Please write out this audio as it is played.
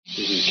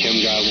This is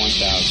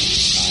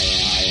ChemGuy1000.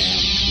 I am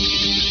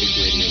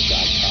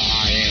lunaticradio.com.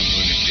 I am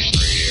Lunatic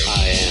Radio.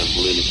 I am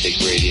Lunatic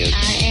Radio.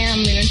 I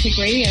am Lunatic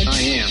Radio. I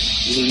am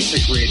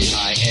Lunatic Radio.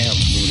 I am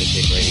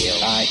Lunatic Radio.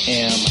 I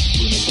am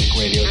Lunatic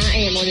Radio. I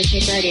am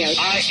Lunatic Radio.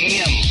 I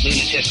am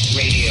Lunatic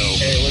Radio.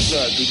 Hey, what's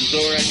up? This is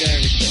Zorak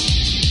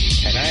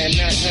Iverson. And I am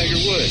not Tiger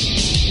Woods,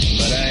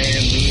 but I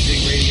am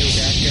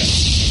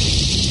lunaticradio.com.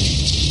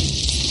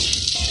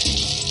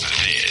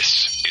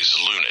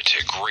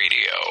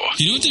 Radio.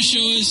 You know what this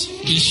show is?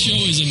 This show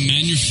is a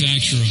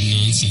manufacturer of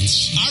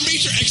nonsense. Our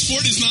major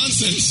export is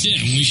nonsense.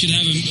 Yeah, and we should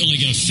have a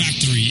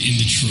factory in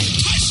Detroit.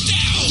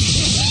 Touchdown!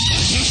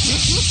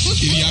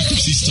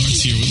 Idiocracy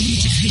starts here with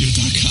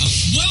lunaticradio.com.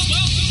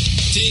 Welcome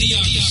to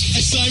Idiocracy.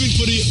 As Simon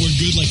put it, we're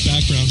good like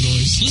background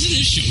noise. Listen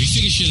to this show. We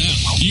figure shit out.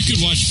 You could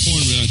watch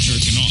porn without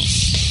jerking off.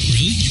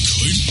 Really? You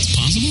could? It's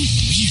possible?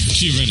 Weird.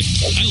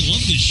 Theoretically. I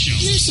love this show.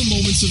 There's some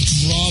moments of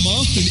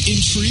drama and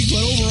intrigue,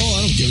 but overall,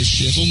 I don't give a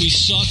shit. When we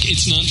suck,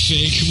 it's not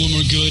fake. When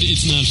we're good,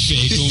 it's not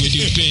fake. When we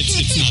do bits,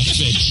 it's not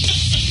fake.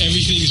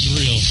 Everything's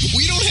real.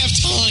 We don't have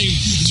time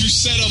to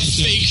set up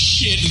fake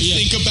shit and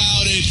think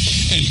about it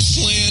and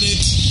plan it.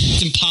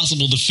 It's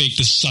impossible to fake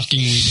the sucking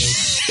we do.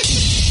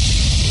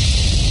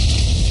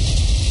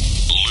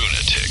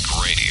 Lunatic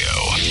Radio.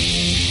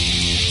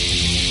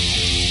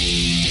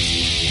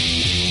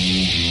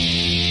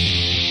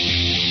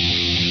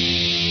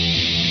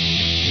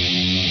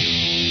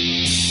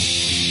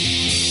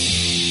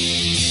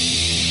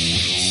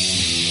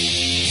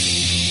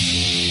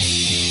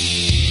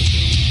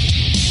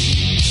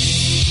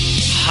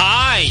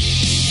 Hi.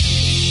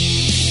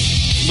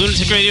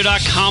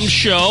 LunaticRadio.com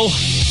show.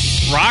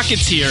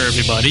 Rocket's here,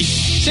 everybody.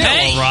 Say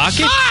hello,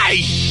 Rocket.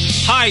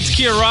 Hi, it's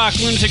Kier Rock,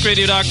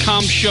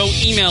 LunaticRadio.com show.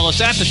 Email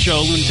us at the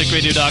show,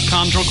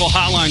 LunaticRadio.com. Drunkle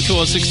hotline,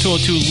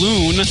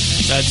 206-202-LUN.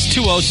 That's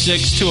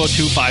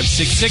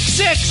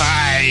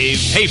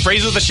 206-202-5666. Hey,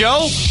 phrase of the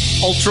show?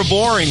 Ultra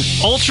boring.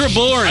 Ultra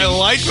boring. I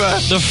like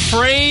that. The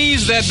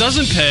phrase that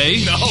doesn't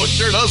pay. No, it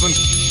sure doesn't.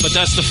 But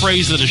that's the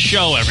phrase of the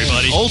show,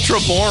 everybody. Ultra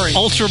boring.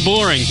 Ultra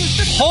boring.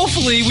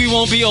 Hopefully, we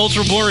won't be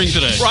ultra boring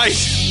today. Right.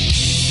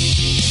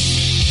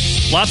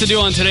 Lot to do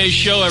on today's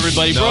show,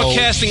 everybody. No.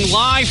 Broadcasting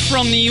live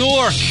from New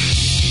York,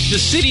 the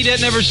city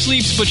that never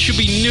sleeps but should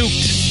be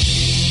nuked.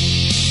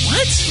 What?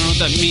 I don't know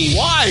what that means.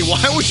 Why?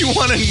 Why would you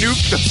want to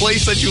nuke the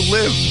place that you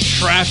live?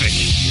 Traffic.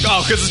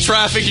 Oh, because of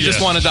traffic, you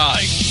just want to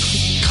die.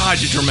 God,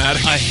 you're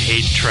dramatic. I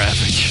hate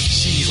traffic.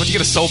 Jeez, why'd you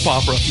get a soap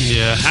opera?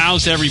 Yeah.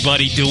 How's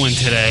everybody doing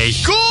today?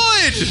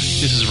 Good!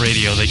 This is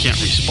radio. They can't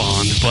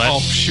respond, but... Oh,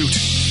 shoot.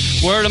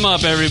 Word them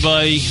up,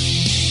 everybody.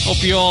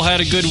 Hope you all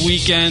had a good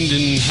weekend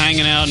and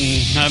hanging out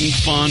and having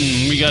fun.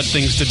 We got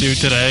things to do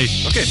today.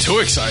 Don't get too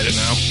excited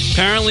now.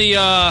 Apparently,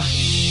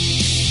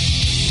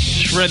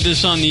 just read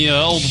this on the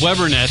old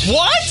Webernet.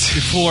 What?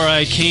 Before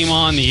I came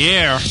on the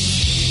air.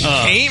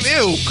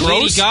 Ew,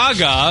 gross. Lady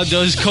Gaga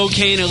does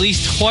cocaine at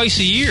least twice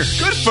a year.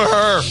 Good for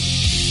her.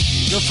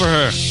 Good for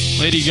her.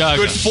 Lady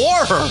Gaga. Good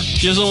for her.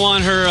 She doesn't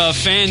want her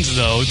fans,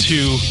 though,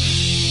 to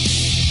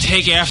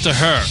take after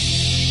her.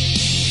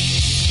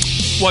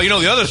 Well, you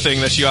know the other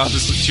thing that she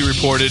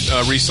reported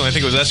recently, I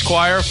think it was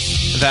Esquire,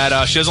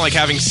 that she doesn't like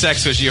having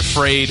sex because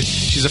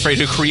she's afraid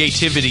her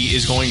creativity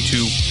is going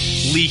to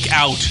leak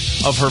out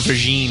of her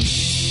vagine.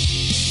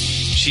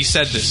 She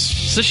said this.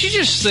 So she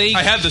just say...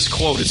 I have this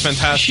quote. It's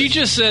fantastic. She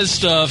just says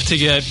stuff to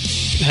get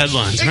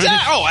headlines. Exactly.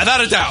 Right? Oh,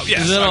 without a doubt.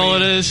 Yes. Is that all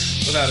it is?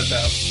 Without a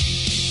doubt.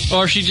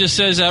 Or she just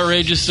says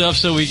outrageous stuff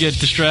so we get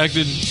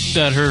distracted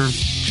that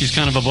she's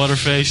kind of a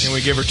butterface. And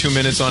we give her 2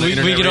 minutes on an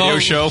internet radio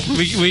show.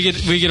 We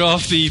get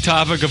off the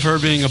topic of her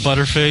being a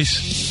butterface.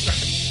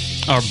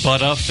 Or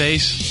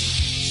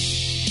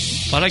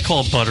butt-up-face. What I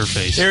call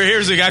butterface.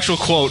 Here's the actual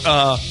quote.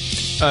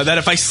 That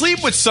if I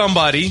sleep with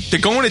somebody, they're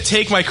going to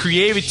take my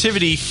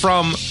creativity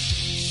from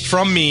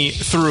me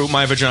through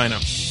my vagina.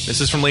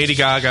 This is from Lady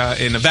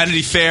Gaga in a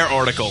Vanity Fair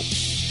article.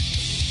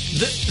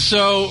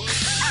 So,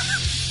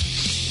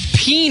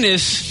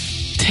 penis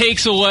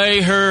takes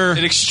away her...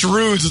 It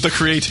extrudes the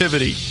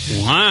creativity.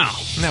 Wow.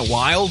 Isn't that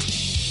wild?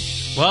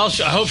 Well,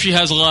 I hope she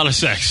has a lot of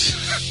sex.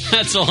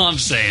 That's all I'm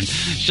saying.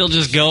 She'll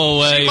just go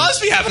away. She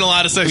must be having a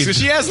lot of sex because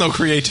she has no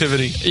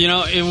creativity. You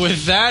know,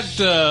 with that...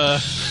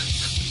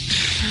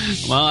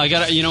 well, I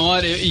gotta... You know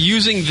what?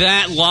 Using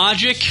that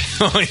logic,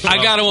 I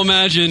gotta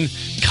imagine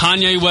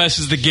Kanye West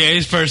is the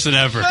gayest person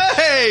ever.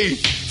 Hey!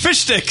 Fish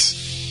sticks!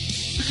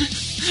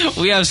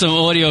 We have some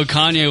audio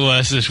Kanye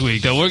West this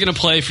week that we're going to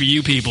play for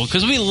you people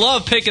because we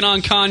love picking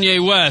on Kanye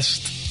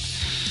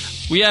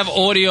West. We have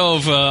audio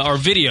of our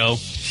video,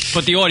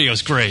 but the audio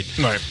is great.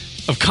 Right.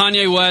 Of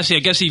Kanye West. I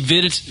guess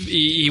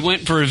he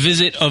went for a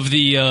visit of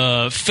the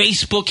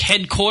Facebook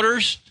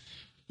headquarters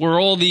where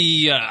all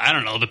the,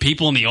 the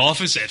people in the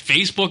office at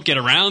Facebook get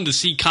around to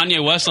see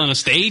Kanye West on a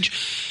stage.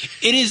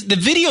 The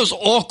video's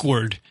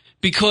awkward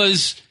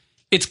because...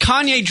 It's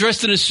Kanye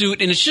dressed in a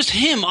suit, and it's just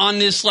him on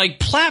this,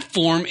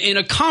 platform in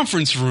a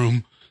conference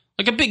room.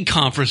 like a big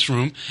conference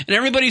room, and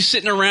everybody's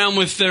sitting around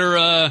with their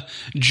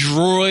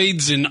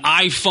droids and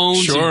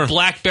iPhones and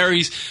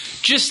Blackberries,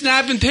 just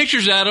snapping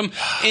pictures at him,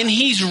 and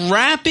he's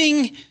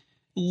rapping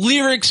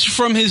lyrics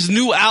from his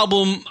new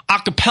album a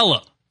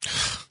cappella.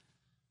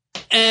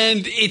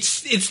 And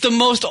it's the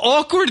most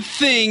awkward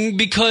thing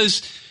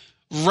because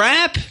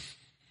rap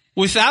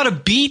without a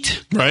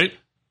beat, right,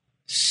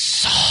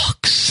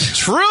 sucks.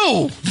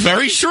 True,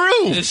 very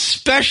true.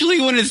 Especially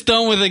when it's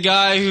done with a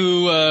guy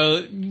who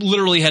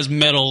literally has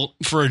metal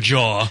for a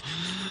jaw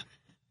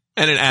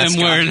and an ascot.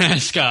 And wears an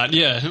ascot,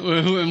 yeah,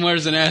 and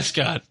wears an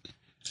ascot.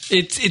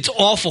 It's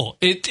awful.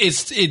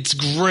 It's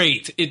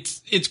great.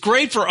 It's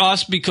great for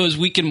us because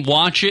we can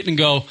watch it and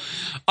go,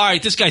 all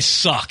right, this guy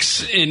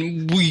sucks,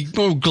 and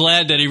we're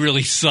glad that he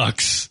really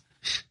sucks.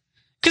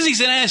 Because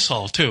he's an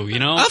asshole, too, you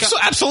know?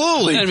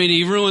 Absolutely. I mean,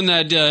 he ruined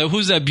that,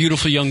 who's that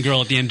beautiful young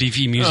girl at the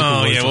MTV Music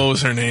Awards? Oh, yeah, what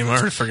was her name? I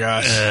already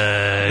forgot.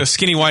 The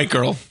skinny white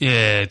girl.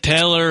 Yeah,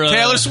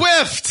 Taylor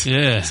Swift!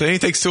 Yeah. See,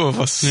 it takes two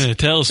of us. Yeah,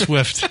 Taylor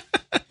Swift.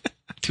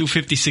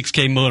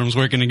 256K modems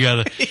working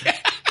together. Yeah.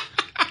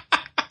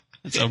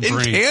 That's our in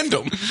brain.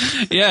 Tandem.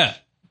 Yeah.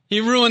 He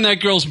ruined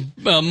that girl's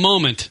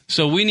moment,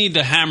 so we need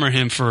to hammer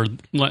him for.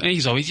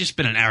 He's just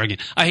been an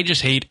arrogant. I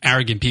just hate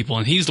arrogant people,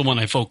 and he's the one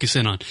I focus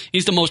in on.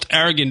 He's the most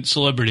arrogant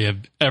celebrity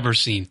I've ever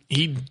seen.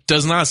 He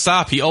does not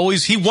stop. He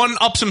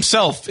one-ups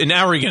himself in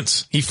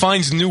arrogance. He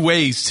finds new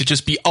ways to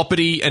just be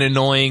uppity and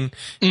annoying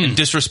and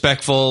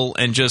disrespectful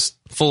and just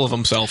full of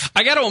himself.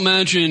 I got to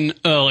imagine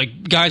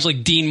like guys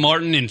like Dean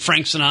Martin and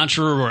Frank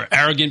Sinatra were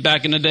arrogant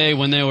back in the day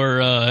when they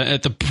were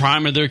at the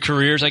prime of their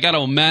careers. I got to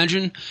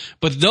imagine.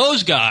 But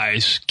those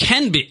guys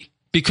can be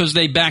because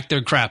they backed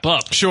their crap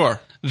up. Sure.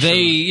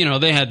 They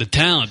had the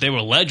talent. They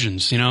were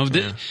legends, Yeah.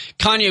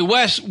 Kanye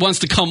West wants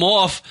to come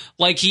off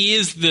like he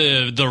is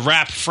the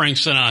rap Frank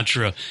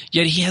Sinatra,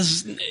 yet he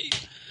has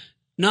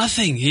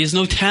nothing. He has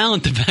no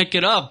talent to back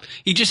it up.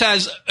 He just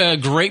has a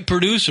great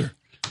producer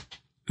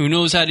who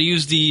knows how to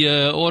use the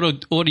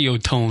audio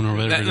tone or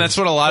whatever. That's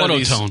what a lot auto of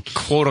these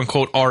quote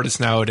unquote artists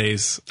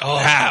nowadays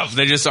have.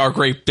 They just are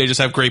great. They just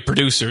have great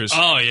producers.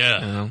 Oh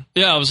yeah,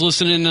 yeah. I was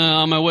listening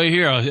on my way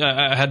here.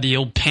 I had the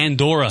old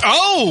Pandora.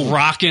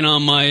 Rocking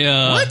on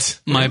my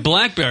my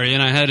BlackBerry,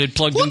 and I had it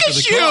plugged into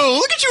the car.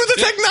 Look at you with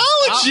the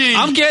technology.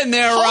 I'm getting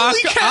there, Rock.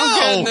 Holy cow. I'm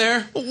getting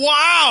there.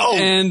 Wow.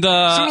 And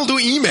soon we'll do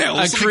emails.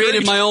 I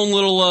created my own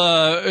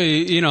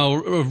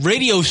little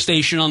radio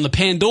station on the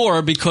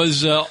Pandora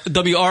because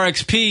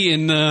WRXP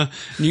in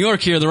New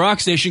York here, the rock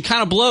station,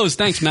 kind of blows.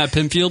 Thanks, Matt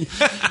Pinfield.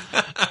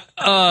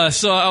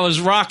 So I was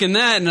rocking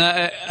that, and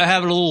I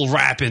have a little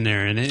rap in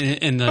there,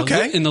 and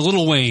the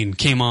Lil Wayne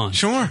came on.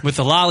 Sure. With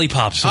the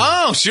Lollipop song.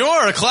 Oh,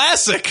 sure. A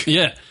classic.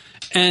 Yeah.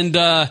 And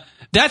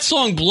that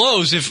song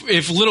blows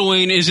if Lil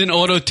Wayne isn't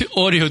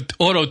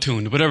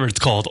auto-tuned, whatever it's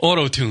called,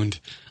 auto-tuned.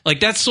 Like,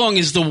 that song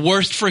is the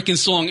worst freaking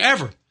song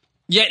ever.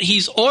 Yet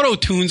he's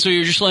auto-tuned, so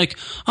you're just like,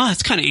 oh,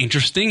 that's kind of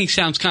interesting. He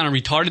sounds kind of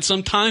retarded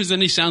sometimes. Then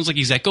he sounds like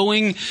he's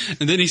echoing.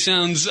 And then he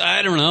sounds,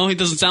 I don't know, he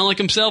doesn't sound like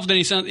himself. Then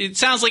it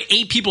sounds like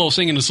 8 people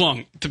singing the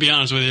song, to be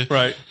honest with you.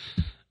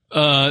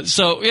 Right.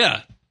 So,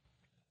 yeah.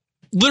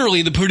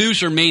 Literally, the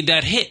producer made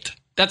that hit.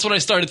 That's what I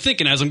started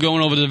thinking as I'm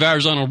going over the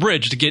Verrazano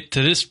Bridge to get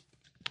to this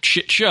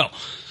shit show.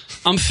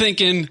 I'm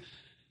thinking,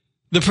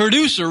 the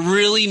producer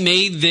really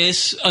made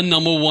this a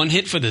 #1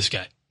 hit for this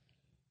guy.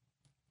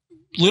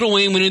 Lil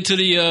Wayne went into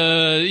the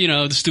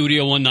the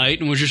studio one night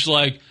and was just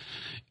like,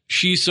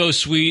 she's so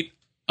sweet,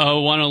 I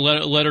want to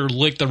let her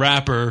lick the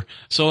rapper.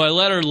 So I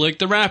let her lick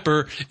the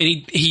rapper, and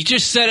he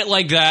just said it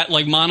like that,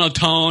 like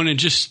monotone and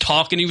just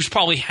talking. He was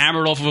probably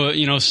hammered off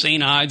of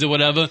St. Ides or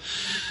whatever.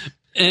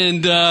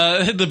 And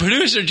the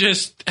producer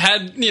just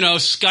had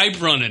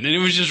Skype running, and it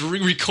was just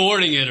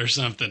recording it or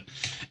something.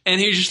 And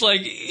he was just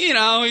like,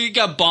 he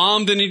got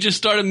bombed, and he just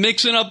started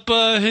mixing up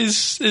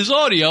his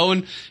audio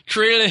and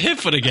created a hit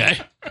for the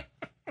guy.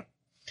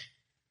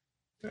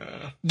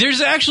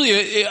 There's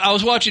actually I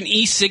was watching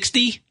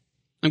E60.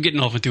 I'm getting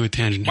off into a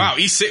tangent here. Wow,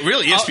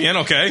 really?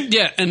 ESPN, okay.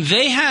 Yeah, and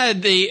they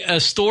had a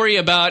story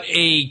about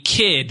a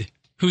kid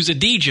who's a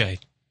DJ.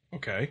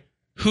 Okay.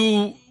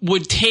 Who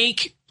would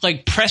take,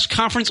 like, press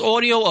conference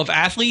audio of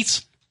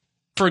athletes.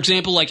 For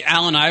example, like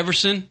Allen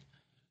Iverson,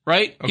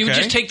 right? Okay. He would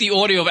just take the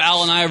audio of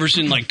Allen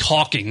Iverson, like,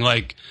 talking,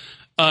 like...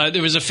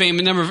 there was a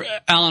famous number of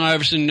Allen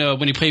Iverson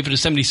when he played for the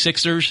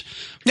 76ers.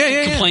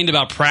 Complained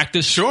about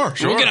practice. Sure.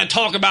 We're going to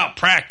talk about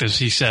practice,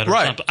 he said. Or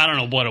something. I don't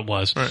know what it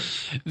was. Right.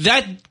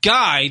 That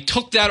guy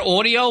took that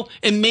audio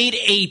and made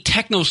a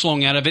techno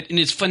song out of it, and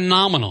it's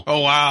phenomenal. Oh,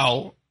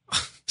 wow.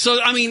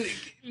 So, I mean,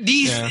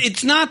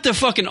 it's not the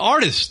fucking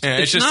artist. Yeah,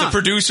 it's just the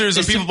producers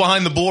and people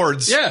behind the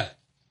boards. Yeah.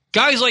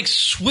 Guys like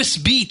Swiss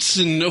Beats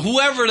and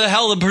whoever the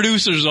hell the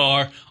producers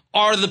are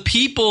the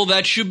people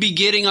that should be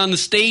getting on the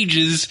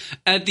stages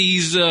at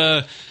these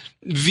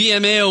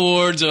VMA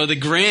Awards or the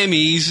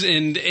Grammys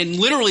and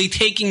literally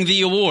taking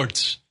the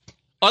awards.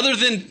 Other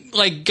than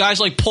like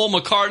guys like Paul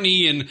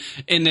McCartney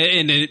and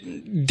the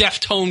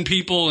Deftone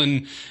people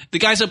and the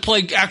guys that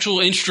play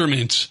actual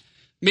instruments,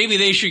 maybe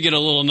they should get a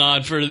little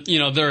nod for,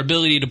 their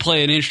ability to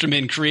play an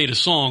instrument and create a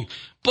song.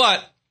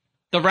 But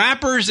the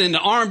rappers and the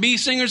R&B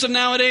singers of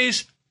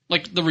nowadays,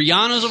 like the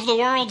Rihannas of the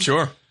world,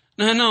 Sure.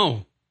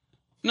 No.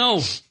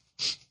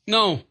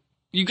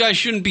 You guys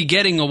shouldn't be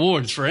getting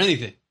awards for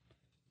anything.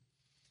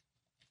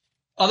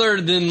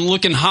 Other than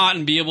looking hot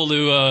and be able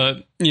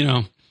to,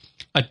 know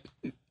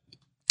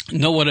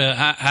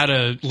how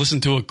to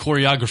listen to a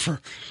choreographer.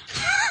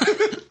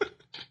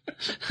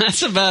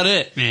 That's about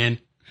it, man.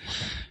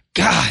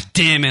 God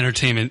damn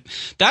entertainment.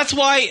 That's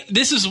why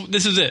this is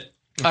it.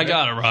 Okay. I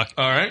got it, Rock.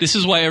 All right. This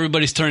is why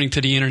everybody's turning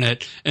to the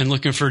internet and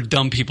looking for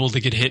dumb people to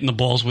get hit in the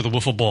balls with a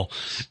wiffle ball.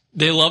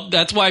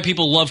 That's why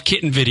people love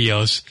kitten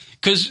videos.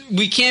 Because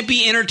we can't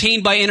be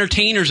entertained by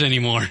entertainers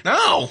anymore.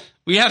 No.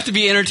 We have to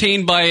be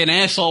entertained by an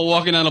asshole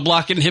walking down a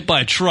block getting hit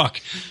by a truck.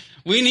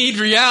 We need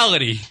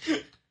reality.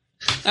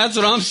 That's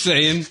what I'm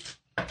saying.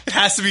 It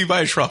has to be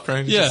by a truck,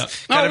 right? Yeah.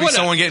 Gotta be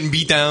someone getting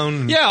beat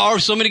down. Yeah, or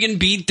somebody getting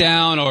beat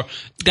down, or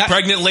that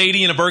pregnant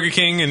lady in a Burger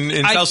King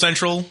in South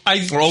Central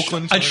or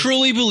Oakland. I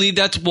truly believe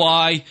that's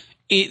why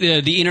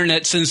the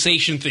internet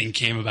sensation thing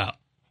came about.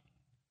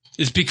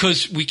 It's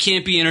because we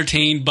can't be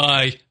entertained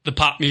by the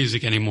pop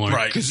music anymore.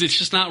 Right. Because it's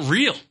just not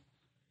real.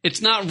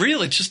 It's not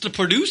real. It's just the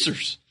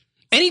producers.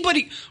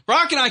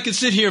 Rock and I could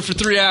sit here for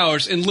 3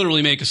 hours and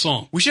literally make a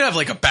song. We should have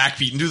like a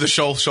backbeat and do the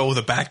show with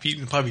a backbeat,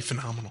 and it'd probably be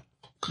phenomenal.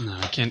 No,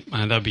 I can't.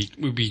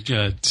 We'd be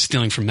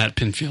stealing from Matt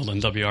Pinfield on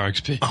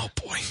WRXP. Oh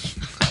boy,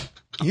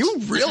 you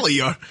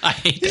really are. I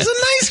hate He's a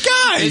nice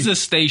guy. He's a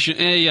station.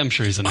 I'm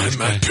sure he's a nice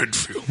guy. Matt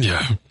Pinfield.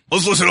 Yeah.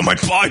 Let's listen to my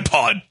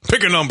iPod.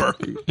 Pick a number.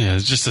 Yeah,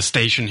 it's just a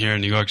station here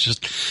in New York.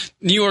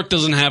 New York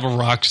doesn't have a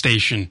rock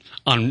station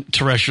on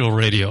terrestrial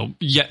radio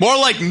yet. More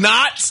like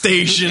not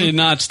station.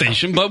 Not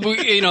station. But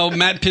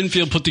Matt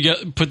Pinfield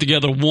put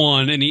together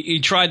one, and he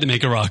tried to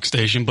make a rock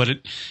station, but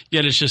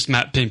yet it's just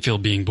Matt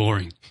Pinfield being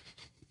boring.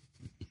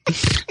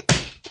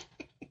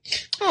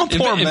 Oh,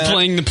 poor and Matt.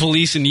 Playing the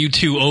Police and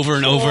U2 over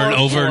and over and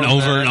over and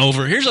over and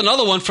over. Here's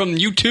another one from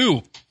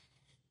U2.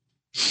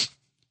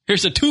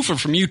 Here's a twofer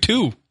from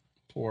U2.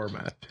 Poor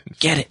Matt.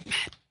 Get it,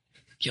 Matt.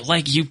 You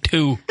like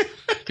U2.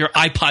 Your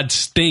iPod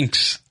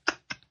stinks.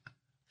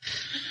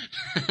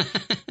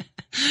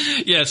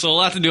 Yeah, so a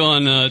lot to do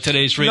on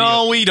today's radio.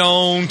 No, we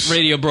don't.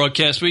 Radio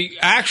broadcast. We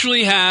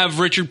actually have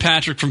Richard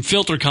Patrick from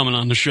Filter coming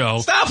on the show.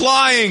 Stop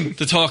lying.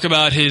 To talk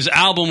about his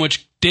album,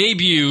 which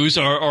debuts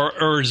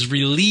or is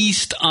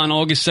released on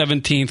August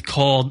 17th,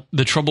 called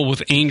The Trouble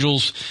with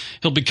Angels.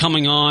 He'll be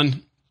coming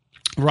on.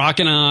 Rock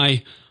and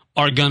I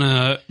are going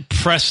to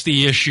press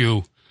the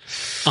issue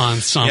on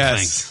something.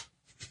 Yes.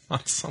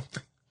 On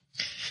something.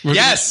 We're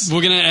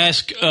going to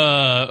ask,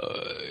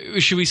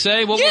 should we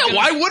say?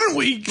 Why wouldn't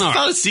we? It's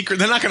not a secret.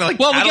 They're not going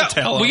to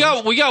tell.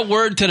 We got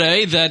word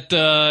today that,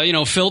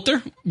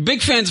 Filter,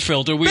 big fans of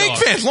Filter. Big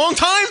fans, long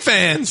time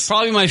fans.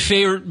 Probably my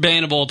favorite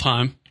band of all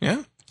time.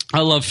 Yeah.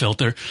 I love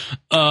Filter.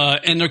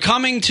 And they're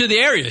coming to the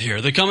area here.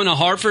 They're coming to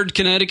Hartford,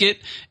 Connecticut,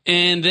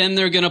 and then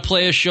they're going to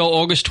play a show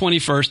August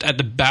 21st at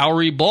the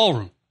Bowery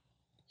Ballroom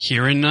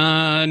here in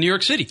New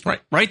York City.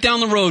 Right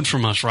down the road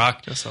from us,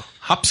 Rock. Yes, so.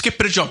 Hop, skip,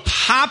 and a jump.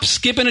 Hop,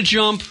 skip, and a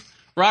jump.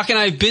 Rock and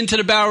I have been to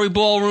the Bowery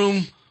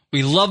Ballroom.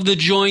 We love the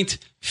joint.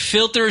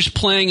 Filter is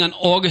playing on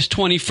August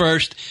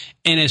 21st.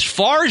 And as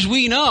far as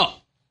we know,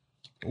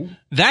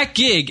 that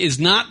gig is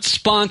not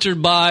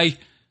sponsored by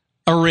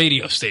a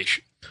radio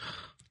station.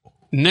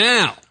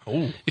 Now,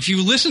 if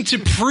you listen to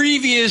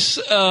previous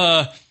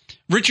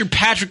Richard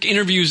Patrick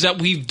interviews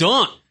that we've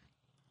done,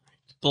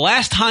 the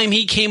last time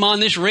he came on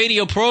this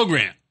radio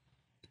program,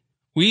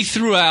 we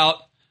threw out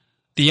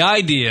the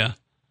idea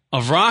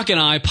of Rock and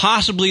I,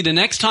 possibly the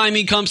next time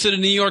he comes to the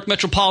New York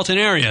metropolitan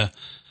area,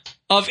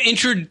 of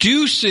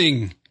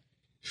introducing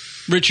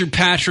Richard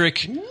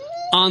Patrick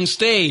on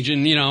stage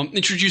and,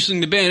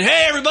 introducing the band.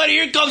 Hey, everybody,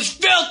 here comes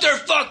Filter,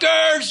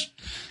 fuckers!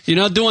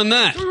 Doing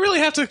that. We really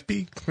have to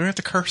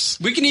curse.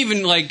 We can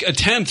even,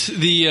 attempt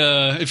the,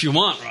 if you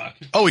want, Rock.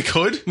 Oh, we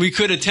could? We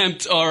could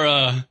attempt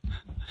our,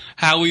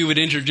 how we would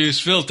introduce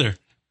Filter.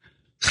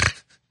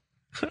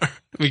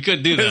 We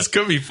could do that. This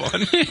could be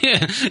fun.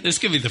 Yeah, this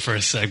could be the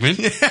first segment.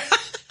 Yeah.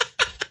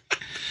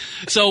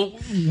 So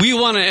we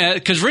want to add,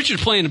 because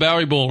Richard's playing the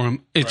Bowery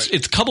Ballroom. It's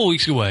a couple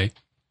weeks away.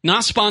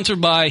 Not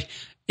sponsored by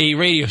a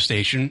radio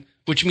station,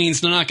 which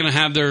means they're not going to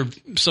have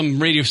some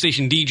radio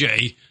station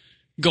DJ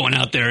going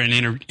out there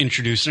and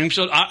introducing him.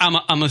 So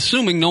I'm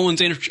assuming no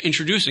one's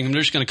introducing him.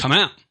 They're just going to come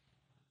out.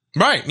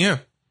 Right, yeah.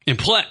 And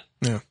play.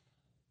 Yeah.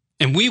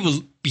 And we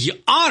will be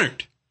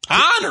honored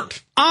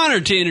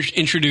to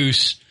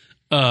introduce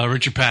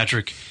Richard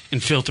Patrick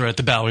and Filter at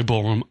the Bowery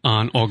Ballroom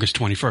on August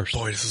 21st.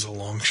 Boy, this is a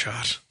long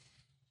shot.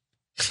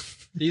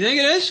 Do you think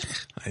it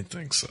is? I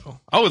think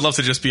so. I would love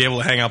to just be able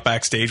to hang out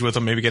backstage with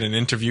him, maybe get an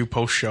interview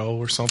post-show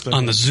or something.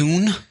 On the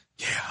Zune?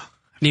 Yeah.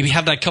 Maybe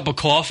have that cup of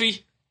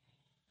coffee?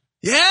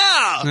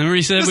 Yeah. Remember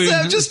he said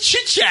just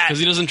chit chat because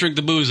he doesn't drink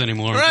the booze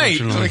anymore. Right.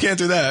 Unfortunately. We can't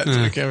do that.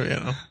 Yeah. We can't, you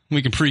know.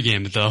 We can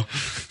pregame it though.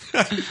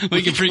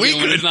 We can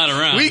pregame when he's not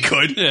around. We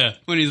could. Yeah,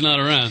 when he's not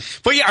around.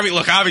 But yeah, I mean,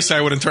 look, obviously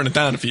I wouldn't turn it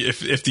down if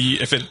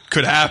it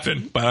could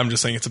happen. But I'm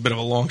just saying it's a bit of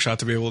a long shot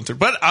to be able to.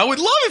 But I would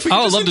love if we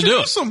could just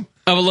introduce him.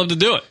 I would love to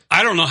do it.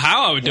 I don't know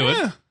how I would do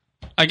it.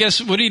 I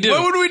guess, what do you do?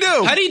 What would we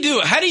do? How do you do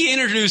it? How do you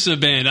introduce a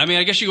band? I mean,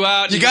 I guess you go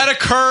out. You got to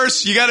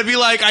curse. You got to be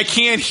like, I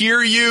can't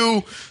hear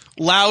you.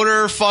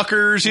 Louder,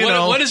 fuckers, you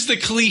know. What is the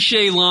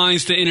cliche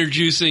lines to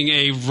introducing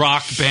a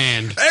rock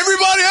band?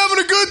 Everybody having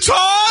a good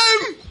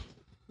time?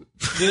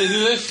 Did they do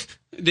this?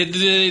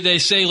 Did they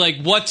say,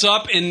 like, what's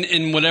up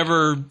in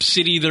whatever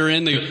city they're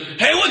in? They go,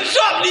 hey, what's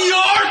up, New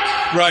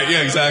York? Right,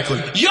 yeah, exactly.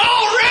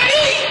 Y'all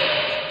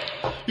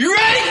ready? You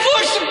ready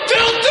for some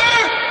filter?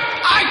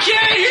 I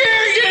can't hear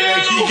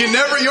you. You can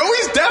never, you're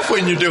always deaf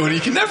when you're doing it.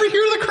 You can never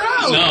hear the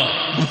crowd.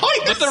 No.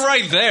 But they're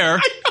right there.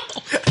 I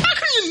know. How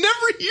can you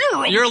never hear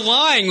them? You're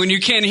lying when you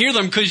can't hear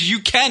them because you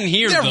can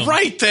hear them. They're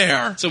right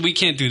there. So we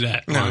can't do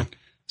that. No.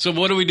 So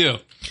what do we do?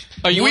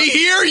 We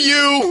hear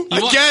you.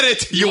 I get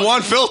it. You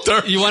want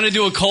filter. You want to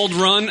do a cold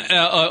run?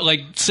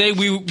 Like, say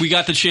we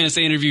got the chance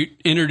to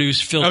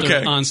introduce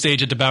Filter on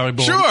stage at the Bowery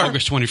Bowl on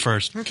August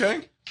 21st.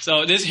 Okay.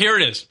 So here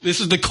it is. This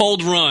is the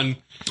cold run.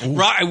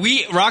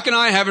 Rock and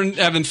I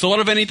haven't thought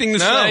of anything to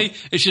say.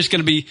 It's just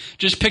going to be,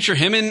 just picture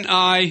him and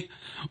I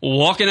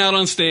walking out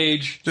on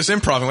stage. Just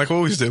improvising like we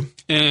always do.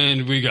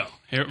 And we go.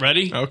 Here,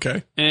 ready?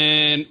 Okay.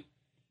 And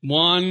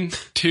 1,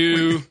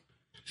 2,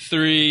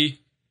 3,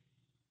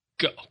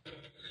 go.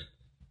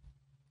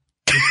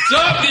 What's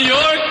up, New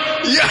York?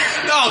 Yeah.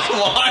 No,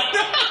 come on.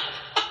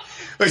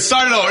 Wait,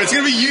 start it over. It's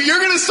going to be you. You're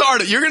going to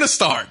start it. You're going to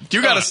start.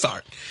 You got to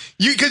start.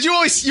 Because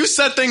you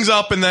set things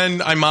up and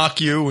then I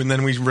mock you and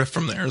then we riff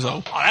from there.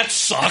 So. Oh, that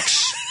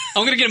sucks.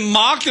 I'm going to get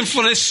mocked in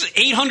front of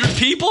 800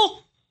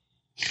 people?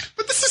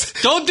 But this is...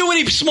 Don't do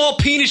any small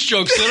penis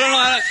jokes. I don't know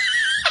how to...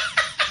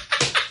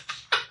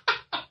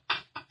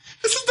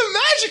 This is the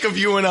magic of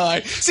you and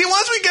I. See,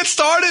 once we get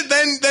started,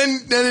 then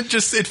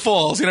it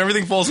falls. You know,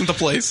 everything falls into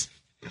place.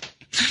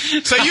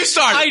 So you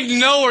start. I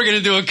know we're going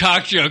to do a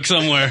cock joke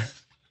somewhere.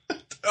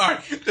 All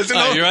right.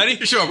 You ready?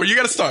 Sure, but you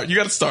got to start.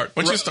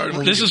 Once you start.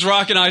 This is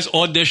Rock and I's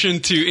audition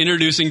to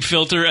introducing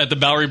Filter at the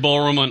Bowery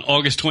Ballroom on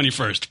August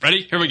 21st.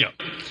 Ready? Here we go.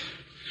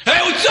 Hey,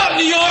 what's up,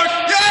 New York?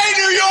 Hey,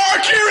 New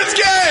York! Kieran's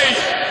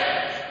gay!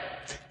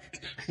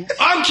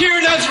 I'm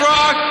Kieran, that's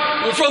Rock.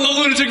 We're from the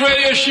Lunatic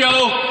Radio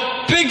Show.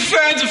 Big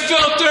fans of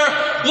Filter.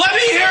 Let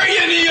me hear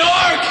you, New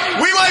York!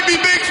 We might be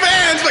big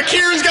fans, but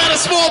Kieran's got a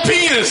small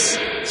penis.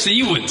 See,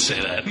 you wouldn't say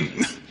that.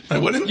 I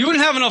wouldn't? You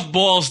wouldn't have enough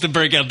balls to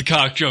break out the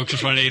cock jokes in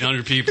front of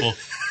 800 people.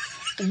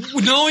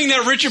 Knowing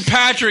that Richard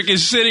Patrick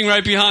is sitting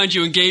right behind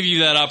you and gave you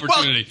that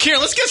opportunity. Well,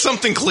 Kieran, let's get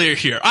something clear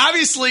here.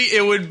 Obviously,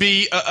 it would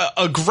be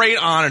a great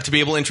honor to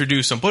be able to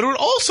introduce him, but it would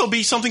also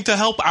be something to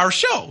help our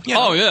show. You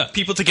know, oh, yeah.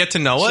 People to get to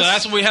know us. So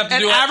that's what we have to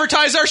and do.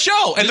 Advertise our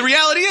show. And the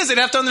reality is, they'd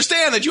have to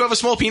understand that you have a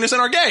small penis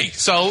and are gay.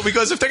 So,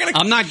 because if they're going to...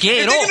 I'm not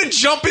gay at all. They're going to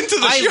jump into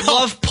the show. I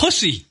love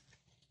pussy.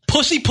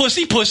 Pussy,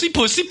 pussy, pussy,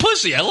 pussy,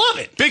 pussy. I love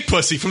it. Big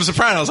pussy from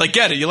Sopranos. I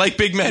get it. You like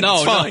big men. No,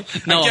 it's fine.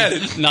 No, I get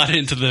it. Not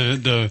into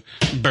the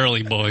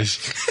burly boys.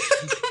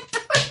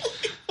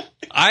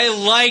 I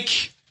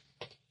like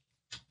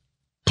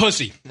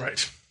pussy.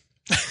 Right.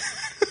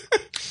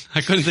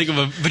 I couldn't think of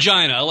a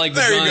vagina. I like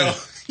vagina. There you go.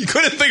 You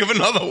couldn't think of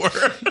another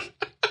word.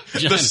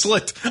 The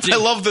slit. I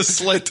love the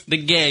slit. The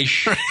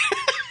gash.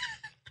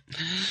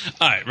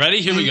 All right,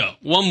 ready? Here we go.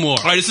 One more.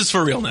 All right, this is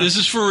for real now. This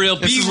is for real.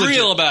 Be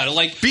real about it.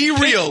 Like, be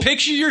real.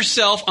 Picture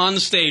yourself on the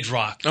stage,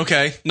 Rock.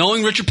 Okay.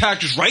 Knowing Richard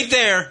Patrick's right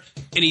there,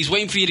 and he's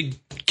waiting for you to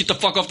get the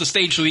fuck off the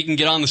stage so he can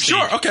get on the stage.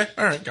 Sure. Okay.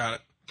 All right. Got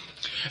it.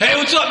 Hey,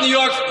 what's up, New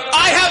York?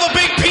 I have a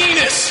big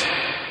penis.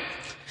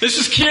 This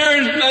is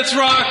Kieran. That's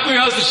Rock. We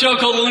host a show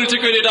called the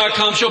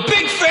lunaticradio.com show.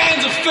 Big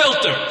fans of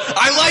Filter.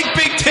 I like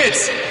big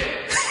tits.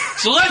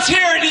 So let's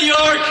hear it, New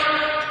York,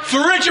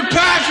 for Richard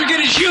Patrick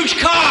and his huge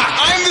cock.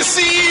 I'm the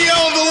CEO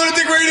of the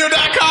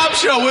lunaticradio.com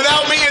show.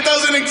 Without me, it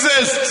doesn't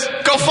exist.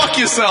 Go fuck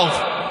yourself.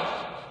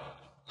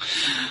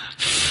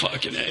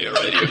 Fucking A, your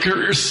radio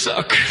careers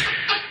suck.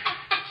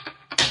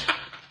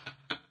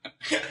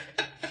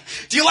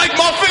 Do you like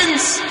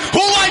muffins?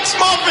 Who likes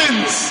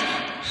muffins?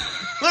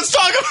 Let's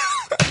talk about...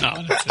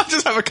 No,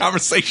 just have a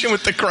conversation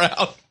with the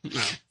crowd.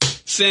 No.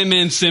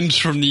 Sandman Sims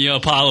from the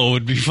Apollo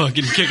would be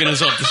fucking kicking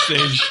us off the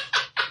stage.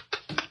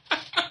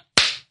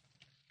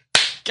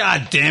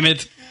 God damn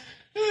it.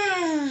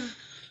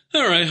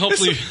 All right,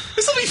 hopefully...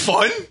 This will be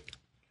fun.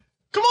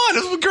 Come on,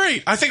 this will be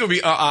great. I think it would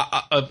be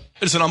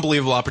it's an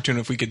unbelievable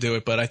opportunity if we could do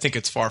it, but I think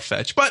it's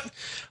far-fetched. But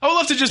I would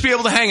love to just be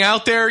able to hang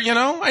out there, you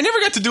know? I never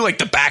got to do, like,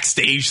 the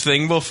backstage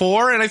thing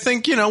before, and I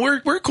think, you know,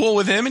 we're cool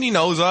with him, and he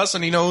knows us,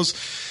 and he knows...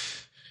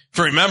 If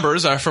he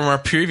remembers from our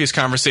previous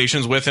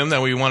conversations with him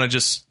that we want to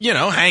just, you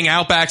know, hang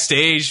out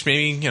backstage,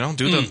 maybe, you know,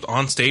 do the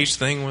on-stage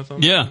thing with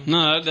him. Yeah,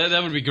 no,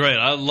 that would be great.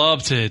 I'd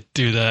love to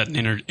do that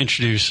and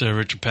introduce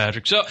Richard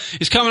Patrick. So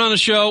he's coming on the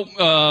show.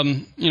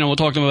 You know, we'll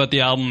talk to him about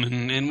the album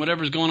and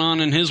whatever's going on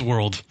in his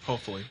world.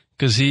 Hopefully.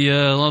 because he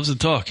loves to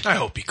talk. I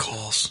hope he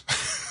calls.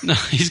 No,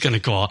 he's going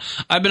to call.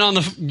 I've been on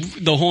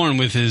the horn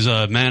with his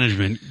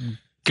management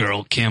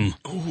girl, Kim.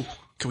 Ooh,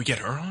 can we get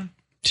her on?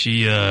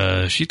 She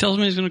tells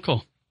me he's going to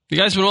call. The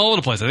guy's been all over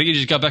the place. I think he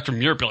just got back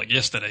from Europe like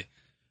yesterday.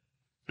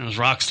 And those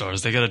rock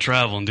stars, they got to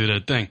travel and do their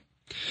thing.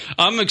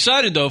 I'm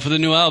excited though for the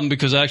new album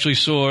because I actually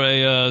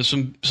saw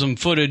some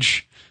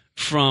footage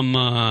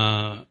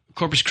from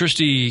Corpus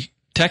Christi,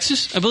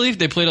 Texas. I believe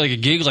they played like a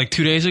gig like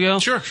 2 days ago.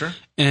 Sure.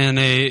 And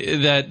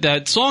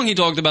that song he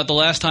talked about the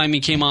last time he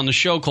came on the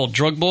show called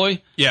Drug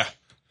Boy. Yeah.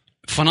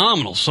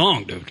 Phenomenal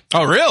song, dude.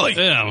 Oh, really?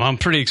 Yeah, I'm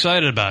pretty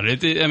excited about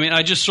it. I mean,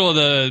 I just saw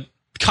the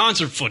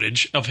concert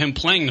footage of him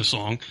playing the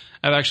song.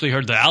 I've actually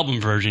heard the album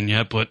version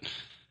yet, but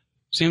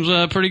seems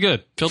pretty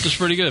good. Filter's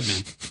pretty good,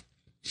 man.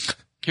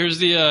 Here's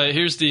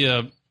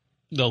the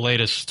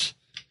latest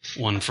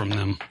one from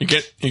them.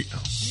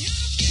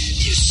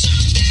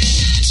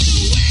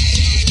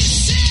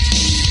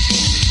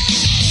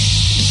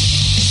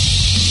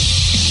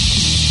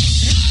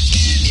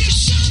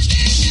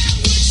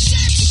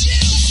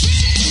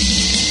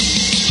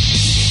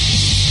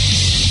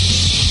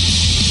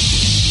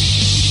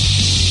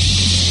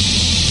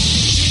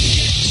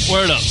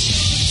 Word up.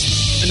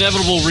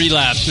 Inevitable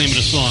Relapse, name of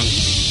the song.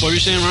 What were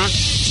you saying, Ron?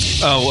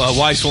 Oh,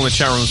 Wiseful in the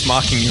chat room is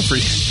mocking you for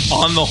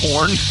on the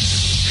horn.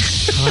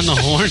 On the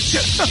horn?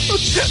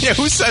 Yeah,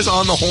 who says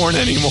on the horn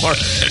anymore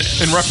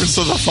in reference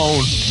to the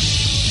phone?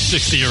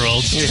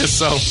 60-year-olds. Yeah,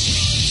 so.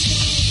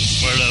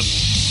 Word up.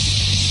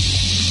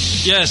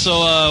 Yeah, so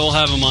we'll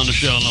have him on the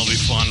show and it'll be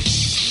fun.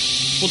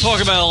 We'll talk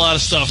about a lot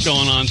of stuff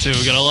going on, too.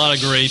 We got a lot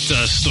of great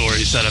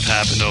stories that have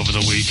happened over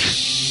the week.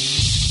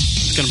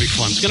 It's going to be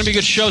fun. It's going to be a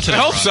good show today.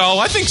 I hope so.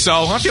 I think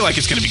so. I feel like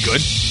it's going to be good.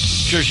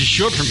 Jersey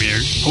Shore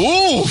premiered.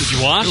 Ooh. Did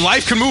you watch?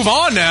 Life can move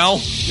on now.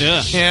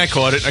 Yeah. Yeah, I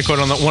caught it. I caught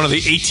it on one of the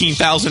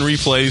 18,000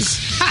 replays.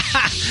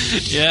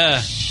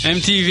 Yeah.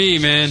 MTV,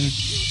 man.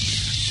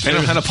 They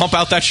know how to pump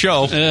out that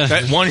show. Yeah.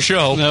 That one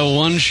show. That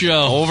one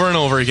show. Over and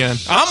over again.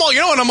 You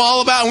know what I'm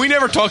all about? And we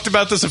never talked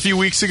about this a few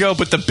weeks ago,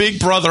 but the Big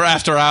Brother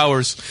After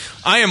Hours.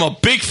 I am a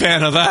big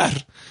fan of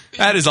that.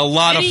 That is a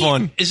lot of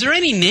fun. Is there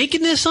any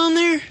nakedness on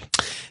there?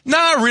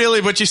 Not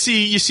really, but you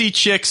see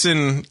chicks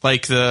in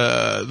like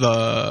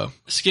the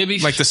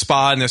skibbies, like the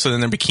spa, and they're in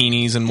their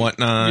bikinis and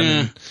whatnot.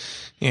 Yeah.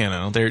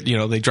 And,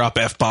 they drop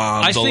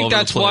F-bombs. I think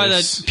that's why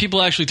that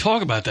people actually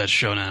talk about that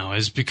show now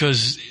is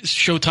because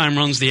Showtime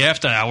runs the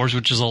After Hours,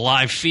 which is a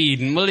live feed.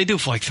 And what do they do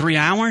for like 3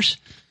 hours?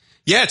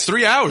 Yeah, it's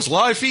 3 hours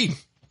live feed.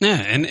 Yeah,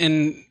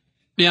 and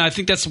yeah, I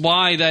think that's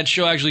why that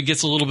show actually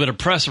gets a little bit of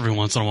press every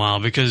once in a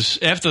while because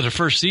after the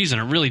first season,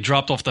 it really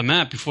dropped off the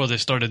map before they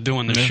started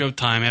doing the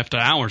Showtime After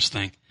Hours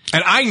thing.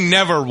 And I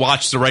never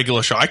watched the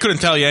regular show. I couldn't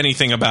tell you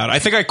anything about it. I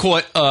think I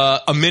caught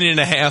a minute and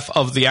a half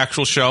of the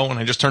actual show, and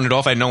I just turned it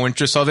off. I had no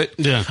interest of it.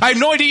 Yeah. I have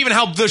no idea even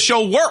how the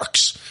show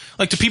works.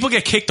 Like, do people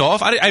get kicked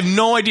off? I have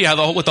no idea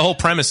what the whole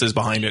premise is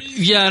behind it.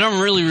 Yeah, I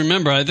don't really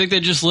remember. I think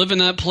they just live in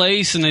that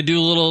place, and they do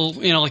a little,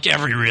 like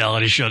every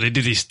reality show. They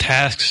do these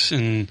tasks,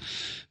 and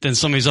then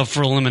somebody's up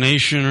for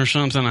elimination or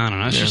something. I don't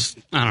know. It's just,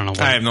 I don't know.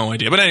 I have no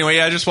idea. But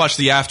anyway, I just watched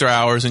the After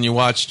Hours, and you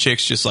watch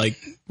chicks just like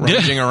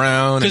rummaging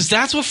around. Because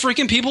that's what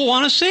freaking people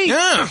want to see.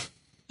 Yeah.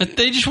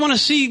 They just want to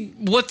see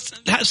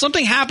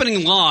something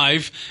happening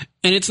live,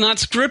 and it's not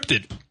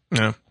scripted.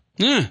 Yeah.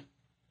 Yeah.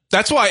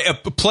 That's why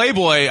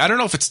Playboy, I don't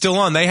know if it's still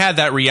on, they had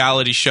that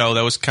reality show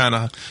that was kind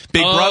of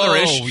Big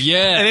Brother-ish. Oh,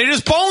 yeah. And it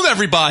just boned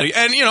everybody.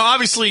 And,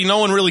 obviously no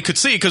one really could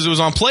see it because it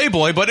was on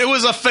Playboy, but it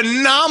was a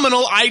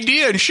phenomenal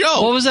idea and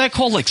show. What was that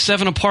called? Like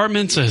 7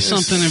 Apartments or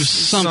something? It was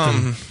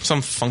something.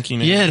 Some funky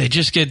name. Yeah, they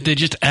just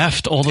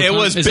effed all the time. It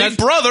was Big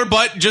Brother,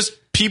 but just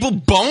people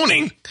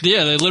boning.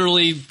 Yeah, they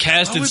literally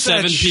casted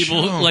 7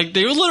 people. Show? Like,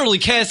 they literally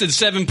casted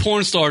 7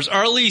 porn stars,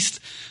 or at least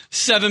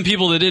 7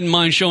 people that didn't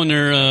mind showing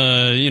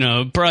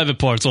their, private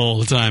parts all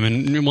the time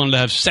and wanted to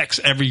have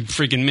sex every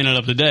freaking minute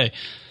of the day. It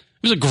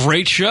was a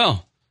great show.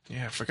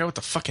 Yeah, I forgot what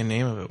the fucking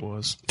name of it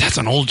was. That's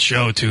an old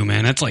show, too,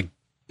 man. That's like,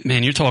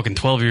 man, you're talking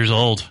 12 years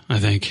old, I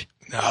think.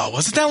 No,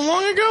 was it that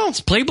long ago? Is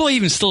Playboy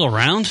even still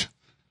around?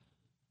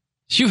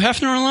 Is Hugh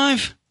Hefner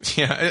alive?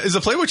 Yeah, is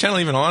the Playboy channel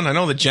even on? I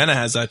know that Jenna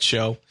has that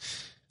show.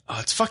 Oh,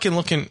 it's fucking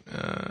looking.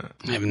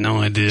 I have no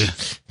idea.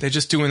 They're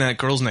just doing that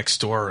Girls Next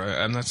Door,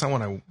 and that's not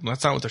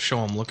what the show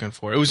I'm looking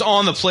for. It was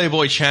on the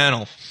Playboy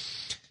channel.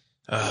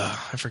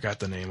 I forgot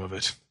the name of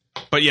it,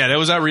 but yeah, there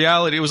was that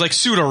reality. It was like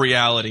pseudo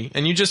reality,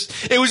 and it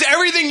was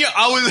everything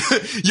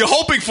you're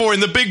hoping for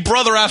in the Big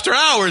Brother After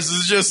Hours.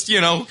 Is just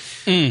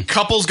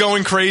couples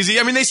going crazy.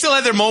 I mean, they still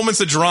had their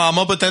moments of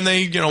drama, but then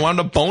they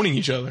wound up boning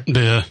each other.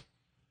 Yeah.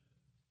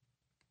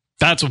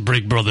 That's what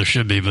Big Brother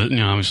should be, but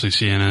obviously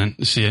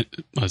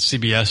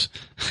CBS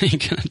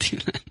ain't gonna do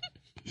that.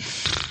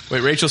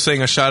 Wait, Rachel's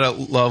saying A Shot at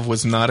Love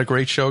was not a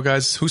great show,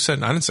 guys. Who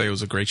said? I didn't say it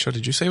was a great show.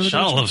 Did you say it was a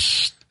great show? Shot at Love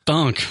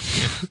stunk.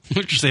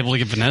 We're just able to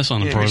get Vanessa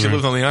on the program. She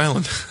lived on the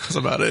island. That's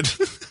about it.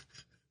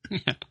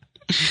 Yeah.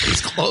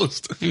 It's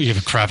closed. You give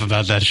a crap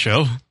about that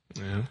show.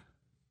 Yeah.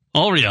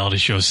 All reality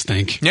shows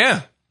stink.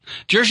 Yeah.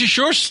 Jersey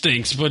Shore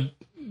stinks, but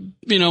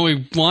you know,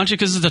 we watch it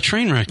because it's a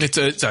train wreck.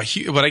 It's a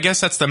huge, but I guess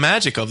that's the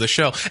magic of the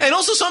show. And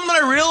also something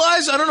that I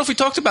realized, I don't know if we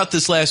talked about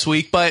this last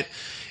week, but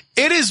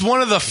it is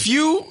one of the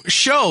few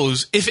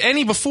shows, if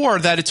any before,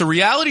 that it's a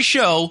reality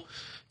show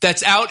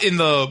that's out in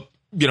the,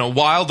 you know,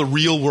 wild, the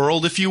real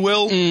world, if you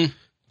will,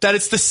 that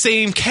it's the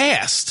same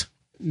cast.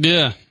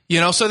 Yeah.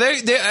 You know, so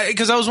they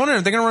because I was wondering,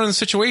 are they going to run into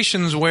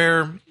situations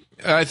where,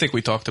 I think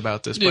we talked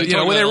about this, but, you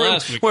know, where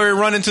we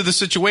run into the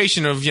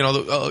situation of, you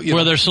know,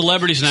 where they're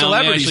celebrities now,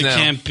 celebrities they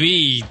actually now. can't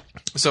be.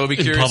 So I'd be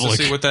curious to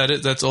see what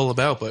that's all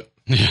about, but.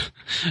 Yeah.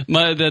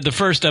 The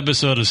first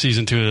episode of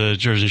season 2 of the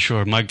Jersey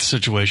Shore, Mike the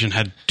Situation,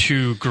 had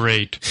 2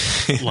 great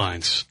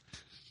lines.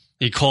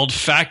 He called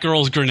fat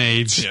girls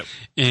grenades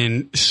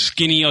and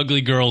skinny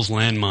ugly girls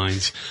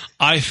landmines.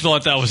 I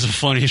thought that was the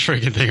funniest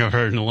freaking thing I've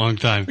heard in a long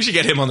time. We should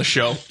get him on the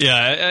show.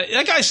 Yeah,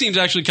 that guy seems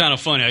actually kind of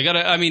funny.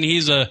 I mean,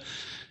 he's a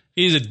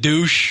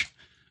douche,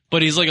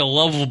 but he's like a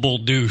lovable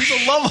douche.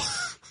 He's a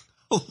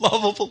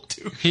lovable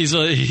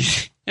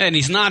douche. And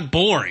he's not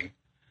boring.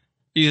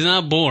 He's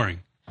not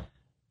boring.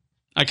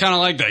 I kind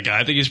of like that guy.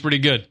 I think he's pretty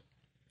good.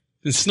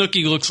 And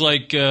Snooki looks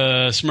like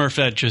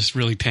Smurfette, just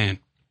really tan.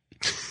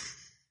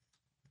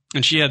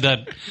 And she had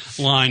that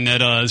line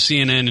that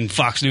CNN and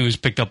Fox News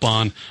picked up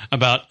on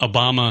about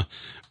Obama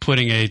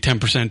putting a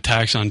 10%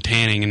 tax on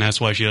tanning, and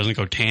that's why she doesn't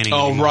go tanning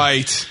anymore. Oh,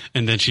 right.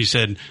 And then she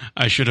said,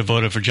 I should have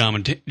voted for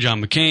John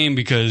McCain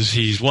because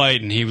he's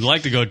white and he would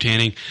like to go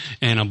tanning,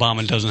 and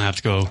Obama doesn't have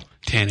to go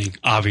tanning,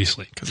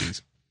 obviously, because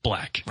he's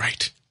black.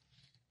 Right.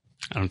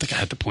 I don't think I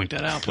had to point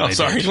that out. Oh,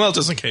 sorry. Well,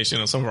 just in case, you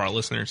know, some of our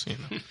listeners, you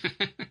know.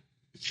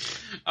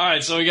 All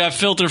right, so we got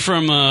Filter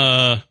from...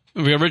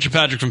 we got Richard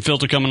Patrick from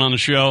Filter coming on the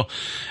show,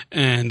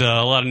 and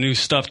a lot of new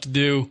stuff to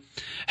do.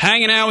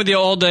 Hanging out with you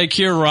all day,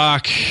 Kier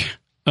Rock.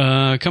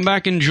 Come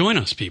back and join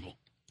us, people.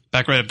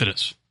 Back right after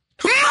this.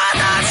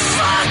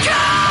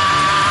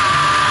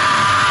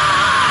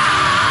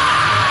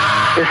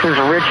 This is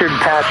Richard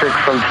Patrick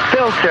from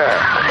Filter,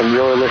 and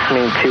you're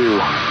listening to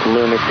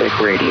Lunatic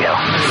Radio.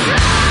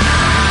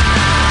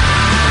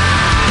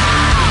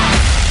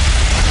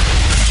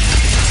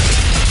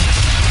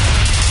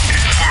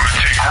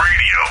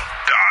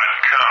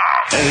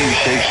 I think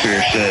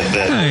Shakespeare said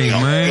that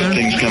good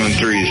things come in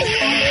threes.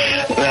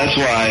 That's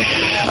why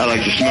I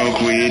like to smoke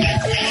weed,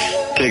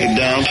 take a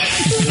dump,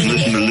 and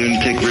listen to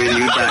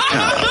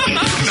lunaticradio.com.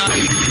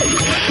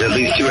 At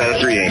least 2 out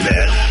of 3 ain't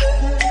bad.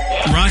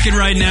 Rocking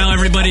right now,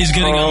 everybody's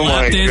getting a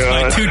lap dance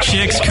by 2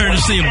 chicks,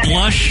 courtesy of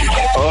Blush.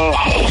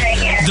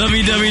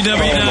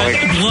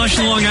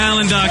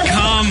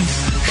 www.blushlongisland.com.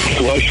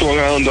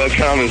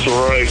 BlushLongIsland.com is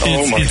right.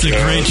 It's a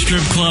great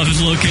strip club.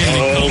 It's located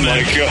in Oh, Comac.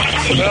 my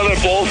God. Now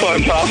they're both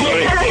on top of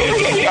me.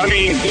 I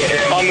mean,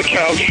 on the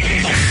couch.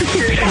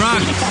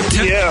 Rock,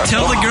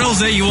 tell the girls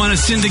that you want to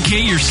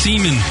syndicate your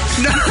semen.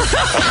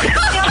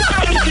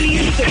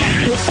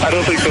 I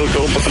don't think they'll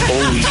go for the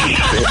holy shit.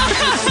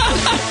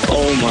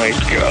 Oh, my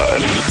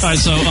God. All right,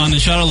 so on the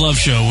Shot of Love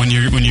show, when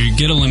you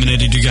get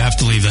eliminated, you have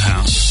to leave the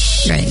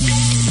house. Right.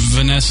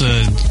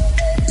 Vanessa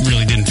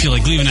really didn't feel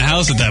like leaving the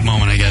house at that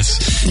moment, I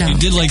guess. No. You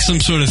did like some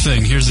sort of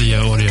thing. Here's the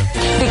audio.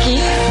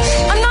 Vicky,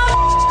 I'm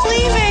not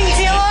leaving,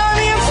 Taylor. I'm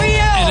here for you.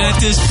 And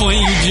at this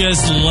point, you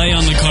just lay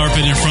on the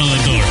carpet in front of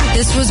the door.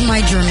 This was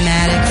my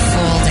dramatic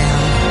fall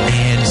down.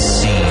 And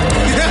scene.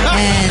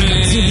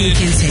 And to be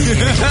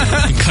continued.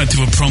 Cut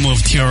to a promo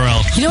of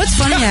TRL. You know what's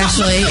funny,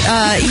 actually?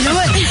 You know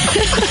what?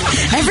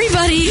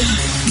 Everybody,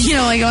 you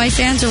know, like my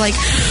fans are like,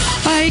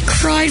 I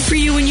cried for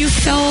you when you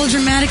fell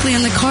dramatically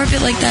on the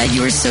carpet like that.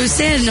 You were so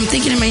sad. And I'm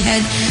thinking in my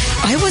head,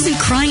 I wasn't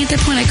crying at that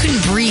point. I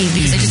couldn't breathe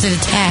because I just had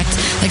attacked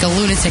like a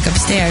lunatic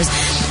upstairs.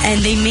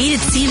 And they made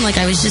it seem like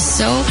I was just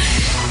so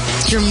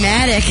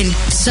dramatic and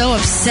so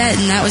upset,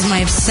 and that was my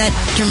upset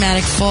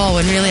dramatic fall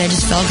when really I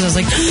just fell because I was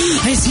like,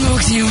 I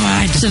smoke too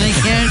much and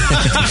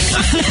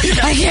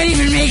I can't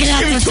even make it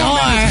out the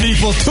door.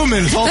 2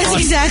 minutes. Hold That's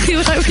on. exactly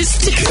what I was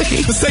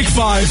doing. Let's take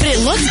 5. But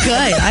it looked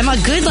good. I'm a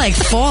good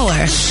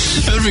faller.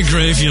 That'd be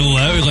great if you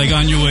left, like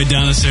on your way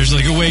down the stairs,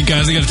 like, oh, wait,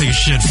 guys, I gotta take a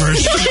shit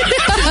first.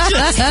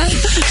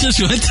 just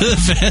went to the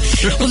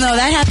bathroom. Well, no,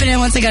 that happened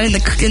once I got in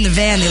the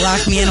van. They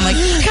locked me in. I'm like,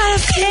 gotta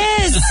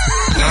piss.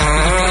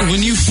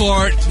 When you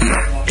fart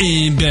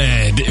in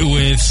bed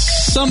with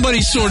somebody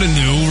sort of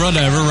new,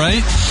 whatever,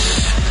 right?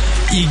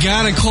 You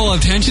gotta call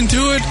attention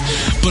to it,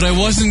 but I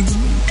wasn't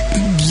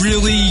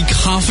really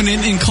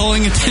confident in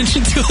calling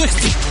attention to it.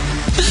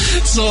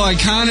 So I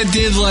kind of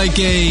did like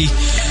a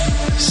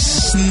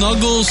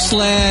snuggle /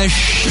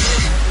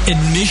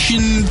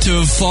 admission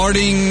to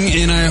farting,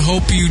 and I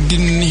hope you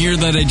didn't hear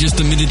that I just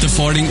admitted to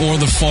farting or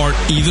the fart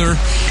either.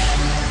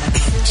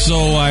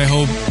 So I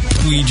hope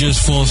we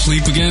just fall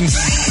asleep again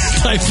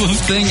type of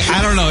thing.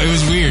 I don't know. It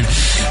was weird.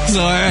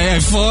 So I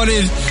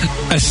farted.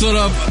 I stood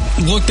up,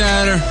 looked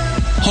at her.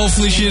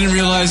 Hopefully she didn't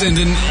realize. And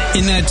then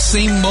in that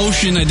same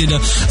motion, I did a...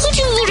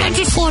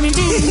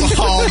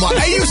 Oh, my.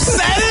 Hey, you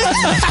said it?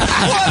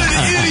 What an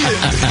idiot.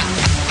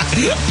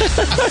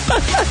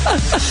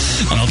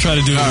 And I'll try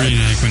to do it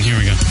reenactment. Here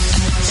we go.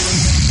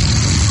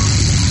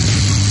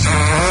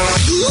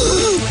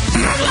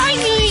 I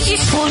need to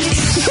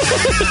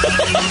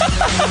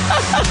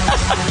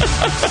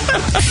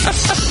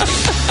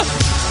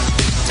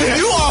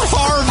You are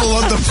horrible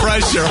under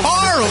pressure.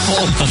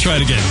 Horrible. I'll try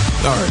it again.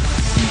 All right.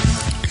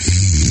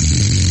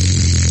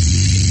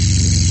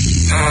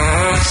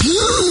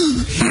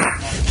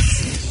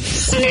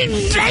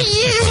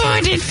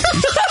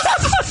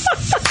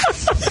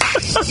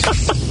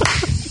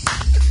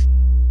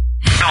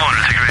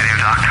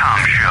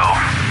 LunaticRadio.com show.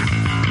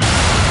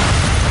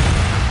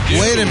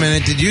 Wait a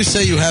minute, did you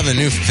say you have a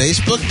new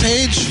Facebook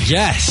page?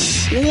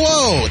 Yes.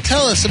 Whoa,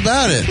 tell us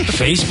about it.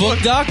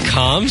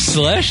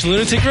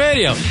 Facebook.com/Lunatic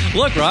Radio.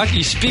 Look, Rock,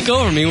 you speak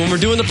over me when we're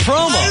doing the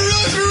promo. I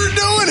realized we were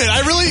doing it.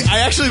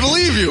 I actually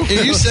believe you.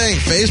 Are you saying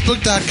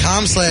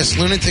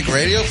Facebook.com/Lunatic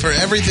Radio for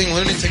everything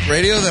Lunatic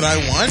Radio that I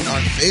want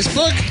on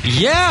Facebook?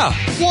 Yeah.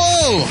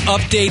 Whoa.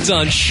 Updates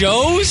on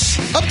shows.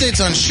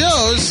 Updates on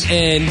shows.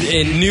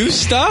 And new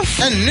stuff.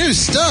 And new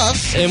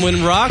stuff. And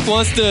when Rock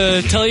wants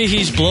to tell you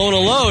he's blowing a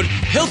load,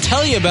 he'll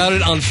tell you about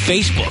it on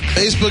Facebook.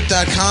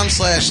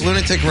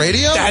 Facebook.com/Lunatic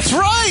Radio? That's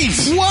right.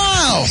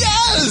 Wow.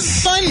 Yes.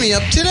 Sign me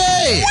up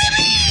today.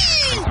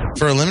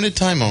 For a limited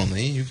time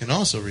only, you can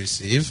also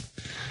receive...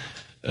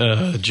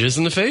 jizz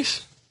in the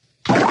face?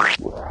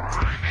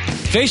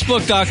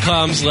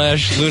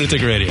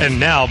 Facebook.com/Lunatic Radio. And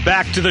now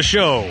back to the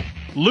show.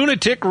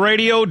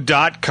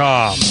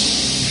 LunaticRadio.com.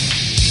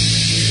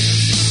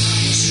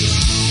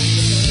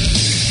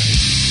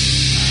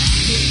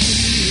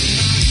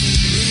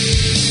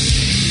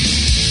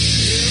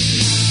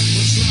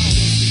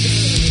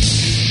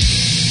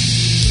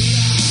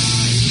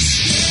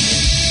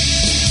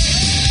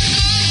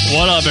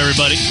 What up,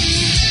 everybody?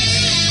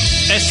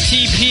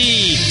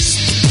 STP.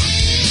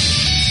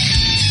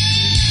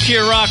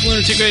 Pure Rock,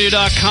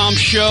 LunaticRadio.com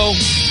show.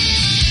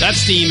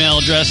 That's the email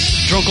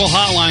address. Drunkle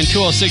Hotline,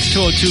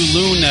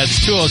 206-202-LUN.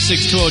 That's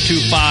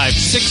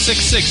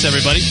 206-202-5666,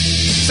 everybody.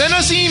 Send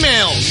us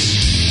emails.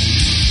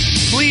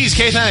 Please,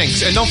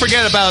 thanks. And don't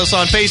forget about us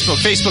on Facebook,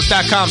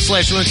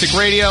 Facebook.com/Lunatic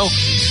Radio.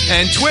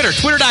 And Twitter,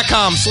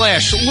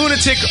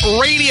 Twitter.com/Lunatic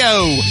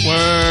Radio.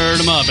 Word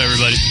them up,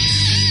 everybody.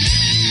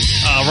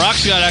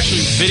 Rock's got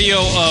actually video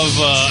of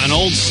an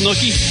old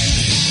Snooki.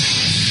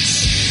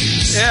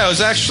 Yeah, I was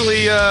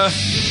actually,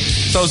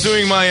 so I was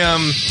doing my,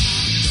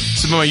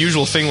 it's been my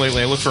usual thing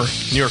lately. I look for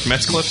New York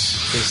Mets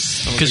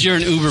clips. Because you're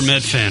an Uber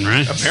Met fan,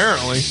 right?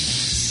 Apparently.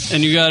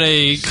 And you got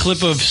a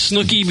clip of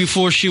Snooki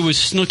before she was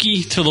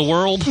Snooki to the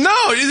world?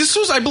 No, this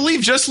was, I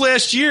believe, just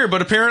last year,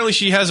 but apparently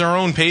she has her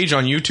own page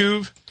on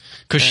YouTube.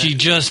 Because she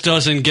just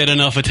doesn't get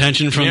enough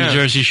attention from the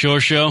Jersey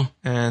Shore show.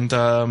 And,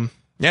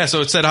 yeah,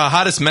 so it said,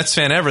 hottest Mets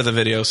fan ever, the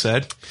video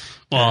said.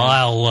 Well,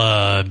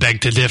 I'll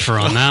beg to differ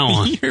on that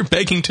one. You're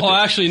begging to differ. Oh,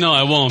 actually, no,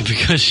 I won't,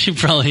 because she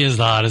probably is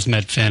the hottest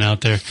Met fan out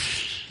there.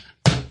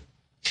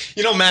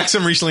 You know,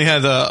 Maxim recently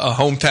had a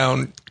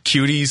hometown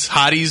cuties,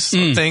 hotties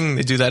thing.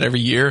 They do that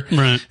every year.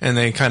 Right. And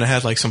they kind of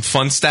had like some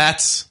fun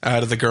stats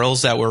out of the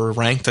girls that were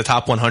ranked the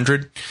top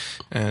 100.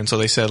 And so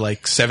they said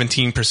like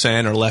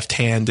 17% are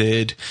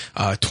left-handed,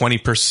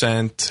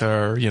 20%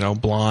 are,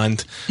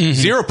 blonde,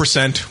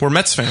 0% were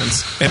Mets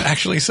fans. It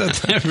actually said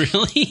that.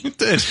 Really? It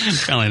did.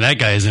 Apparently that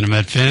guy isn't a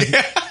Met fan.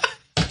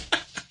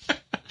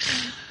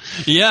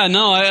 Yeah,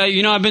 no,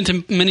 I've been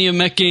to many a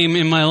Met game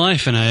in my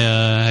life, and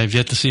I have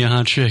yet to see a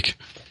hot chick.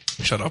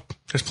 Shut up.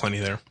 There's plenty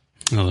there.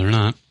 No, they're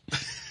not.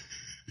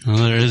 No,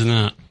 there is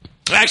not.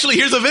 Actually,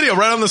 here's a video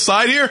right on the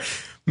side here.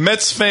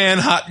 Mets fan,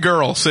 hot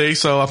girl. See?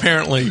 So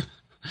apparently...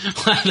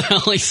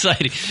 The only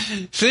sighting.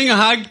 Seeing a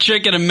hot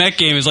chick at a Met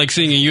game is like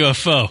seeing a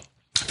UFO.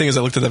 The thing is,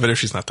 I looked at that video.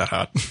 She's not that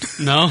hot.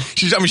 No?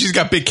 She's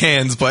got big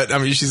cans, but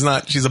she's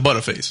not. She's a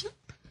butterface.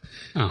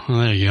 Oh, well,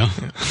 there you go.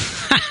 Yeah.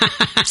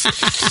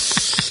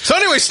 So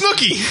anyway,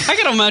 Snooki. I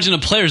can imagine the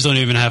players don't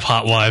even have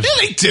hot wives.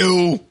 Yeah, they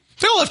do.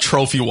 They all have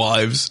trophy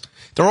wives.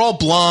 They're all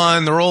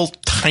blonde. They're all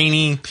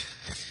tiny.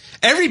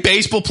 Every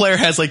baseball player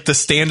has like the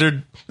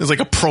standard. There's like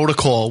a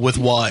protocol with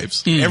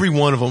wives. Every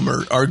one of them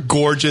are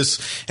gorgeous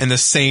and the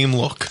same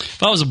look.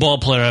 If I was a ball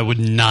player, I would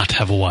not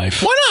have a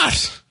wife. Why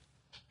not?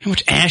 How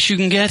much ass you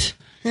can get?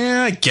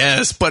 Yeah, I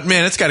guess. But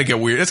man, it's got to get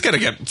weird. It's got to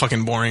get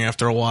fucking boring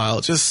after a while.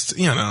 Just,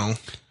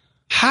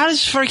 How does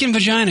freaking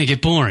vagina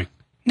get boring?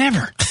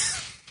 Never.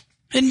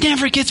 It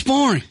never gets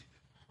boring.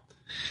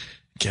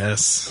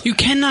 Guess. You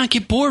cannot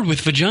get bored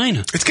with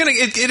vagina. It's gonna.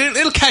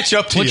 It'll catch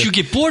up to you. What you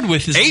get bored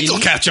with is AIDS will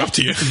catch up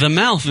to you. The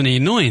mouth and the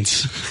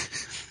annoyance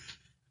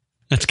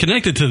that's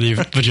connected to the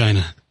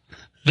vagina.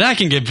 That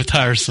can get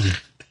tiresome.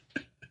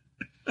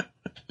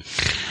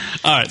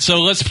 All right, so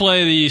let's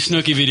play the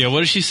Snooki video.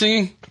 What is she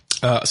singing?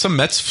 Some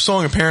Mets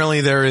song. Apparently,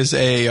 there is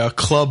a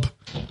club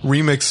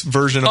remix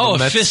version of a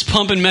Mets. fist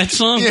pumping Mets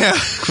song? Yeah.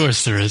 Of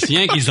course there is.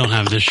 Yankees don't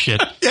have this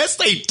shit. Yes,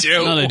 they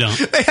do. No, they don't.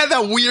 They had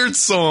that weird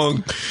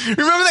song.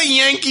 Remember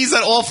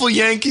that awful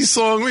Yankees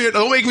song?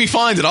 Don't make me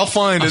find it. I'll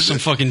find it. Some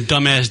fucking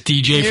dumbass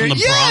DJ from the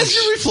Bronx. Yes,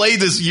 we played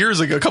this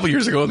a couple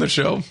years ago on the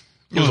show.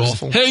 It was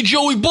awful. Hey,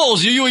 Joey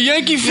Balls, are you a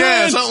Yankee fan?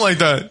 Yeah, something like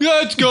that.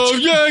 Let's go,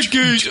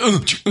 Yankees.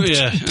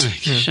 Yeah,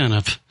 shut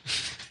up.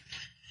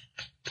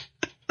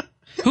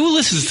 Who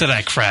listens to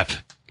that crap?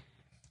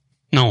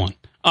 No one.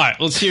 All right,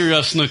 let's hear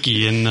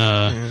Snooki in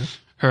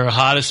her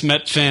hottest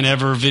Met fan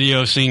ever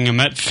video singing a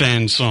Met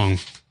fan song.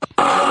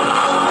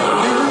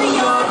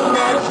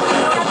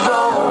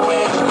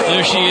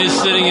 There she is,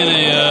 sitting in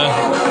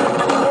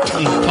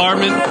an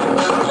apartment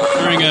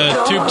wearing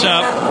a tube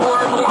top.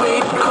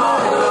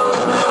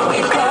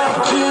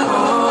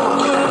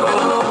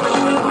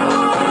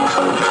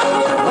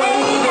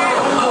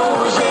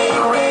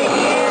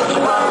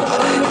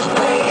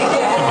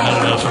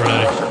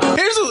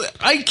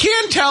 I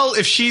can't tell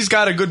if she's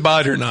got a good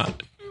body or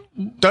not.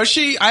 Does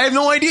she? I have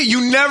no idea.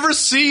 You never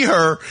see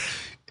her.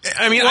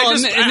 I mean,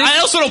 I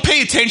also don't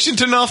pay attention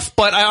to enough,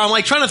 but I'm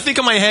like trying to think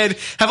in my head,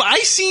 have I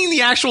seen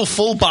the actual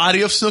full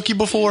body of Snooki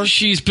before?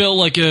 She's built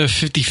like a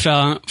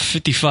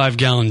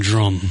 55-gallon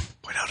drum.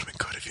 Boy, that would have been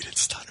good if you didn't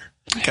stutter.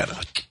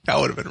 That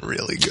would have been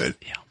really good.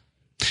 Yeah.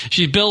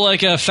 She's built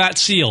like a fat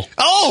seal.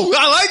 Oh,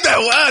 I like that.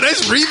 Wow,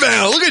 nice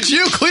rebound. Look at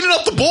you cleaning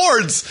up the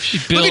boards.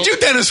 Look at you,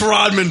 Dennis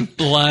Rodman.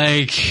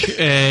 Like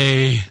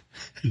a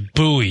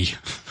buoy.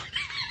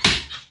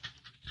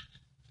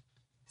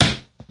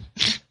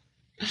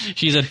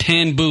 She's a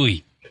tan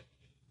buoy.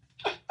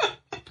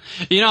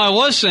 You know, I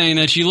was saying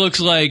that she looks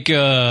like...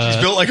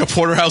 she's built like a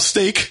porterhouse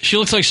steak? She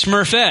looks like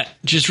Smurfette,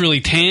 just really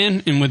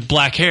tan and with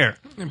black hair.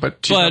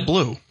 But she's not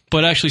blue.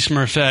 But actually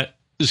Smurfette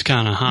is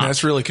kind of hot.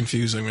 That's really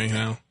confusing me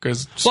now.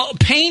 Well,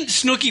 paint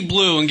Snooki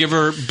blue and give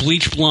her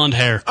bleach blonde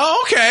hair.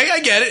 Oh, okay,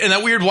 I get it. And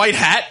that weird white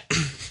hat.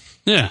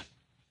 Yeah.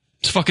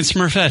 It's fucking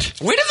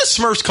Smurfette. Where did the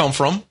Smurfs come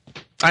from?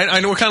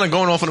 I know we're kind of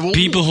going off on a...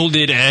 People who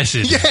did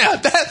acid. Yeah,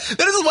 that is... And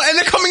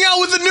they're coming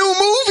out with a new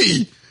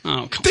movie.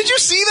 Oh, come Did you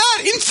see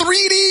that? In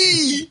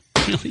 3D.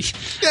 Really?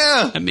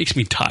 Yeah. That makes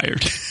me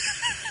tired.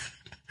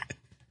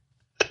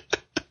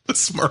 The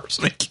Smurfs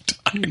make you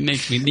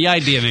tired. The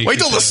idea makes Wait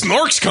till me the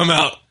Snorks come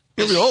out.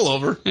 He'll be all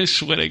over. I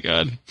swear to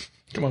God.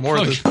 Come on, more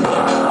of this.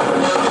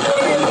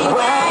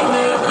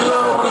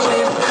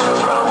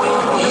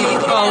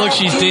 Oh, look,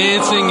 she's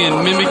dancing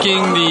and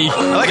mimicking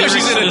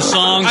the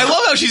song. I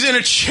love how she's in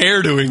a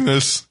chair doing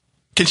this.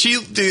 Does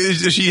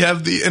she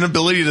have the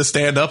inability to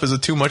stand up? Is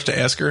it too much to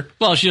ask her?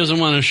 Well, she doesn't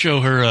want to show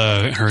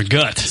her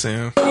gut.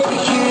 Because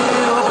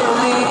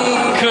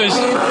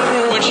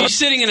when she's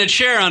sitting in a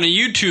chair on a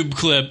YouTube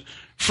clip,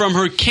 from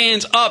her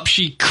cans up,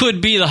 she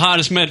could be the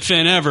hottest Met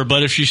fan ever.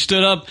 But if she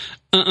stood up,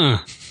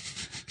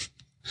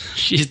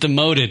 she's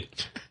demoted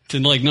to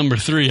like number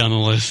 3 on the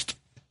list.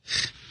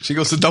 She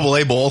goes to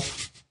AA ball.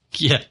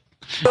 Yeah.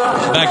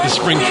 Back to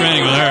spring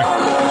training with her.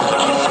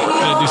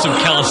 Gotta do some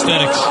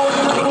calisthenics.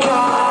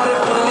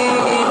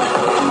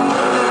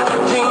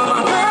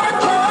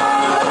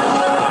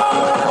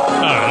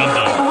 Alright, I'm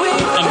done.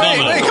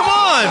 Hey, come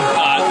on!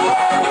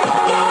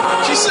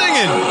 She's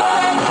singing.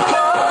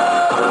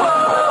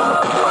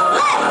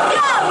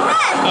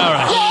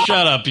 Alright,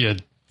 shut up, you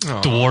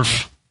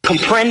dwarf.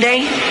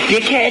 Comprende,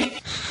 dickhead?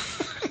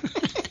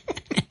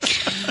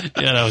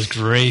 Yeah, that was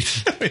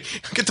great. I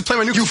get to play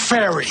my new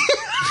fairy.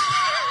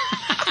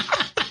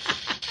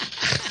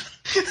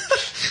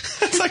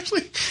 That's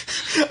actually...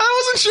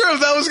 I wasn't sure if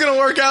that was going to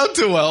work out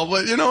too well,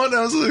 but you know what?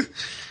 That was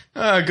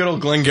good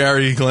old Glenn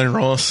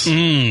Ross. All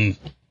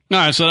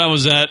right, so that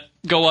was that.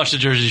 Go watch the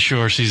Jersey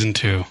Shore season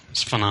 2.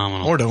 It's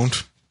phenomenal. Or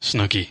don't.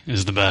 Snooki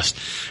is the best.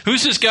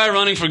 Who's this guy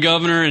running for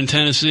governor in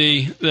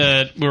Tennessee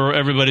that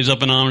everybody's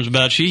up in arms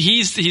about?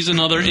 He's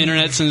another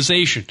internet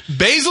sensation.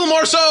 Basil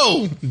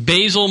Marceau.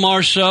 Basil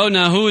Marceau.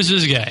 Now, who is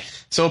this guy?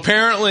 So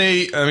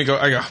apparently, let me go.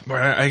 I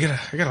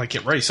gotta like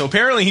get ready. So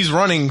apparently, he's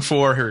running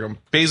for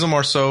Basil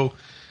Marceau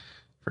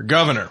for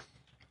governor.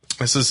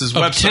 This is his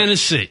website.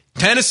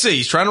 Tennessee.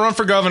 He's trying to run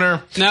for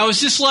governor. Now,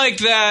 is this like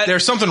that?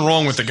 There's something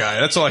wrong with the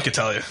guy. That's all I can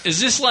tell you. Is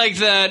this like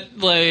that,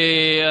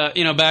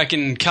 back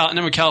in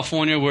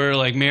California where,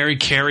 like, Mary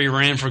Carey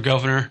ran for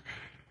governor?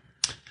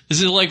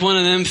 Is it like one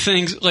of them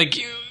things? Like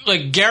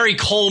Gary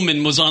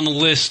Coleman was on the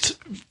list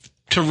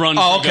to run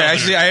for governor. I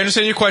see. I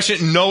understand your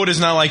question. No, it is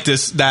not like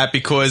that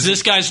because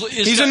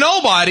he's a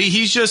nobody.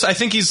 He's just, I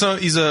think he's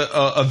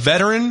a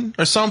veteran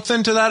or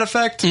something to that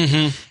effect.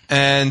 Mm-hmm.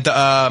 And,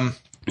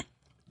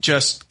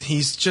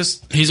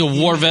 he's a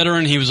war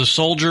veteran. He was a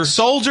soldier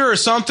or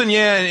something.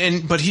 Yeah.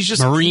 But he's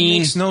just Marine. He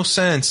makes no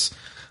sense.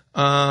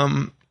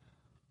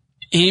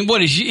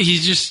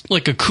 He's just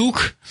like a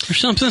kook or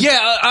something?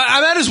 Yeah.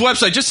 I'm at his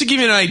website just to give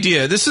you an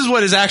idea. This is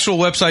what his actual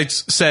website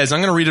says. I'm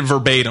going to read it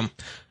verbatim.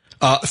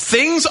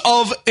 Things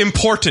of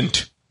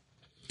important.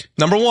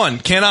 Number 1,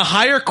 can a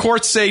higher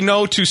court say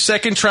no to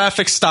second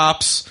traffic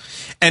stops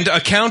and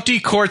a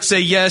court say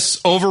yes,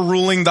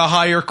 overruling the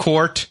higher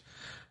court?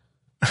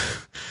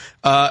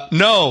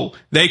 No,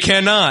 they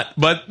cannot,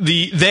 but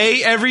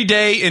they every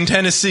day in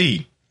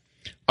Tennessee.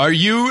 Are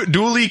you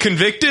duly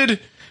convicted?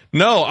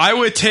 No, I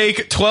would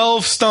take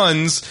 12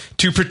 stuns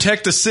to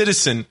protect a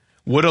citizen.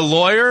 Would a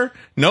lawyer?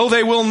 No,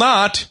 they will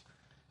not.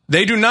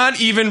 They do not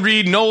even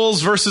read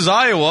Knowles versus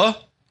Iowa? ?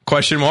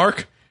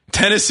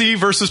 Tennessee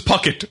versus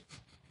Puckett.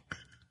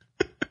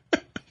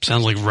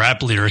 Sounds like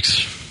rap lyrics.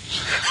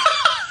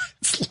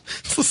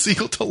 It's the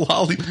sequel to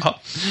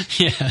Lollipop.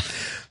 Yeah.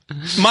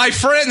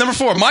 Number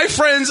 4. My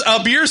friends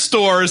beer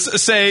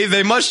stores say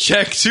they must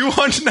check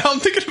 200. Now I'm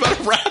thinking about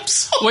a rap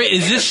song. Wait,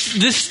 is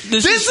this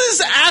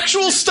is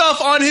actual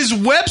stuff on his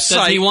website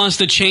that he wants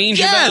to change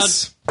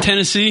about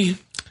Tennessee?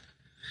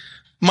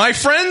 My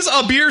friends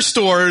beer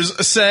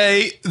stores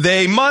say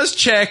they must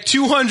check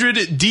 200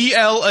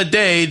 DL a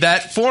day,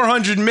 that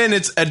 400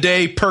 minutes a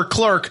day per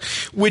clerk,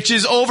 which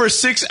is over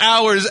 6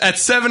 hours at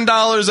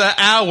 $7 an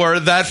hour,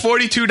 that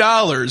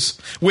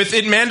 $42. With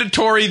it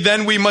mandatory,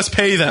 then we must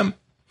pay them.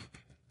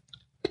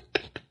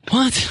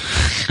 What?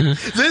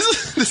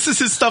 This is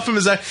his stuff from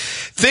his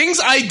things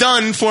I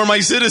done for my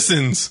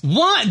citizens.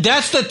 What?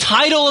 That's the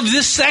title of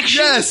this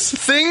section? Yes,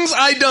 things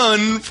I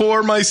done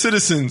for my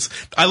citizens.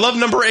 I love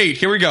number 8.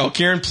 Here we go.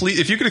 Kieran, please,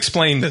 if you could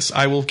explain this,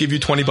 I will give you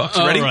 $20.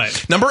 Ready? All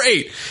right. Number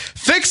 8.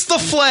 Fix the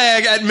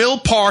flag at Mill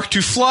Park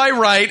to fly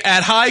right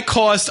at high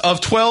cost of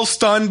 12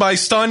 stun by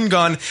stun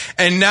gun,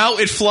 and now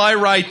it fly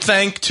right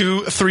thanks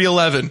to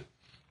 311.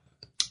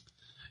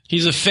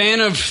 He's a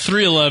fan of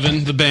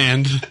 311, the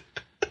band.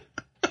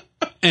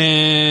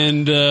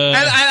 And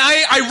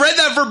I read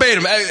that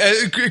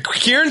verbatim.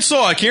 Kieran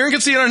saw it. Kieran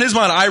could see it on his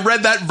mind. I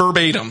read that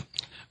verbatim.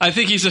 I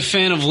think he's a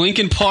fan of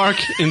Linkin Park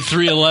and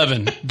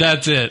 311.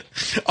 That's it.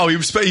 Oh, he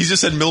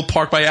just said Mill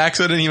Park by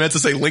accident. He meant to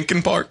say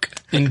Linkin Park.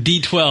 And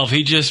D12.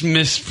 He just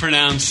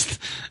mispronounced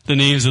the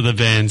names of the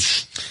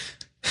bands.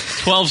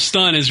 12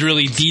 Stun is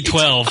really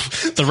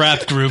D12, the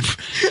rap group.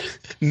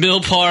 Mill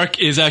Park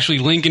is actually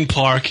Linkin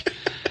Park.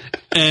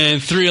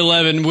 And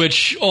 311,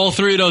 which all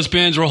three of those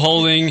bands were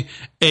holding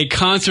a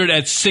concert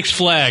at Six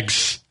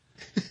Flags.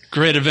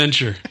 Great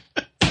Adventure.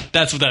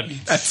 That's what that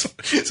means.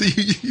 So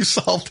you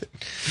solved it.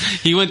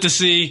 He went to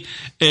see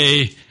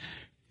a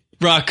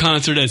rock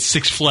concert at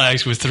Six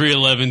Flags with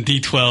 311,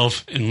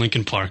 D12, and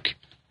Linkin Park.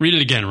 Read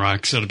it again,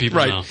 Rock, so the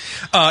people know.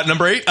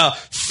 Number 8,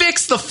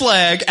 fix the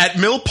flag at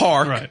Mill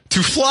Park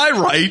to fly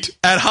right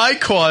at high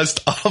cost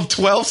of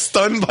 12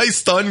 stun by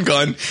stun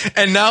gun,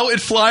 and now it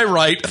fly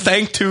right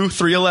thanks to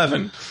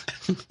 311.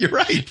 You're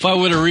right. If I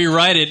were to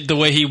rewrite it the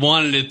way he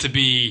wanted it to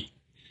be,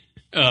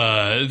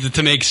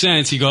 to make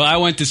sense, you go, I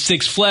went to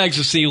Six Flags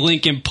to see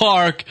Linkin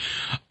Park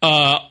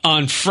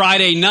on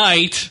Friday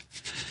night,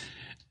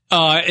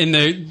 and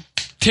the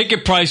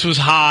ticket price was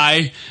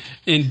high,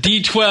 and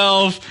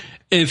D12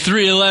 and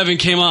 311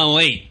 came on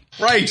late.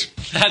 Right.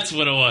 That's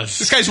what it was.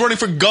 This guy's running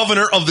for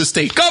governor of the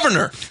state.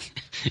 Governor!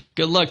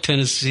 Good luck,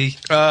 Tennessee.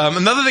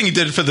 Another thing he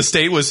did for the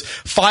state was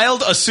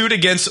filed a suit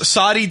against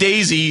Saudi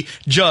Daisy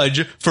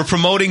judge for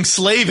promoting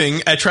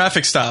slaving at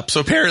traffic stops. So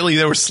apparently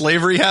there was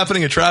slavery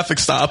happening at traffic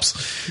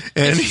stops.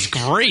 And this is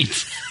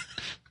great.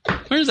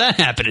 Where's that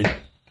happening?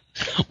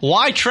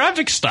 Why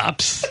traffic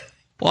stops?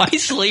 Why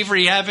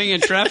slavery happening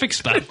at traffic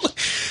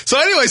stops?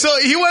 So anyway,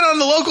 he went on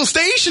the local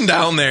station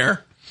down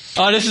there.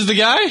 Oh, this is the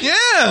guy?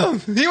 Yeah.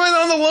 He went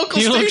on the local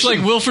station. He looks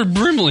like Wilford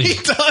Brimley.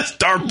 He does.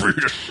 Darth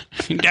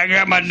I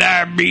got my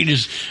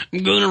diabetes.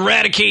 I'm going to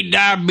eradicate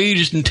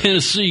diabetes in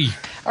Tennessee.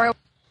 All right.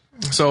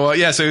 So,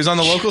 so he was on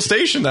the local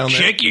station down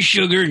there. Check your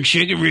sugar and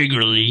check it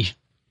regularly.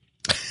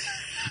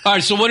 All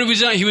right, so what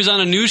was on? He was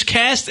on a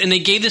newscast, and they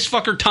gave this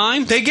fucker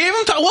time? They gave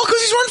him time. Well,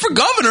 because he's running for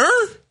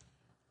governor.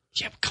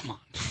 Yeah, but come on.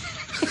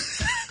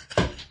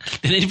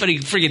 Did anybody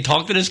freaking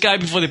talk to this guy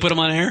before they put him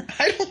on air?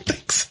 I don't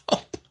think so.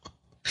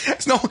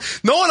 No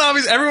one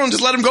obviously. Everyone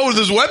just let him go with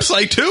his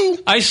website too.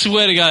 I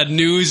swear to God,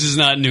 news is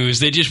not news.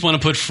 They just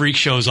want to put freak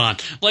shows on.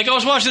 Like I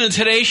was watching the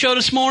Today Show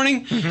this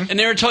morning, and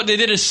they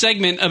did a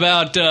segment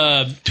about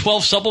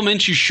 12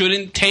 supplements you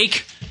shouldn't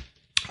take.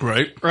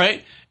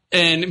 Right.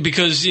 And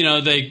because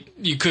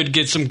you could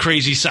get some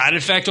crazy side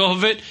effect off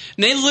of it,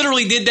 and they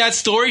literally did that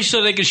story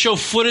so they could show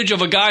footage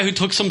of a guy who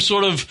took some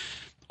sort of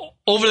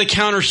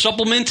over-the-counter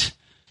supplement,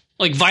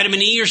 like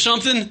vitamin E or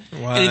something,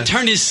 and it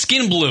turned his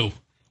skin blue.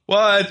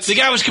 What? The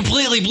guy was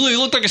completely blue. He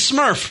looked like a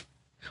Smurf.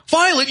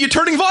 Violet, you're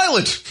turning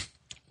violet.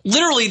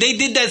 Literally, they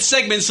did that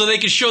segment so they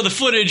could show the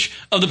footage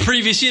of the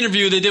previous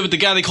interview they did with the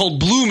guy they called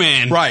Blue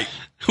Man. Right.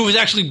 Who was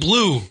actually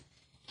blue.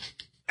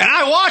 And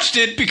I watched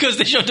it because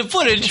they showed the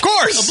footage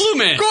of Blue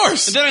Man. Of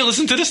course. And then I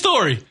listened to the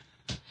story.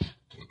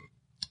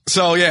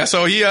 So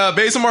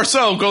Beza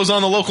Marceau goes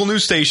on the local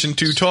news station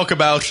to talk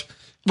about...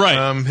 Right.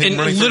 And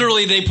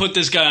literally they put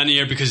this guy on the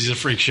air because he's a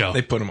freak show.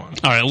 They put him on.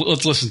 All right,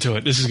 let's listen to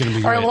it. This is going to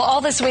be great. All right, well, all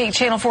this week,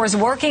 Channel 4 is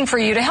working for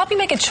you to help you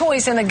make a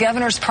choice in the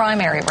governor's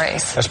primary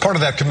race. As part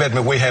of that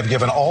commitment, we have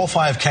given all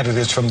 5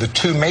 candidates from the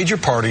 2 major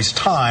parties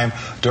time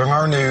during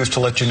our news to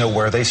let you know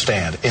where they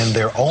stand in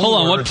their own Hold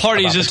on, words. what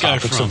party is this guy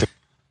from?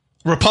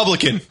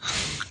 Republican.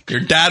 Your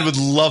dad would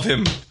love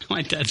him.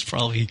 My dad's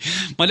probably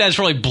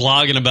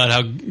blogging about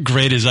how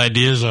great his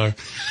ideas are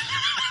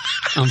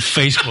on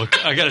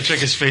Facebook. I got to check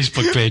his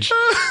Facebook page.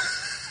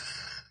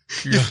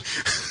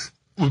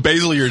 Yeah.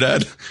 Basil, your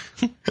dad.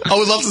 I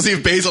would love to see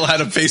if Basil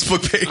had a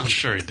Facebook page. I'm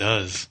sure he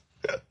does.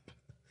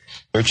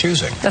 They're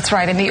choosing. That's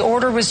right, and the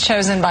order was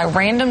chosen by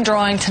random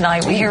drawing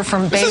tonight. We hear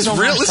from Basil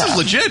Marceau. This is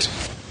legit.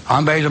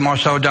 I'm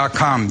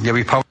BasilMarceau.com. The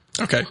Republican.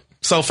 Okay.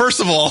 So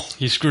first of all,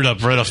 he screwed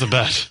up right off the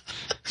bat.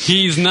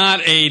 He's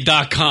not a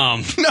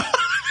 .com. No.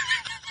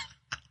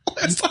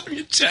 Last time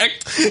you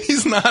checked,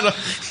 he's not a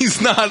website.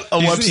 He's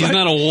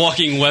not a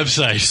walking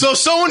website. So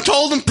someone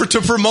told him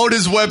to promote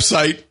his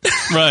website.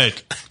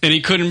 Right. And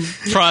he couldn't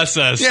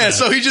process that.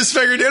 So he just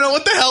figured,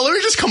 what the hell? Let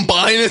me just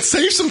combine it,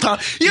 save some time.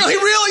 Wait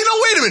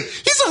a minute.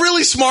 He's a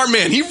really smart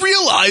man. He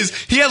realized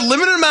he had a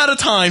limited amount of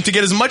time to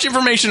get as much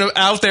information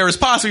out there as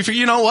possible. He figured,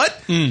 you know what?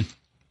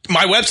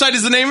 My website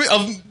is the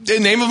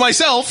name of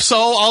myself,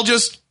 so I'll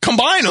just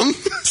combine them,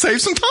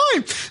 save some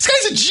time. This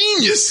guy's a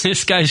genius.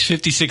 This guy's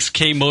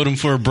 56K modem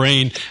for a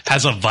brain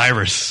has a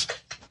virus.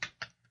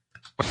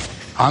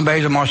 I'm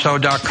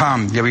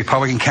BasilMarceau.com, the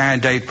Republican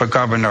candidate for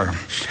governor.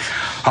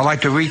 I'd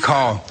like to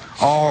recall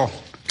all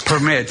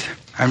permits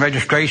and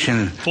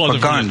registration for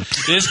guns.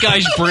 This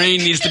guy's brain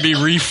needs to be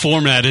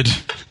reformatted.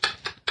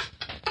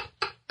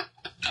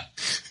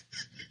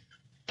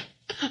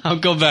 I'll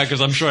go back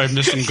because I'm sure I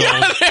missed some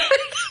gold.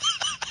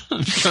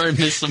 I'm sure I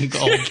missed some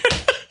gold.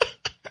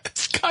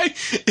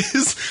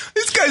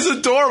 This guy's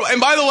adorable.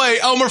 And by the way,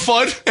 Elmer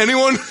Fudd,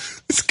 anyone?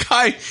 This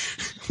guy,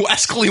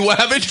 Wascally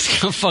Wabbit.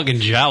 He's got fucking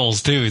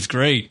jowls, too. It's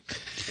great.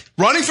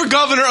 Running for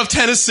governor of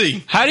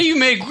Tennessee. How do you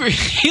make...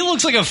 He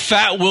looks like a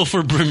fat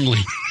Wilford Brimley.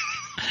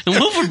 And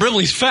Wilford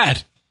Brimley's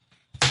fat.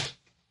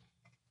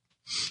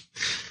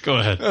 Go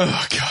ahead.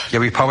 Oh, God. The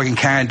Republican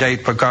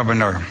candidate for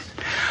governor.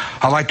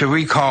 I'd like to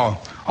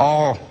recall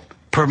all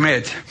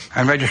permits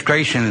and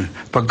registration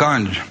for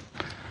guns.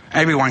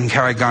 Everyone can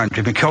carry guns.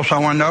 If you kill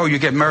someone, you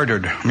get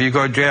murdered. You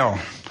go to jail.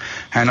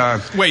 And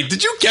wait,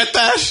 did you get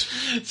that?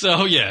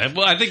 So, yeah.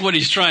 Well, I think what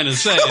he's trying to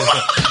say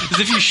is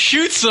if you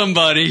shoot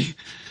somebody,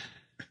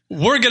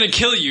 we're going to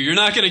kill you. You're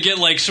not going to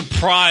get,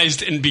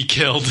 surprised and be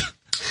killed.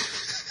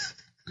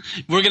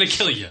 We're going to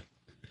kill you.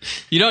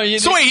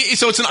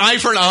 So it's an eye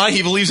for an eye?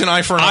 He believes in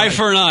eye for an eye? Eye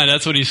for an eye.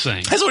 That's what he's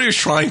saying. That's what he was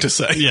trying to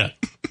say. Yeah.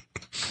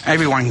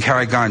 Everyone can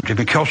carry guns. If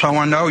you kill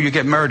someone, you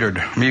get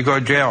murdered. You go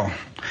to jail.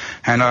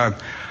 And I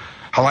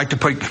like to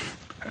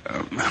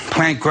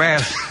plant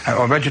grass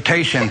or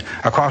vegetation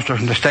across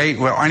the state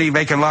with any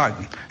vacant lot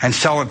and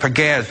sell it for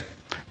gas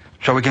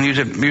so we can use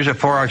it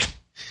for our...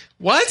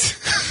 What?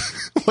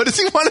 What does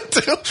he want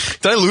to do?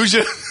 Did I lose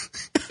you?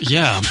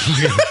 Yeah.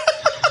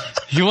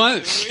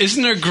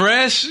 Isn't there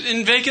grass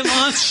in vacant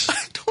lots? I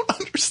don't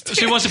understand.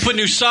 So he wants to put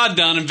new sod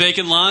down in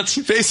vacant lots?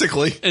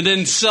 Basically. And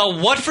then sell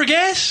what for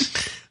gas?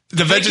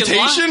 The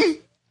vegetation?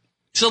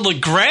 Sell the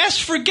grass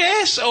for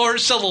gas or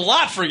sell the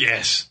lot for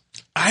gas?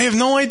 I have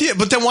no idea.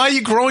 But then why are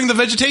you growing the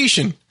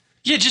vegetation?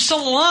 Yeah, just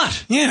sell the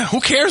lot. Yeah,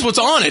 who cares what's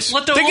on it?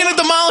 They're going to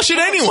demolish it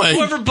anyway.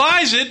 Whoever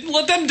buys it,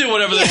 let them do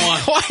whatever they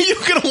want. Why are you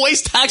going to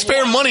waste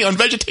taxpayer money on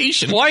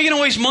vegetation? Why are you going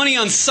to waste money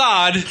on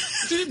sod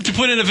to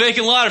put in a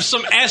vacant lot if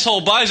some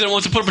asshole buys it and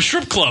wants to put up a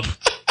strip club?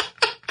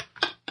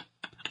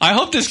 I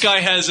hope this guy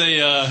has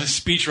a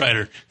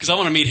speechwriter, because I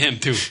want to meet him,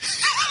 too.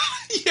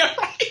 Yeah,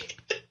 right.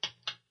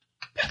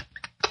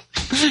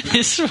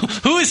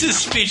 Who is his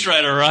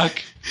speechwriter,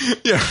 Rock?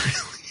 Yeah,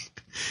 really.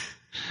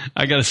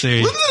 I gotta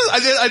say,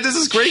 this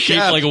is great.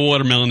 Shaped like a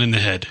watermelon in the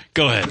head.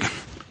 Go ahead.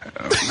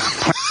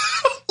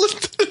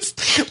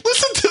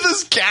 Listen to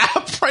this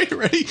gap. Right,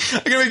 ready?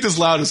 I'm gonna make this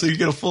louder so you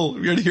get a full.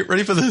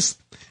 Ready for this?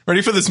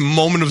 Ready for this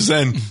moment of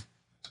zen?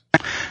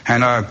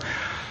 And I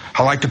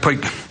like to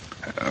plant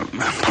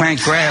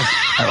grass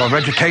or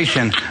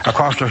vegetation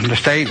across the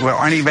state with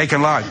any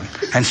vacant lot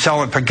and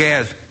sell it for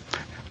gas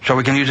so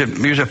we can use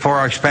it for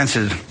our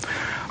expenses.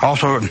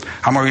 Also,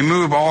 I'm going to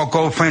remove all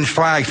gold fringe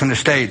flags from the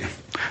state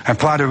and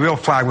apply the real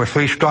flag with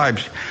 3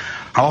 stripes.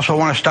 I also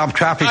want to stop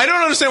traffic. I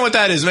don't understand what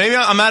that is. Maybe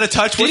I'm out of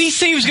touch. Did he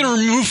say he was going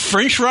to remove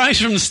french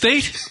fries from the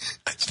state?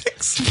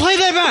 Play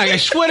that back. I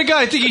swear to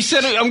God, I think he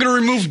said, I'm going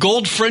to remove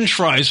gold french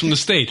fries from the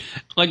state.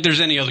 Like there's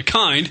any other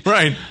kind.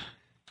 Right.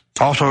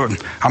 Also, I'm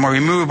going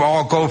to remove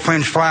all gold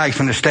fringe flags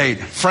from the state.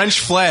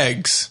 French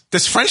flags?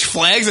 There's French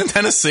flags in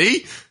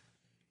Tennessee?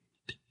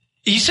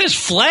 He says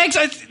flags?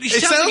 It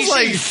sounds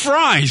like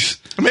fries.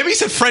 Maybe he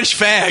said French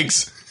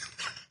fags.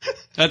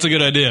 That's a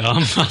good idea.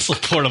 I'll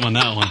support him on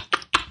that one.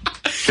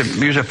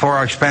 Use it for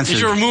our expenses.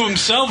 He should remove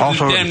himself with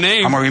also, his damn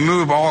name. I'm going to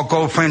remove all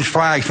gold fringe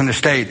flags from the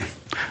state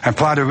and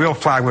apply the real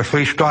flag with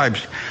 3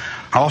 stripes.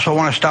 I also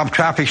want to stop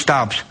traffic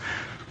stops.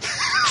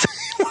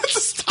 What's to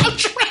stop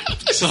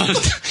traffic? So,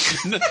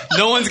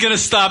 no one's going to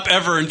stop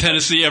ever in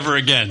Tennessee ever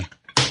again.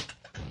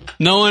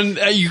 No one,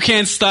 you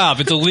can't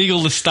stop. It's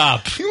illegal to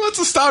stop. He wants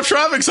to stop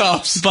traffic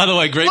stops. By the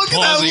way, great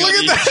pausing. Look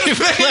at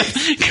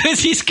that. Because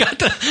he's got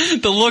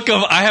the look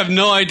of, I have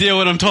no idea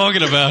what I'm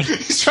talking about.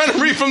 He's trying to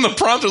read from the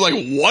prompter like,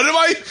 what am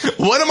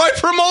I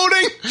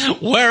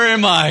promoting? Where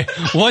am I?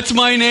 What's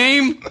my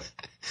name?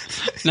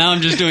 Now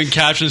I'm just doing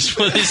captions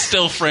with his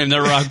still frame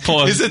that Rock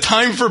paused. Is it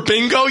time for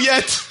bingo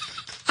yet?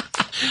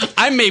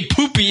 I made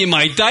poopy in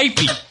my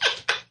diaper.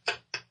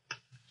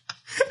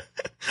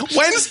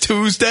 When's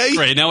Tuesday?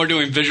 Right, now we're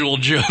doing visual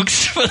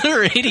jokes for the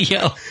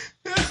radio.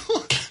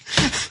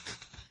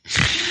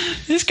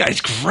 This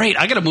guy's great.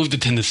 I gotta move to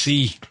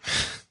Tennessee.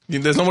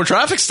 There's no more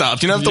traffic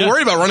stops. You don't have to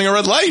worry about running a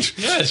red light.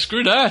 Yeah,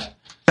 screw that.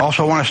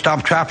 Also want to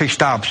stop traffic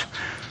stops.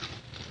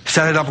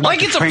 Set it up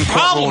like it's a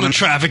problem with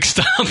traffic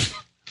stop.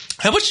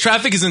 How much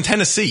traffic is in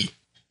Tennessee?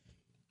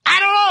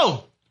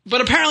 know,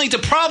 but apparently it's a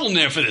problem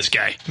there for this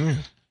guy.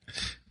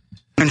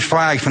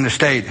 Flag from the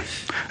state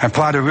and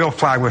apply the real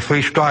flag with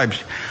 3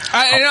 stripes.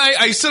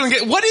 I still don't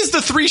get. What is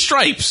the 3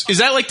 stripes? Is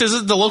that like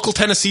the local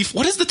Tennessee?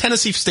 What does the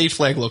Tennessee state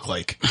flag look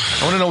like?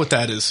 I want to know what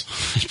that is.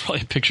 There's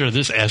probably a picture of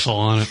this asshole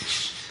on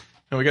it.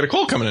 And we got a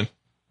call coming in.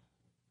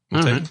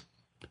 All right.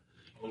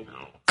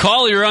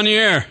 Call, you're on the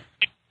air.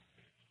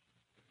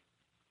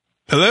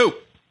 Hello.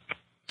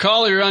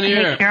 Call, you're on the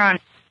air. You're on.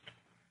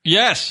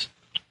 Yes.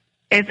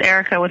 It's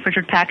Erica with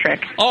Richard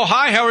Patrick. Oh,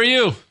 hi. How are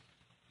you?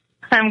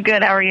 I'm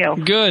good. How are you?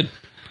 Good.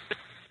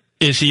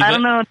 Is he? I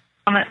don't know if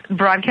I'm going to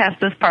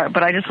broadcast this part,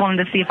 but I just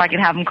wanted to see if I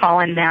could have him call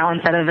in now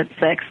instead of at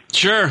 6.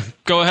 Sure.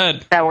 Go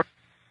ahead. That works.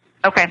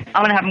 Okay. I'm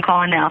going to have him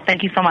call in now.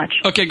 Thank you so much.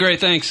 Okay, great.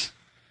 Thanks.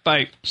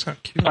 Bye. So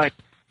cute. Bye.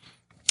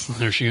 Oh,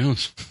 there she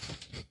goes.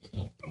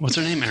 What's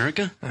her name?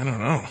 Erica? I don't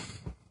know.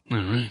 All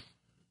right.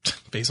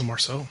 Basil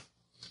Marceau.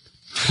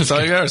 That's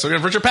all you got. So we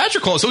got Richard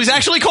Patrick calling. So he's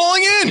actually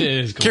calling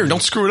in. Kieran,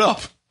 don't screw it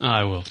up.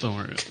 I will. Don't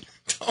worry.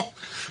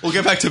 We'll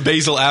get back to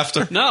Basil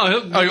after. No,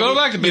 he'll go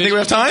back to Basil. You think we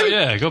have time?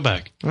 Yeah, go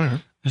back. All right.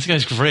 This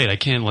guy's great. I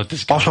can't let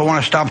this go. Also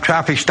want to stop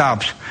traffic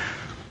stops.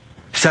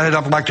 Set it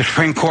up like the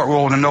Supreme Court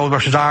ruled in Knowles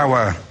versus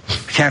Iowa. You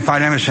can't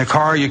find evidence in the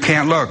car, you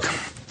can't look.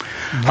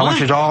 I want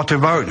you all to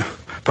vote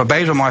for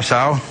Basil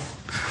Marceau.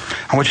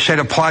 I want you to say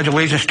the Pledge of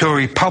Allegiance to a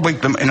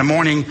republic in the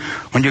morning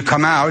when you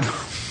come out.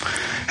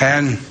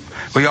 And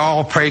we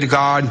all pray to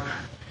God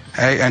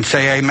and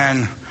say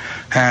amen.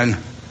 And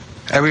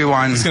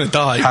everyone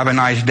have a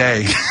nice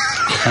day.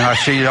 And I'll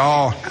see you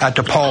all at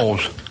the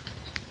polls.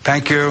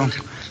 Thank you.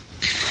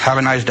 Have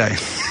a nice day.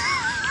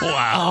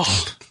 Wow.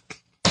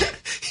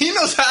 He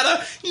knows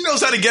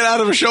how to get out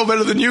of a show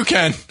better than you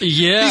can.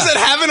 Yeah. He said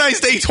have a nice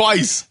day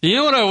twice. You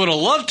know what I would have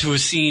loved to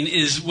have seen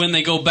is when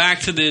they go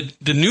back to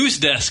the news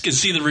desk and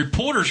see the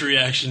reporter's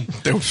reaction.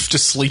 They were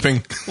just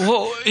sleeping.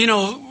 Well,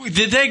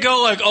 did they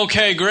go like,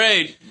 okay,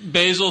 great,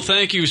 Basil,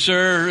 thank you,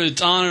 sir.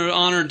 It's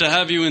honored to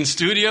have you in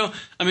studio.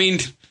 I mean,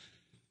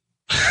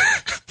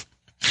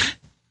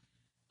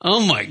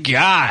 oh my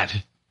God.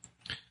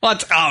 Well,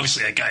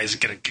 obviously that guy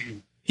isn't going to...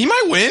 He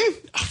might win.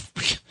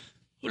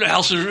 Who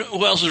else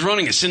is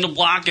running? A cinder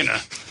block and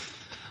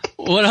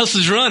what else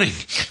is running?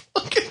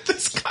 Look at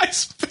this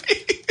guy's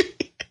face.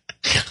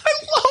 I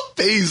love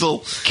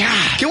Basil.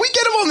 God. Can we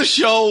get him on the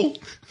show?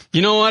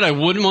 You know what? I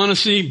wouldn't want to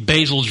see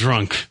Basil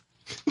drunk.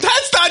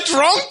 That's not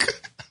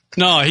drunk.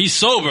 No, he's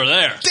sober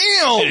there.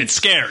 Damn. And it's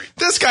scary.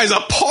 This guy's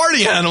a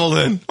party animal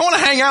then. I want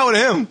to hang out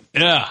with him.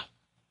 Yeah.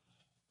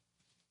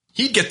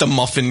 He'd get the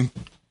muffin,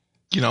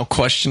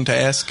 question to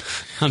ask.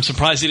 I'm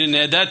surprised he didn't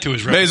add that to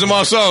his repertoire. Basil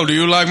Marceau, do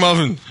you like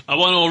muffins? I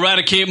want to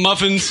eradicate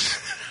muffins.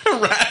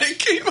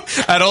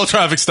 Eradicate? At all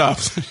traffic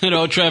stops. At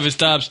all traffic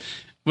stops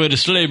where the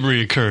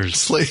slavery occurs.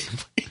 Slavery.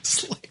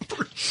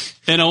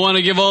 And I want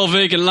to give all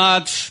vacant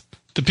lots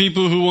to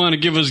people who want to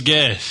give us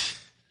gas.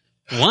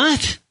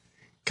 What?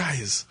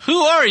 Guys. Who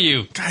are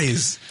you?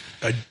 Guys,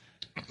 a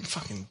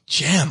fucking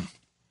gem.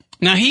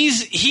 Now he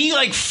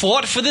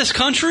fought for this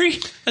country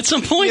at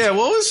some point? Yeah, I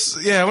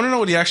want to know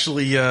what he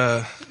actually,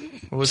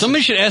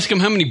 somebody should ask him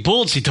how many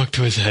bullets he took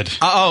to his head.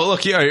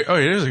 Look, here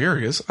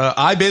he is.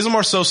 I, Basil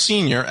Marceau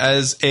Sr.,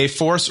 as a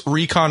Force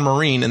Recon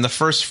Marine and the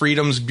First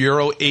Freedoms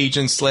Bureau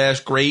agent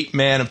 / great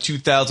man of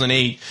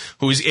 2008,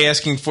 who is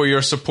asking for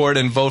your support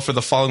and vote for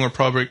the following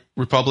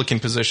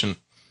Republican position.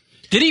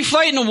 Did he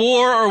fight in a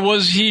war, or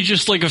was he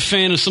just like a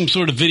fan of some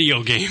sort of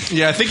video game?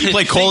 Yeah, I think he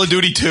played Call of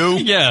Duty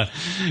 2. Yeah,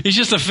 he's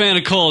just a fan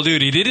of Call of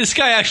Duty. Did this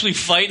guy actually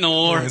fight in a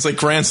war? Yeah, it's like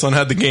grandson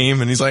had the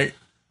game, and he's like,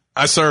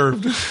 I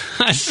served.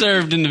 I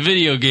served in the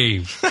video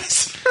game.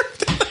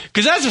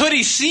 Because that's what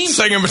he seems.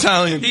 2nd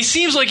Battalion. He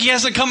seems like he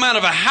hasn't come out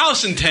of a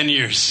house in 10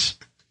 years.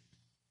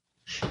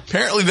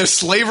 Apparently there's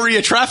slavery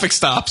at traffic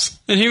stops.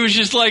 And he was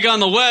just like on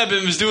the web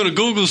and was doing a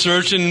Google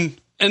search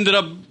and ended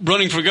up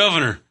running for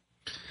governor.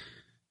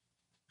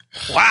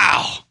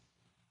 Wow.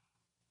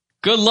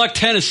 Good luck,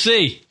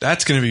 Tennessee.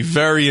 That's going to be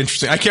very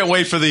interesting. I can't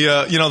wait for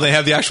the, they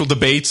have the actual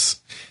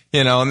debates,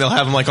 and they'll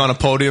have them like on a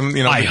podium.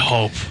 I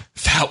hope.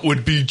 That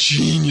would be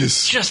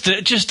genius. Just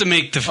to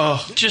make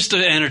just to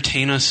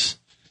entertain us.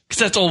 Because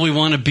that's all we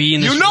want to be in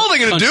this they're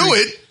going to do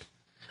it.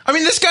 I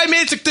mean, this guy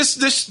made it.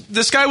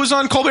 This guy was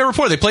on Colbert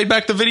Report. They played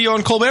back the video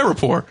on Colbert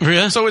Report.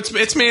 Yeah. So it's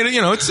made it.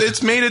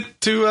 It's made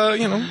it to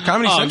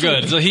Comedy Central. Oh,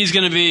 good. So he's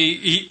going to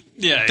be.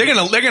 Yeah, they're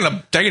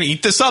gonna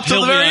eat this up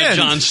till the very end.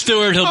 Jon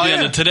Stewart. He'll be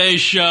on the Today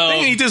Show. They're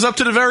gonna eat this up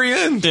to the very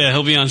end. Yeah,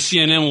 he'll be on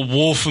CNN with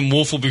Wolf, and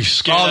Wolf will be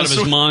scared out of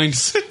his mind.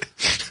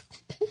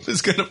 Wolf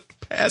is gonna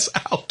pass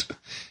out.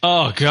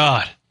 Oh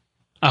God.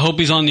 I hope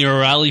he's on the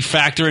O'Reilly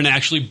Factor, and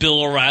actually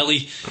Bill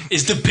O'Reilly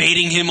is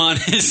debating him on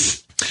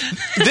his.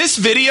 This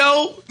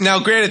video, now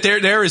granted,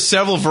 there is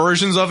several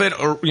versions of it,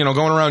 or going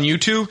around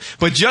YouTube,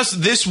 but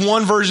just this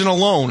one version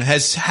alone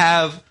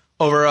have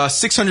over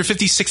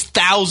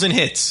 656,000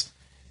 hits.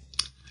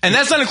 And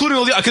that's not including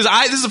all the, because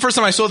this is the first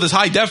time I saw this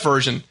high def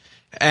version.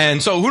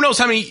 And so who knows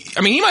how many,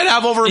 I mean, he might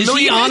have over a million. Is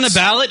he on hits. the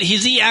ballot?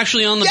 Is he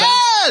actually on the ballot?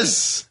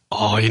 Yes!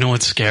 Oh, you know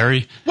what's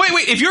scary? Wait,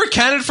 if you're a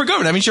candidate for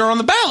governor, that means you're on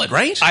the ballot,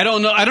 right? I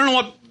don't know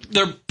what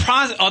their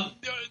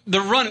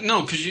the run.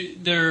 No, because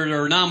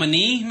they're a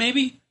nominee.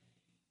 Maybe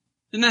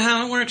isn't that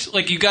how it works?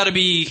 Like you got to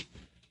be.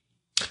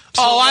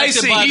 Oh, I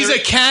see. He's a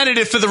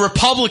candidate for the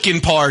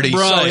Republican Party.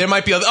 Right. So there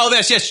might be other. Oh,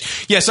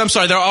 yes. I'm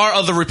sorry. There are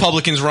other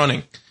Republicans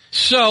running.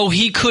 So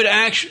he could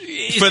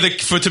actually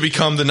to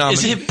become the nominee.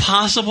 Is it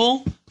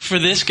possible for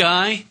this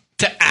guy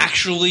to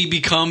actually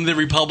become the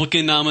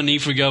Republican nominee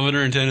for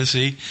governor in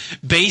Tennessee?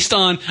 Based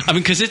on,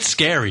 because it's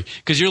scary.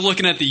 Because you're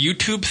looking at the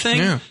YouTube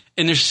thing,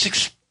 and there's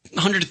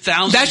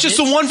 600,000. That's just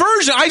the one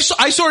version. I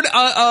saw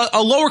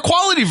a lower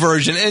quality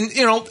version, and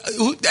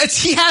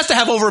he has to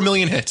have over 1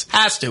 million hits.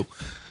 Has to.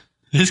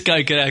 This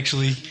guy could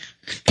actually.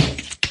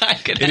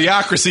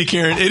 Idiocracy,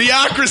 Kieran.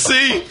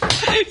 Idiocracy.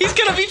 He's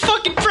gonna be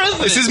fucking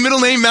president. Is his middle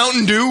name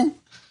Mountain Dew?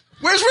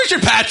 Where's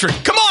Richard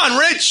Patrick? Come on,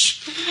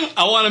 Rich.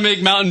 I want to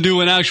make Mountain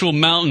Dew an actual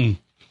mountain.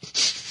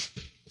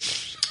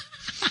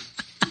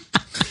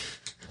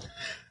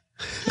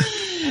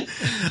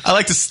 I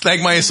like to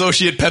thank my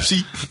associate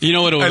Pepsi. You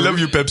know what? I love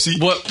you,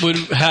 Pepsi. What would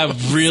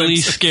have really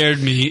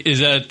scared me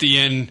is at the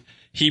end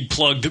he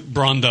plugged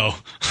Brondo.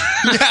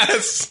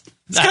 Yes.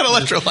 It's got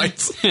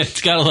electrolytes.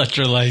 It's got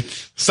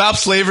electrolytes. Stop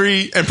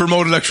slavery and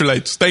promote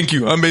electrolytes. Thank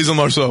you. I'm Basil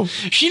Marceau.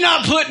 She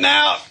not putting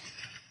out.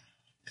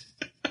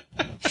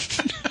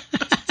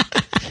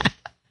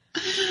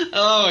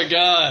 Oh, my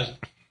God.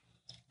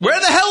 Where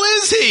the hell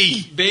is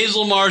he?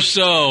 Basil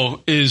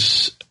Marceau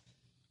is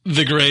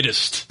the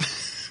greatest.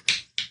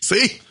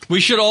 See? We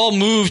should all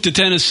move to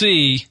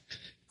Tennessee.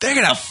 They're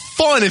going to have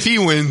fun if he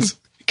wins.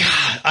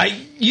 God,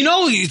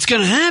 it's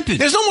going to happen.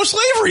 There's no more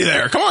slavery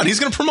there. Come on, he's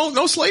going to promote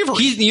no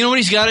slavery. You know what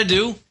he's got to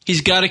do?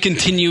 He's got to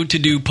continue to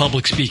do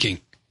public speaking.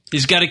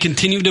 He's got to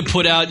continue to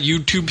put out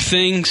YouTube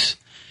things.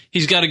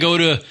 He's got to go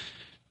to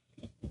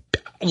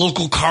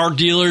local car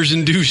dealers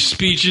and do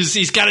speeches.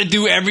 He's got to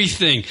do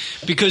everything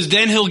because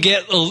then he'll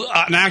get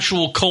an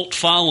actual cult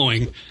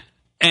following.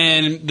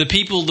 And the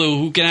people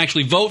who can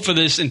actually vote for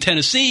this in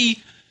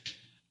Tennessee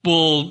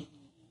will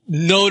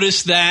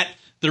notice that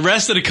the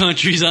rest of the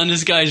country's on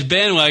this guy's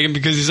bandwagon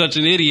because he's such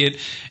an idiot,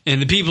 and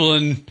the people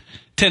in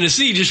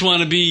Tennessee just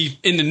want to be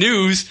in the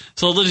news,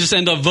 so they'll just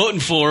end up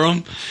voting for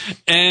him,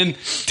 and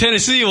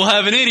Tennessee will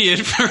have an idiot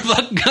for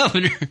fucking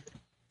governor.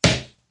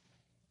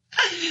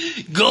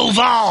 Go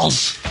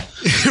Vols!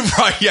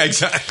 Right, yeah,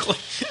 exactly.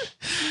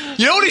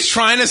 You know what he's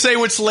trying to say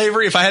with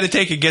slavery? If I had to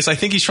take a guess, I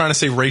think he's trying to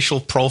say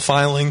racial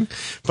profiling,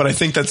 but I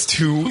think that's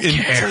too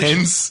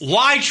intense.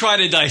 Why try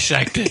to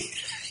dissect it?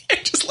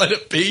 Just let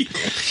it be.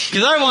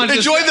 Because I want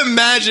enjoy the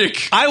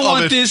magic. I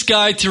want this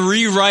guy to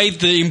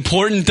rewrite the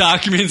important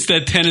documents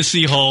that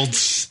Tennessee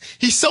holds.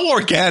 He's so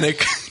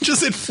organic.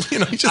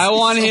 I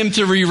want him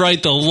to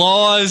rewrite the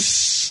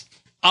laws.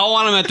 I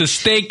want him at the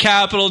state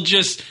capitol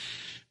just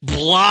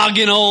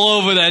blogging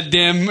all over that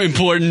damn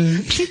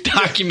important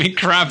document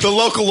crap. The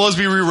local laws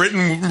be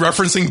rewritten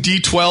referencing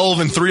D12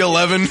 and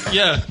 311.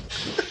 Yeah.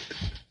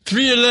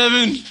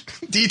 311.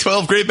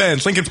 D12, great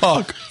bands. Linkin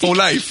Park. For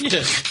life.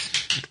 Yeah.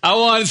 I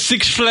want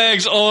Six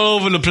Flags all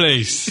over the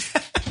place.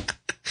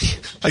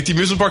 Like the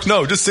amusement park?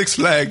 No, just Six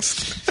Flags.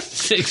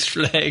 Six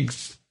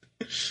Flags.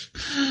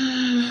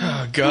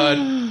 Oh, God.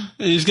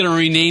 He's going to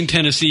rename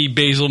Tennessee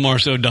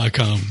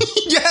BasilMarceau.com.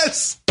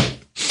 Yes.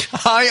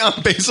 Hi, I'm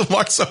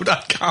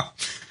BasilMarceau.com.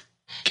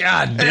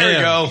 God damn. There you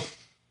go.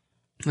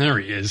 There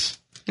he is.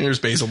 Here's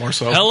Basil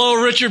Marceau.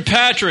 Hello, Richard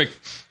Patrick.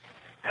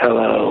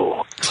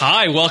 Hello.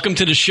 Hi, welcome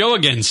to the show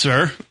again,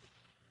 sir.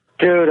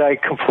 Dude, I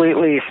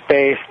completely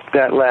spaced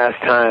that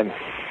last time.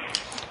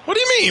 What do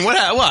you mean?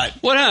 What?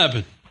 What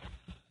happened?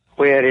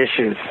 We had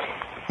issues.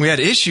 We had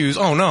issues?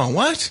 Oh, no.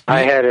 What?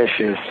 I had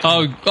issues.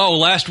 Oh,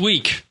 last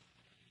week.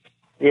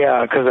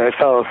 Yeah, because I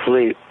fell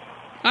asleep.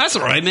 That's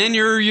all right, man.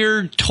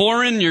 You're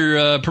touring.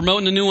 You're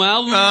promoting a new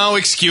album. Oh,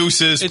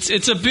 excuses.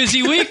 It's a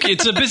busy week.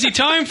 It's a busy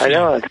time for you.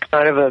 I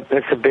know.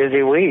 It's a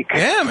busy week.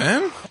 Yeah,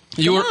 man.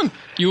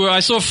 I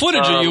saw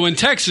footage of you in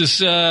Texas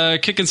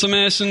kicking some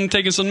ass and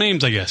taking some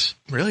names, I guess.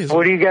 Really?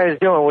 What are you guys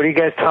doing? What are you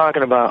guys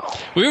talking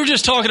about? We were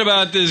just talking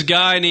about this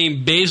guy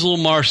named Basil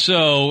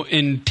Marceau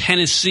in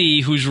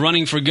Tennessee who's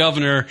running for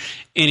governor,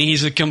 and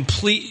he's a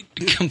complete.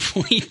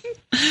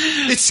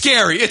 It's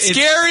scary. It's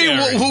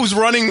scary who's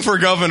running for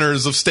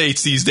governors of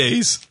states these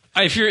days.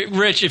 If you're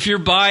Rich, if you're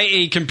by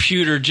a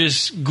computer,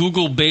 just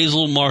Google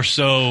Basil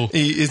Marceau.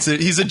 He's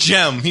a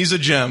gem. He's a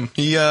gem. What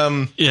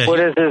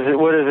is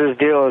his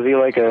deal? Is he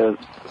like a?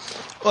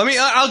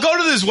 I'll go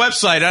to this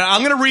website.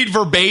 I'm going to read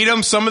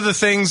verbatim some of the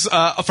things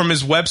from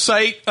his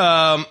website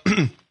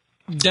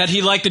that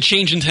he liked to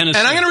change in Tennessee.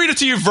 And I'm going to read it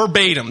to you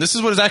verbatim. This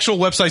is what his actual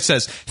website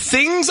says: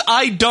 "Things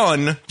I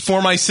done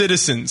for my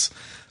citizens."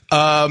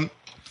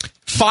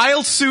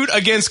 Filed suit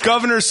against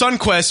Governor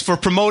Sunquist for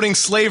promoting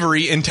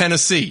slavery in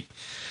Tennessee.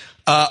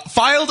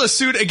 Filed a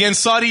suit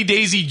against Saudi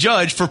Daisy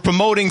Judge for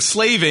promoting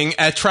slaving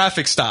at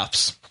traffic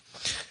stops.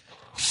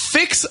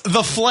 Fix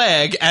the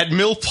flag at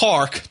Mill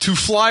Park to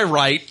fly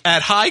right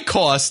at high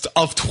cost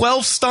of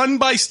 12 stun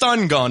by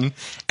stun gun,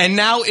 and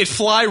now it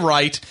fly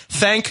right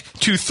thank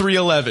to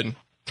 311.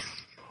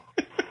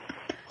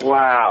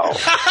 Wow.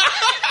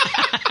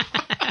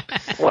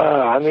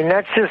 Well, I mean,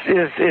 that's just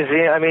is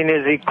he? I mean,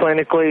 is he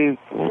clinically?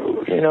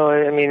 You know,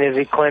 I mean, is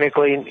he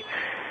clinically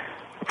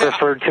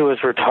referred to as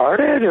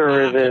retarded,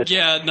 or is it?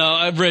 Yeah,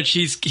 no, Rich,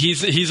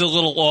 he's a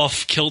little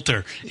off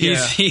kilter.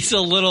 He's a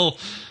little.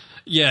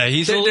 Yeah,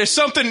 there's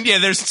something. Yeah,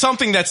 there's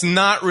something that's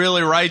not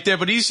really right there,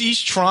 but he's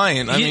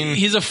trying. I mean,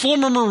 he's a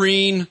former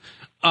Marine.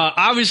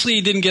 Obviously,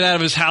 he didn't get out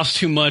of his house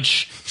too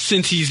much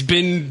since he's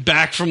been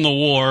back from the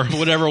war,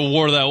 whatever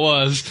war that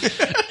was,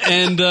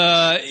 and.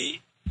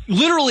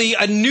 Literally,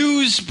 a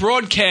news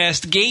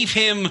broadcast gave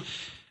him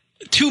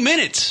 2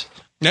 minutes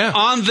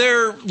on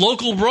their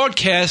local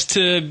broadcast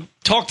to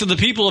talk to the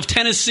people of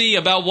Tennessee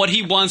about what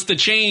he wants to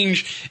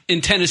change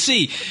in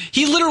Tennessee.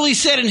 He literally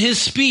said in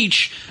his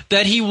speech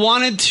that he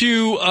wanted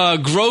to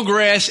grow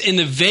grass in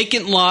the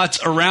vacant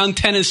lots around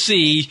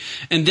Tennessee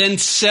and then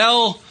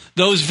sell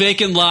those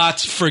vacant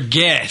lots for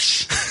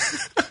gas.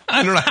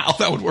 I don't know how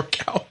that would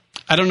work out.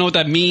 I don't know what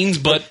that means,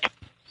 but...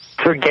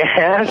 For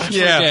gas?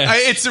 Yeah,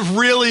 it's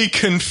really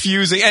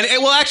confusing. And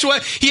well, actually,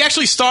 he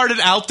actually started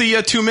out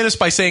the 2 minutes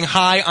by saying,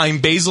 "Hi,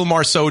 I'm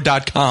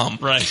BasilMarceau.com."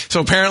 Right.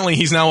 So apparently,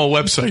 he's now a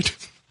website.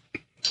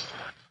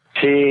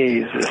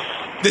 Jesus.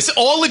 This is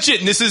all legit.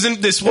 And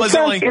this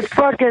wasn't like it's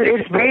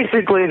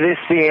basically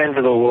the end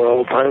of the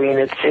world. I mean,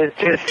 it's just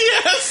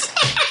yes.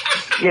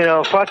 You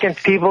know, fucking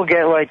people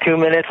get like 2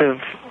 minutes of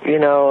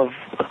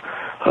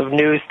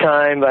news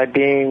time by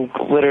being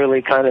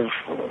literally kind of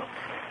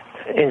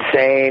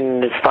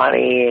insane. It's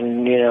funny,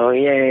 and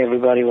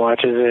everybody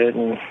watches it,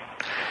 and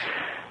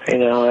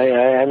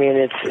I mean,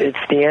 it's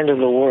the end of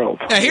the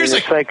world. Now, here's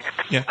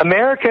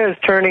America is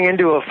turning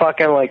into a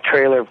fucking like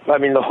trailer. I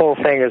mean, the whole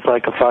thing is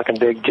like a fucking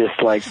big,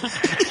 just like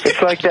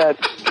it's like that.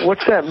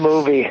 What's that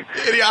movie?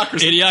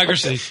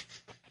 Idiocracy.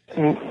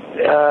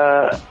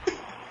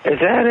 Is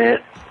that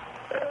it?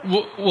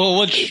 Well,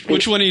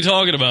 which one are you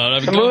talking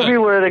about? The movie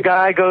where the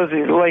guy goes,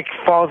 like,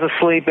 falls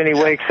asleep and he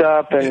wakes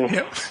up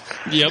and.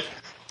 Yep.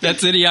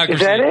 That's Idiocracy. Is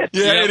that it?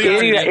 Yeah,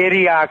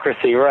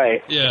 Idiocracy,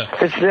 right. Yeah.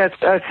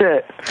 That's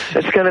it.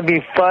 It's going to be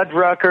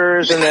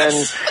Fuddruckers and then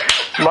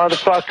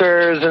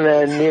motherfuckers and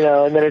then,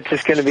 and then it's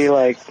just going to be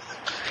like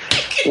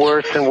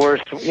worse and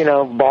worse,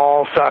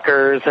 ball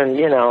suckers and,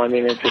 I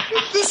mean, it's just...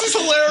 This is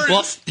hilarious.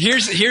 Well,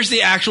 here's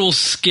the actual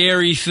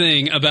scary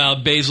thing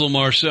about Basil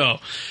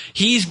Marceau.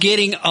 He's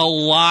getting a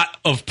lot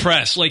of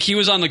press. Like, he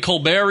was on the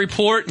Colbert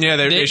Report. Yeah,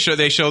 they showed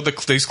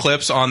these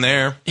clips on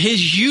there. His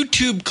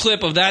YouTube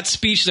clip of that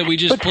speech that we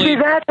just played. See,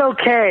 that's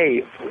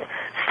okay.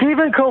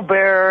 Stephen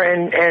Colbert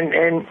and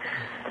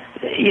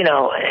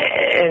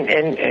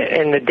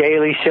the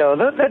Daily Show.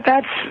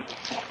 That's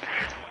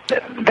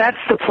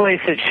the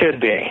place it should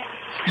be.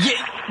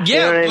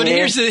 Yeah, but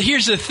here's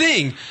the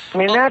thing. I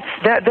mean,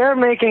 they're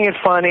making it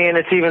funny, and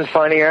it's even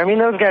funnier. I mean,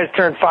 those guys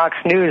turn Fox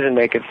News and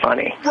make it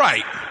funny.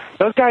 Right.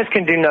 Those guys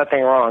can do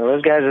nothing wrong.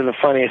 Those guys are the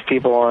funniest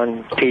people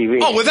on TV.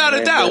 Oh, without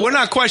a doubt. We're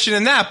not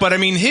questioning that. But, I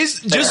mean,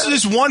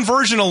 this one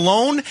version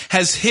alone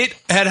has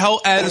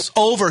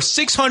over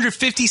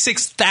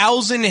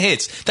 656,000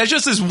 hits. That's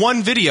just this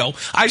one video.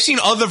 I've seen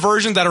other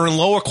versions that are in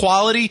lower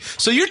quality.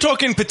 So you're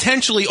talking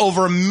potentially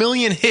over 1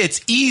 million hits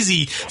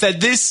easy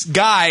that this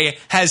guy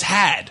has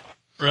had.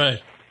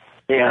 Right.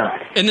 Yeah.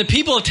 And the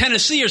people of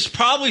Tennessee are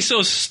probably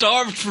so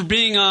starved for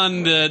being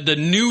on the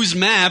news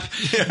map,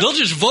 they'll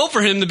just vote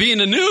for him to be in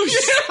the news.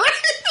 Yeah,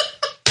 right.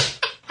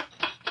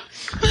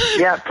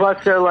 Yeah,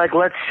 plus they're like,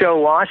 let's show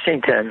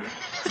Washington.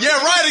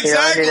 Yeah, right,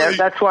 exactly. I mean,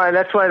 that's why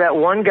that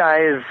one guy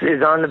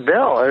is on the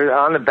bill, or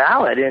on the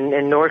ballot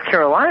in North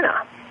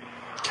Carolina.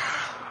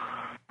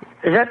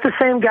 Is that the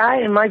same guy?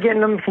 Am I getting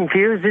them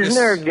confused? Isn't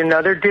there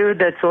another dude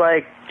that's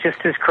like just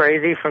as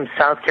crazy from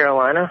South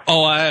Carolina?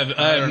 Oh, I have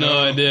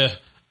no idea.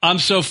 I'm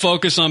so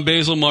focused on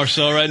Basil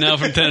Marceau right now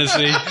from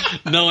Tennessee.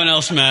 No one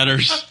else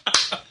matters.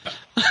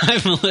 I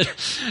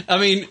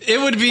mean,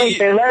 it would be.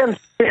 They let him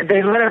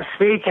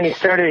speak, and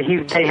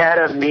they had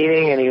a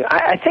meeting, and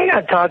I think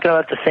I'm talking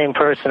about the same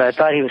person. I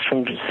thought he was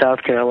from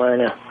South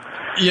Carolina.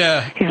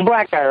 Yeah, he's a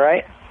black guy,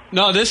 right?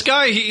 No, this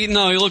guy. He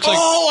looks like.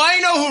 Oh, I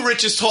know who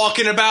Rich is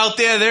talking about.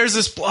 There's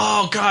this.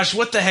 Oh gosh,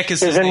 what the heck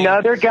is his name? There's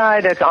another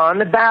guy that's on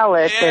the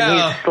ballot,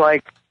 and he's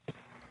like.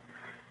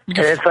 And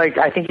it's like,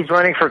 I think he's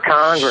running for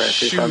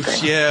Congress or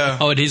something. Yeah.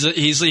 Oh, and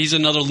he's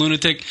another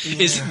lunatic.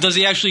 Yeah. Does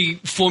he actually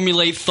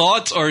formulate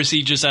thoughts, or is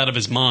he just out of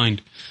his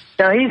mind?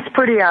 No, he's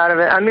pretty out of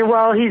it. I mean,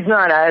 well, he's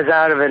not as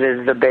out of it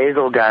as the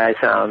Basil guy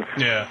sounds.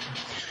 Yeah.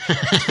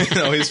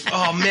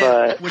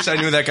 Wish I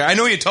knew that guy. I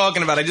know who you're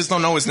talking about. I just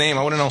don't know his name.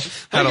 I want to know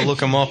how to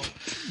look him up.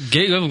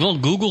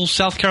 Google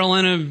South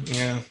Carolina.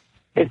 Yeah.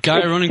 It's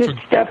definitely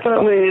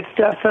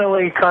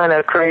kind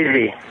of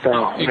crazy.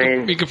 So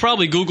you could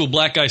probably Google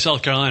black guy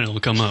South Carolina; it'll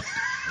come up.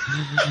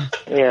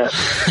 Yeah.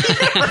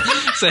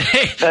 Say,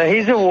 hey.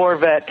 He's a war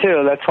vet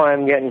too. That's why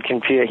I'm getting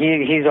confused.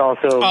 He's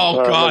also.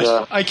 Oh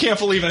gosh, I can't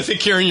believe it. I think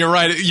Kieran, you're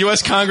right.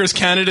 U.S. Congress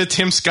candidate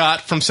Tim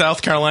Scott from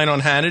South Carolina on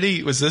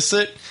Hannity. Was this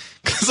it?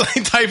 Because I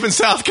type in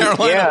South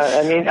Carolina.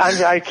 Yeah, I mean,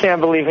 I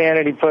can't believe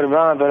Hannity put him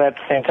on, but at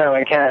the same time,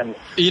 I can.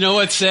 You know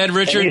what's sad,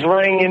 Richard? And he's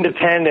running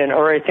independent,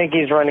 or I think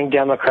he's running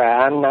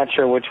Democrat. I'm not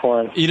sure which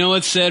one. You know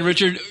what's sad,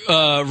 Richard?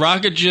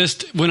 Rocket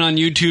just went on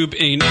YouTube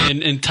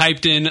and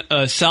typed in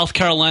South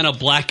Carolina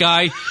black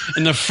guy,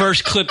 and the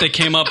first clip that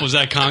came up was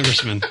that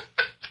congressman.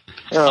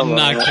 Oh, I'm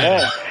not kidding.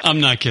 God. I'm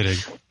not kidding.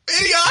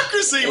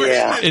 Idiocracy.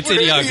 Yeah. It's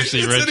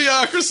idiocracy, Rich. It's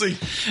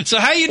idiocracy. So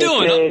how you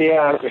doing?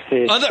 It's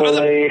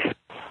idiocracy.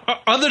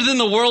 Other than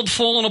the world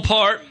falling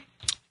apart,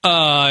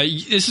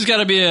 this has got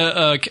to be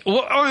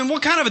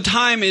what kind of a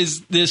time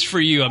is this for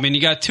you? I mean,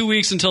 you got 2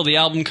 weeks until the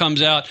album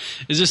comes out.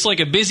 Is this like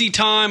a busy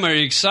time? Are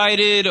you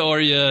excited? Or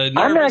are you nervous?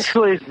 I'm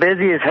actually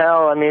busy as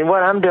hell. I mean,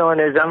 what I'm doing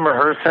is I'm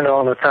rehearsing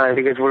all the time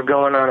because we're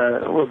going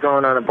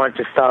on a bunch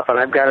of stuff, and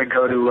I've got to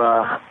go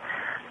to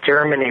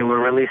Germany.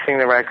 We're releasing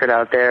the record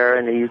out there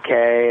in the UK,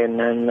 and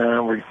then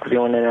we're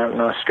doing it out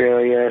in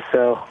Australia.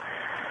 So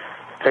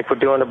it's like we're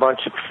doing a bunch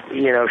of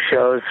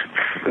shows.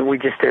 We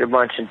just did a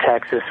bunch in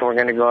Texas, and we're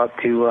going to go up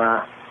to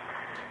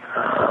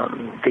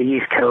the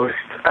East Coast.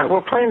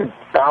 We're playing the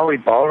Bowery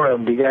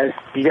Ballroom. Do you guys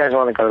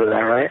want to go to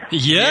that, right?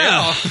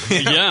 Yeah.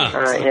 Yeah.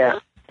 All right, yeah.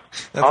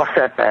 I'll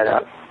set that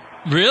up.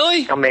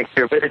 Really? I'll make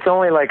sure, but it's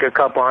only like a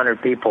couple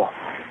hundred people.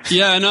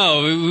 Yeah, I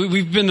know.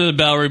 We've been to the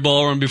Bowery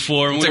Ballroom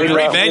before. And it's a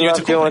great venue.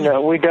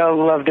 We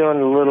love doing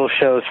the little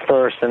shows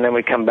first, and then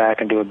we come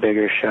back and do a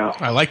bigger show.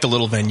 I like the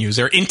little venues.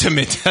 They're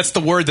intimate. That's the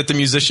word that the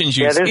musicians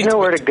use. Yeah, there's intimate.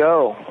 nowhere to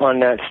go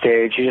on that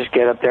stage. You just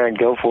get up there and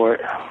go for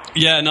it.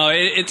 Yeah, no,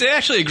 it's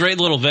actually a great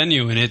little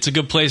venue, and it's a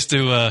good place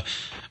to.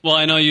 Well,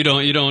 I know you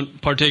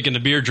don't partake in the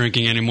beer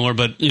drinking anymore,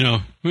 but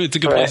it's a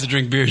good place to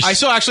drink beers. I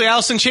saw actually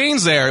Alice in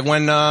Chains there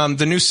when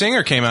the new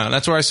singer came out.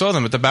 That's where I saw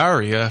them at the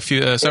Bowery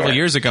several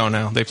years ago.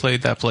 Now they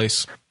played that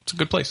place. It's a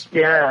good place.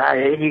 Yeah,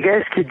 you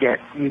guys could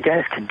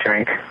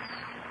drink.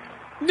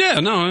 Yeah,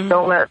 no.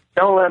 Don't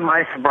let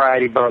my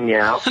sobriety bum you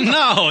out.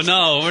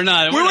 No, we're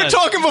not. We were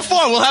talking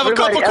before. We'll have a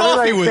cup of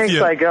coffee with thinks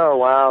you. Like, oh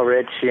wow,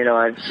 Rich,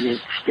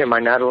 am I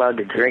not allowed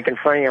to drink in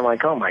front of you? I'm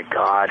like, oh my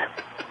God.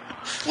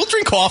 We'll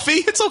drink coffee.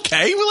 It's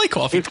okay. We like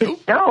coffee too.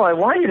 No, I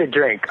want you to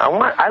drink.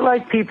 I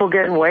like people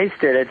getting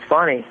wasted. It's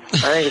funny. I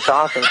think it's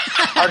awesome.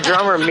 Our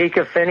drummer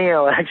Mika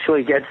Finio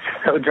actually gets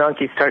so drunk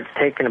he starts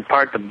taking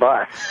apart the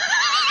bus.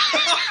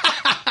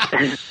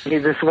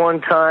 This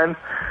one time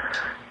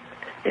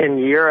in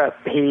Europe,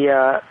 he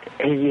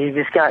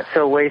just got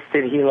so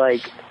wasted he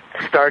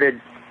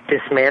started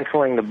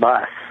dismantling the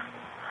bus.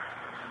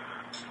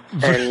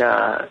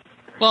 And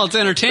well, it's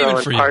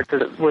entertainment for you.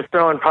 Was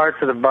throwing parts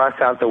of the bus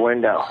out the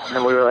window,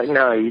 and we were like,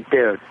 "No, you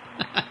dude,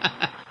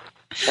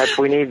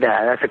 we need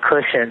that. That's a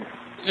cushion.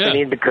 Yeah. We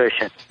need the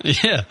cushion."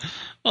 Yeah.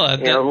 Well,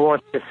 who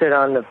wants to sit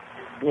on the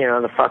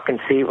the fucking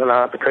seat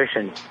without the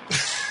cushion?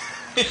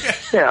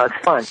 It's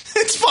fun.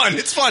 It's fun.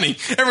 It's funny.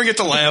 Everyone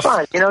gets to laugh.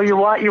 It's fun. You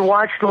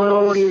watch the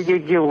little.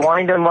 You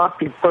wind them up.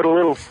 You put a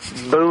little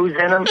booze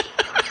in them,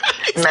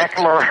 smack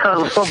them around a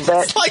little bit.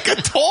 It's like a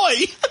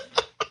toy.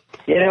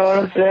 You know what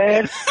I'm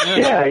saying?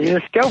 Yeah, you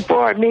just go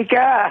for it,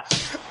 Mika.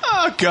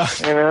 Oh,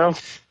 God.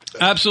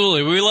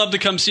 Absolutely. We love to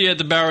come see you at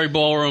the Bowery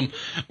Ballroom.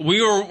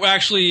 We were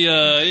actually,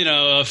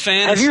 fans.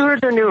 Have you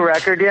heard the new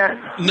record yet?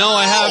 No,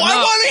 I have not. I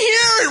want to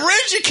hear it.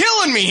 Rich, you're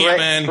killing me here,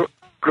 man.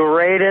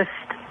 Greatest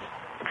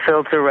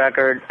filter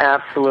record,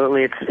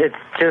 absolutely. It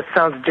just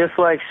sounds just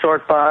like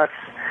Short Box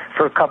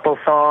for a couple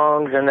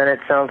songs, and then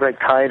it sounds like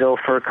Tidal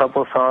for a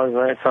couple songs,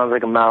 and then it sounds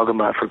like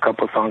Amalgama for a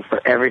couple songs,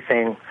 but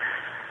everything...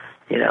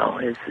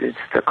 it's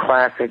the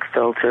classic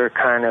filter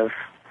kind of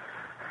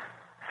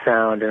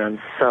sound, and I'm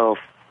so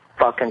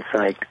fucking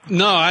psyched.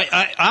 No,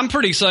 I'm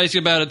pretty excited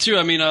about it too.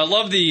 I mean, I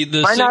love the.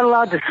 Am I not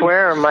allowed to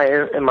swear? Am I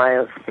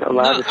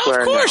allowed to swear?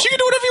 Of course, you can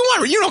do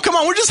whatever you want. Come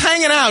on, we're just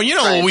hanging out. You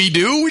know what we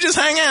do? We just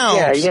hang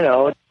out.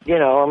 Yeah,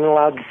 I'm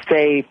allowed to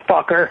say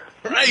fucker.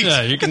 Right.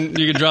 Yeah, you can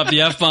drop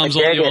the F-bombs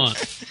all you want.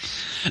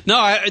 No,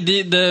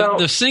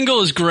 the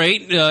single is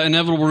great,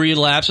 Inevitable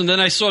Relapse, and then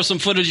I saw some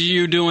footage of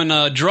you doing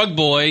Drug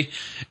Boy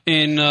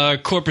in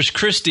Corpus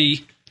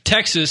Christi,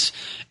 Texas,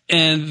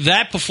 and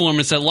that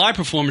live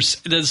performance,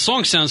 the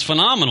song sounds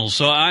phenomenal,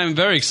 so I'm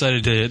very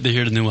excited to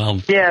hear the new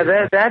album. Yeah,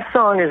 that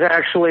song is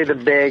actually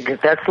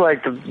that's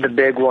like the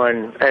big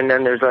one, and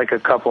then there's like a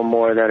couple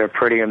more that are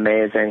pretty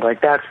amazing.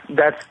 Like that's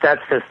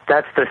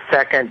the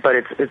second, but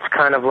it's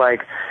kind of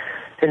like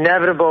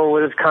Inevitable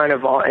was kind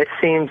of, it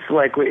seems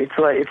like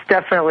it's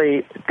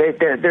definitely,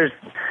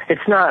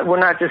 it's not, we're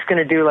not just going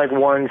to do like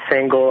one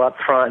single up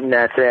front and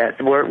that's it.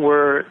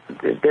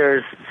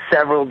 There's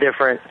several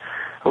different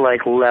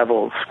like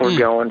levels we're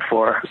going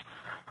for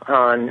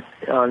on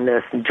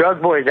this. And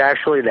Drug Boy is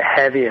actually the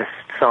heaviest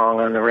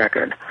song on the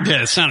record.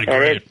 Yeah, it sounded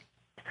great.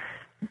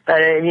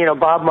 And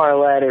Bob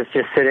Marlette is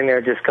just sitting there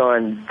just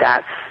going,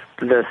 that's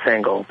the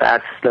single.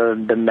 That's the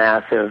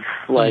massive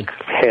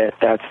hit.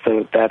 That's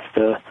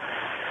the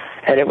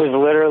and it was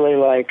literally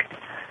like,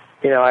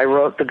 I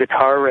wrote the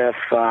guitar riff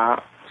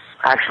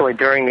actually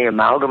during the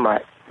Amalgama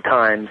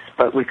times,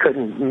 but we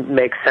couldn't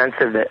make sense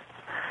of it.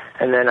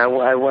 And then I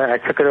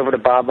took it over to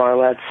Bob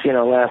Marlette's,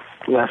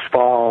 Les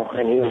Paul,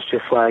 and he was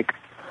just like,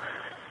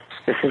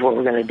 "This is what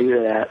we're going to do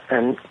to that."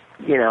 And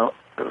you know,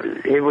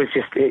 it was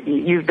just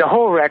the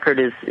whole record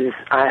is.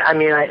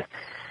 I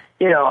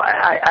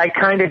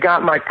kind of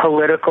got my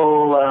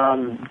political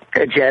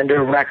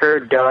agenda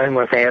record done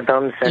with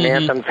Anthems, and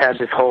Anthems had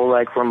this whole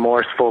like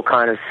remorseful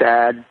kind of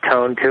sad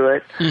tone to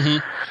it.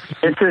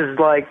 This is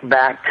like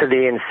back to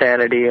the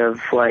insanity of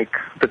like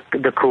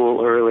the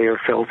cool earlier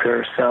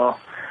Filter. So,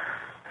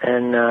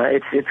 and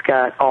it's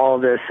got all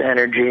this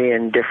energy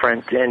and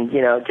different, and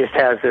you know, it just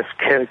has this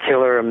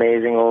killer,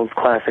 amazing old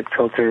classic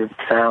Filter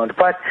sound,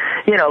 but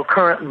you know,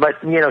 current,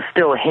 but you know,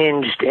 still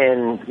hinged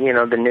in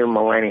the new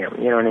millennium.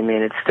 You know what I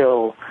mean? It's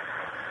still,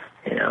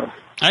 you know.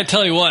 I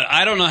tell you what,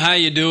 I don't know how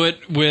you do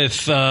it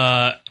with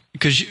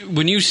because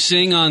when you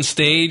sing on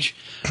stage,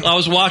 I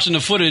was watching the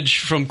footage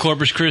from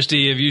Corpus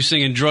Christi of you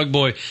singing Drug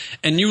Boy,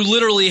 and you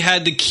literally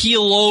had to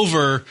keel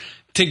over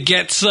to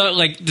get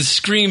to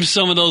scream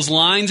some of those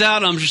lines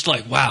out. I'm just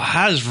like, wow,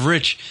 how does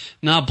Rich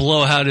not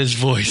blow out his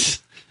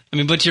voice? I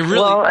mean, but you really...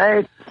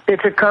 Well,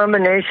 it's a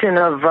combination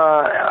of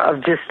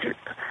just,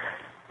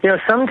 you know,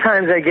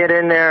 sometimes I get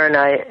in there and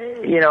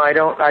I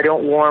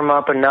don't warm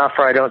up enough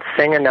or I don't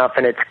sing enough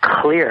and it's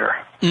clear.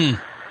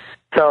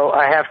 So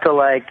I have to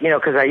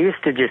because I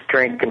used to just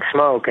drink and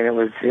smoke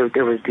and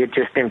it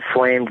just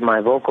inflamed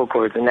my vocal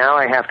cords, and now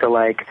I have to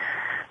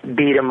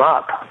beat them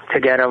up to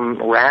get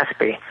them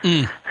raspy.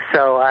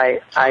 So I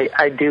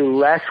do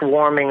less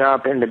warming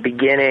up in the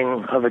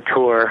beginning of a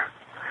tour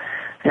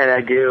than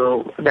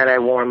I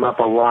warm up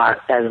a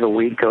lot as the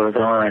week goes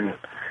on.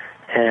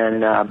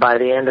 And by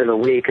the end of the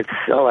week, it's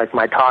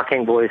my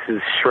talking voice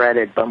is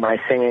shredded, but my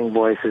singing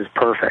voice is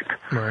perfect.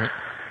 Right.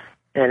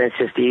 And it's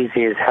just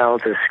easy as hell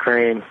to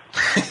scream.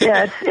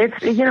 Yeah,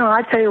 it's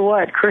I tell you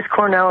what, Chris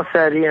Cornell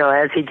said,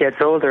 as he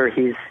gets older,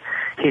 he's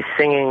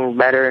singing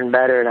better and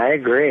better, and I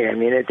agree. I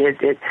mean, it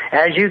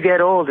as you get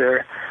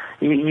older,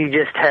 you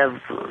just have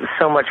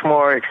so much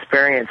more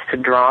experience to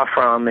draw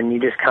from, and you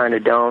just kind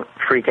of don't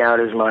freak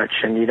out as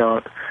much, and you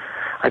don't.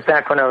 Like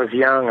back when I was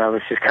young, I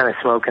was just kind of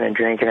smoking and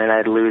drinking, and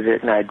I'd lose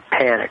it, and I'd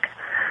panic.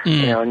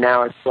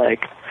 Now it's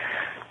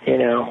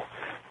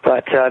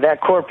But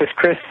that Corpus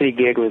Christi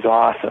gig was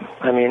awesome.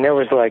 I mean, there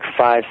was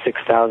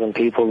 5,000-6,000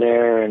 people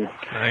there, and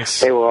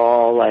they were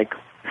all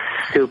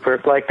super.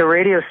 The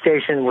radio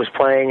station was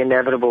playing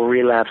Inevitable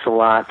Relapse a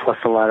lot, plus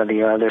a lot of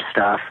the other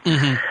stuff.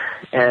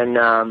 And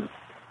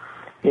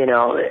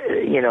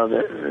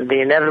the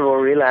Inevitable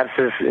Relapse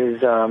is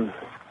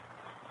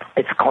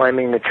it's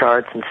climbing the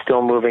charts and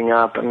still moving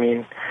up. I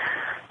mean,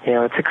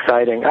 it's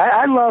exciting.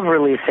 I love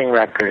releasing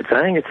records.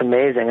 I think it's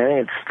amazing. I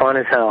think it's fun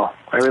as hell.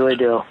 I really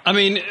do. I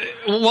mean,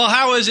 well,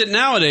 how is it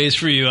nowadays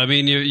for you? I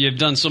mean, you've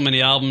done so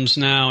many albums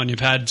now, and you've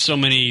had so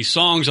many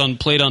songs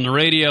played on the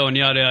radio, and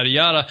yada yada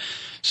yada.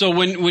 So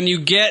when you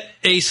get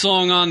a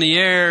song on the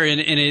air and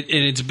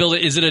it's built,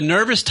 is it a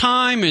nervous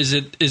time? Is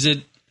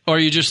it, or are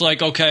you just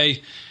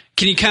okay?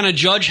 Can you kind of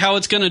judge how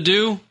it's going to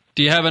do?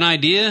 Do you have an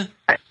idea?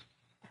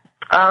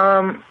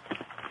 I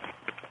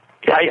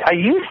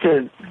used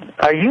to.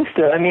 I used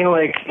to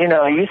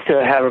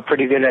have a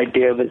pretty good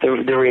idea, but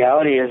the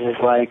reality is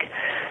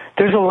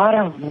there's a lot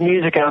of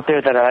music out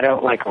there that I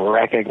don't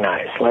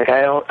recognize.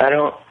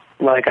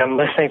 I'm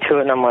listening to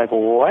it and I'm like,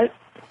 what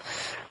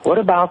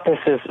about this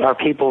are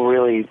people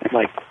really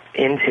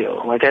into?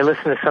 I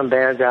listen to some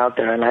bands out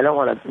there, and I don't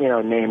want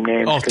to name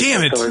names. Oh,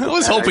 damn it! I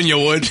was hoping you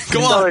would.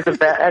 Come on.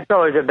 That's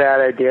always a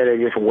bad idea to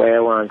just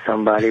wail on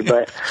somebody,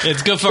 but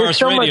it's good for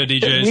us radio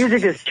DJs.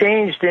 Music has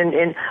changed,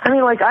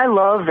 I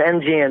love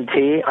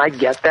MGMT. I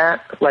get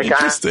that.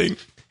 Interesting.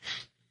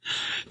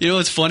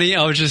 What's funny?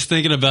 I was just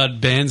thinking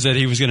about bands that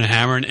he was going to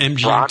hammer in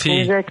MGMT. Rock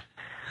music.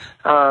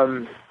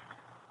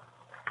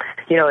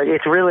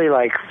 It's really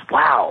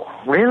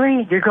wow,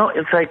 really? You're going?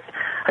 It's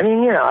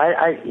I'm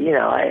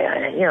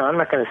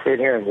not going to sit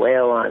here and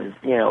wail on,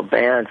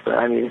 bands, but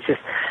I mean, it's just,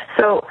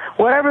 so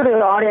whatever the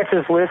audience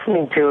is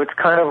listening to, it's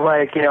kind of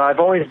I've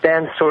always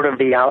been sort of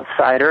the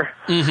outsider,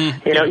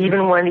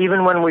 even when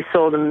we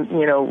sold, when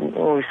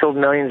we sold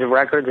millions of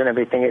records and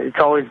everything, it's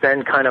always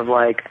been kind of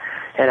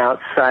an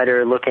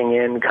outsider looking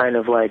in, kind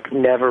of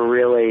never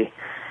really,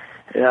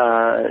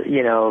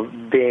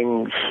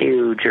 being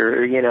huge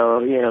or,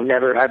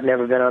 I've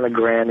never been on the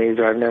Grammys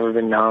or I've never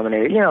been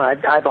nominated.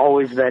 I've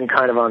always been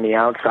kind of on the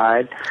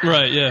outside.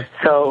 Right, yeah.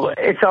 So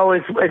it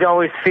always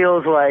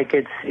feels like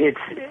it's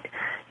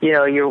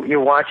you're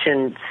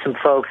watching some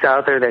folks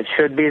out there that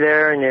should be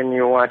there, and then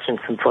you're watching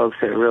some folks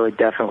that really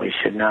definitely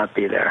should not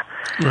be there.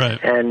 Right.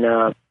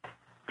 And,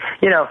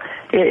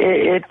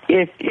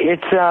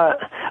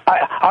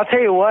 I'll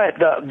tell you what,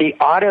 the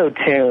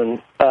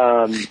auto-tune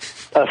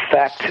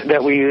effect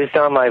that we used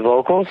on my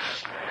vocals,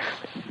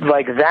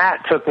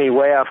 that took me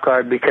way off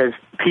guard, because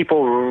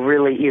people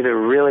really either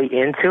really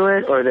into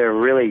it or they're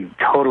really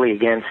totally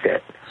against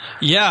it.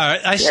 Yeah,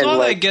 I saw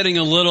like- that getting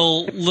a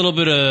little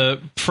bit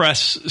of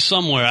press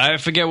somewhere. I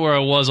forget where I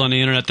was on the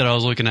internet that I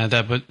was looking at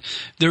that, but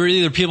there were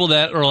either people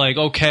that are like,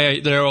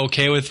 they're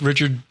okay with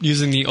Richard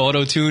using the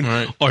auto-tune,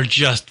 or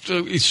just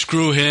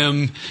screw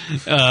him.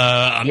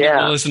 I'm not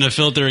gonna listen to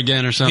Filter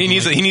again or something.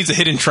 He needs a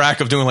hidden track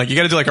of doing you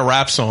got to do like a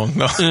rap song.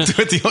 No, do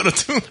it the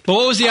auto-tune. But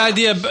what was the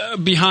idea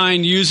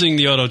behind using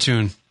the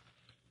auto-tune?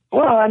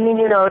 Well, I mean,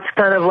 it's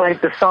kind of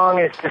like the song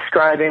is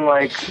describing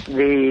like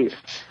the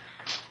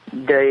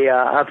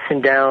ups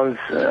and downs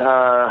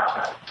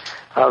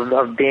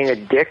of being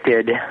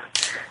addicted,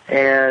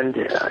 and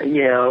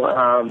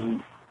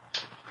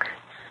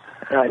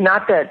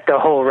not that the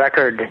whole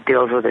record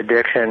deals with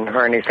addiction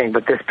or anything,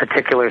 but this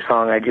particular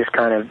song I just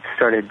kind of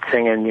started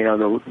singing,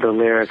 the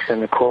lyrics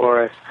and the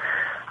chorus.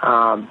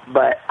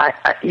 But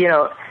I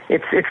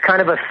it's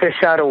kind of a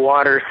fish out of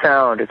water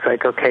sound. It's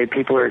like, okay,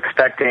 people are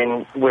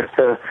expecting with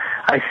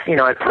I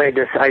played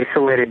this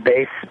isolated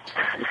bass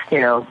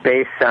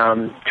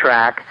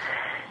track,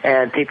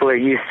 and people are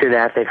used to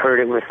that. They've heard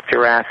it with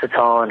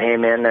Girasitol and Hey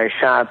Man, Nice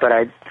Shot, but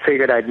I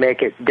figured I'd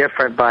make it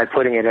different by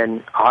putting it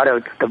in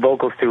the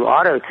vocals through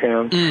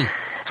auto-tune.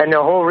 And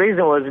the whole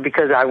reason was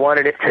because I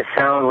wanted it to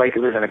sound like it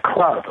was in a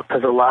club,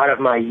 because a lot of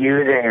my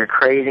using or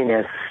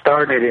craziness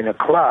started in a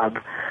club,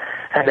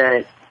 and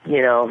then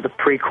the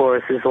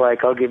pre-chorus is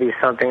like, I'll give you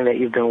something that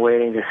you've been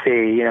waiting to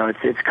see.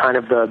 It's kind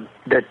of the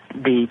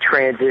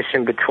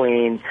transition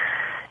between,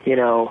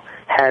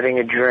 having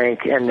a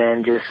drink and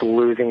then just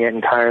losing it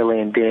entirely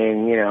and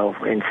being,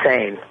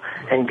 insane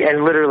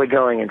and literally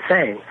going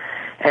insane.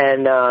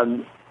 And,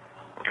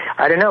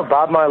 I don't know,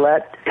 Bob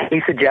Marlette,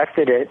 he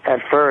suggested it at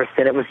first,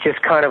 and it was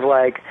kind of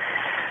like,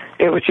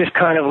 it was,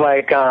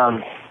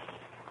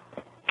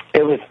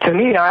 to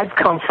me, I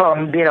come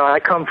from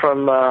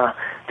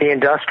the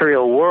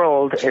industrial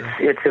world.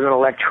 It's an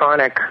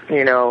electronic,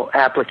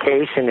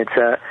 application.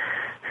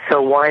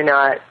 So why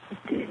not,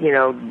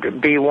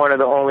 be one of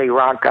the only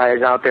rock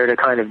guys out there to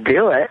kind of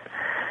do it?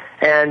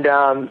 And,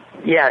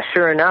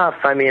 sure enough,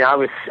 I mean, I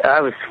was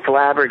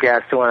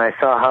flabbergasted when I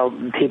saw how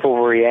people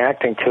were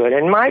reacting to it.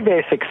 And my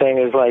basic thing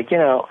is like,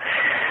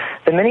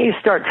 the minute you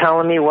start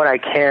telling me what I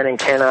can and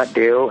cannot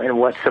do and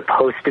what's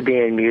supposed to be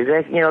in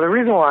music, the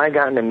reason why I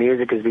got into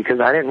music is because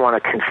I didn't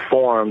want to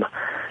conform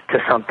to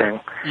something.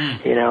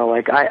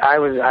 I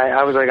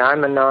was like,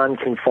 I'm a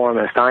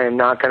non-conformist. I am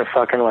not going to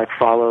fucking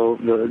follow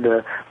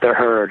the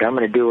herd. I'm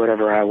going to do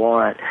whatever I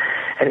want.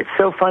 And it's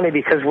so funny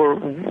because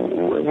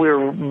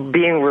we're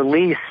being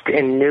released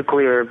in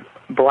Nuclear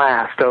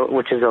Blast,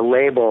 which is a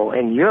label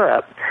in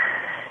Europe,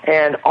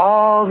 and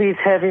all these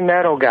heavy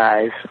metal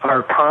guys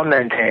are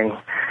commenting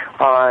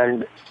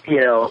on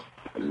the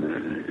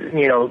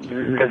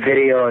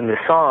video and the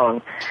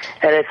song,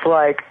 and it's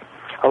like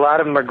a lot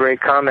of them are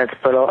great comments,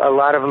 but a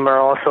lot of them are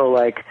also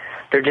like,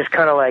 they're just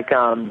kind of like,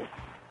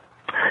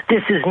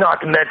 this is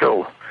not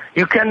metal.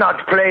 You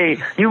cannot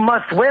play. You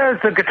must.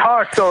 Where's the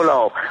guitar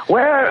solo?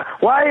 Why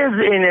is?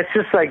 And it's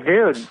just like,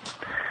 dude.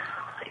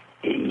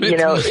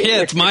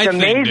 It's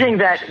amazing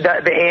that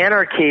the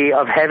anarchy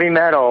of heavy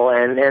metal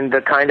and the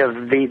kind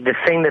of the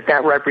thing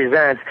that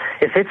represents,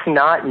 if it's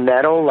not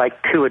metal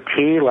to a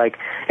T,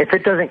 if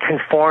it doesn't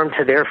conform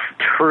to their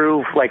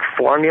true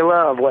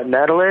formula of what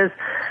metal is.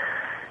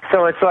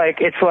 So it's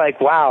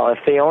like, wow, if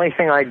the only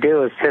thing I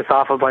do is piss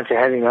off a bunch of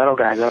heavy metal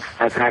guys,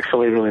 that's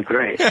actually really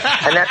great.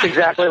 And that's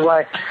exactly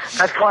why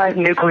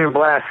Nuclear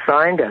Blast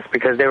signed us,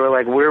 because they were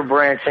like, we're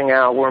branching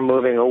out, we're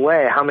moving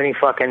away. How many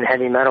fucking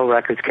heavy metal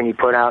records can you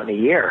put out in a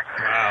year?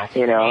 Wow.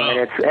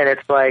 And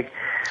it's like,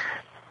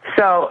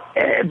 so,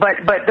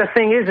 but the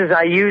thing is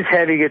I use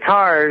heavy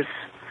guitars,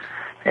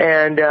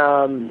 and,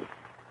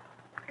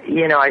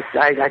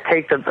 I'll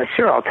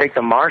take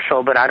the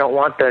Marshall, but I don't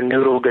want the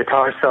noodle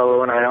guitar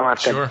solo, and I don't have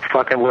to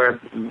fucking wear,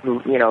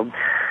 1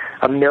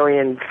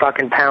 million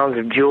fucking pounds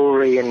of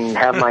jewelry and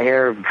have my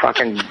hair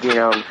fucking,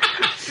 the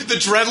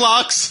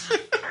dreadlocks,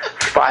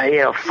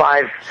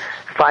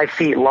 5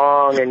 feet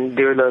long and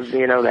do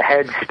the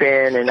head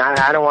spin, and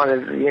I don't want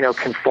to,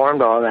 conform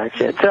to all that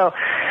shit. So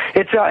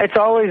it's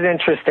always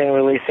interesting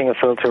releasing a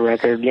Filter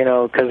record,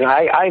 because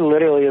I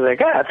literally was like,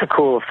 that's a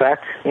cool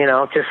effect,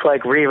 just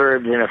like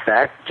reverb's an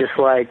effect, just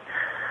like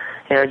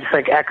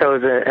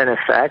echo's an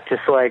effect,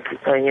 just like,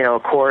 a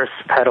chorus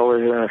pedal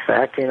is an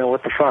effect,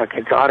 what the fuck,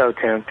 it's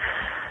auto-tune.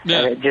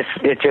 Yeah. And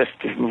it just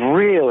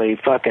really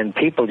fucking,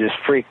 people just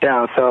freaked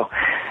out. So,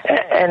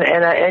 and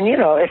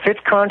if it's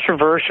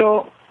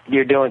controversial,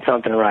 you're doing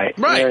something right.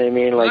 Right. You know what I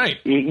mean?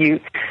 Like,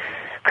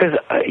 because,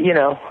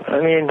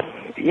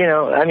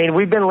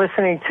 we've been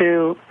listening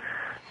to,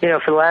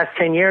 for the last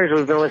 10 years,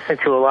 we've been listening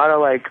to a lot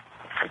of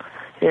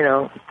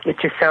it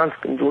just sounds,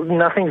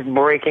 nothing's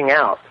breaking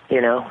out,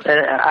 And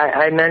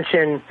I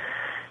mentioned,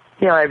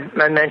 I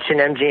mentioned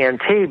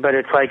MGMT, but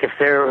it's like if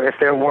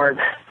there weren't,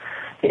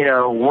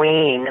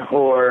 Ween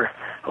or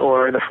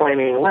the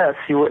Flaming Lips,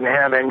 you wouldn't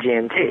have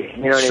MGMT.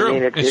 You know what I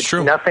mean? It's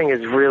true. Nothing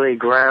is really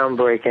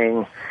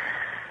groundbreaking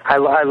I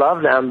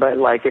love them, but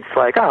like it's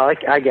like, oh,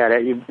 I get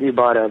it. You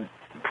bought a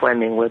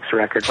Flaming Lips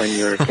record when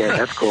you were a kid.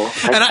 That's cool.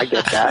 I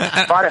get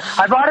that.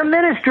 I bought a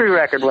Ministry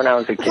record when I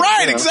was a kid.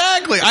 Right,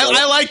 exactly.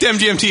 I liked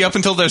MGMT up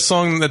until their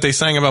song that they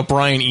sang about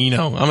Brian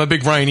Eno. I'm a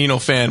big Brian Eno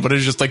fan, but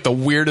it's just like the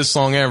weirdest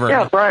song ever.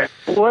 Yeah, Brian.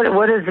 What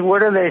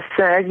are they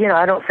saying? You know,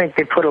 I don't think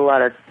they put a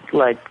lot of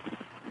like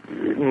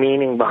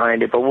meaning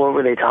behind it, but what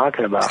were they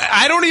talking about?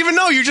 I don't even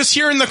know. You're just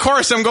hearing the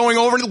chorus. I'm going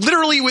over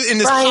literally in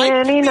this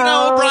Brian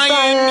Eno,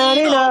 Brian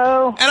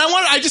Eno. And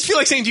I just feel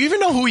like saying, do you even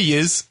know who he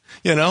is?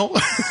 You know?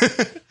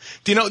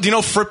 Do you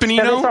know Frippin'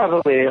 Eno? Yeah, they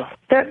probably do.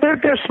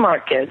 They're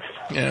smart kids.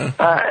 Yeah.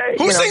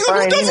 Who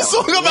does a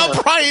song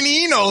about Brian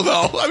Eno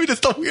though? I mean,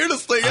 it's the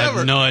weirdest thing ever. I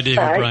have no idea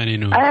who Brian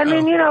Eno is. I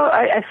mean, you know,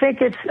 I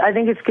think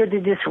it's good to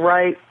just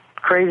write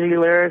crazy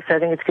lyrics. I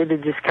think it's good to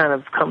just kind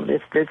of come.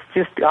 It's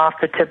just off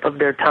the tip of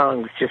their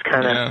tongues, just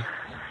kind of,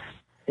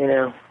 you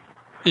know.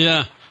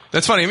 Yeah.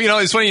 That's funny. You know,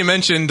 it's funny you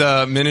mentioned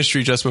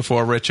Ministry just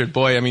before, Richard.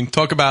 Boy, I mean,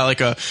 talk about like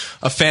a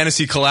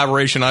fantasy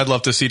collaboration I'd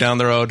love to see down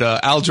the road.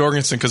 Al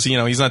Jorgensen, because, you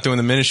know, he's not doing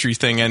the Ministry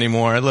thing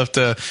anymore. I'd love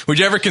to. Would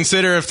you ever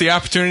consider, if the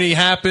opportunity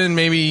happened,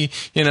 maybe,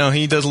 you know,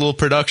 he does a little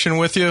production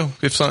with you?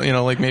 If some, you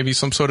know, like maybe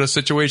some sort of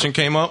situation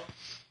came up?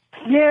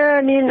 Yeah,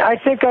 I mean, I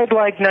think I'd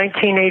like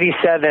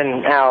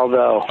 1987 Al,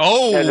 though.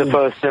 Oh, as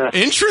opposed to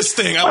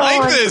interesting. I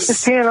like this.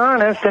 Just being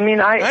honest. I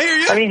mean,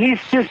 I mean, he's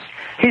just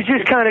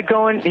kind of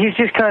going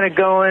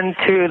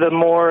to the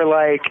more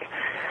like.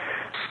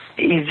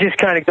 He's just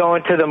kind of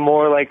going to the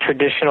more like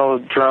traditional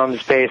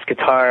drums, bass,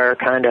 guitar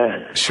kind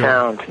of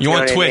sound. You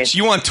want Twitch? I mean?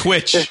 You want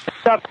Twitch? The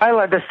stuff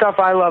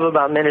I love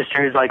about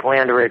Ministry is like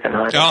Land of Rape and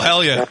Honey. Oh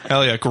hell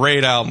yeah,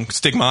 great album.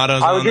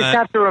 Stigmata's I would just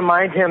have to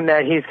remind him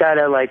that he's got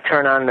to like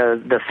turn on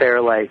the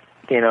Fairlight,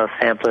 you know,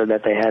 sampler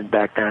that they had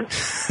back then.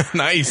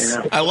 Nice. You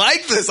know? I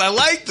like this. I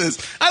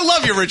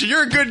love you, Richard.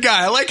 You're a good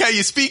guy. I like how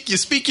you speak. You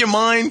speak your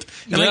mind,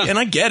 and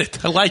I get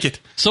it. I like it.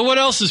 So what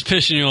else is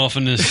pissing you off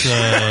in this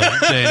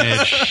day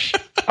and age?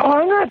 Oh,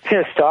 I'm not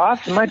pissed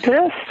off. Am I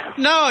pissed?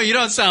 No, you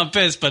don't sound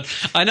pissed, but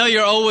I know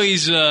you're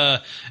always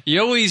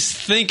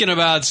thinking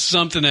about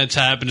something that's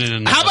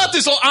happening. How about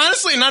this?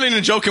 Honestly, not in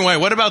a joking way.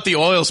 What about the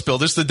oil spill?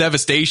 This is the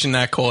devastation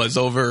that caused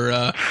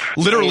over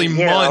literally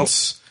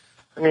months.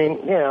 I mean,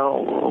 you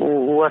know,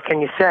 what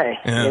can you say?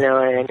 Yeah. You know,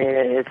 I mean,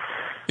 it's.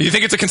 You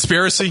think it's a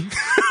conspiracy?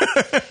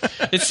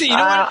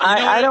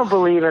 I don't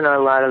believe in a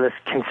lot of this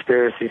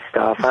conspiracy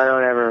stuff. I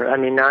don't ever. I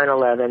mean,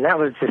 9/11. That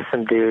was just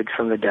some dudes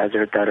from the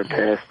desert that are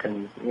pissed,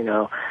 and you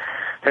know,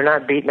 they're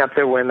not beating up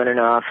their women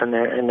enough, and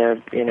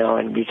they're you know,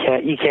 and you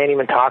can't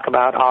even talk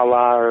about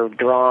Allah or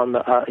drum,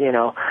 you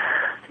know,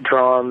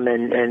 drum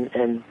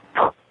and.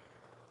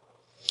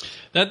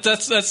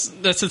 That's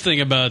the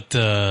thing about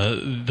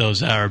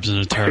those Arabs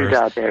and the terrorists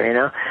out there. You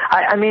know,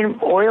 I mean,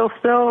 oil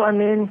spill. I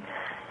mean.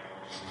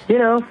 You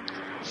know,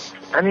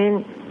 I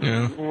mean,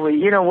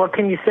 you know, what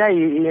can you say?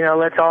 You know,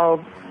 let's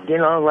all, you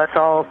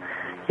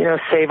know,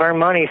 save our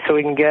money so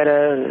we can get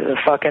a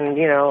fucking,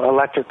 you know,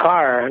 electric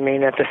car. I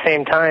mean, at the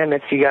same time,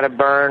 you got to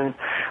burn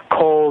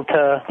coal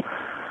to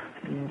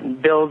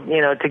build,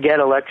 you know, to get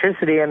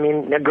electricity. I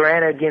mean,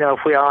 granted, you know, if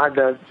we all had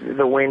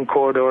the wind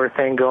corridor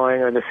thing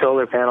going or the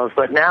solar panels,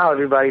 but now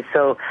everybody's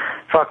so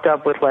fucked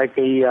up with like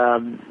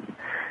the,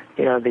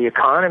 you know, the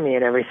economy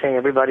and everything.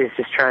 Everybody's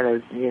just trying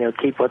to, you know,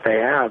 keep what they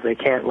have. They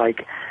can't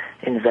like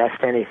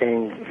invest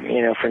anything,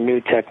 you know, for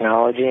new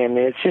technology. I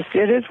mean,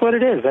 it is what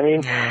it is. I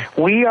mean,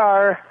 we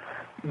are,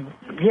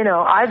 you know,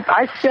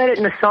 I said it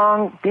in a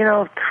song, you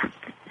know,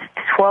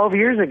 12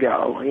 years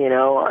ago, you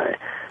know,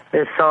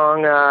 this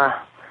song,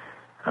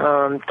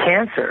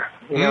 Cancer.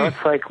 You know,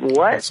 it's like,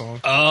 what?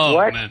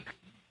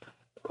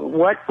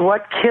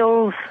 What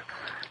kills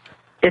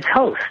its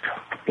host?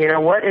 You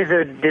know, what is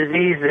a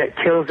disease that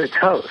kills its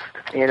host?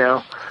 You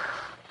know,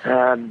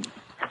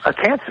 a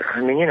cancer.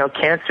 I mean, you know,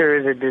 cancer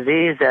is a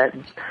disease that,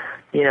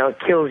 you know,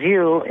 kills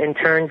you, in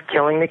turn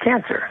killing the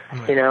cancer.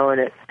 You know,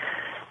 and it,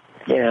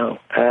 you know,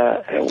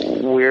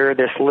 we're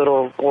this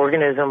little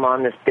organism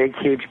on this big,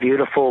 huge,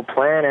 beautiful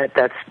planet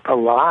that's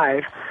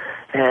alive,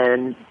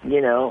 and,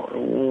 you know,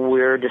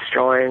 we're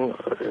destroying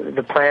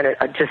the planet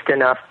just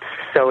enough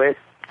so it,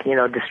 you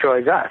know,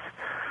 destroys us.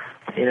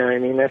 You know what I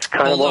mean? That's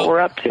kind of what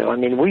we're up to. I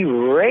mean, we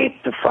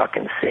rape the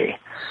fucking sea.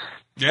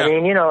 Yeah. I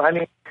mean, you know,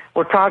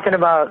 we're talking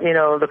about, you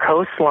know, the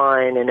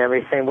coastline and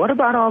everything. What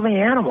about all the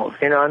animals?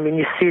 You know, I mean,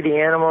 you see the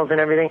animals and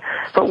everything.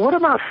 But what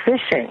about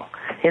fishing,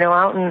 you know,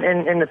 out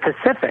in the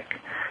Pacific?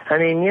 I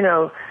mean, you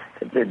know,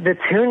 the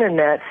tuna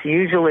nets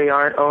usually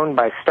aren't owned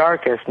by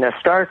Starkist. Now,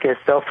 Starkist,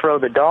 they'll throw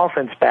the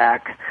dolphins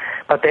back,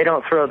 but they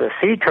don't throw the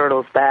sea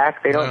turtles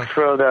back. They don't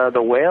throw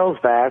the whales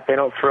back. They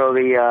don't throw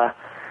the...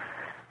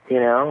 You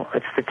know,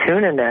 it's the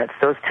tuna nets,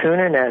 those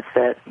tuna nets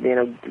that, you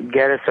know,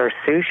 get us our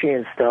sushi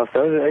and stuff.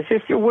 It's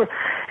just,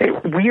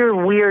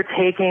 we're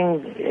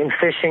taking and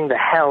fishing the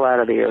hell out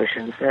of the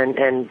oceans.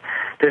 And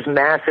there's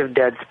massive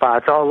dead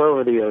spots all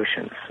over the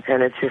oceans.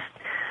 And it's just,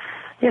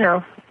 you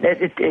know,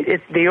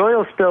 the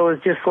oil spill is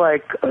just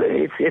like,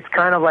 it's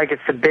kind of like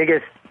it's the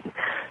biggest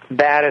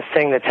baddest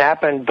thing that's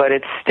happened, but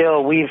it's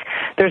still,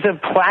 there's a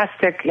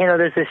plastic,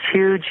 there's this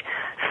huge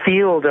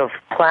field of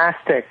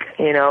plastic,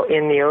 in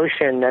the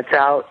ocean that's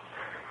out,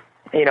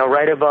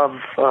 right above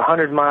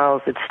 100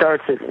 miles. It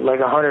starts at like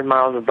 100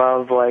 miles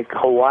above like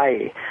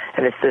Hawaii,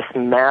 and it's this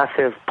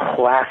massive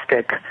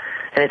plastic,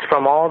 and it's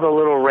from all the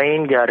little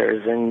rain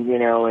gutters and,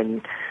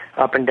 and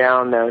up and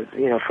down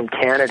from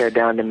Canada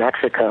down to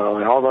Mexico,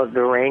 and all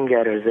the rain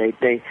gutters,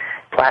 they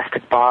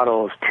plastic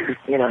bottles,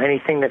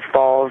 anything that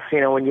falls,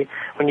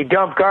 when you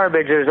dump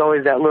garbage, there's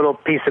always that little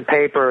piece of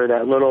paper,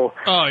 that little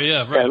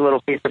that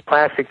little piece of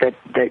plastic that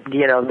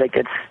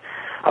gets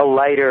a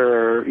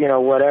lighter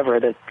or whatever,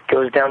 that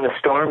goes down the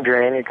storm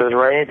drain. It goes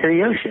right into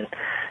the ocean.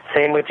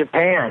 Same with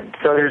Japan.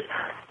 So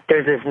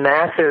there's this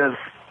massive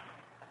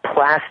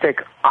plastic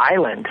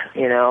island,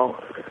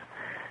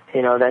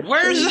 that.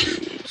 Where's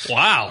it?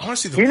 Wow. I want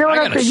to see the. You know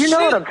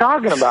what I'm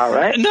talking about,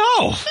 right?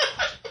 No.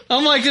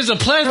 I'm like, there's a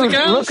plastic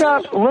island.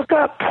 Look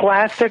up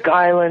plastic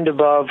island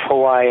above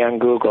Hawaii on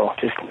Google.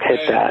 Just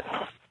hit that.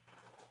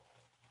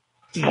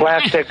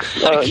 Plastic,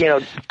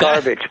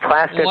 garbage.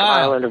 Plastic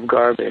island of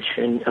garbage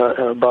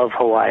above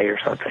Hawaii or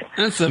something.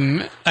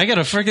 I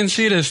gotta freaking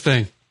see this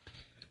thing.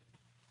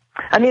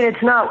 I mean,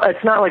 it's not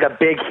like a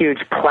big, huge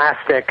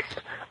plastic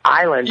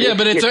island. Yeah,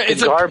 but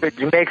it's garbage.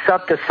 It makes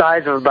up the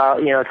size of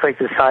about, it's like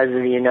the size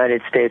of the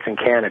United States and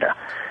Canada.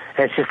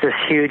 And it's just this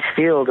huge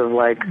field of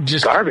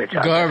garbage.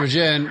 Garbage,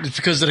 yeah, and it's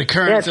because of the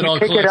currents and all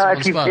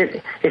collects in one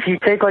spot. If you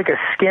take like a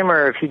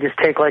skimmer, if you just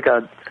take like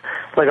a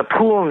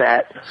pool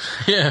net,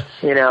 yeah,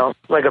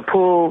 like a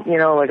pool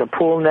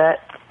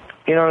net,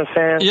 you know what I'm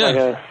saying?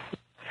 Yeah.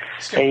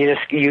 And you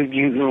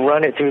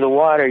run it through the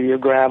water, you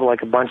grab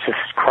like a bunch of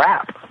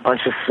crap, a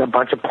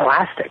bunch of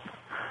plastic.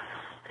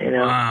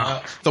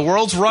 Wow. The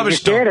world's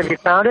rubbish dump. Have you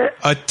found it?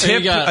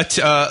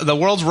 The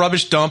world's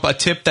rubbish dump, a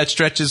tip that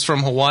stretches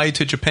from Hawaii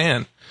to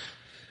Japan.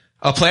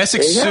 A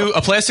plastic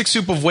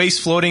soup of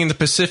waste floating in the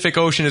Pacific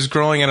Ocean is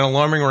growing at an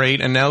alarming rate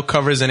and now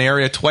covers an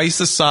area twice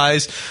the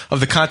size of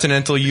the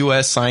continental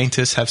U.S.,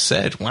 scientists have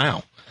said.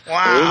 Wow.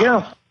 There you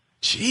go.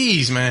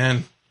 Jeez,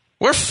 man.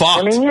 We're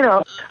fucked. Who's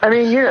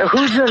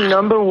the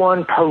number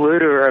one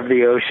polluter of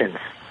the oceans?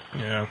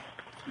 Yeah.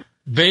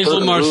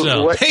 Basil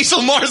Marcel.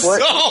 Basil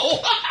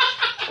Marcel!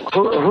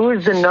 Who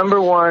is the number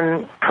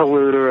one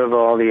polluter of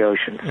all the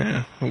oceans?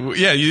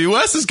 Yeah, the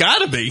U.S. has got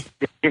to be.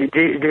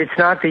 It's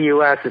not the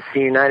U.S., it's the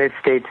United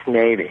States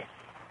Navy.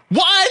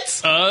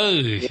 What? Oh.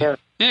 Yeah,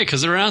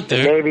 because they're out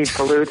there. The Navy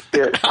pollutes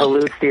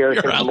the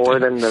ocean more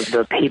than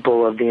the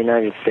people of the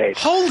United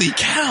States. Holy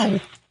cow.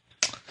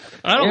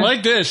 I don't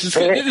like this. This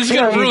is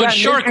going to ruin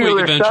Shark Week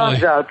eventually.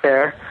 Subs out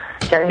there.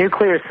 You got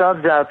nuclear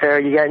subs out there.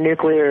 You got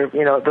nuclear,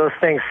 those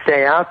things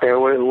stay out there.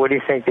 What do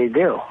you think they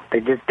do?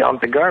 They just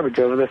dump the garbage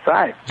over the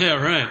side. Yeah,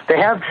 right.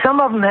 Some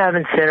of them have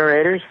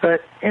incinerators,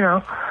 but,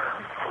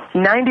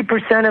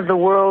 90% of the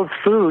world's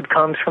food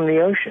comes from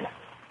the ocean.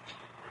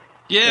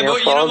 Yeah, but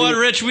you know what,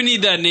 Rich? We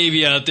need that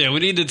Navy out there. We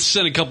need to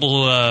send a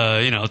couple,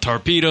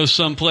 torpedoes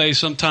someplace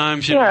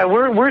sometimes. Yeah,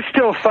 we're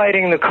still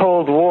fighting the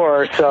Cold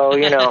War, so,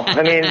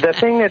 the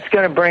thing that's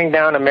going to bring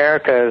down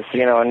America is,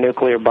 a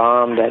nuclear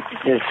bomb that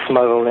is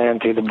smuggled in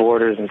through the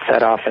borders and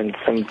set off in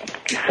some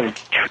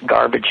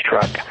garbage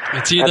truck.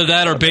 It's either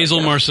that or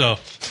Basil Marceau.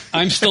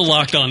 I'm still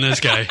locked on this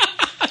guy.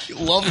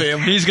 Love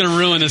him. He's going to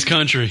ruin this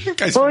country.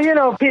 Well,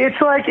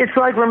 it's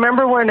like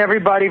remember when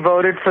everybody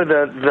voted for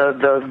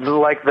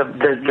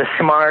the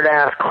smart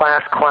ass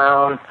class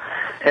clown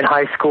in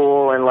high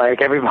school, and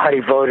everybody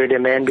voted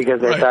him in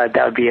because they thought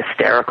that would be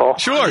hysterical.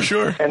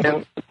 Sure.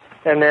 And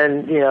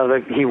then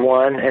he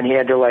won, and he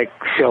had to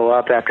show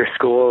up after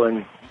school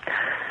and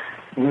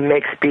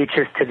make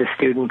speeches to the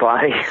student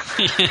body.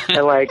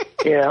 And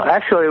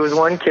actually, it was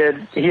one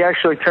kid. He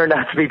actually turned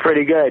out to be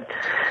pretty good.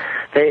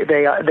 They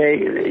got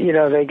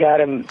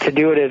him to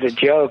do it as a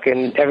joke,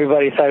 and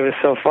everybody thought it was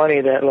so funny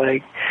that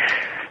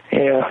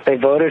they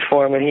voted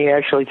for him, and he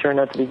actually turned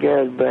out to be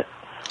good. But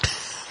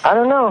I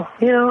don't know,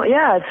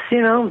 it's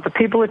the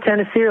people of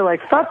Tennessee are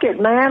like, fuck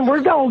it, man,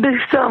 we're gonna do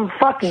something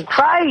fucking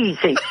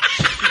crazy.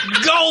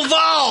 Go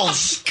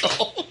Vols!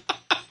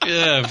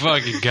 Yeah,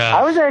 fucking God.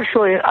 I was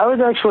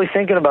actually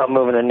thinking about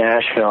moving to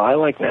Nashville. I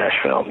like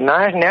Nashville.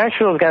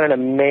 Nashville's got an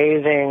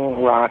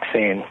amazing rock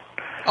scene.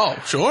 Oh,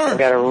 sure. We've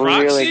got a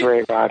really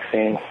great rock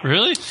scene.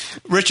 Really?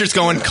 Richard's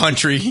going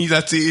country. He's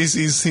don't pull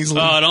Kid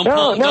Rock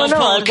on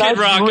us.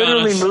 I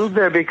literally us. moved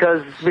there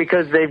because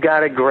they've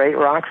got a great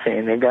rock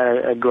scene. They've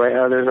got a great.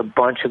 There's a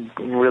bunch of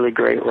really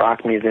great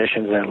rock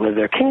musicians that live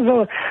there. Kings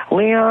of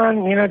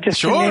Leon,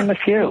 just to name a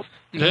few.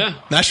 Yeah.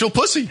 Nashville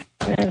Pussy.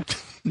 Yeah.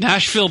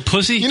 Nashville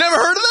Pussy? You never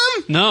heard of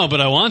them? No,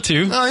 but I want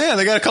to. Oh yeah,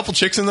 they got a couple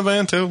chicks in the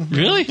band too.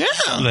 Really? Yeah.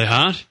 Are they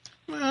hot?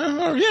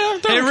 Yeah.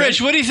 Hey,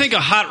 Rich, what do you think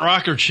of hot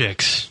rocker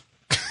chicks?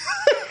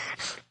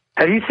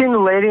 Have you seen the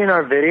lady in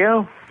our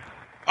video?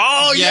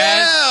 Oh,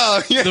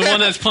 yeah. The one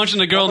that's punching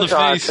the girl in the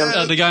face,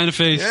 the guy in the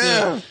face.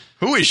 Yeah.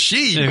 Who is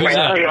she? Yeah, who's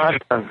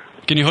that? Awesome.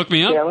 Can you hook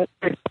me up? Yeah,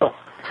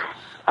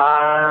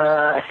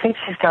 I think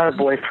she's got a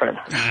boyfriend.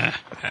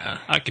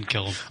 I could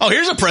kill him. Oh,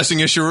 here's a pressing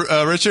issue,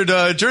 Richard.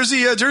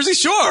 Jersey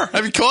Shore.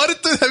 Have you caught it?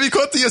 Have you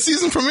caught the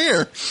season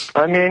premiere?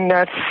 I mean,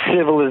 that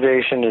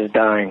civilization is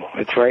dying.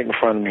 It's right in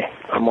front of me.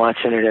 I'm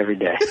watching it every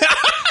day.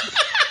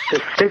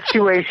 The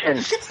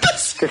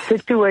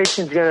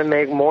situation's going to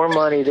make more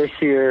money this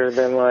year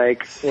than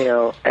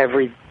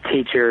every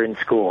teacher in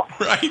school.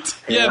 Right?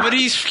 Yeah, but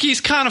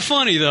he's kind of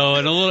funny though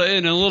in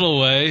a little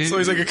way. So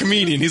he's like a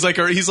comedian. He's a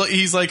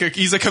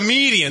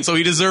comedian, so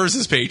he deserves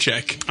his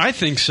paycheck. I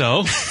think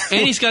so.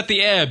 And he's got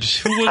the abs.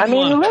 Who wouldn't I mean,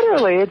 want?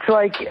 literally, it's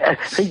like,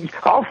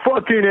 I'll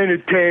fucking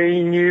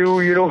entertain you.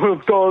 You know what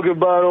I'm talking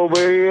about over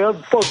here?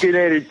 I'll fucking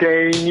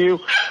entertain you.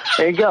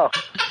 There you go.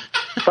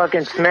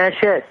 Fucking smash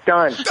hit.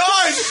 Done.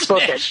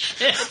 Book it.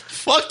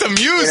 Fuck the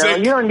music.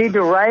 You don't need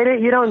to write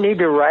it. You don't need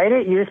to write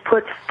it. You just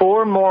put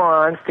four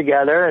morons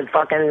together and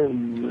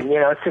fucking,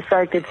 it's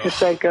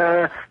just like,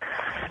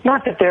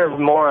 not that they're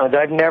morons.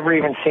 I've never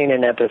even seen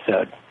an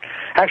episode.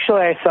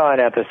 Actually, I saw an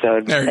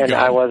episode and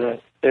I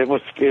wasn't. It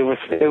was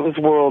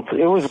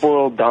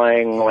world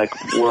dying,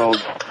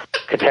 world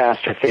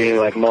catastrophe,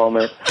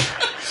 moment.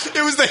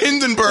 It was the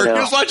Hindenburg.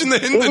 I was watching the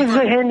Hindenburg. It was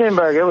the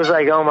Hindenburg. It was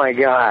like, oh my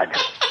God.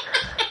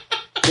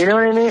 You know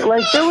what I mean?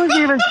 There was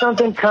even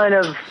something kind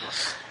of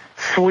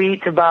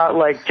sweet about,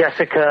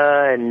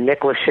 Jessica and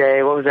Nick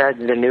Lachey. What was that?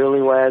 The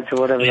Newlyweds or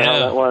whatever the hell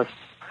that was.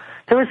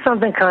 There was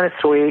something kind of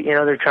sweet.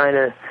 They're trying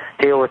to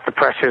deal with the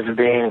pressures of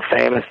being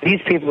famous.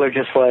 These people are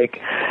just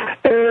like,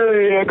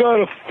 hey, I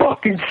got a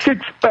fucking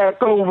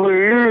six-pack over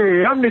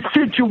here. I'm the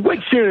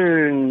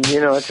situation.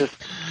 It's just...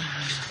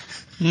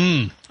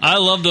 I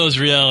love those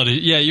reality.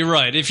 Yeah, you're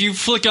right. If you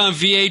flick on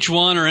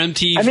VH1 or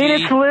MTV, I mean,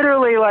 it's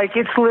literally like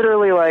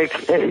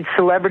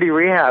Celebrity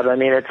Rehab. I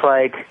mean, I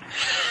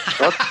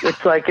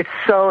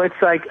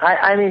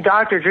mean,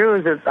 Dr.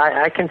 Drew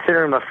I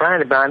consider him a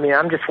friend, but I mean,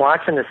 I'm just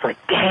watching this like,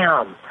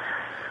 damn,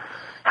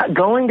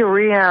 going to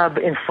rehab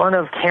in front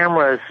of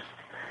cameras.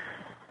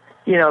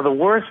 The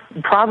worst,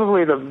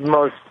 probably the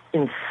most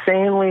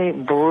insanely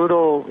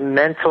brutal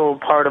mental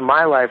part of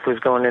my life was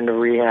going into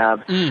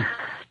rehab.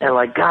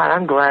 And God,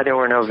 I'm glad there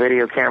were no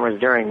video cameras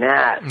during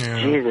that.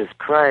 Yeah. Jesus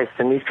Christ.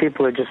 And these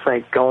people are just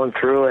going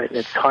through it, and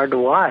it's hard to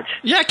watch.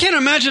 Yeah, I can't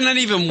imagine that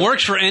even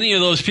works for any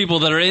of those people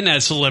that are in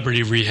that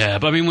celebrity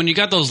rehab. I mean, when you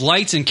got those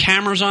lights and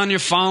cameras on you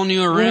following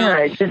you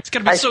around, it's got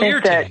to be so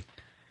irritating.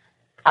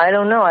 I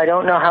don't know. I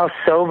don't know how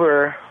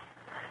sober,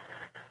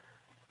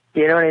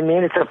 you know what I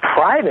mean? It's a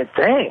private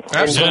thing.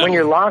 Absolutely. And when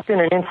you're locked in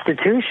an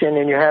institution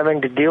and you're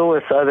having to deal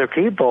with other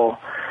people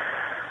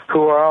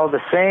who are all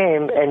the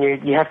same, and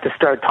you have to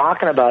start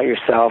talking about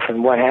yourself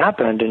and what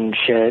happened and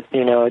shit. To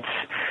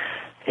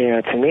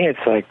me,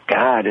 it's like,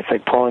 God, it's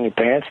like pulling your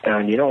pants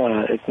down. You don't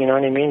want to, you know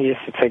what I mean?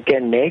 It's like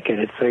getting naked.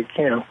 It's like,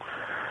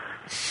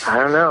 I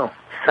don't know,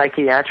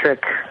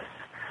 psychiatric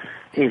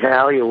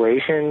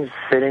evaluations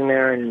sitting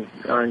there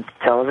on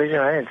television.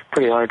 It's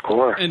pretty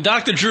hardcore. And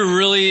Dr. Drew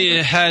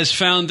really has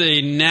found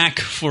a knack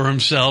for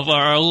himself, or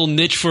a little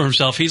niche for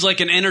himself. He's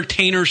like an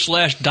entertainer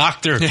 /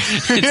 doctor.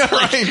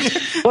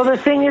 Well, the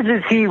thing is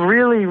he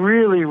really,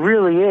 really,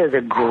 really is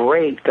a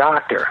great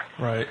doctor.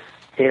 Right.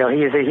 He's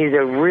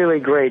a really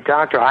great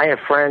doctor. I have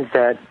friends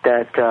that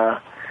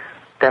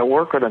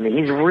work with him.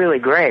 He's really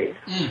great.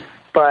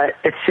 But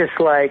it's just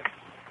like,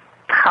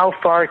 how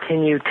far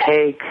can you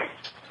take?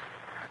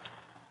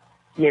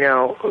 You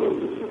know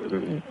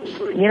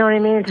what I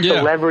mean? It's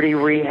celebrity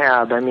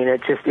rehab. I mean,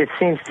 it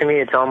seems to me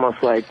it's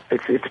almost like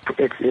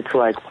it's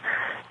like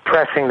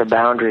pressing the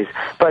boundaries.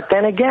 But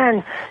then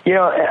again,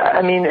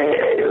 I mean,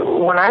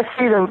 when I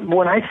see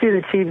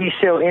the TV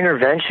show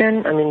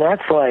Intervention, I mean,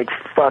 that's like,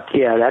 fuck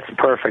yeah, that's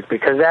perfect,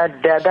 because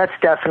that's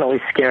definitely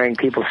scaring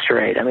people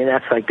straight. I mean,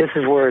 that's like, this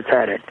is where it's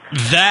headed.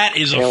 That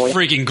is a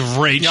freaking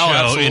great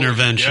show,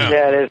 Intervention.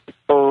 Yeah, it is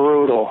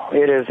brutal.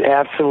 It is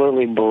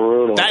absolutely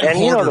brutal.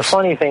 And the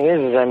funny thing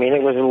is, I mean,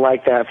 it was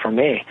like that for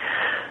me.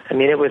 I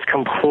mean, it was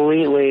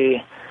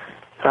completely.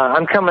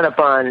 I'm coming up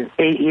on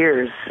 8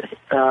 years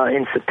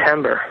in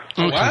September.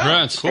 Oh,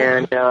 congrats! Cool.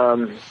 And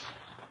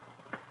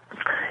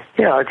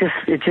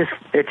it just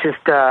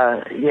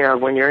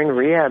when you're in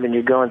rehab and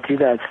you're going through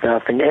that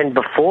stuff, and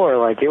before,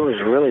 like, it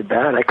was really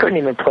bad. I couldn't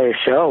even play a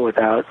show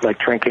without like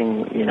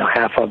drinking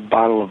half a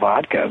bottle of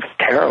vodka. It was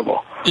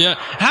terrible. Yeah.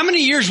 How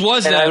many years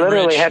was and that, I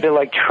literally Rich? had to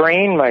like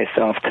train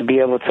myself to be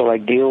able to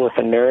like deal with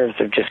the nerves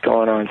of just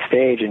going on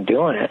stage and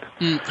doing it.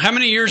 How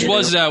many years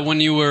was that when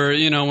you were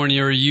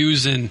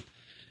using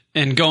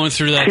and going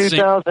through that?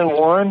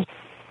 2001.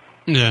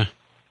 Yeah.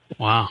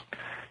 Wow.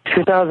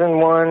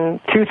 2001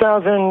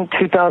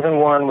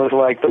 was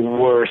like the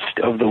worst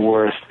of the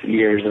worst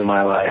years of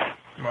my life.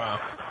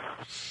 Wow.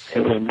 It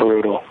was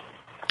brutal.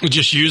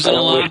 Just using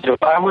a lot?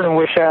 I wouldn't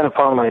wish that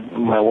upon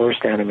my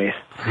worst enemies.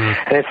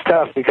 And it's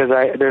tough because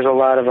there's a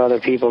lot of other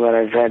people that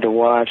I've had to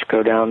watch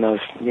go down those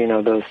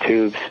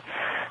tubes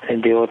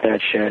and deal with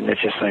that shit, and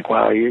it's just like,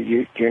 wow,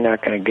 you're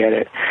not going to get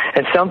it.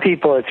 And some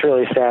people, it's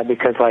really sad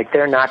because like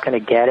they're not going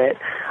to get it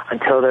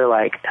until they're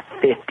like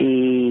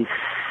 57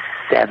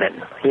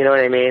 7. You know what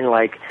I mean?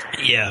 Like,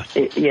 yeah.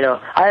 You know,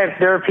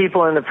 there are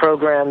people in the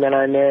program that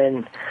I'm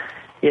in,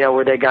 you know,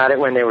 where they got it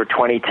when they were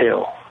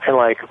 22. And,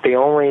 like, the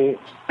only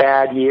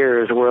bad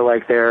years were,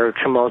 like, their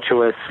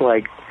tumultuous,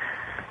 like,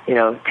 you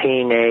know,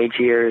 teenage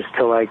years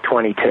to, like,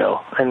 22.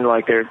 And,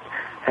 like,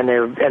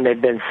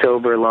 they've been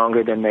sober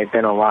longer than they've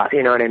been alive.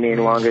 You know what I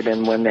mean? Longer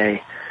than when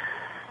they,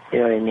 you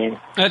know what I mean?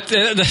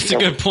 That's a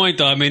good point,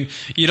 though. I mean,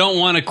 you don't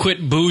want to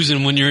quit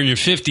boozing when you're in your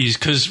 50s,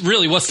 because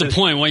really, what's the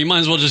point? Well, you might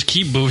as well just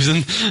keep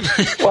boozing.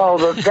 Well,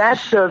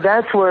 that's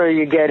where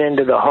you get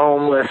into the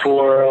homeless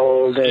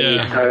world, and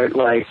you start,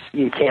 like,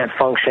 you can't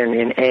function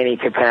in any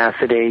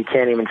capacity. You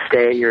can't even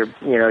stay at your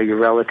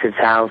relatives'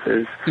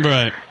 houses,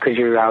 right? Because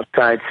you're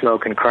outside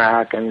smoking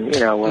crack and,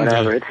 you know,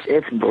 whatever. Okay.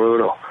 It's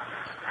brutal.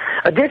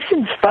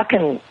 Addiction's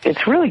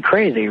it's really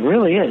crazy. It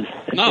really is.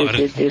 No,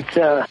 it's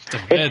a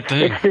bad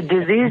thing. It's the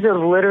disease of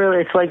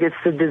literally, it's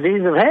the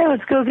disease of, hey,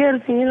 let's go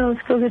get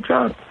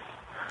drunk.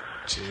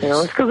 Jeez. You know,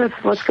 let's go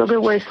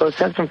get wasted. Let's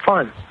have some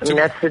fun. I mean,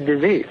 that's the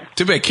disease.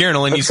 Too bad Kieran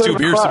only needs 2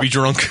 beers to be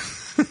drunk.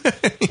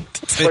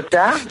 What's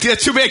that? Yeah,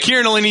 too bad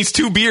Kieran only needs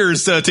 2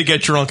 beers to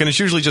get drunk, and it's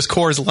usually just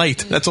Coors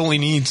Light. That's all he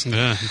needs.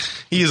 Yeah.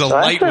 He is a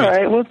lightweight. That's all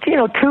right. Well, you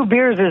know, 2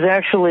 beers is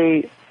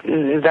actually,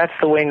 that's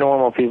the way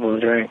normal people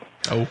drink.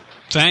 Oh.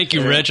 Thank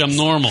you, Rich. I'm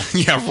normal.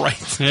 Yeah,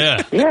 right.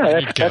 Yeah.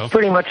 Yeah, that's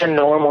pretty much a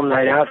normal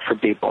night out for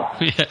people.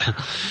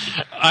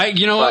 Yeah.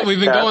 You know what? We've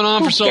been going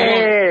on for so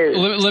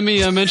long. Let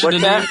me mention the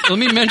name. Let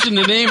me mention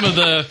the name of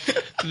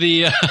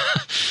the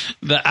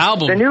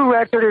album. The new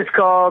record is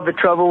called "The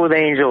Trouble with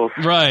Angels."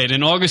 Right,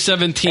 and August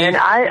 17th. And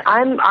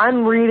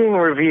I'm reading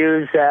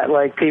reviews that,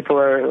 like, people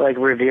are, like,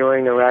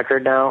 reviewing the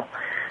record now,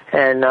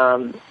 and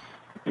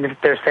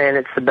they're saying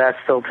it's the best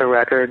Filter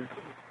record,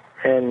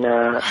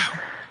 and.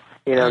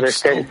 You know,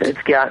 it's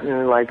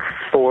gotten like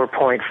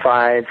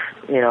 4.5,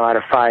 you know, out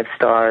of 5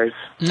 stars.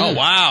 Oh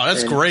wow,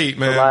 that's great,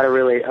 man! A lot of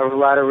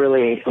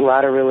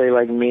really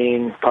like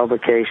mean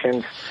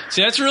publications.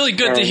 See, that's really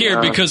good to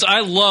hear because I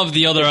love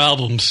the other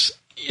albums.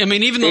 I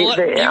mean,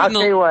 I'll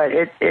tell you what,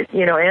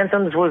 you know,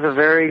 Anthems was a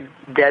very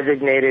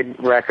designated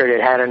record.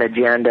 It had an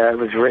agenda. It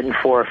was written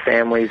for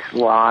families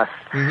lost,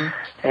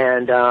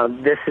 and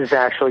this is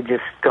actually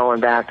just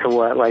going back to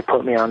what, like,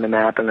 put me on the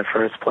map in the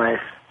first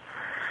place.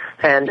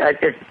 And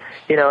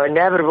you know,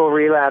 Inevitable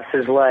Relapse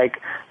is like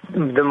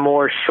the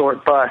more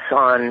short bus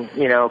on,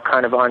 you know,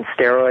 kind of on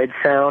steroid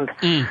sound.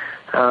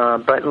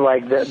 But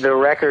like the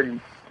record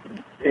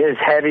is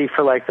heavy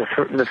for like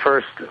the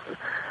first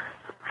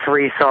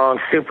 3 songs,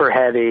 super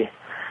heavy.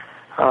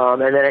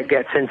 And then it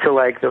gets into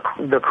like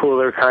the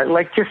cooler kind,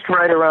 like just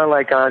right around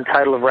like on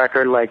title of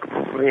record, like,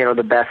 you know,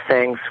 The Best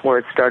Things, where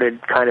it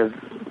started kind of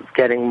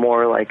getting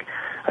more like,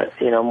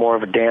 you know, more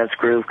of a dance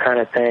groove kind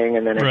of thing,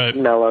 and then it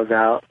mellows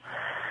out.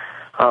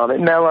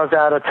 It mellows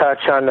out a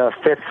touch on the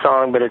 5th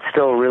song, but it's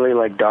still really,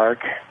 like,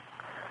 dark.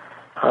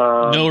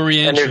 No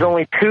reentry. And there's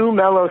only 2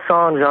 mellow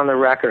songs on the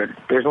record.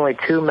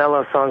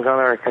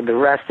 The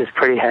rest is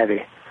pretty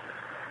heavy.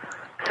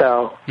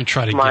 So I'm gonna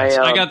try to guess.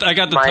 I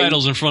got the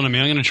titles in front of me.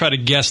 I'm going to try to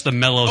guess the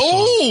mellow song.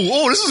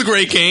 Oh, this is a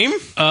great game.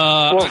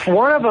 Well,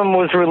 one of them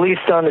was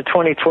released on the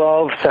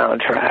 2012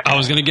 soundtrack. I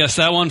was going to guess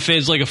that one,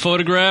 Fades Like a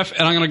Photograph,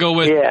 and I'm going to go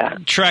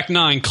with track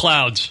 9,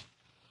 Clouds.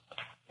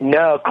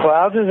 No,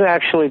 Clouds is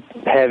actually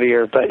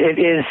heavier, but it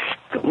is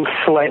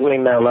slightly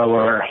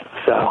mellower.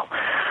 So,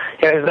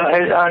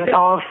 on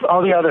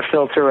all the other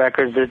Filter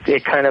records,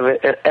 it kind of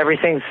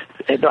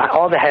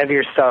all the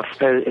heavier stuff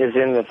is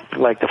in the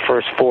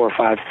first 4 or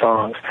 5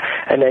 songs,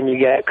 and then you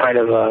get kind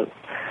of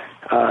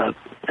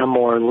a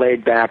more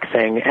laid back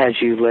thing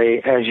as you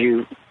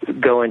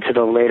go into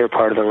the later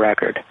part of the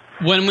record.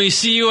 When we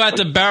see you at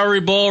the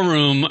Bowery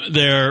Ballroom,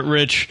 there,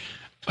 Rich,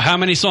 how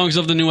many songs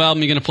of the new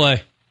album are you going to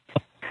play?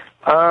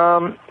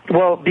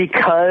 Well,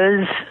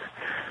 because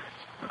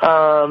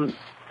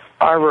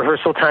our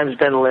rehearsal time's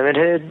been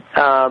limited,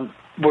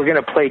 we're going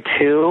to play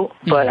 2,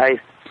 but I'm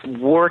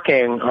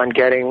working on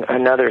getting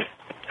another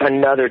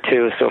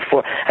 2, so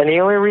 4. And the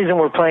only reason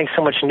we're playing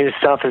so much new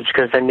stuff is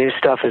because the new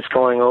stuff is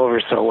going over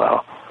so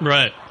well.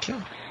 Right.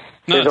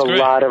 There's a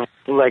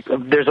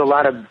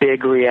lot of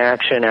big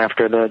reaction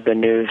after the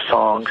new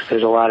songs.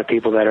 There's a lot of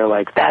people that are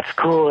like, "That's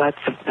cool. That's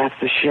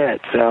the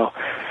shit." So.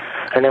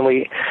 And then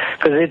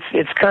because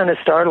it's kind of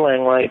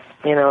startling, like,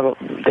 you know,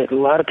 a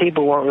lot of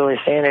people weren't really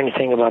saying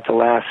anything about the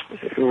last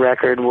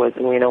record.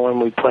 You know,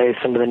 when we play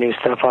some of the new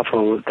stuff off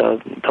of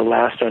the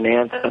last on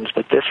Anthems,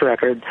 but this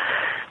record,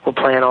 we're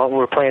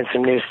playing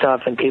some new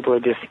stuff, and people are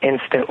just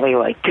instantly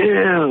like,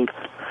 "Dude,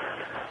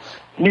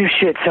 new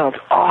shit sounds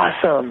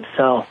awesome."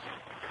 So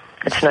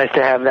it's nice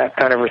to have that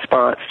kind of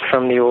response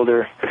from the old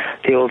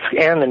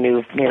and the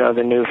new, you know,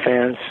 the new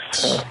fans.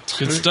 So.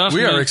 Good stuff.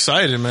 We are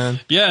excited, man.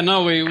 Yeah,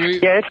 no,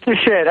 yeah, it's the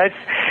shit.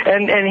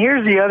 And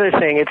here's the other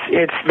thing.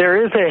 There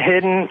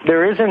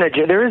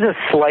is a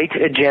slight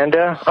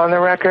agenda on the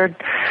record,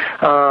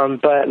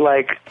 but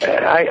like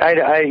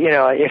I you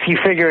know, if you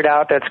figure it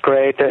out, that's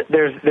great.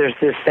 There's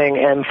this thing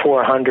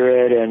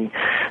M400, and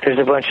there's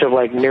a bunch of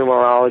like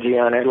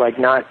numerology on it, like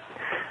not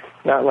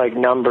not like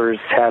numbers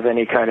have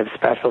any kind of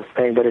special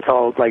thing, but it's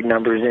all like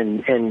numbers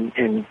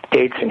in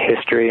dates in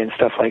history and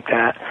stuff like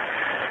that.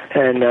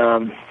 And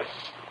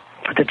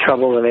The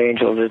Trouble with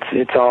Angels,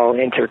 it's all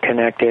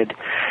interconnected.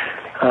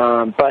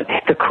 But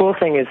the cool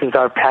thing is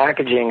our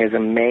packaging is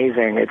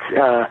amazing. It's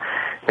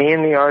me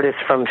and the artist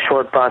from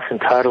Short Bus and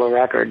Title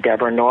Record,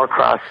 Deborah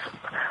Norcross,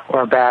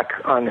 were back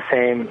on the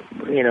same.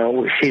 You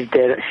know, she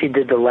did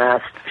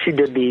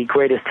the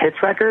Greatest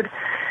Hits record,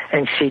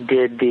 and she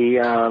did the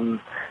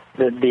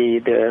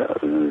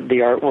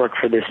artwork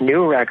for this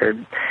new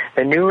record.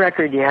 The new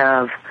record, you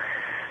have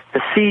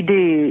the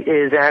CD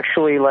is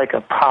actually like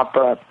a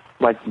pop-up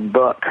like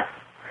book.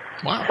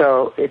 Wow.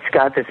 So it's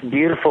got this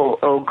beautiful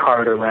O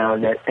card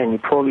around it, and you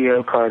pull the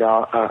O card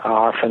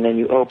off, and then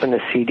you open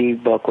the CD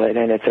booklet,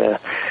 and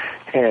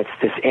it's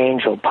this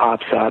angel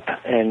pops up,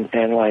 and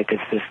like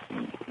it's this,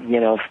 you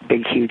know,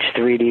 big huge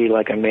 3D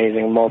like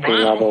amazing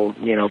multi-level,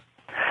 you know,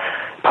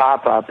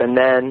 pop up, and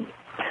then,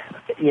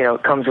 you know,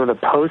 it comes with a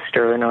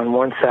poster, and on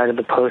one side of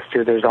the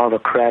poster there's all the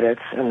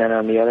credits, and then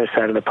on the other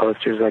side of the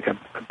poster is like a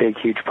big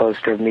huge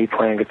poster of me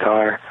playing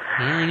guitar.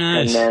 Very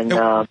nice. And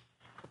then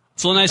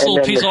it's a nice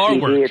little piece of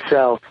artwork. CD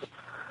itself.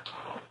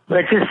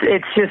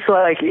 It's just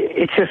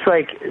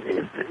like,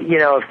 you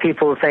know, if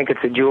people think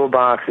it's a jewel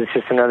box, it's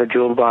just another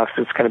jewel box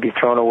that's going to be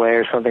thrown away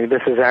or something.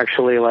 This is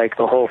actually like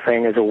the whole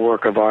thing is a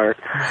work of art.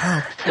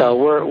 So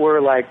we're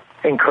like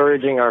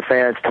encouraging our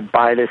fans to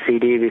buy the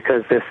CD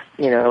because this,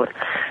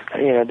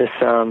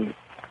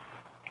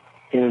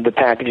 the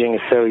packaging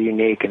is so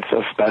unique and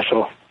so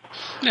so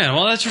Yeah,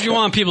 well, that's what you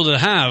want people to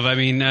have. I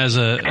mean, I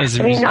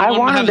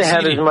want them to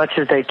have as much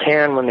as they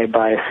can when they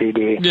buy a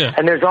CD. Yeah.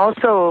 And there's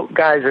also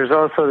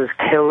this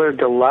killer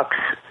deluxe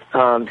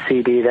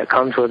CD that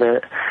comes with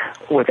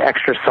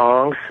extra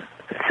songs.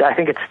 I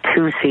think it's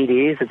 2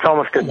 CDs. It's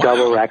almost a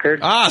double record.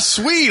 Ah,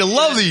 sweet! I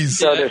love these.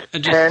 So there's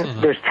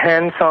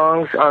 10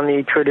 songs on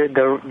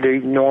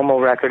the normal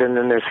record, and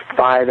then there's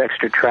 5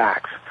 extra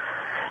tracks.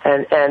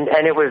 And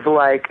it was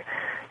like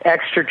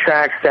extra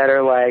tracks that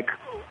are like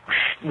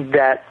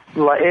that.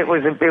 It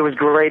was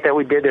great that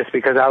we did this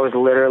because I was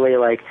literally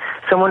like,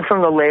 someone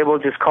from the label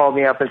just called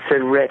me up and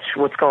said, "Rich,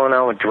 what's going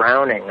on with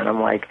Drowning?" And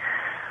I'm like,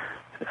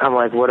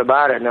 what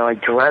about it? And they're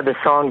like, the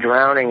song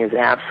Drowning is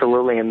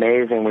absolutely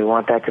amazing. We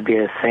want that to be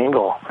a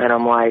single. And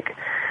I'm like,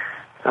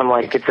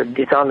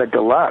 it's on the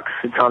deluxe.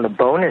 It's on the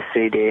bonus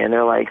CD. And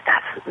they're like,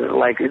 that's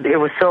like, it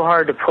was so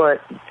hard to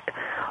put,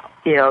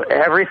 you know,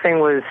 everything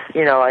was,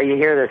 you know, you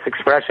hear this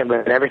expression,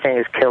 but everything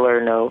is killer,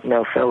 no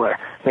filler.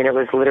 I mean, it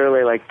was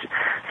literally like,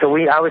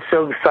 I was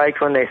so psyched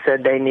when they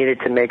said they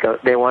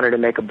wanted to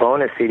make a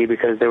bonus CD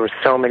because there were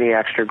so many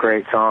extra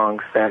great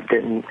songs that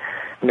didn't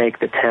make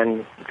the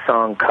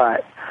 10-song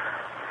cut.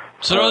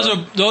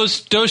 So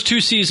those 2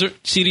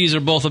 CDs are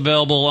both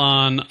available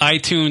on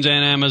iTunes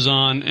and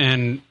Amazon,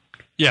 and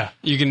yeah,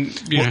 you can.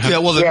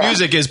 The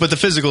music is, but the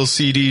physical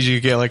CDs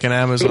you get like an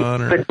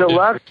Amazon or the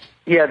deluxe.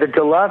 Yeah, the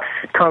deluxe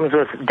comes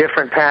with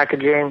different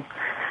packaging,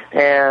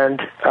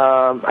 and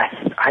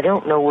I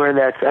don't know where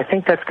that's. I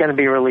think that's going to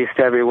be released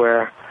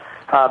everywhere,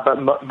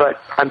 but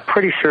I'm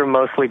pretty sure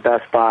mostly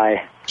Best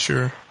Buy.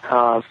 Sure.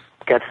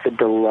 Gets the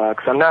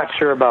deluxe. I'm not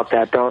sure about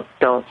that. Don't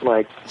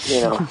like,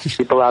 you know,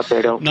 people out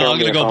there don't. No, I'm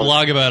going to go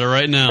blog about it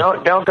right now.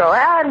 Don't go.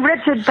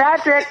 Richard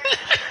Patrick.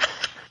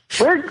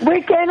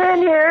 We came in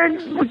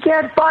here. We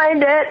can't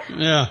find it.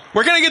 Yeah,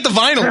 we're gonna get the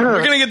vinyl.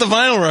 We're gonna get the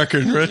vinyl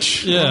record,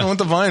 Rich. Yeah, I want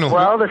the vinyl.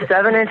 Well, the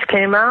 7-inch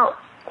came out.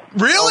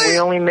 Really? We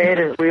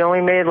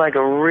only made like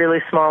a really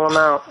small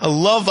amount.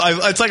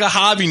 It's like a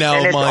hobby now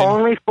and of mine.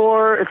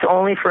 It's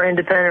only for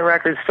independent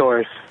record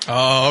stores.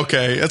 Oh,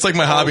 okay. That's like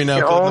my hobby now.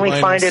 You only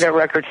find it at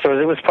record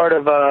stores. It was part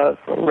of a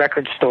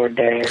record store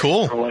day.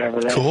 Cool. Or whatever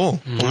that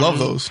cool. was. I love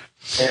those.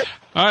 Yeah.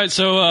 All right,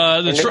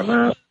 so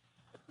the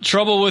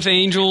Trouble with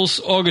Angels,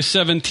 August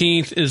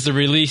 17th is the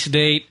release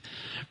date.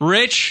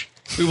 Rich,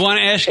 we want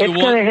to ask you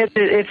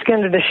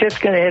the shit's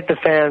gonna hit the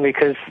fan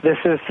because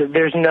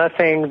there's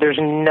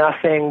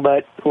nothing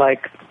but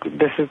like,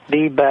 this is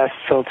the best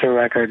Filter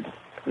record.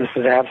 This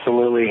is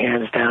absolutely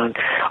hands down.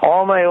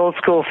 All my old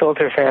school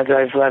Filter fans,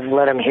 I've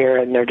let them hear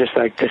it, and they're just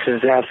like, this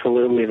is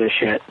absolutely the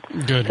shit.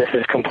 Good. This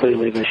is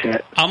completely the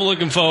shit. I'm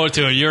looking forward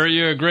to it.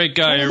 You're a great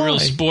guy. You're a real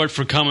sport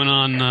for coming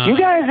on. You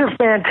guys are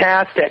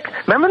fantastic.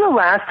 Remember the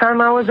last time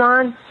I was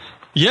on?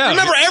 Yeah.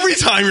 Remember every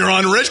time you're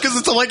on, Rich, because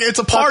it's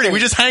a party. We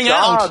just hang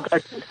out.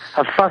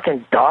 A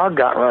fucking dog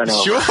got run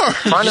over. Sure.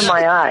 Front of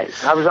my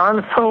eyes. I was on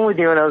the phone with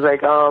you, and I was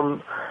like,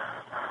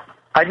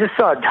 I just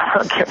saw a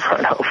dog get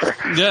run over.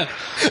 Yeah.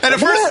 And at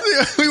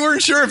first, we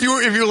weren't sure if you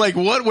were like,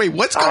 what? Wait,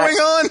 what's going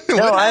on?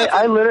 No,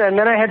 I literally, and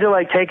then I had to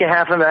like take a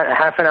half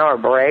an hour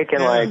break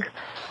and like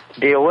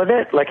deal with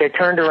it. Like I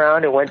turned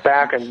around and went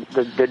back, and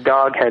the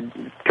dog had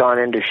gone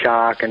into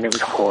shock, and it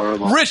was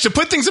horrible. Rich, to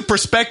put things in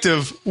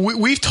perspective,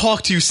 we've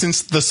talked to you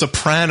since the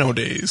Soprano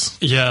days.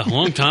 Yeah,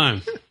 long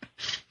time.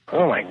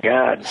 Oh my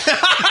God!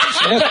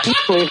 Can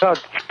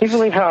you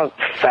believe how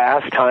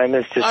fast time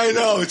is just? I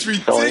know, it's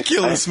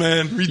ridiculous,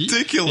 man.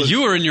 Ridiculous.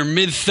 You were in your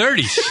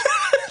mid-30s.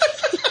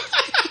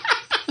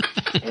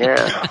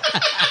 Yeah.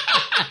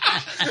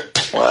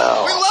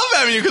 Wow. We love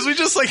having you because we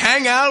just like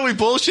hang out, we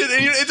bullshit,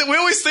 and we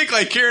always think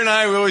like Kira and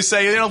I. We always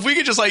say, if we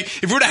could just like,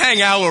 if we were to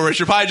hang out with Rich,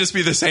 it'd probably just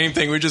be the same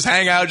thing. We'd just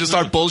hang out, just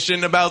start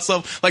bullshitting about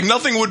stuff. Like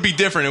nothing would be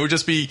different. It would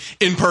just be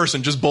in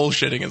person, just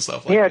bullshitting and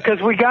stuff. Yeah,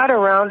 because we got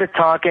around to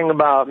talking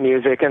about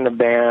music and the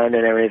band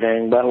and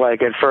everything, but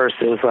like at first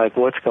it was like,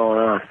 what's going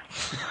on?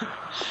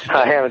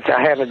 I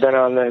haven't been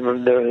on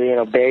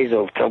the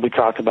Basil. We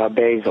talked about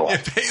Basil.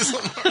 Yeah, Basil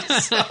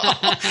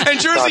and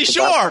Jersey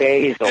Shore.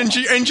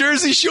 And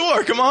Jersey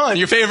Shore. Come on,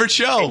 your favorite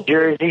show. And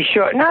Jersey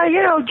Shore.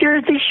 No,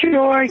 Jersey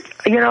Shore.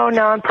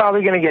 Now I'm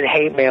probably going to get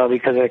hate mail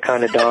because I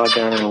kind of dogged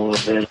on it a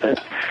little bit. But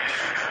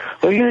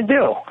what are you going to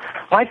do?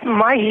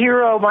 My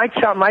hero,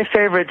 my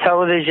favorite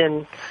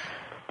television,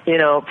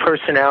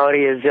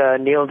 personality is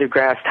Neil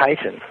deGrasse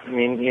Tyson. I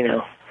mean,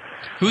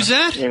 who's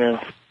that?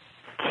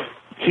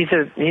 He's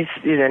an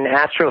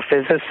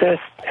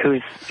astrophysicist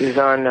who's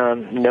on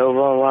Nova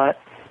a lot.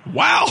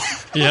 Wow.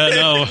 Yeah,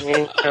 no,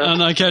 I'm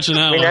not catching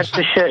that one. That's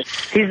the shit.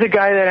 He's the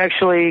guy that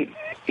actually,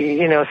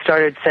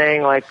 started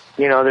saying like,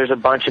 there's a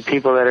bunch of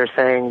people that are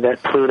saying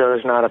that Pluto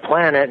is not a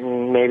planet,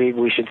 and maybe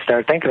we should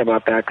start thinking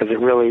about that because it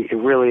really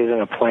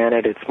isn't a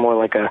planet. It's more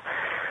like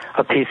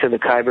a piece of the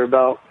Kuiper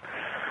Belt.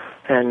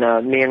 And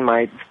me and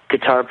my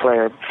guitar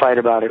player fight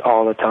about it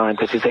all the time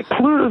because he's like,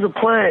 Pluto's a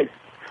planet.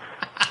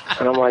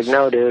 And I'm like,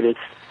 no, dude,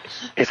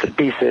 it's a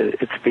piece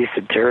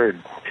of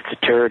turd. It's a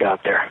turd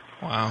out there.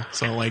 Wow.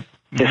 So like,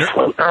 just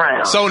floating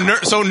around. So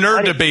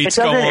nerd debates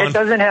go on. It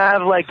doesn't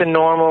have like the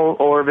normal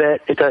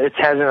orbit. It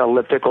has an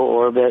elliptical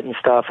orbit and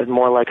stuff. It's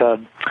more like a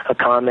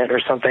comet or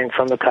something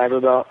from the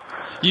Kuiper Belt.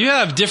 You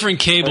have different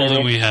cable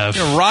than we have.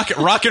 Yeah, rock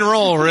and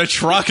roll,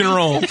 Rich. Rock and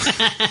roll.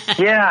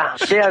 Yeah.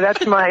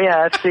 That's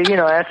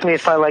ask me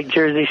if I like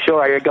Jersey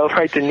Shore. I go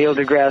right to Neil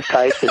deGrasse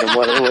Tyson and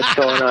what's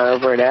going on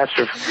over in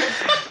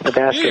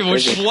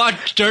astrophysics.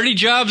 Watch Dirty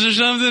Jobs or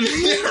something?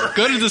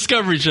 Go to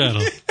Discovery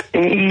Channel.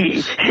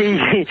 You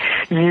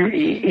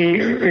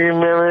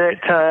remember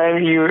that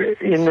time you were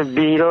in the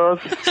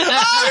Beatles?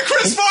 The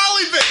Chris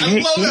Farley bit. I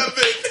love that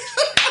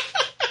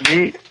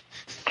bit.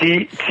 Do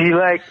you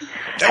like...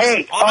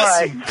 Hey, awesome. All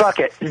right, fuck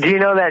it. Do you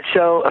know that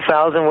show,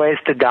 1,000 Ways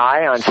to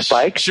Die on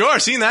Spike? Sure,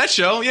 I've seen that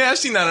show. Yeah, I've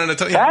seen that on a...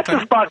 That's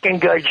a fucking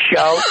good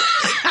show.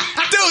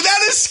 Dude,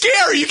 that is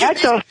scary.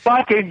 That's a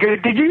fucking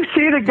good... Did you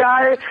see the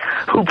guy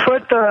who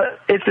put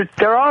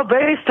they're all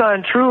based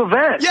on true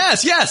events.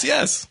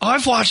 Yes. Oh,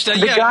 I've watched that,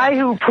 The guy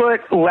who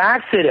put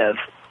laxative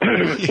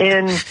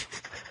in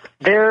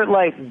their,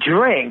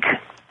 drink...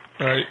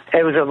 Right.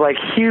 It was a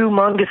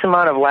humongous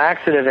amount of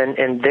laxative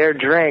in their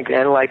drink,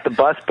 and the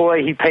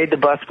busboy, he paid the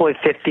busboy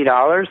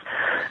 $50.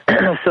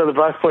 So the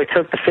busboy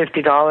took the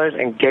 $50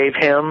 and gave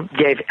him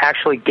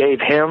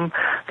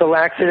the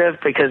laxative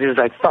because he was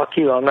like, "Fuck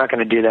you, I'm not going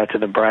to do that to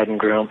the bride and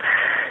groom."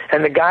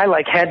 And the guy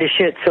had to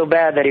shit so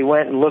bad that he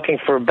went looking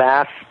for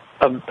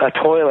a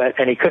toilet,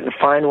 and he couldn't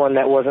find one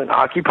that wasn't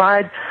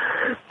occupied.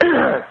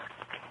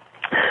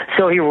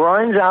 So he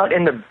runs out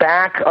in the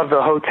back of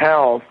the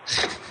hotel,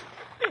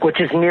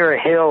 which is near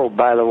a hill,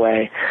 by the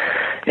way,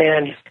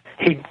 and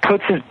he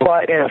puts his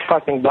butt in a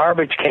fucking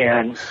garbage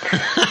can,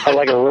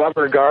 like a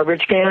rubber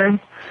garbage can,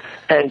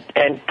 and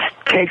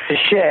takes a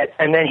shit,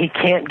 and then he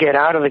can't get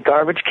out of the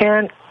garbage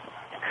can.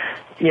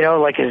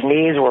 His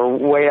knees were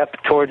way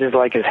up towards his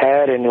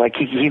head, and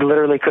he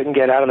literally couldn't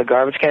get out of the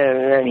garbage can,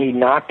 and then he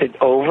knocked it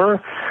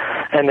over,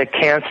 and the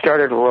can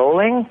started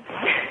rolling.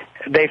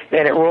 And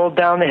it rolled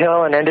down the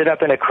hill and ended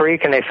up in a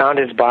creek, and they found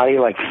his body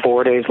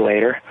 4 days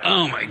later.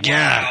 Oh my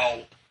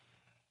God.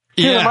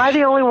 Dude, am I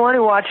the only one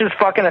who watches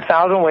fucking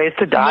 1,000 Ways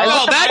to Die?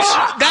 No,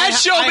 that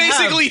show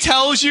basically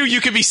tells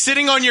you could be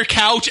sitting on your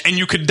couch and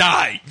you could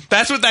die.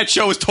 That's what that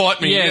show has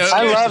taught me. Yeah,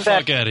 I love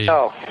that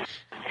show.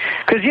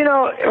 Because,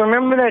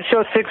 remember that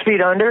show 6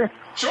 Feet Under?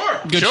 Sure.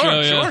 Good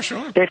show,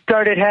 Sure. They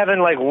started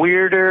having,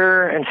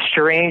 weirder and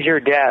stranger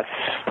deaths.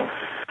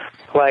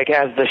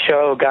 As the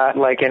show got,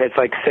 in its,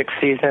 6th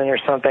season or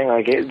something,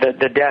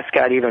 the deaths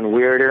got even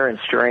weirder and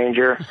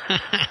stranger.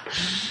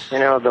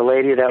 The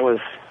lady that was...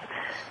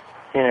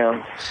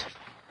 Yeah,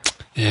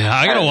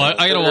 I gotta watch.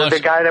 The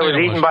guy that was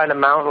eaten by the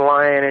mountain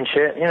lion and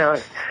shit.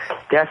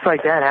 Deaths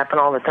like that happen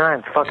all the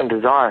time. It's fucking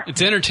bizarre.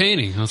 It's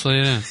entertaining. I'll tell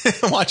you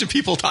that. Watching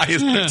people die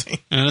is entertaining.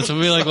 Yeah, that's what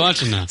we like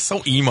watching now.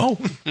 So emo.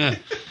 Yeah.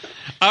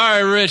 All right,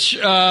 Rich.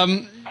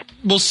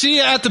 We'll see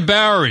you at the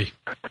Bowery.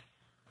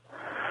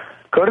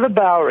 Go to the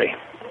Bowery.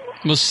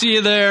 We'll see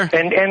you there.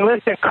 And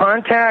listen,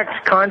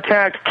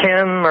 contact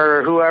Kim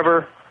or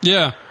whoever.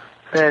 Yeah.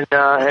 And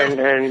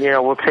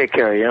we'll take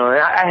care of you.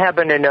 I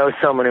happen to know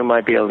someone who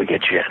might be able to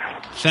get you in.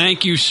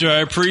 Thank you, sir. I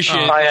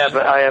appreciate it.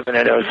 I happen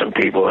to know some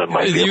people that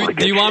might be able to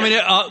get you in. Do you want me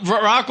to...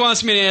 Rock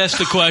wants me to ask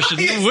the question.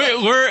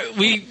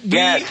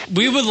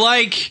 We would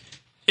like,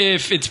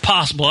 if it's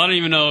possible, I don't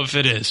even know if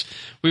it is,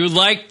 we would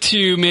like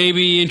to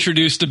maybe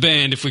introduce the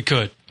band if we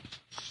could.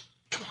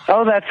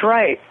 Oh, that's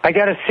right. I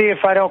got to see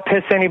if I don't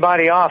piss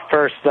anybody off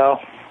first, though.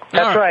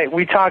 That's right.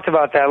 We talked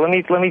about that. Let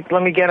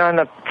me get on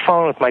the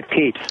phone with my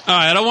peeps. All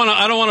right. I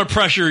don't want to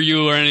pressure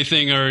you or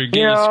anything or get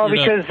you screwed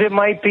because up. it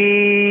might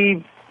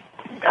be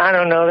I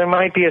don't know. There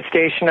might be a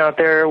station out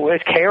there.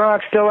 Is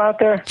K-Rock still out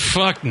there?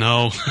 Fuck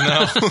no.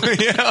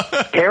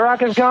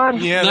 K-Rock is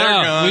gone? Yeah,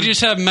 they're gone. We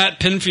just have Matt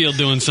Pinfield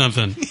doing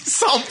something.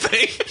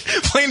 Something.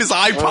 Playing his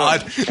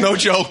iPod. No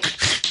joke.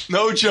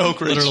 No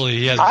joke, Rich. Literally,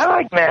 yes. I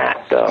like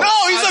Matt, though.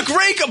 No, he's a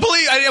great guy.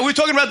 We were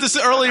talking about this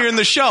earlier in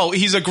the show.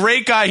 He's a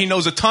great guy. He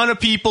knows a ton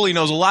of people. He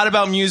knows a lot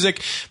about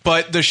music.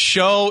 But the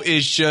show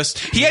is just...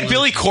 He had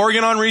Billy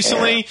Corgan on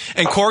recently,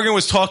 and Corgan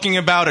was talking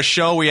about a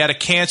show we had to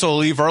cancel or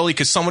leave early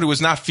because somebody was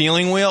not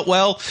feeling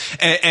well.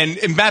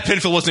 And Matt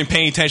Pinfield wasn't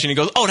paying attention. He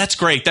goes, oh, that's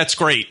great. That's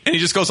great. And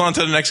he just goes on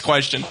to the next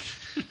question.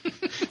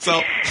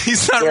 So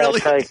he's not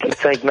really...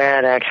 It's like,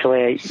 Matt,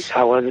 actually,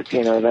 I wasn't,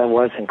 that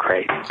wasn't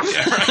great.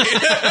 Yeah,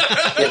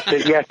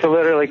 right. you have to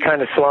literally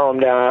kind of slow him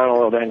down a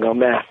little bit and go,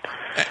 Matt.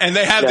 And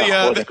they have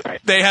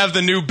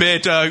the new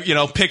bit,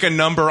 pick a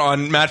number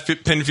on Matt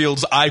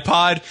Pinfield's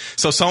iPod.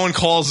 So someone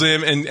calls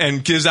him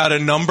and gives out a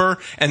number,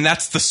 and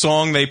that's the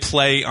song they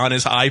play on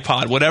his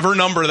iPod. Whatever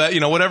number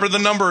whatever the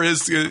number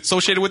is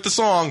associated with the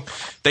song,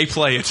 they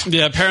play it.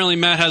 Yeah, apparently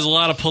Matt has a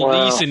lot of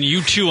Police and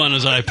U2 on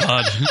his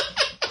iPod.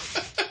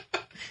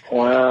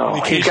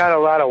 Wow. He's got a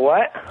lot of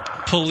what?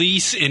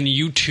 Police and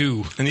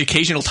U2. And the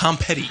occasional Tom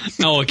Petty.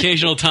 No,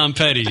 occasional Tom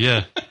Petty,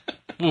 yeah.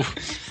 Oof.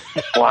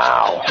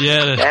 Wow.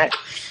 Yeah.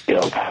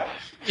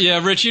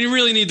 Yeah, Rich, you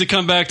really need to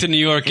come back to New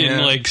York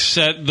and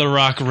set the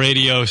rock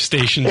radio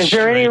station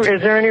straight.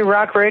 Is there any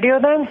rock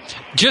radio then?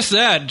 Just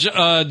that.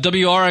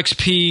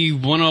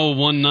 WRXP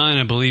 1019,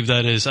 I believe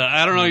that is.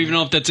 I don't even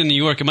know if that's in New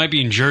York. It might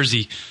be in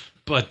Jersey,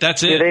 but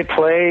that's it.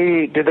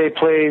 Do they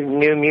play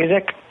new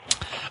music?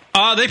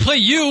 They play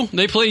you.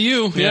 They play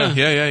you.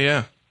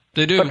 Yeah.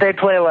 They do. But they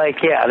play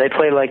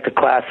the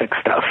classic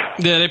stuff.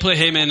 Yeah, they play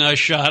Hey Man, Nice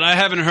Shot. I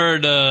haven't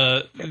heard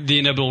The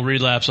Inevitable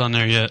Relapse on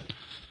there yet.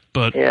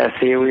 But yeah,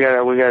 see, we got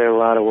a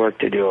lot of work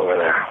to do over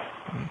there.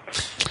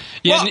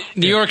 Yeah,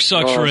 New York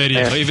sucks for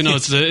radio, even though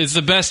it's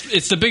the best,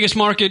 it's the biggest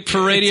market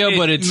for radio,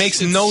 but it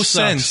makes no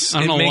sense. I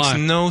don't know why. It makes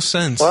no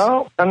sense.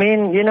 Well,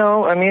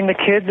 the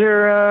kids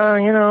are,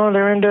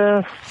 they're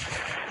into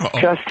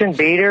Justin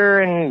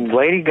Bieber and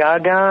Lady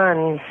Gaga,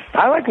 and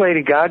I like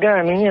Lady Gaga.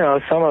 I mean,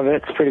 some of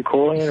it's pretty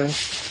cool, Yeah,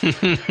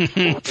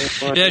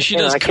 she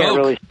does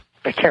coke.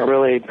 I can't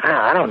really,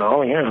 I don't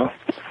know, Yeah,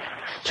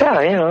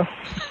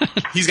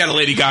 He's got a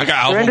Lady Gaga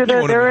album.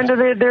 They're into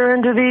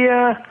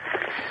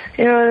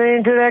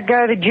that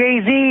guy, the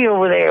Jay-Z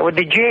over there, with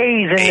the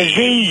J's and the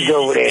Z's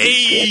over there.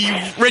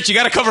 Hey, Rich, you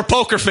got to cover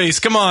Poker Face.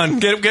 Come on,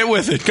 get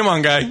with it. Come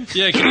on, guy.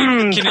 Yeah,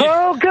 can you...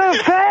 Poker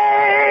Face!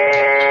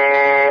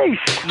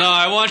 No,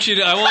 I want you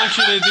to do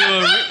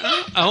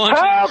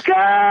Poker!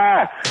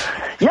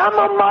 I'm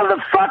a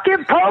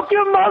motherfucking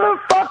poker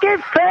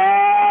motherfucking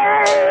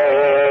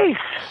face!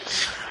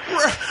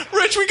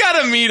 Rich, we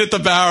gotta meet at the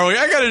Bowery.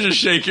 I gotta just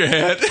shake your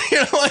hand.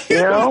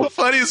 The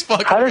funniest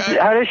fucking how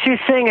does she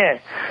sing it?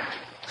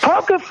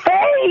 Poker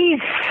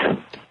face!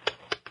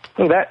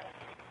 Ooh, that.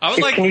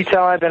 Can you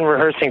tell I've been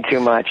rehearsing too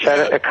much?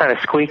 I kind of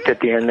squeaked at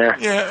the end there.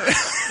 Yeah.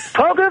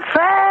 Poker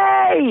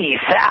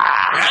face!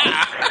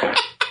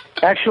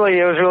 Actually,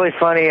 it was really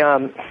funny. I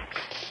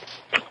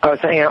was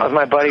hanging out with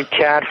my buddy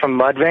Chad from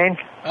Mudvayne.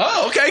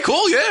 Oh, okay,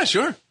 cool. Yeah,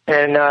 sure.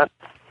 And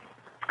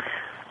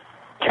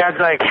Chad's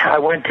like, I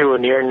went to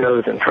an ear,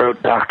 nose, and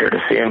throat doctor to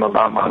see him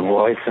about my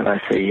voice. And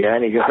I say, yeah.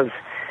 And he goes,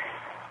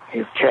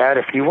 Chad,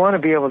 if you want to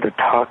be able to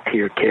talk to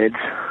your kids,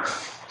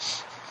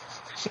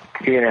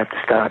 you're going to have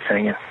to stop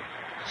singing.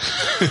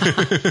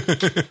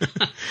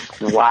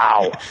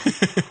 Wow.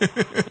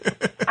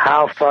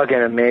 How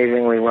fucking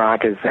amazingly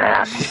rock is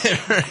that?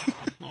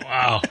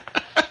 Wow.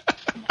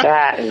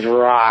 That is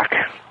rock.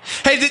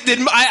 Hey,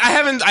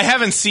 I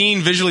haven't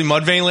seen Visually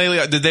Mudvayne lately.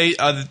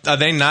 Are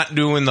they not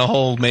doing the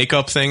whole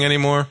makeup thing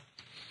anymore?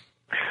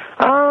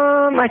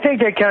 I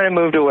think they kind of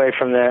moved away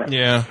from that.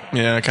 Yeah,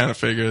 I kind of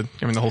figured.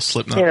 I mean, the whole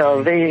Slipknot.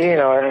 But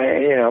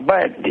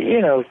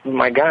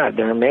my God,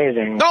 they're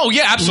amazing. Oh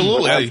yeah,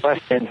 absolutely.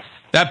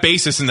 That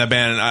bassist in that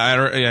band,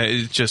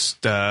 it's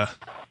just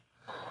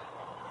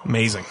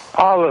amazing.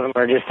 All of them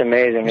are just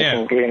amazing.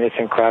 Yeah. It's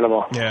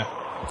incredible. Yeah,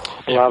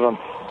 love them.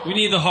 We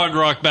need the hard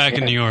rock back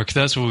in New York.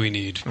 That's what we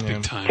need,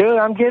 big time. Dude,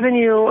 I'm giving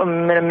you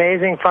an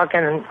amazing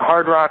fucking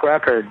hard rock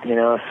record,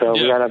 so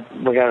we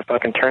gotta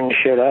fucking turn the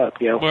shit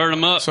up, Word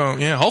them up. So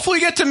yeah, hopefully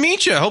we get to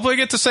meet you. Hopefully we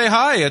get to say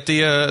hi at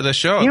the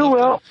show. You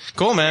will.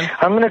 Cool, man.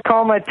 I'm gonna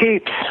call my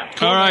peeps.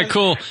 All right,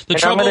 cool.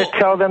 I'm gonna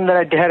tell them that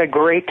I had a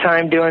great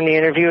time doing the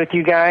interview with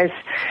you guys,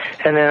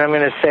 and then I'm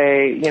gonna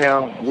say,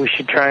 we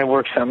should try and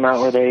work something out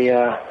where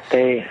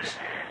they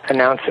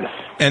announce us.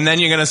 And then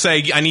you're going to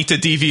say, I need to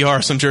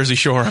DVR some Jersey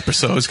Shore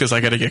episodes because I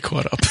got to get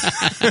caught up.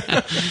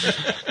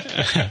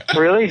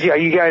 Really? Are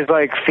you guys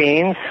like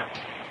fiends?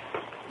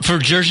 For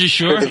Jersey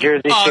Shore? For the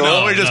Jersey Shore?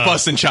 No, we're just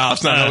busting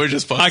chops. No, we're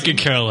just busting. I could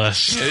care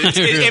less.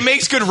 It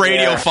makes good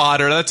radio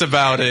fodder. That's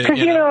about it. Because,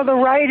 the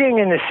writing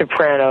in The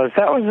Sopranos,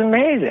 that was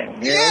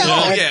amazing. Yeah.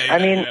 I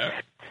mean,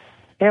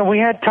 we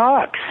had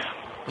talks.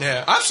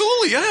 Yeah,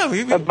 absolutely.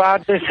 Yeah,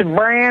 about the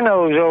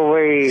Sopranos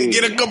over here.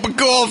 Get a cup of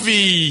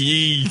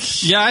coffee.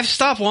 Yeah, I've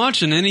stopped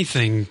watching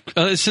anything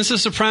since The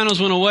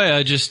Sopranos went away.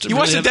 I just You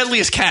watched The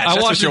Deadliest Catch. I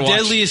That's watched what The you're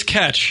Deadliest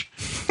Catch.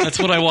 That's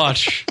what I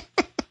watch.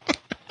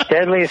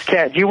 Deadliest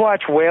Catch. You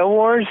watch Whale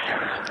Wars?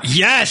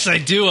 Yes, I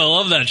do. I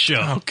love that show.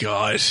 Oh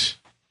gosh,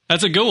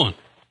 that's a good one.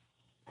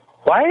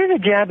 Why do the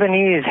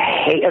Japanese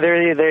hate...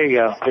 There you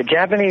go. The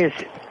Japanese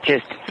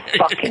just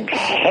fucking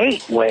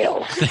hate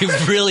whales. They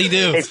really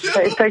do.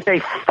 It's like they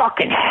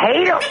fucking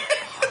hate them.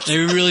 They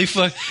really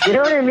fuck... You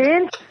know what I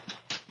mean?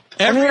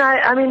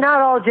 I mean,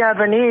 not all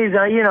Japanese,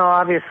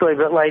 obviously,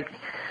 but like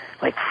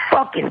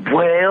fucking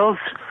whales.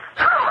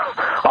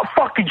 I'll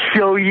fucking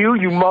show you,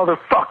 you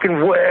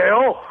motherfucking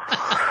whale.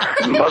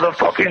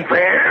 Motherfucking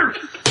bear.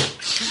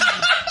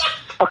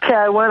 Okay,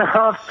 I went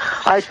off.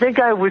 I think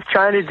I was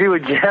trying to do a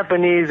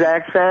Japanese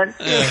accent,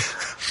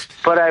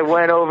 but I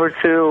went over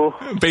to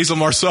Basil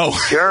Marceau,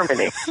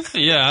 Germany.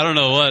 Yeah, I don't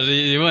know what.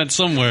 You went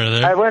somewhere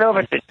there. I went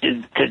over to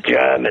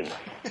German.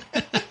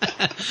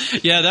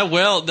 Yeah, that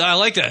whale. I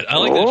like that. I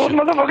like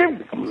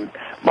that.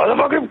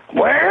 Motherfucking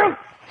whale.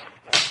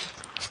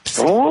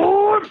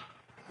 Oh,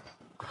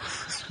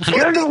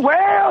 kill the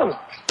whale.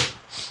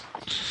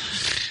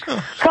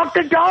 Fuck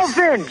the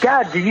dolphin.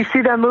 God, did you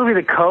see that movie,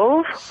 The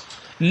Cove?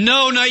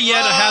 No, not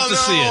yet. I have to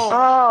see it.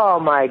 Oh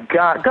my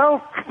God!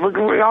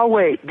 I'll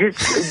wait.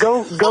 Just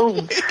go.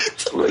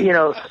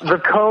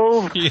 The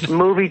Cove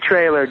movie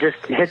trailer. Just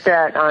hit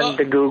that on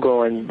the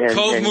Google and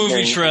Cove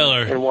movie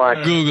trailer. And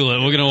watch. Google it.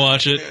 We're gonna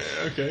watch it.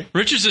 Okay.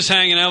 Richard's just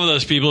hanging out with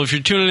us, people. If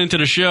you're tuning into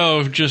the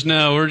show just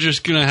now, we're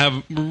just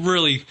gonna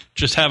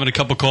just having a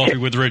cup of coffee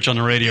with Rich on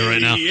the radio right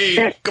now.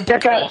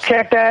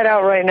 Check that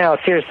out right now.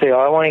 Seriously,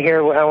 I want to hear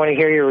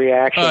your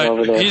reaction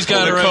over there. He's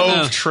got it right Cove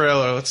now.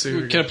 trailer. Let's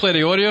see. Can I play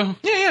the audio?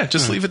 Yeah.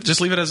 Just leave it. Just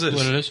leave it as is.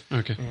 What it is?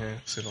 Okay. Yeah.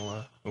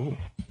 Ooh,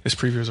 this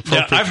preview is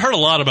appropriate. Yeah, I've heard a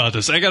lot about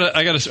this. I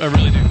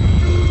really do.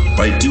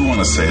 I do want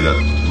to say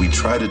that we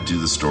try to do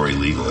the story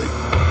legally.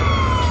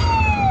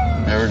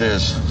 There it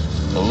is.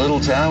 A little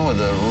town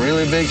with a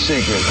really big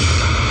secret.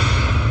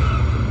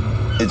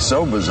 It's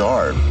so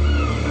bizarre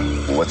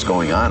what's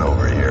going on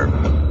over here.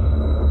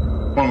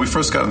 When we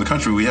first got in the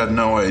country, we had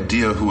no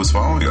idea who was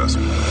following us.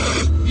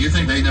 You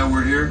think they know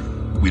we're here?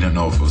 We didn't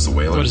know if it was the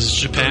whalers. What is this,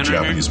 Japan? The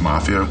Japanese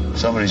mafia.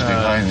 Somebody's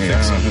behind me.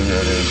 I don't know who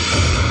that is.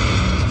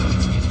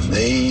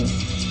 They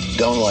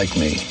don't like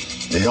me.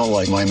 They don't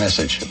like my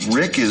message.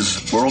 Rick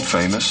is world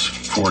famous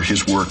for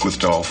his work with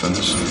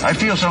dolphins. I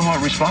feel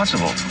somewhat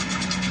responsible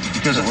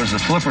because it was the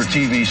Flipper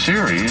TV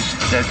series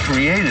that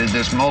created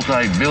this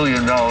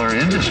multi-billion-dollar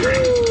industry.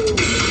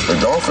 The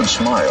dolphin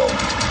smile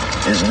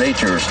is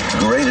nature's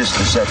greatest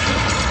deception.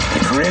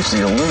 It creates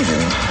the illusion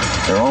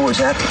they're always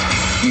happy.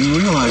 You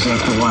realize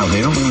after a while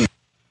they don't really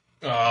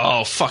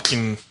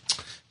fucking...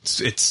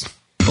 It's...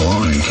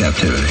 belong in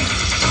captivity.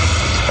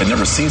 I'd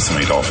never seen so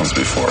many dolphins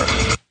before.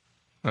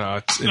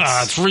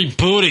 It's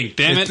rebooting.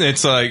 Damn it!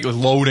 It's like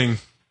loading.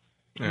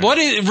 Yeah. What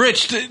is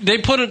Rich? They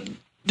put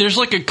there's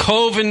like a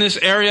cove in this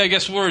area. I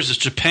guess where is this?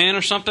 Japan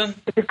or something?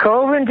 It's a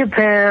cove in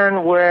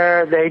Japan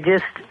where they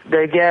get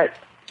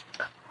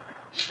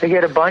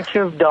a bunch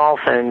of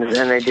dolphins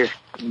and they just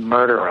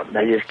murder them.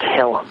 They just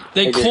kill them.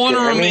 They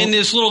corner them in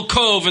this little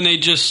cove and they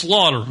just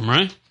slaughter them,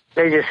 right?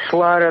 They just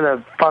slaughter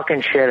the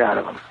fucking shit out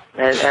of them.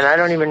 And I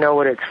don't even know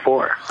what it's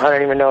for. I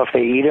don't even know if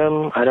they eat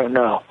them. I don't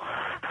know.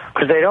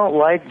 Because they don't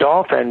like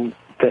dolphin.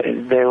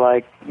 They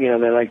like,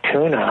 they like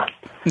tuna.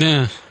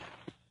 Yeah.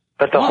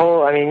 But the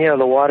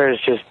the water is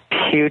just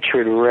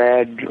putrid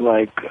red,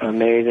 like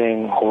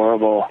amazing,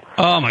 horrible.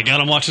 Oh my God,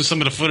 I'm watching some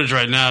of the footage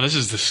right now. This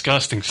is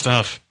disgusting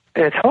stuff.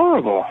 It's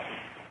horrible.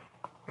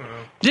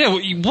 Yeah,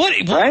 what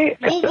do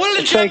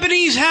the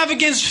Japanese have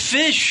against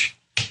fish?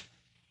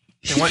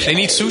 They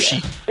need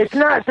sushi. It's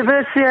not the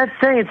best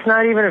thing. It's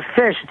not even a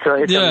fish.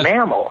 It's a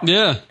mammal.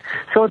 Yeah.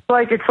 So it's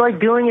like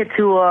doing it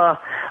to a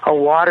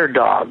water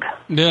dog.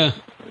 Yeah.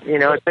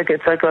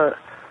 It's like a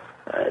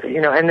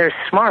and they're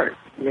smart.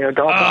 Dolphins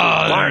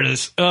are smart. There it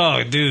is.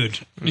 Oh, dude,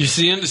 you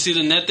see him? See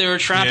the net they were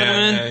trapping him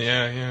in?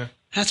 Yeah.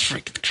 That's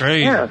freaking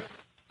crazy. Yeah.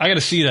 I got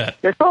to see that.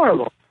 It's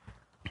horrible.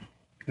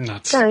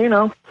 Nuts.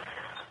 Yeah,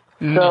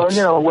 Nuts.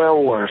 So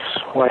Whale Wars.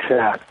 Watch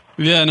that.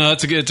 Yeah, no,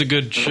 it's a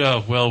good show.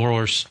 Whale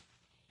Wars.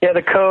 Yeah,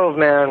 The Cove,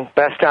 man.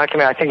 Best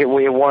documentary. I think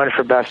we won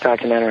for best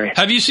documentary.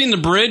 Have you seen The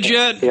Bridge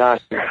yet? The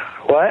Oscar.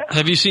 What?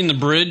 Have you seen The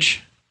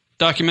Bridge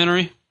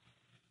documentary?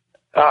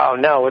 Oh,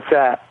 no. What's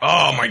that?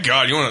 Oh, my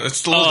God.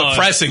 It's a little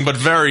depressing, but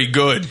very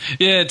good.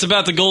 Yeah, it's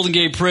about the Golden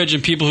Gate Bridge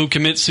and people who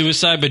commit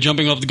suicide by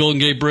jumping off the Golden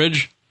Gate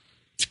Bridge.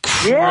 It's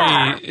crazy.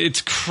 Yeah. It's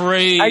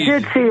crazy.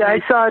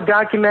 I saw a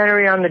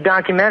documentary on the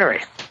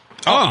documentary.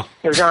 Oh.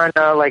 It was on,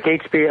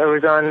 HBO. It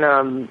was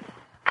on,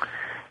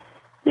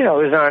 it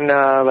was on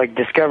like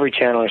Discovery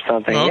Channel or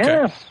something. Oh,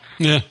 okay.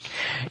 Yeah.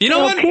 You know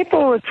what?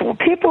 People,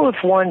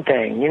 it's one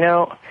thing. You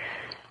know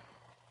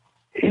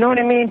what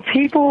I mean?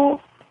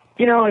 People,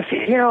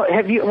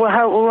 have you?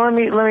 Well, let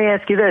me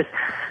ask you this: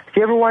 Did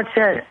you ever watch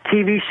that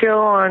TV show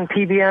on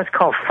PBS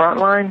called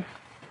Frontline?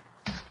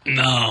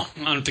 No,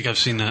 I don't think I've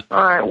seen that.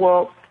 All right,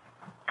 well,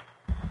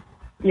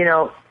 you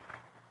know,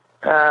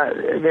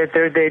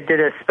 they did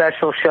a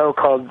special show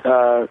called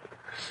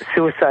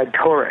Suicide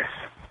Tourist.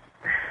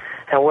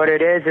 And what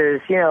it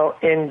is, you know,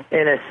 in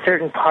a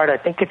certain part, I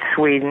think it's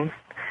Sweden.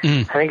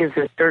 I think it's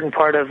a certain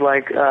part of,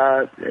 like,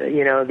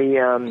 you know,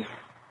 the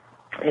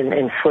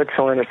in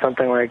Switzerland or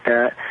something like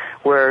that,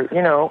 where,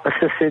 you know,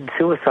 assisted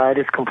suicide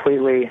is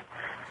completely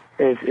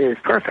is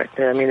perfect.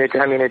 I mean, it's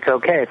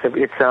okay.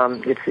 It's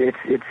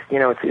you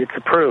know, it's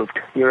approved.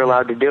 You're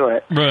allowed to do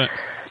it. Right.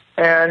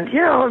 And, you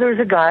know, there's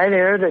a guy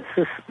there that's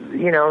just,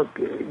 you know,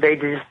 they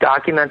just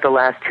document the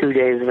last 2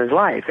 days of his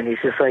life. And he's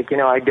just like, you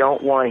know,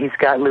 he's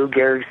got Lou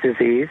Gehrig's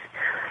disease.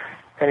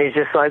 And he's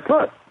just like,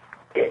 look,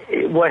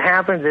 what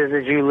happens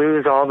is you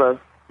lose all the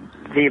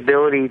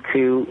ability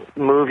to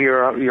move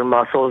your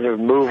muscles or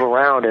move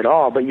around at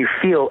all, but you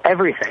feel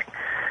everything.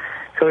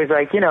 So he's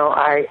like, you know,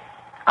 I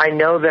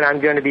know that I'm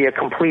going to be a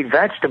complete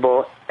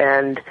vegetable,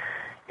 and,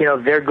 you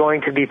know, they're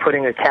going to be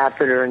putting a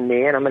catheter in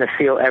me, and I'm going to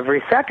feel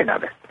every second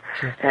of it.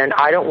 Sure. And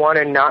I don't want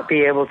to not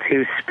be able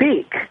to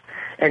speak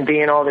and be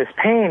in all this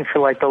pain for,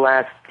 like, the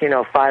last, you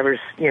know, 5 or,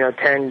 you know,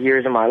 10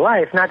 years of my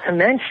life. Not to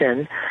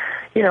mention,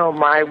 you know,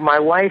 my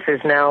wife is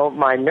now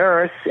my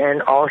nurse,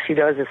 and all she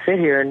does is sit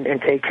here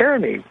and take care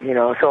of me. You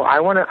know, so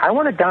I want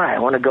to die. I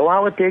want to go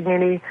out with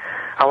dignity.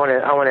 I want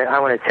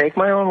to take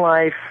my own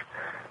life.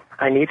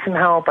 I need some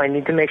help. I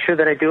need to make sure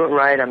that I do it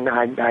right.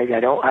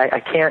 I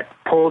can't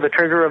pull the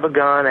trigger of a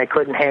gun. I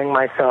couldn't hang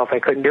myself. I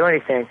couldn't do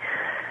anything.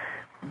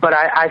 But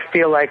I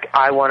feel like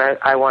I want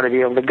to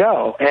be able to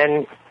go.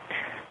 And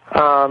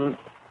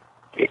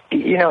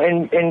you know,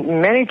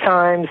 in many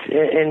times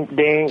in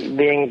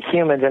being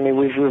humans, I mean,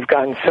 we've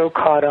gotten so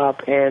caught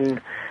up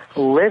in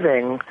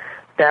living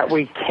that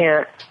we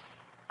can't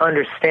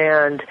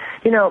understand.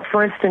 You know,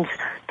 for instance,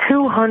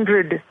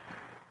 $200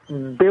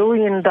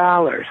 billion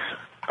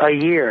a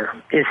year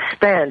is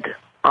spent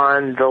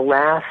on the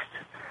last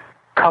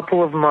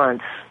couple of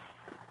months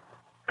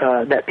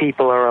that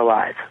people are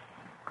alive.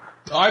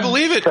 I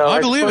believe it. I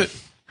believe it.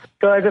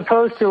 So as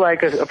opposed to,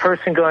 like, a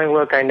person going,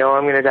 look, I know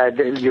I'm going to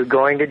die. You're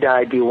going to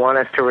die. Do you want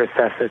us to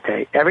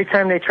resuscitate? Every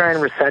time they try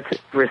and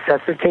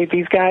resuscitate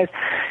these guys,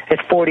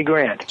 it's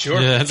 $40,000.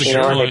 Sure. Yeah, that's a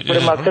good point.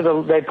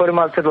 They put them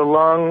up to the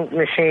lung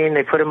machine.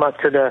 They put them up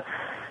to the,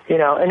 you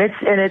know, and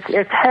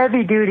it's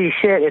heavy duty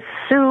shit. It's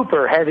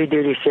super heavy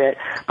duty shit.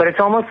 But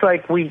it's almost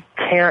like we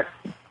can't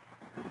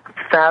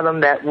fathom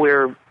that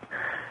we're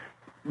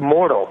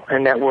mortal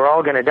and that we're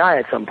all going to die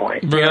at some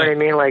point. Right. You know what I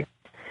mean? Like,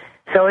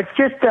 so it's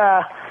just.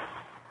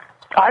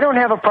 I don't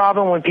have a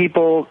problem when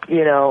people,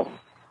 you know,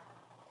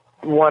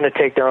 want to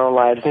take their own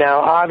lives. Now,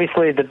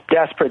 obviously, the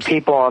desperate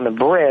people on the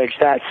bridge,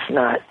 that's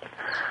not,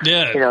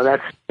 you know,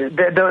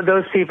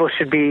 those people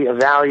should be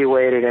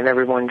evaluated, and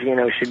everyone, you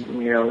know, should,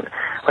 you know,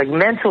 like,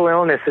 mental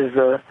illness is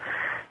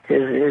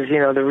you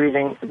know, the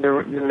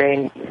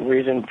main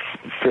reason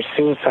for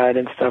suicide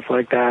and stuff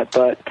like that.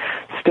 But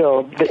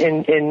still,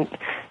 in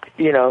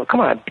you know, come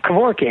on,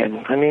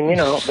 Kevorkian. I mean, you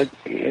know, but,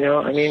 you know,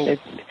 I mean,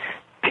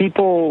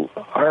 people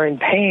are in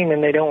pain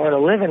and they don't want to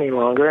live any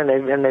longer,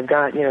 and they've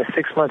got, you know,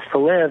 6 months to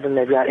live, and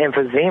they've got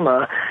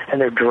emphysema,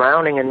 and they're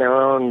drowning in their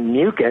own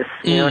mucus.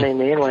 You know what I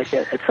mean? Like,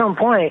 at some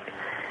point,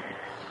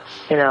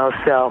 you know.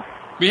 So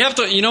we have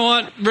to. You know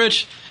what,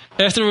 Rich?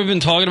 After we've been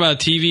talking about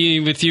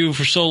TV with you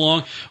for so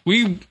long,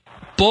 we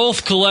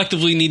both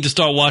collectively need to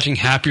start watching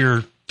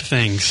happier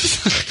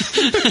things.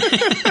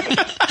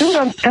 Dude,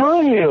 I'm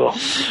telling you.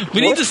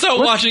 We need to start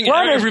watching.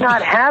 What is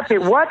not happy?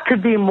 What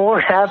could be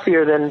more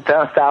happier than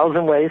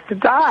 1,000 Ways to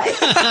Die?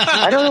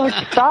 I don't know what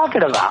you're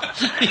talking about.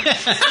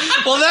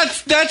 Well,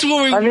 that's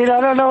what we. I mean, I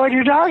don't know what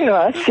you're talking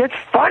about. That shit's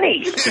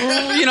funny.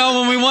 You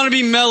know, when we want to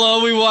be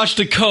mellow, we watch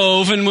The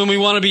Cove, and when we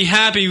want to be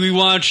happy, we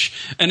watch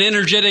an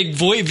energetic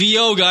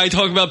VO guy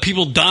talk about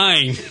people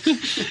dying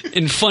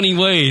in funny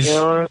ways. You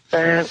know what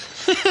I'm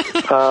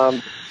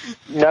saying?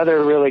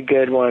 Another really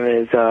good one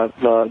is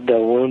the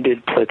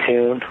Wounded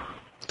Platoon.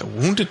 The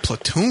Wounded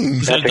Platoon?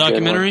 Is that a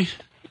documentary?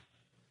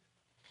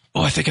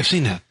 Oh, I think I've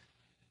seen that.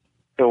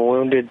 The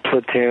Wounded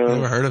Platoon.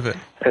 Never heard of it.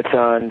 It's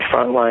on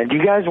Frontline. Do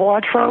you guys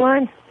watch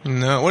Frontline?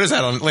 No. What is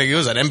that on? Like,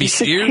 was that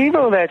NBC?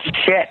 TiVo that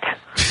shit.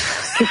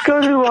 Just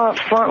go to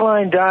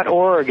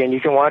frontline.org and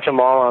you can watch them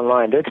all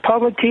online. It's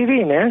public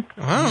TV, man.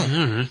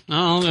 Wow.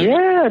 Oh,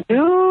 yeah,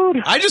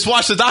 dude. I just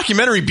watched the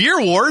documentary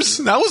Beer Wars.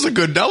 That was a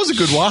good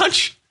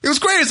watch. It was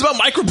great. It's about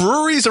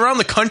microbreweries around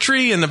the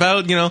country and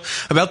about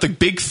the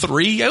big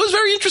three. It was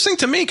very interesting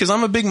to me because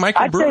I'm a big microbrewery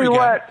guy. I tell you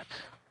what,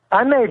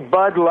 I made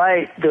Bud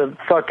Light the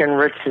fucking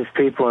richest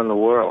people in the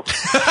world.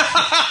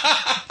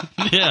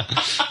 Yeah.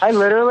 I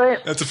literally.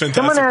 That's a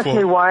fantastic Someone asked quote.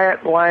 me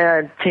why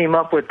I team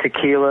up with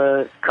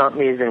tequila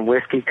companies and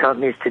whiskey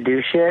companies to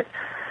do shit.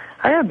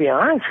 I gotta be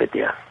honest with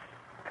you.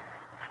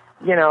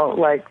 You know,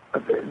 like,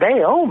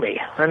 they owe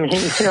me. I mean,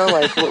 you know,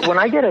 like, when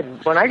I get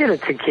a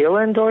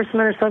tequila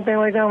endorsement or something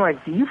like that, I'm like,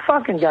 you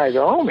fucking guys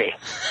owe me.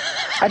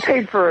 I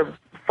paid for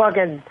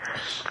fucking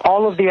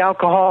all of the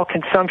alcohol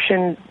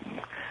consumption,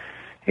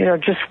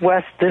 just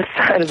west this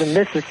side of the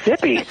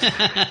Mississippi.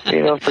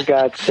 For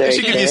God's sake. They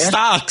should give you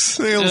stocks.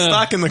 They have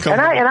stock in the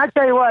company. And I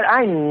tell you what,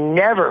 I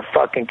never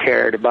fucking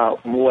cared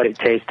about what it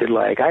tasted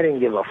like. I didn't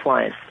give a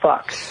flying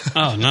fuck.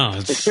 Oh, no.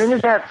 As soon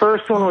as that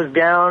first one was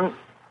down,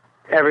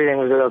 everything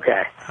was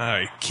okay.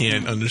 I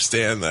can't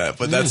understand that,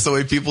 but that's the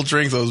way people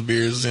drink those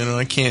beers.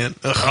 I can't.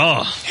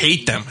 Ugh.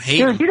 Hate them.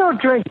 Dude, you don't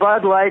drink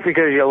Bud Light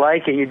because you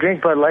like it. You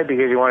drink Bud Light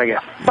because you want to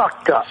get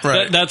fucked up.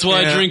 Right. That's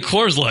why I drink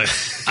Coors Light.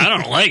 I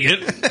don't like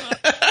it.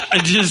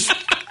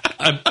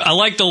 I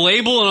like the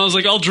label, and I was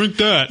like, I'll drink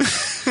that.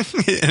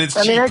 And it's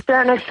I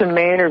sat next to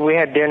Maynard. We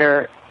had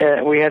dinner.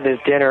 We had this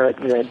dinner at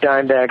the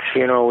Dimebag's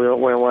funeral.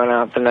 We went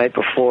out the night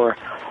before,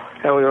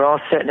 and we were all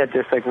sitting at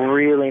this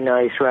really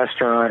nice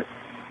restaurant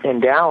in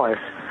Dallas,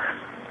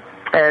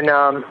 and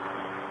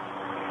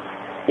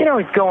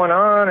he's going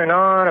on and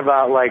on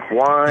about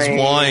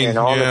wine and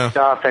all this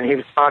stuff, and he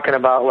was talking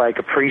about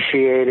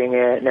appreciating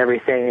it and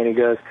everything, and he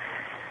goes,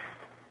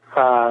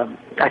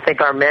 I think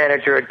our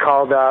manager had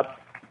called up,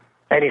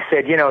 and he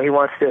said, he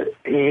wants to.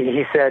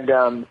 He said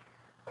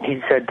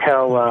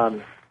tell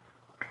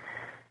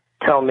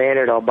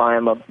Maynard I'll buy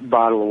him a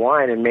bottle of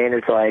wine, and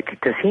Maynard's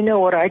like, does he know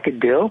what I could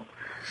do?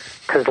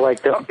 Because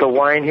the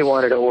wine he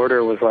wanted to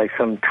order was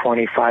some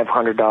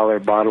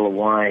 $2,500 bottle of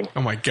wine.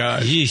 Oh my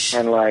God! Yeesh.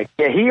 And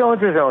he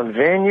owns his own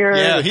vineyard.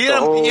 Yeah, he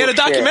had a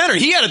documentary.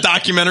 Shit. He had a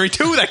documentary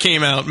too that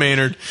came out,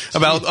 Maynard,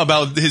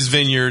 about his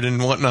vineyard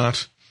and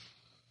whatnot.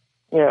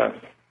 Yeah,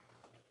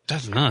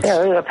 that's nuts.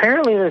 Yeah,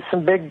 apparently there's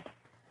some big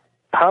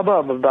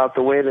hubbub about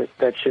the way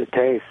that shit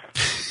tastes.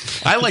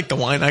 I like the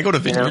wine. I go to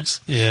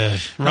vineyards. Yeah,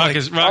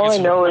 all I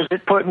know is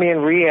it put me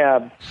in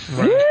rehab.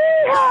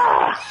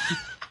 Right.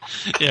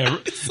 Yeah,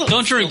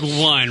 don't drink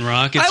wine,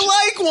 Rock. I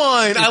like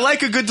wine. I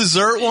like a good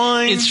dessert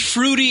wine. It's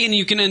fruity, and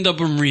you can end up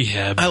in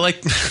rehab. I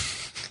like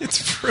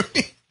it's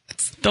fruity.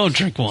 Don't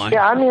drink wine.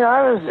 Yeah,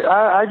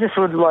 I just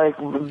would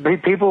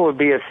people would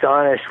be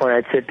astonished when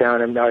I'd sit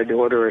down and I'd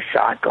order a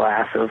shot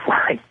glass of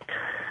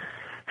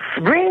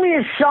bring me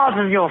a shot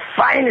of your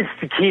finest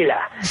tequila,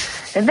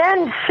 and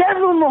then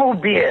several more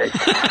beers.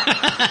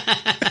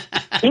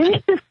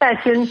 In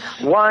succession,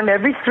 one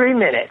every 3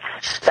 minutes.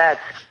 That's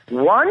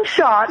one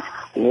shot,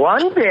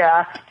 one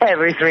beer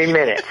every 3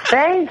 minutes.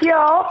 Thank you.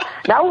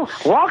 Now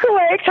walk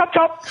away, chop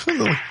chop.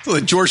 That's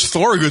a George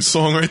Thorogood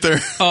song right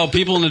there. Oh,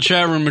 people in the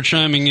chat room are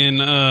chiming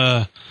in.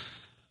 I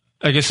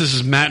guess this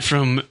is Matt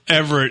from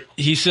Everett.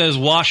 He says,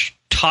 "Watch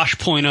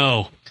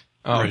Tosh.0."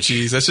 Oh,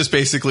 jeez, that's just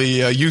basically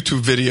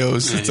YouTube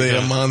videos. It's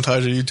a montage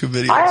of YouTube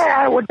videos.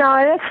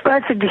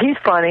 He's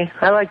funny.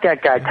 I like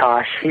that guy,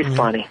 Tosh. He's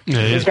funny.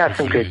 Yeah, he's got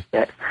some good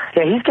shit.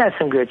 Yeah, he's got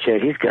some good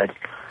shit. He's good.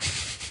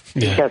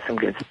 He's got some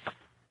good stuff.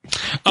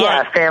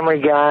 Family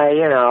Guy,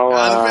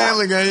 the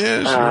Family Guy,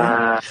 yeah,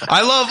 sure.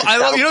 I love,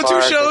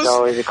 two shows.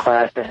 Always a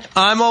classic.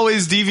 I'm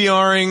always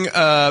DVRing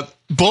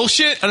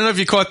Bullshit. I don't know if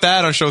you caught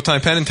that on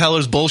Showtime. Penn and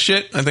Teller's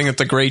Bullshit. I think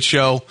it's a great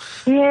show.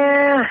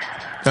 Yeah.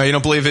 No, you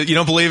don't believe it. You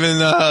don't believe in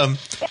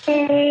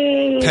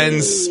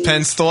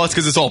Penn's thoughts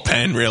because it's all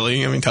Penn,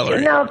 really. Teller.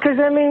 No, because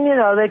there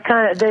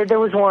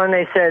was one.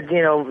 They said,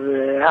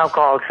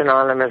 Alcoholics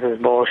Anonymous is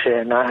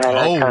bullshit, and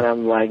I kind of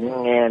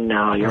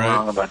no, you're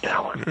wrong about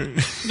that one.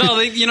 No,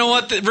 you know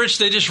what, Rich?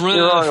 They just run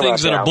out of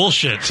things that are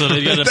bullshit, so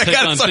they got to pick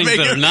on things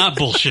that are not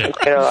bullshit.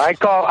 I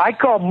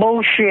call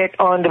bullshit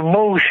on the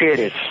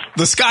bullshitters.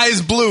 The sky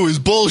is blue is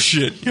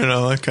bullshit.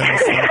 That kind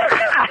of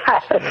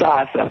stuff. That's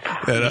awesome.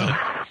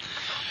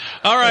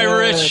 All right,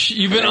 Rich,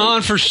 you've been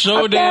on for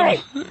so damn.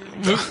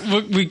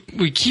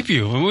 We keep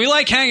you. We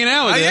like hanging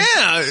out with you.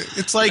 Yeah,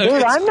 it's like,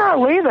 dude, I'm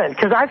not leaving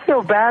because I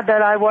feel bad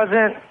that I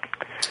wasn't.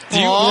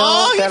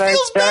 I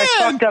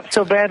fucked up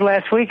so bad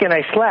last week and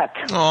I slept.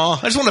 Oh,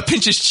 I just want to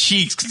pinch his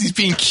cheeks because he's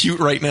being cute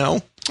right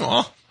now.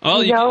 Oh.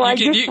 Well, I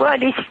just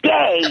want to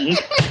stay.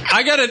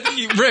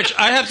 Rich,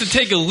 I have to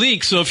take a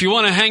leak, so if you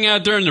want to hang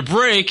out during the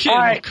break. All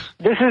right,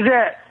 this is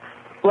it.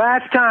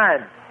 Last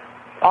time,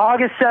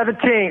 August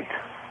 17th.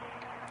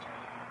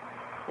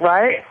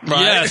 Right?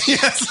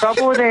 Yes.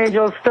 Trouble with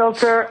Angels,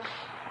 Filter,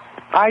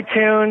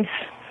 iTunes,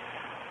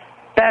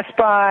 Best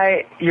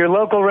Buy, your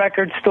local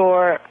record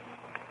store.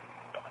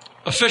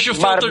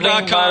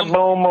 Officialfilter.com.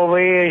 Boom over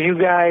here, you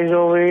guys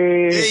over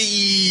here.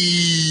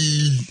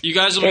 You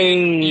guys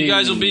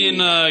will be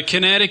in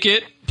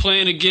Connecticut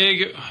playing a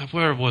gig.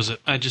 Where was it?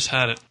 I just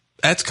had it.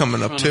 That's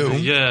coming up too.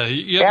 Yeah.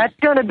 That's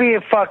going to be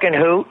a fucking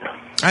hoot.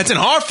 That's in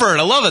Hartford.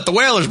 I love it. The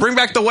Whalers. Bring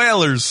back the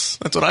Whalers.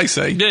 That's what I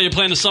say. Yeah, you're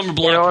playing the summer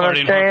block party. You know what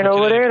party I'm saying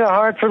over there? The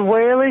Hartford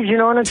Whalers. You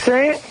know what I'm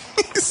saying?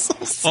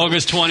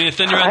 August 20th.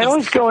 Then I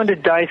always go into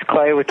Dice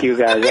Clay with you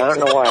guys. I don't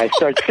know why. I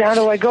start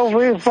sounding like over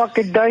here,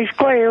 fucking Dice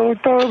Clay.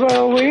 What the about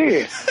over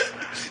here?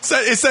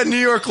 It's that New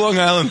York, Long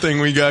Island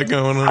thing we got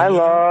going on. I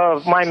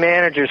love my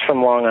manager's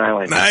from Long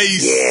Island.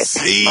 Nice. Yes.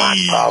 Hey,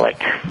 I'm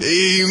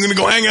going to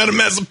go hang out in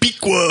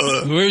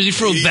Massapequa. Where is he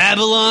from?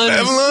 Babylon?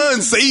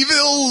 Babylon.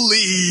 Sayville.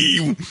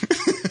 Lee.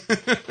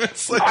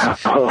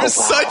 We're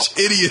such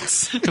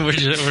idiots. We're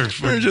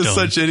just dumb.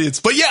 such idiots.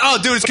 But yeah,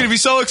 dude, it's going to be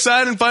so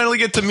exciting. Finally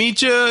get to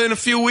meet you in a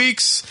few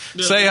weeks.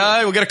 Say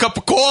hi. We'll get a cup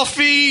of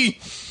coffee.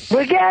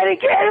 We gotta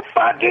get a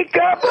fucking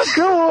cup of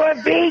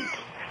coffee.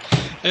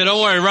 Hey,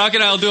 don't worry. Rock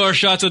and I will do our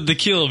shots of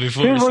tequila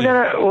before we Dude, see.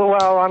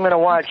 I'm gonna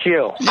watch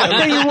you. I'll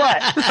tell you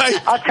what.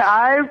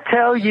 I'll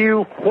tell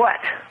you what.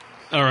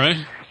 All right.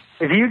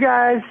 If you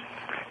guys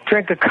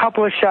drink a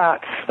couple of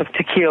shots of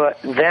tequila,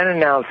 then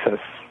announce us.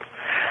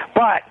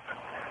 But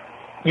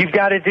you've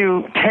got to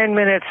do 10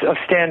 minutes of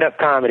stand-up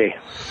comedy.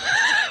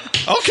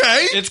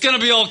 Okay. It's going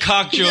to be all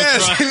cock jokes.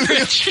 Yes.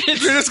 Right? You're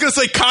just going to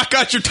say cock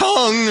out your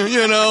tongue,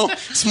 you know.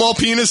 Small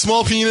penis,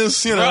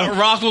 you know.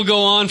 Rock will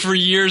go on for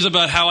years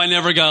about how I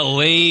never got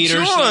laid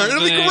or something.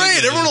 It'll be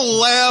great. Everyone will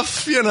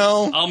laugh, you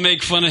know. I'll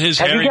make fun of his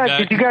Did hairy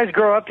back. you guys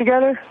grow up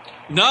together?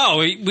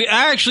 No, I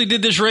actually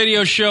did this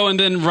radio show, and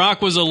then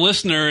Rock was a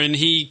listener, and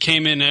he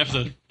came in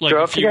after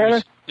Grow a up few together?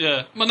 years.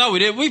 Yeah. Well, no, we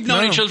did. We've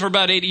known each other for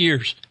about 8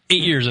 years.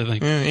 8 years, I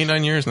think. Yeah,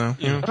 8-9 years now.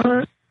 Yeah. All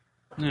right.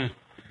 Yeah.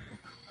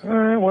 All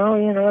right, well,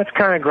 you know, it's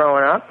kind of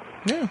growing up.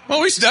 Yeah.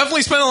 Well, we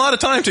definitely spend a lot of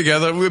time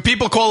together.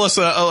 People call us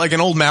like an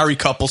old married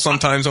couple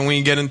sometimes when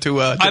we get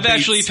into I've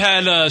actually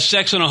had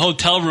sex in a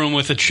hotel room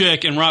with a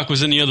chick, and Rock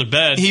was in the other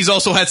bed. He's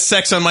also had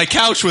sex on my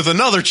couch with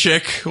another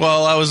chick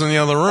while I was in the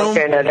other room.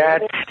 Okay, now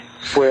that's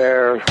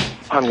where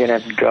I'm going to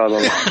have to go a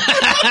little.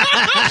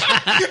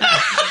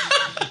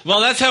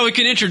 Well, that's how we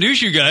can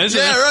introduce you guys.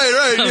 Yeah,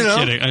 right. I'm you know.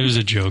 kidding. It was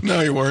a joke. No,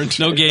 you weren't.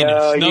 No gayness.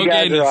 No, No you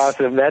guys gayness. are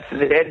awesome. This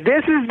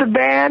is the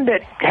band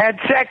that had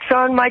sex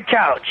on my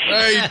couch.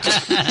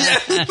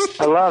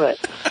 I love it.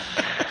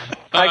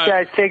 All right,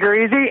 guys, take her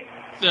easy.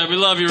 Yeah, we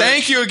love you, Rich.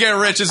 Thank you again,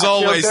 Rich, as I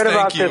always. feel good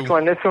about Thank you. this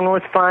one. This one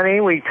was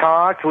funny. We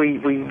talked. We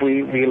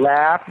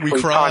laughed. We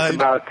talked cried.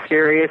 about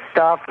serious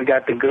stuff. We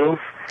got the goof.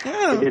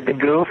 Yeah. We did the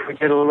goof. We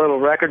did a little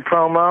record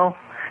promo.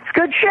 It's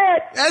good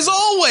shit. As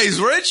always,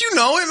 Rich, you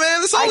know it,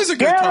 man. It's always a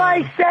good time.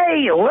 I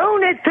say,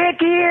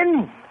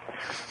 lunatic-ian.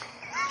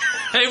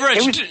 Hey, Rich.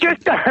 It was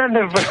just on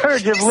the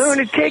verge of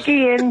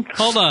lunatic-ian.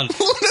 Hold on.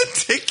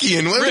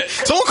 Lunatic-ian.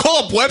 Someone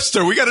call up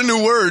Webster. We got a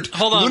new word.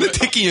 Hold on.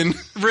 Lunatic-ian.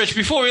 Rich,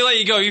 before we let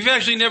you go, you've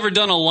actually never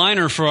done a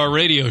liner for our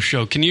radio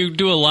show. Can you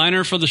do a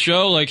liner for the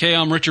show? Like, hey,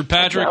 I'm Richard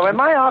Patrick. Now, am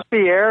I off the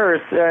air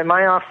or am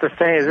I off the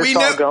thing? Is this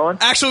all going?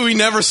 Actually, we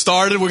never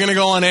started. We're going to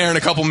go on air in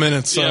a couple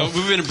minutes. So. Yeah,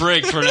 we've been a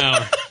break for an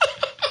hour.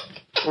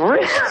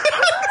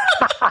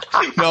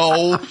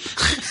 No.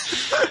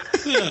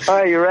 All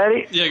right, you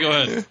ready? Yeah, go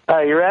ahead. All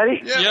right, you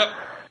ready? Yep.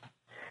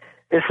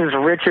 This is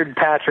Richard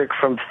Patrick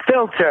from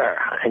Filter,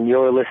 and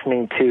you're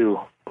listening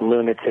to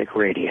Lunatic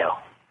Radio.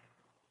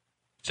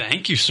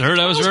 Thank you, sir.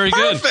 That was very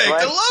perfect. good.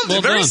 I loved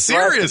it. Very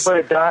serious.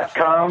 Put a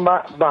 .com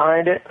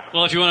behind it.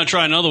 Well, if you want to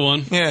try another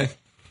one. Yeah.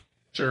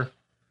 Sure.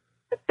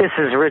 This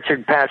is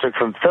Richard Patrick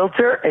from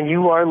Filter, and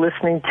you are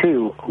listening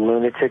to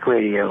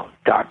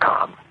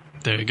lunaticradio.com.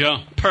 There you go.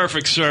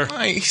 Perfect, sir.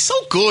 He's so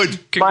good.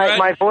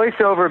 My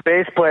voiceover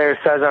bass player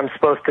says I'm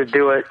supposed to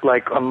do it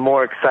like I'm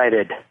more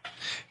excited.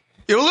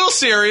 You're a little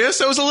serious.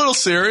 That was a little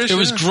serious. It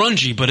was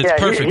grungy, but it's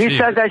perfect. He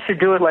says I should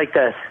do it like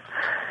this.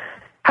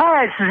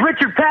 Hi, this is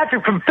Richard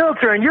Patrick from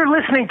Filter, and you're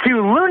listening to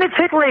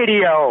Lunatic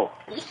Radio.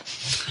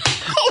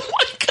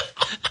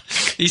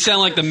 You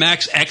sound like the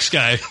Max X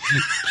guy.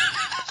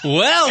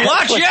 Well,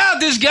 watch out.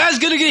 This guy's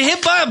going to get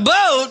hit by a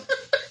boat.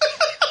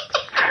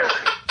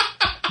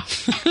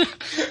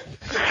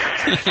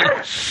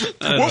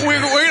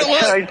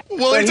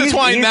 We'll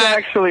intertwine he's that.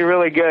 Actually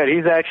really good.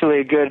 He's actually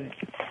a good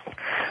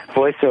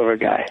voiceover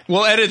guy.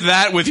 We'll edit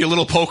that with your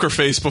little poker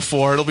face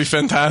before. It'll be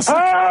fantastic.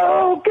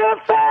 Oh, good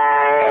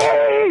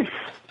face!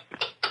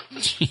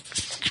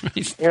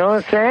 You know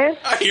what I'm saying?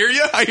 I hear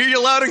you. I hear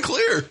you loud and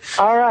clear.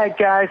 All right,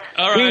 guys.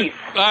 All right. Peace.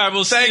 All right,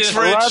 we'll see Thanks,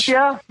 you. Rich. Love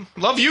you.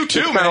 Love you too,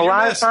 we man. spent a You're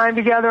lot of best. time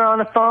together on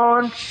the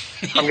phone.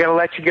 I'm going to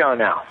let you go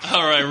now.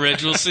 All right,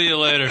 Rich. We'll see you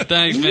later.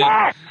 Thanks, man.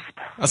 Yes.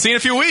 I'll see you in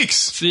a few weeks.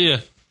 See ya.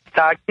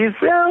 Talk to you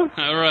soon.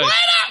 All right.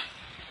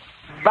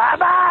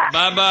 Bye-bye.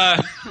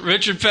 Bye-bye.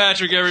 Richard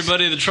Patrick,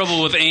 everybody. The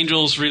Trouble with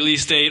Angels,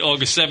 release date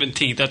August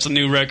 17th. That's a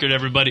new record,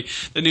 everybody.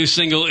 The new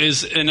single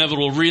is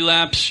Inevitable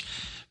Relapse.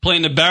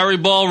 Playing the Bowery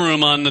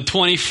Ballroom on the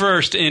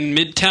 21st in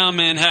Midtown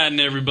Manhattan,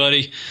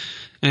 everybody.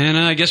 And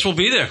I guess we'll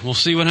be there. We'll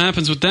see what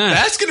happens with that.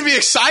 That's going to be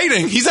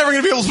exciting. He's never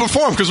going to be able to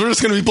perform because we're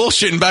just going to be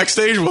bullshitting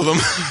backstage with him.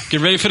 Get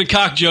ready for the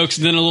cock jokes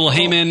and then a little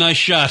hey man, nice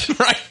shot.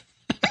 Right.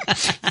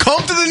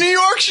 Come to the New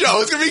York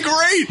show. It's going to be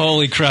great.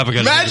 Holy crap. I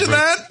got Imagine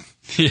that.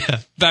 Yeah.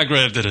 Back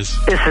right after this.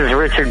 This is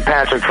Richard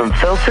Patrick from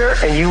Filter,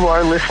 and you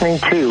are listening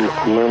to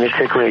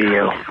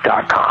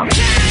lunaticradio.com.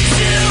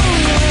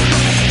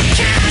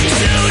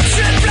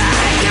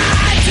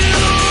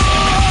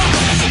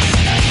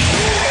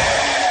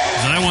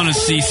 I want to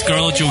see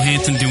Scarlett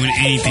Johansson doing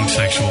anything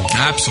sexual.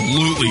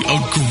 Absolutely.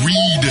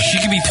 Agreed. She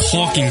could be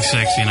talking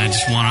sexy, and I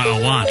just want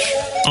to watch.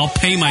 I'll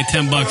pay my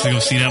 $10 to go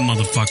see that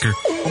motherfucker.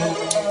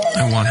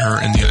 I want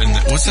her in the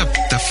what's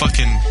that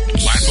fucking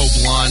wacko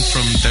blonde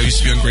from that used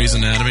to be on Grey's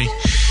Anatomy?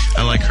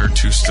 I like her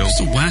too still. It's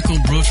a wacko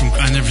bro from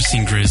I never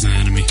seen Grey's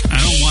Anatomy. I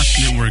don't watch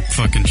network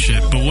fucking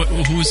shit. But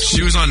who was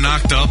she was on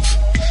Knocked Up.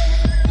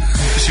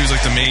 She was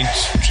like the main.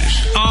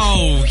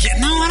 Oh, yeah,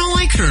 no, I don't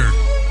like her.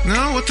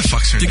 No, what the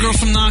fuck's her name? The girl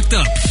from Knocked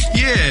Up.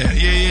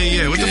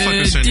 Yeah. What the fuck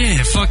is her name?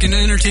 Yeah, fucking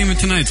Entertainment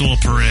Tonight's all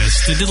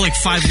Perez. They did like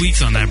 5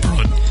 weeks on that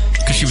broad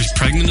because she was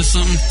pregnant or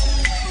something.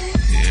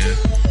 Yeah.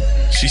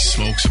 She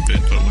smokes a bit,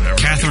 but whatever.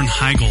 Katherine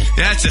Heigl.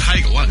 Yeah, that's it,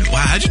 Heigl.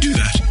 Wow, how'd you do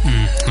that?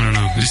 I don't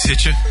know. Did it just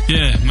hit you?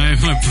 Yeah, my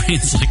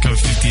brain's like a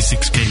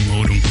 56K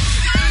modem.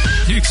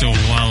 It takes a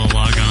while to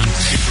log on.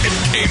 It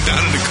came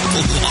down in a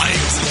couple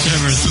lines.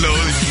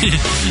 Slowly.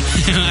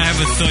 I have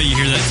a thought you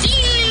hear that.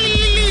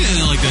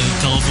 Like a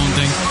telephone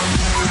thing.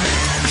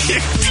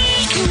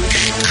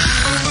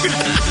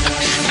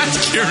 That's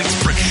Kieran's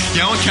brain.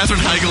 Yeah, I want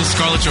Katherine Heigl,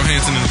 Scarlett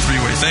Johansson in a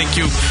three-way.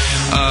 Thank you.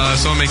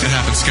 Someone make that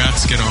happen. Scott,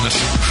 get on it.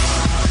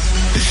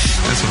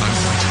 That's what I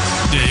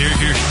want. Yeah,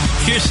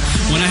 here's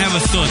when I have a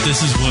thought,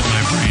 this is what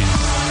my brain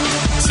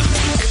sounds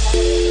like.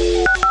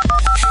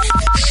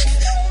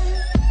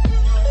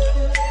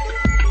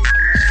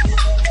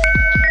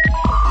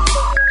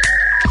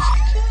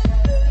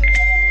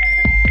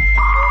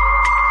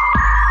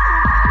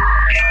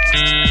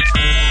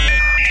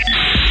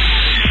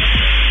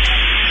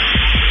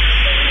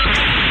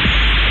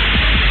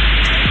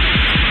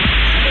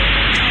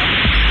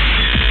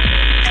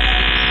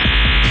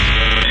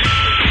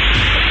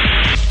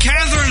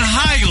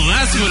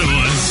 That's what it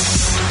was.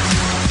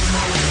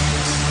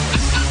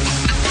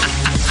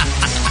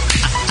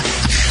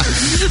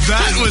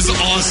 That was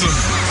awesome.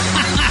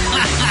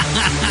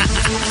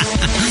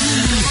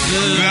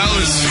 That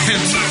was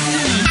fantastic.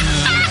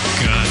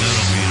 God,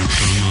 that'll be a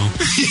promo.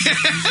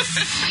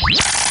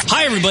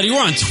 Hi, everybody.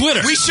 We're on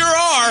Twitter. We sure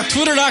are.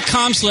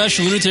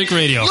 Twitter.com/Lunatic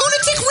Radio.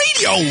 Lunatic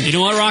Radio. You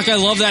know what, Rock? I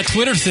love that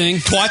Twitter thing.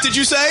 What did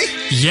you say?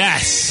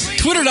 Yes.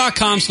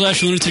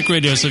 Twitter.com/Lunatic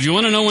Radio. So if you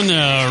want to know when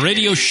the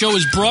radio show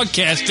is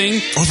broadcasting.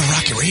 Or the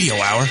Rocket Radio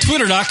Hour.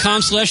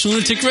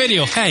 Twitter.com/Lunatic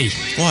Radio. Hey.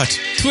 What?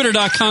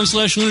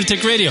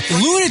 Twitter.com/Lunatic Radio.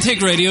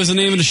 Lunatic Radio is the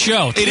name of the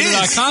show. It is.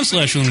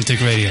 Twitter.com/Lunatic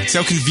Radio. See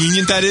how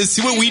convenient that is?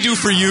 See what we do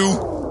for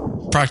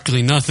you?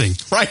 Practically nothing.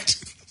 Right.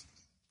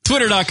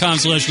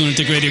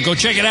 Twitter.com/Lunatic Radio. Go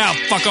check it out,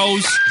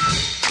 fuckos.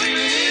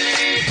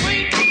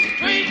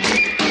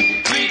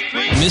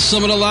 Missed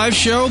some of the live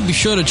show? Be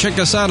sure to check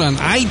us out on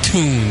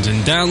iTunes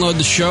and download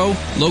the show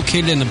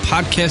located in the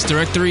podcast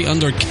directory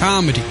under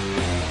comedy.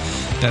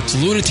 That's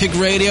Lunatic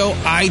Radio,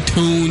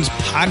 iTunes,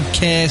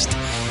 podcast,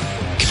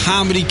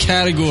 comedy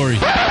category.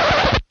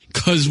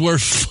 Because we're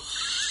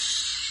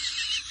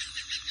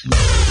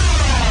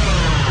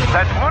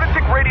That's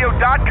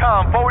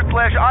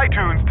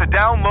lunaticradio.com/iTunes to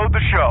download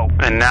the show.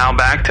 And now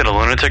back to the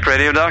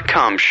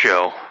lunaticradio.com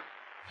show.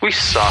 We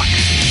suck.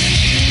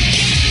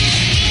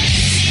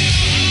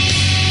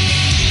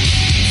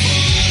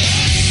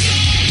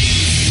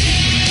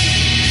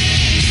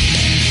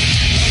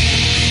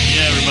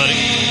 Yeah, everybody.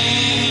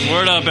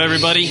 Word up,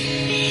 everybody.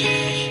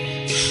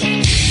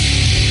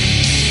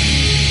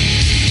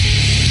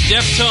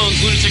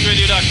 Deftones,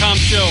 lunaticradio.com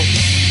show.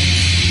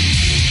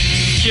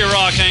 Kia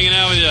Rock hanging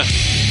out with you.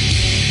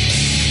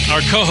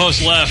 Our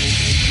co-host left.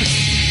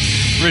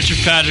 Richard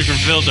Patrick from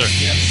Filter.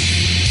 Yes.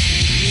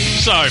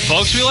 Sorry,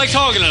 folks. We like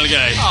talking to the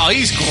guy. Oh,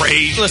 he's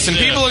great. Listen,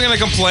 people are going to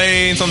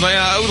complain.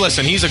 Sometimes,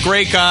 listen, he's a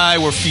great guy.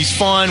 He's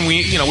fun.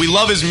 We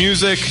love his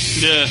music.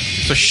 Yeah.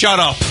 So shut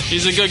up.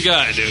 He's a good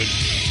guy, dude.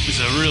 He's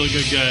a really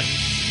good guy.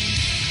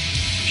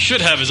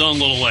 Should have his own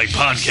little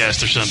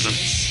podcast or something.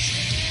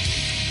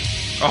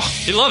 Oh,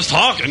 he loves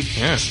talking.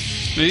 Yeah.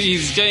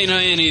 He's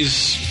and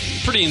he's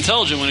pretty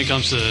intelligent when it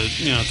comes to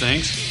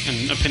things,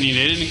 and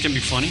opinionated, and can be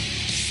funny.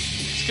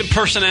 He's got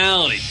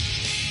personality.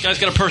 Guy's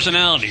got a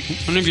personality. I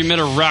don't know if you met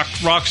a rock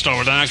star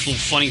with an actual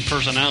funny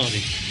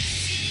personality.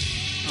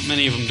 Not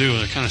many of them do.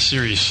 They're kind of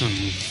serious and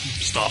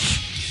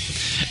stuff.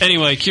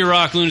 Anyway,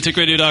 Q-Rock,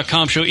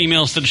 lunaticradio.com show.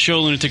 Emails to the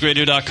show,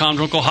 lunaticradio.com.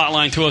 Don't go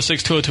hotline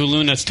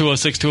 206-202-LUN. That's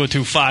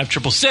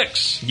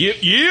 206-202-5666. Yep.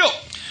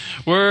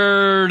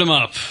 Word them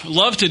up.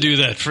 Love to do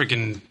that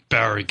freaking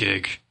Bowery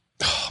gig.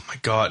 Oh, my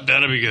God.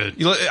 That'd be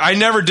good. I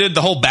never did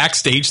the whole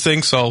backstage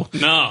thing, so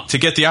no. To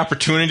get the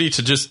opportunity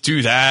to just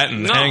do that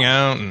and hang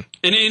out. And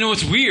you know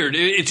what's weird?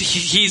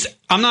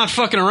 I'm not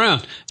fucking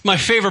around. It's my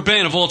favorite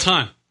band of all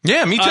time.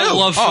 Yeah, me too. I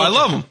love Filter. I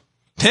love them.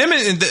 Him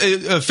and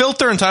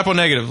Filter and Typo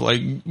Negative,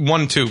 like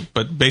 1 and 2,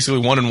 but basically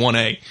 1 and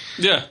 1A.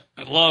 Yeah,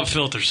 I love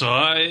Filter, so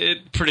I'm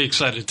pretty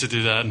excited to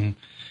do that, and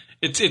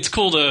it's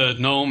cool to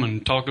know them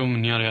and talk to them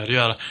and yada yada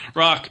yada.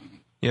 Rock,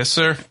 yes,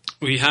 sir.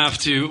 We have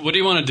to. What do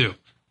you want to do?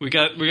 We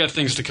got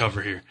things to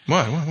cover here.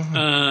 What?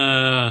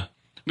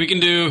 We can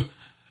do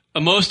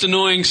a most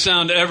annoying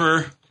sound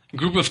ever.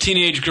 Group of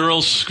teenage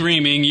girls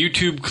screaming.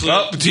 YouTube clip.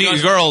 Oh,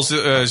 girls.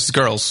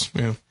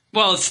 Yeah.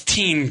 Well, it's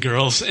teen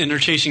girls, and they're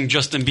chasing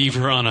Justin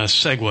Bieber on a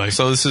Segway.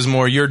 So this is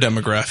more your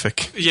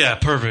demographic. Yeah,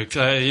 perfect.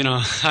 I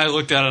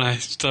looked at it and I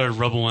started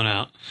rubbing one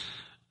out.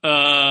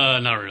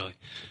 Not really.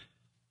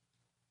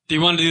 Do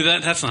you want to do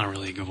that? That's not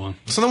really a good one.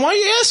 So then why are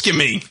you asking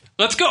me?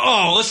 Let's go.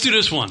 Oh, let's do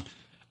this one.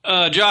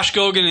 Josh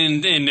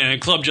Gogan and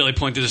Club Jelly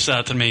pointed this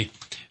out to me.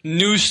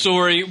 News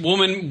story,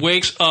 woman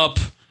wakes up,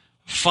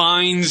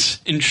 finds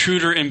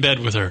intruder in bed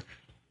with her.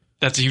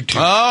 That's YouTube.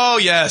 Oh,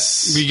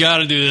 yes. We got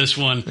to do this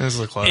one. This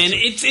is a classic. And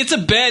it's a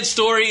bad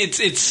story.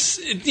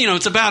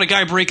 It's about a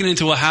guy breaking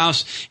into a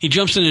house. He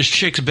jumps in his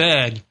chick's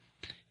bed,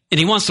 and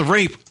he wants to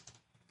rape,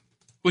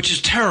 which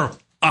is terrible,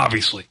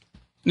 obviously.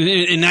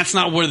 And that's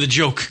not where the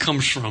joke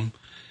comes from.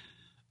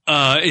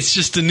 It's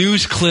just a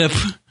news clip,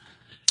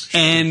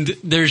 and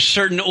there's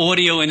certain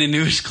audio in the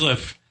news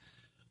clip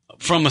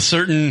from a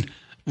certain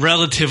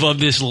relative of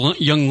this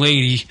young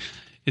lady.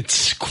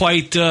 It's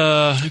quite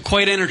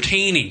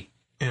entertaining.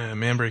 Yeah, a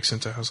man breaks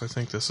into a house. I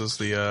think this is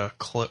the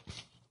clip.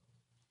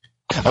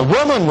 A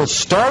woman was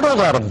startled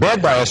out of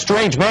bed by a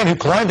strange man who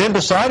climbed in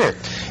beside her.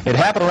 It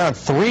happened around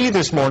 3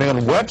 this morning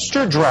on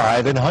Webster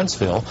Drive in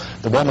Huntsville.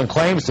 The woman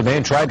claims the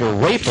man tried to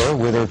rape her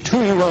with her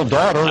 2-year-old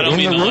daughter in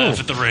the room.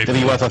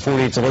 WFF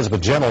 48's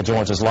Elizabeth Gemmell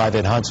joins us live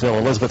in Huntsville.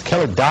 Elizabeth,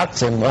 Kelly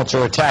Dotson wants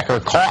her attacker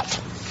caught.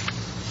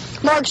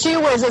 Mark, she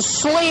was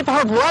asleep.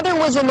 Her brother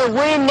was in the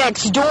room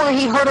next door.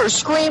 He heard her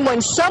scream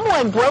when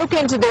someone broke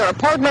into their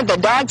apartment. The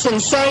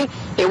Dodsons say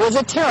it was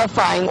a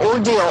terrifying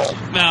ordeal.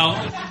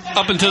 Now,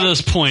 up until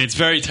this point, it's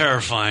very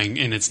terrifying,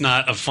 and it's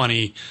not a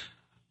funny,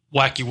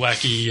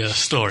 wacky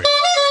story.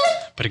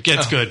 But it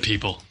gets good,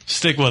 people.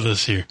 Stick with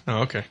us here.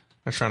 Oh, okay.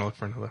 I'm trying to look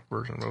for another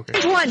version. Okay.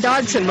 Antoine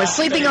Dodson was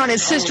sleeping on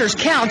his sister's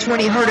couch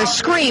when he heard a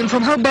scream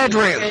from her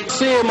bedroom.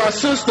 Seeing my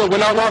sister,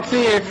 when I walked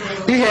in,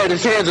 he had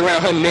his hands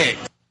around her neck.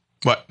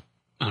 What?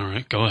 All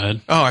right, go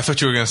ahead. Oh, I thought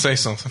you were going to say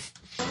something.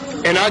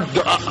 And I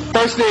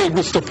first thing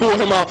was to pull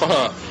him off of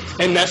her,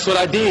 and that's what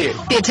I did.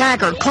 The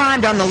attacker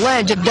climbed on the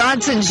ledge of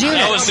Dodson's unit,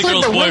 That was the slid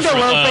girl's the window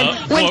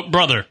boyfriend, open,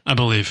 brother, I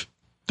believe.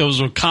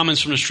 Those were comments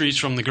from the streets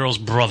from the girl's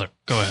brother.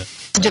 Go ahead.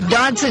 of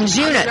Dodson's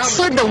unit,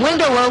 slid the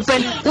window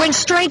open, went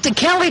straight to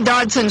Kelly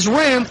Dodson's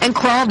room, and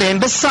crawled in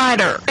beside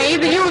her.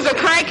 Either you was a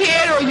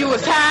crackhead or you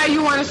was high,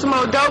 you wanted some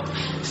more dope.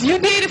 You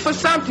did it for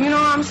something, you know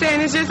what I'm saying?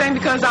 It just ain't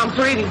because I'm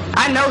pretty.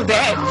 I know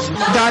that.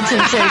 Dodson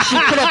says she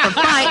put up a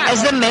fight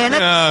as the man...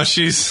 Oh,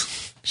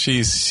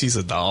 she's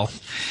a doll.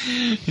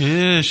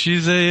 Yeah,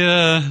 she's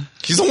a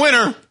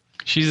winner.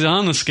 She's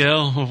on the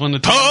scale of 1 to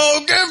 10.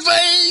 Poker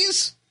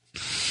face!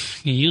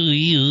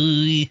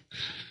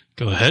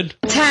 Go ahead.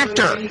 Attacked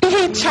her.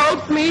 He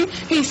choked me.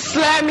 He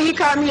slapped me. He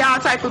called me all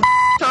type of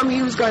told me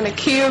he was going to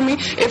kill me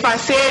if I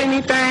said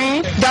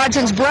anything.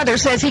 Dodson's brother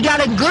says he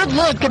got a good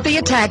look at the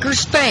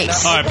attacker's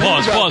face. All right,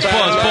 pause.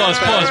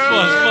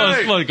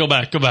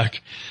 Go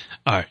back.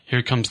 All right,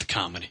 here comes the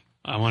comedy.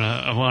 I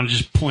want to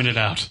just point it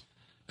out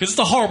because it's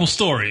a horrible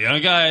story. A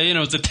guy,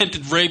 it's a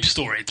attempted rape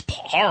story. It's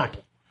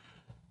horrible.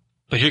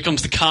 But here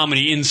comes the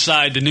comedy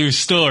inside the news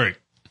story.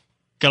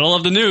 Gotta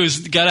love the news.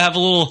 Gotta have a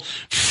little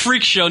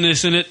freak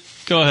showness in it.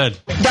 Go ahead.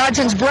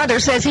 Dodson's brother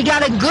says he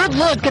got a good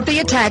look at the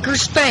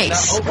attacker's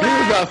face. He was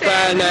about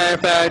 5'9",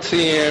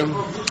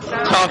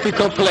 5'10", coffee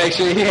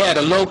complexion. He had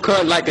a low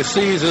cut like a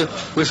Caesar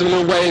with some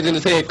little waves in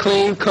his head.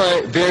 Clean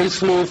cut, very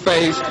smooth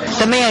face.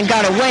 The man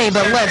got away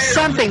but left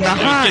something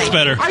behind. It gets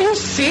better. Are you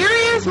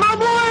serious, my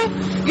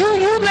boy?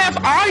 You left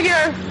all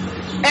your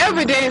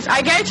evidence.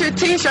 I got your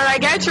T-shirt. I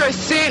got your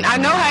scent. I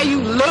know how you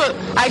look.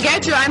 I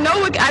got you. I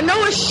know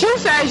what shoe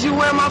size you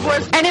wear, my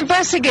boy. An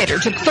investigator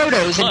took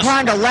photos and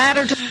climbed a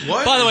ladder to...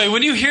 What? By the way,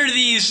 when you hear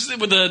these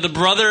with the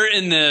brother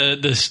and the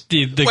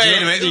wait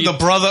a minute, the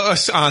brother.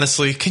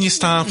 Honestly, can you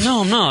stop?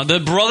 No. The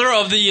brother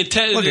of the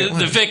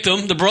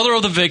victim. The brother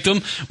of the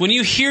victim. When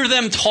you hear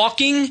them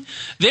talking,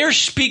 they're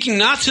speaking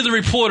not to the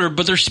reporter,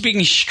 but they're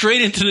speaking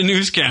straight into the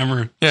news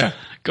camera. Yeah.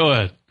 Go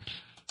ahead.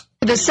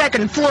 The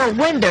second floor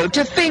window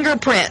to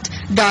fingerprint.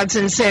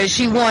 Dodson says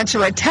she wants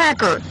her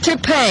attacker to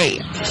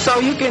pay. So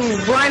you can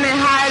run and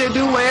hide or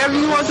do whatever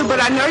you want to,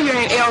 but I know you're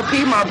in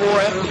LP, my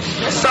boy.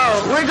 So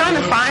we're going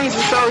to find you.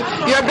 So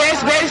your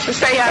best bet is to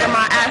stay out of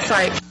my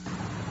eyesight.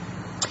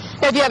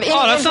 If you have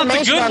any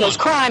information on this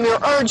crime,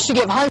 you're urged to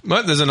give...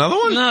 What? There's another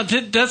one? No,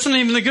 that's not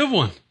even the good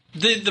one.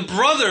 The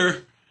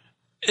brother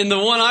in the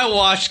one I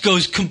watched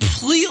goes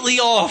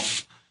completely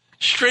off.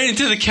 Straight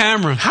into the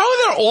camera. How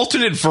are there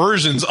alternate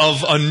versions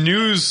of a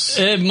news?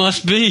 It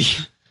must be.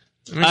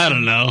 I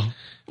don't know.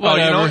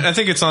 Whatever. Oh, I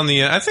think it's on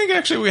the. I think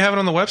actually we have it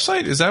on the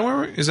website. Is that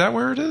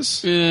where it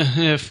is?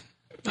 Yeah.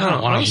 I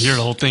don't want to hear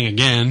the whole thing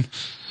again.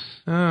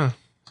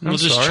 We'll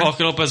just chalk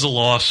it up as a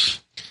loss.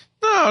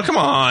 No, come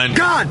on.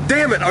 God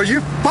damn it! Are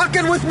you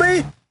fucking with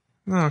me?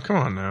 No, come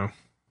on now.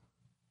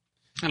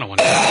 I don't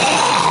want to.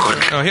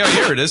 Oh, yeah,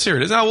 here it is.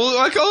 Now,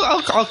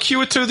 I'll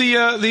cue it to the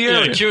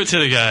area. Yeah, cue it to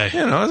the guy.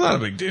 Yeah, no, it's not a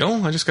big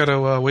deal. I just got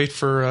to wait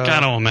for...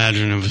 I don't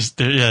imagine it was...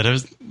 Yeah.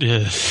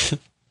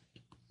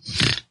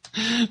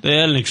 They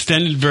had an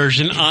extended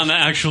version on the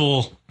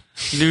actual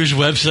news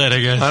website,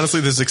 I guess.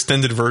 Honestly, there's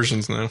extended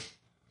versions now.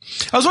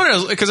 I was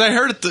wondering, because I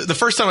heard it the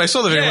first time I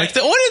saw the video, like, the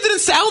audio didn't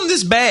sound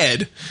this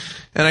bad.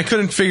 and I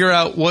couldn't figure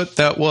out what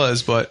that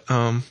was, but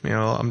I'm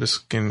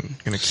just gonna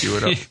cue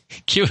it up.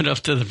 Cue it up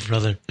to the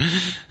brother.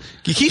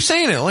 You keep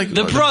saying it like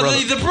the brother.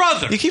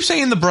 You keep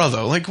saying the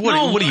brother. Like what?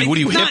 No, what are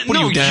you hip? What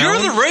are you down? You're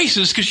the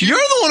racist because you're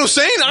the one who's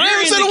saying it. I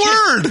haven't said a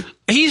word.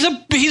 He's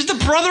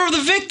the brother of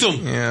the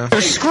victim. Yeah.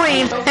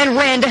 Screamed and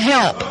ran to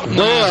help.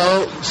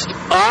 Well,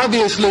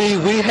 obviously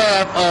we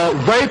have a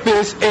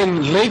rapist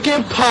in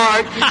Lincoln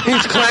Park.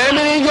 He's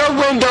climbing in your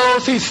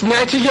windows. He's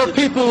snatching your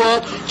people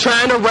up,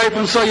 trying to rape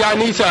them. So y'all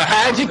need to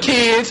hide your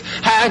kids,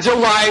 hide your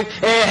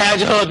wife, and hide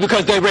your husband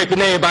because they're raping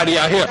everybody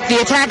out here.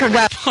 The attacker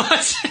got...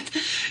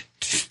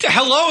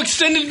 Hello,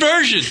 extended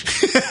version.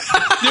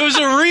 There was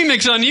a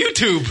remix on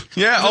YouTube.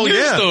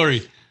 Yeah.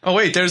 Story. Oh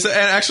wait, there's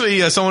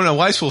actually someone at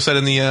Weissful said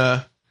in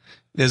the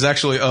there's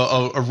actually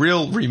a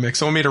real remix.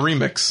 Someone made a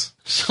remix.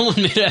 Someone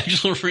made an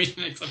actual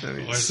remix. Of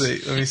course.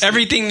 Let me see.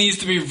 Everything needs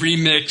to be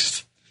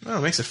remixed. Oh,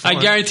 it makes it fun.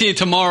 I guarantee you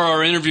tomorrow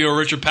our interview with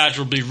Richard Patrick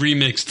will be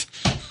remixed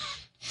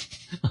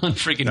on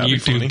freaking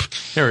YouTube.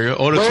 Here we go.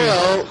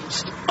 Well,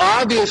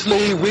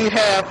 obviously we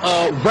have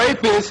a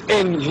rapist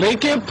in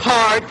Lincoln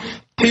Park.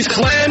 He's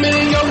climbing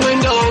in your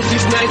windows,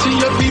 he's snatching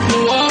your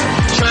people up,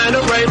 trying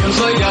to rape them,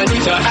 so y'all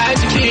need to hide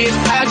your kids,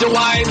 hide your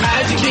wife,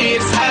 hide your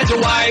kids, hide your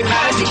wife,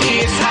 hide your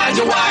kids, hide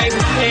your wife,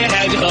 and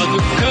hide your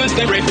husband, cause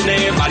they raping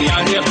everybody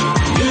out here.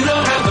 You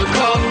don't have to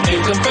come and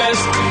confess,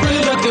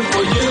 we're looking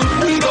for you,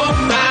 we gon'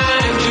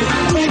 find you,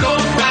 we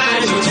gon'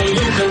 find you, so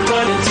you can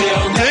run and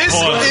tell. This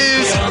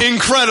is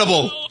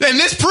incredible, and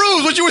this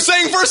proves what you were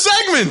saying for a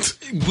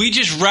segment. We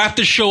just wrapped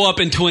the show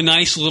up into a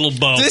nice little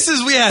bow. This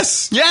is,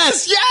 yes!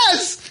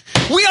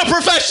 We are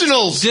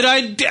professionals.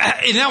 And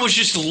that was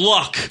just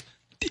luck.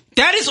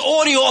 That is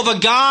audio of a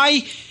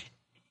guy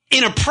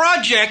in a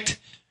project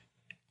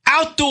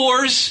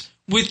outdoors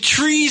with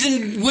trees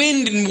and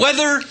wind and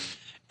weather,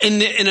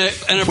 and a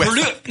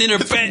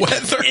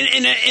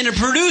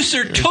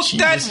producer took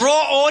that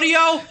raw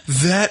audio.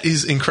 That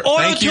is incredible.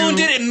 Auto-tuned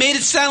it and made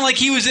it sound like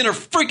he was in a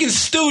freaking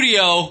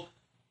studio.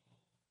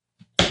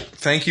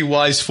 Thank you,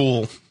 wise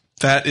fool.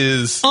 That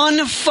is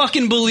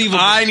unfucking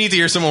believable. I need to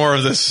hear some more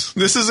of this.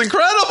 This is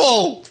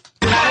incredible.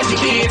 Hide your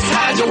kids,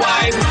 hide your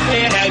wife,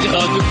 and hide your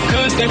husband,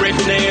 cause they're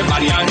raping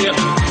everybody out here.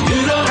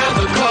 You don't have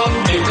to come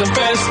and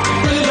confess,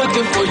 we're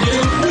looking for you.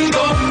 We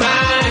gon'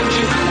 find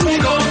you, we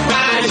gon'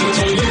 find you,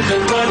 so you can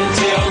run and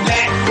tell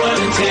that,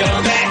 run and tell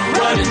that,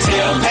 run and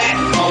tell that.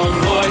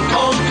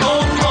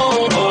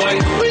 Oh boy.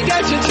 We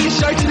got your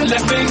t-shirt to the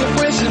left finger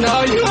wishing,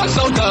 oh you are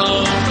so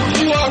dumb.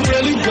 You are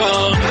really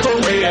dumb,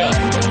 for real.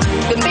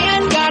 The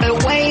man got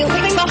away,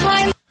 leaving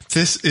behind...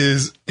 This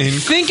is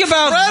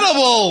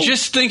incredible.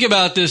 Just think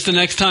about this the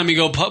next time you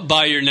go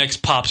buy your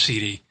next pop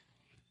CD.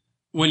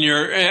 When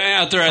you're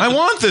out there I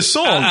want this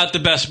song. At the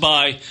Best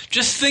Buy.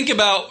 Just think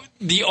about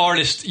the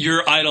artist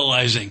you're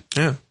idolizing.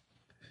 Yeah.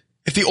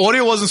 If the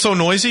audio wasn't so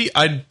noisy,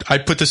 I'd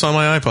put this on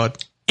my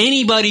iPod.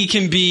 Anybody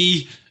can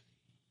be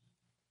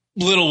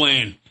Lil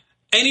Wayne.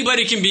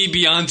 Anybody can be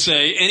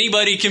Beyonce.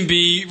 Anybody can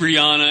be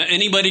Rihanna.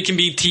 Anybody can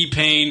be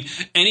T-Pain.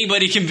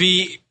 Anybody can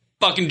be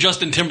fucking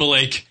Justin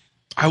Timberlake.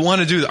 I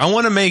want to do that. I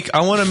want to make a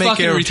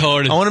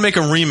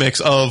remix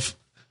of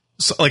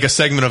like a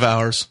segment of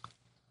ours.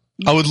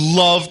 I would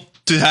love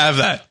to have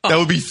that. That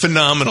would be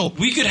phenomenal.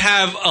 We could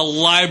have a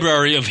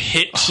library of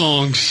hit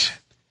songs.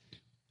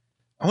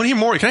 I want to hear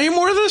more. Can I hear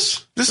more of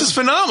this? This is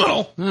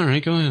phenomenal. All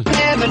right, go ahead.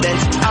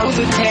 Evidence, I was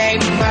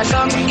attacked by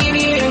some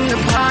idiot in the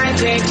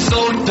project.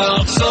 So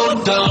dumb,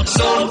 so dumb,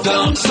 so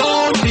dumb,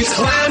 so he's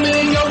climbing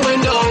in your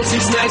windows,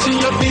 he's snatching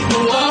your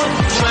people up,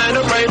 trying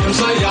to rape them,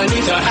 so y'all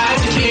need to hide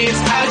your kids,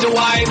 hide your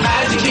wife,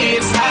 hide your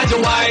kids, hide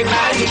your wife,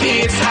 hide your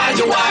kids, hide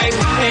your wife,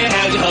 and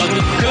hide your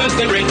husband, cause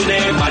they're raping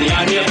everybody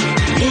out here.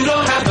 You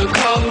don't have to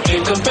come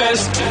and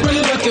confess, we're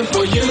looking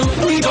for you,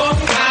 we gon'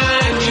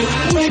 find you,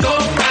 we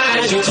gon'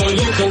 find you, so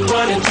you can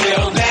run and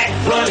tell that,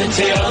 run and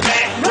tell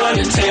that, run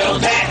and tell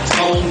that,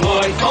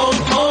 homeboy,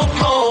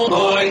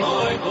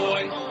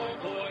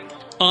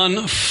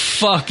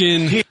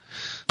 Unfucking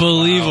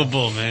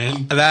believable,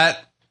 man.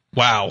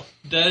 Wow.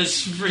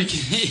 That's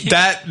freaking...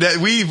 that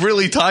we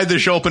really tied the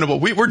show up in a...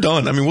 We're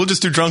done. I mean, we'll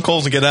just do drunk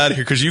calls and get out of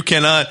here because you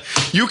cannot...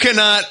 we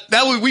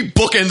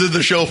bookended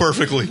the show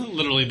perfectly.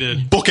 Literally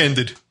did.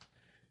 Bookended.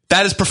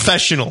 That is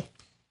professional.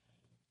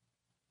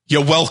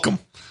 You're welcome.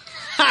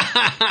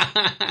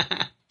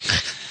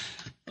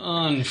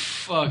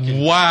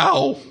 Unfucking...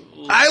 Wow.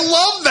 I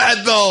love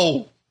that,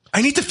 though.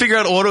 I need to figure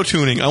out auto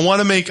tuning. I want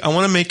to make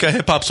a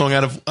hip hop song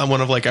out of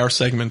one of like our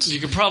segments. You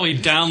could probably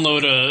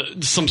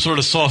download some sort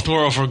of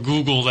software off of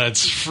Google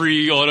that's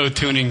free auto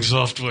tuning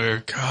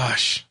software.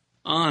 Gosh,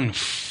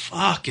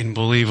 unfucking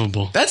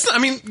believable. That's not, I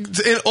mean,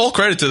 all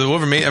credit to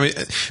whoever made. I mean,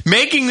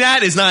 making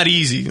that is not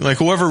easy. Like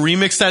whoever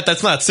remixed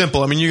that's not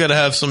simple. I mean, you got to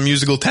have some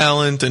musical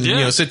talent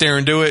and sit there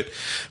and do it.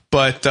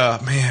 But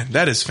man,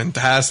 that is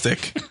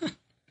fantastic.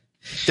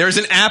 There's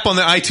an app on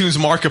the iTunes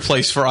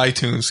marketplace for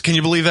iTunes. Can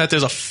you believe that?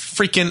 There's a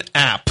freaking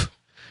app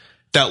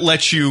that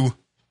lets you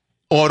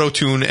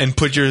auto-tune and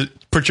put your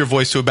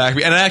voice to a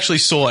backbeat. And I actually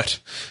saw it.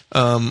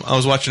 I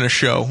was watching a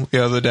show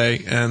the other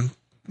day, and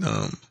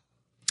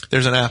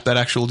There's an app that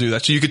actually will do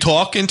that. So you could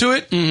talk into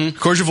it,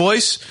 record your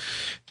voice.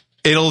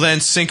 It'll then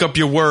sync up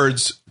your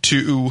words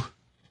to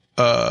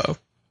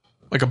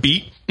like a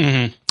beat,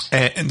 and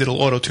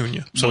it'll auto-tune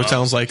you. So it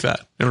sounds like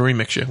that. It'll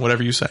remix you,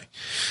 whatever you say.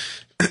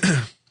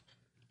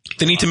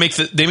 They need to make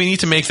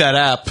that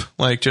app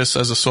like just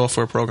as a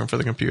software program for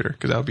the computer,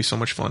 because that would be so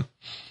much fun.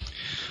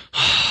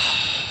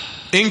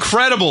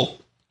 Incredible.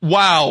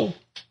 Wow.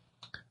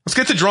 Let's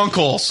get to drunk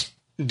calls.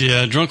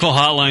 Yeah, drunk call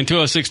hotline,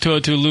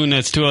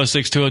 206-202-LUNETS,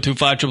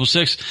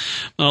 206-202-5666.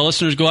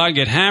 Listeners go out and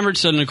get hammered,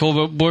 send in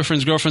call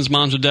boyfriends, girlfriends,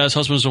 moms or dads,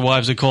 husbands or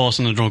wives that call us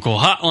on the drunk call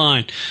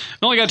hotline.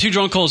 I only got 2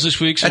 drunk calls this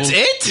week. So That's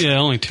it? Yeah,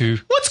 only 2.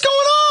 What's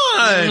going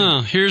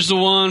on? Here's the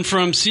one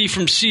from C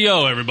from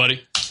CO,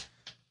 everybody.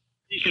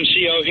 C from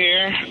CO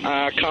here,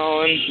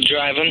 calling,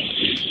 driving,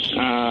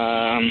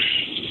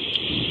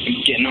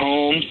 getting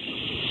home.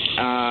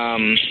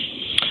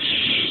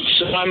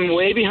 So I'm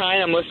way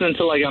behind. I'm listening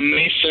to like a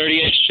May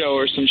 30th show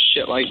or some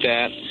shit like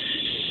that.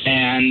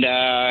 And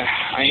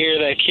I hear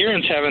that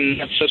Kieran's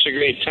having such a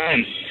great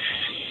time.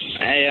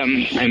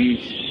 I'm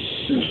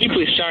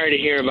deeply sorry to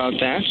hear about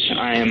that.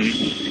 I am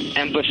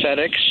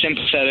empathetic,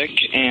 sympathetic,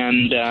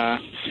 and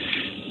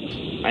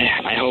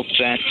I hope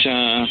that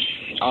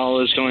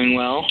all is going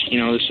well. You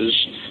know, this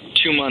is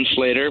 2 months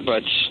later,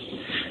 but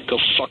go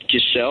fuck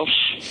yourself.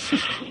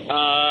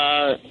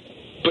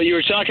 But you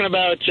were talking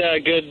about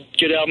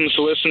good albums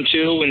to listen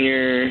to when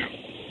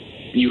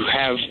you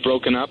have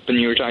broken up, and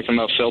you were talking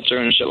about Filter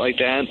and shit like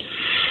that.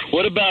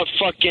 What about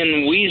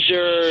fucking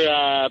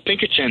Weezer,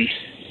 Pinkerton?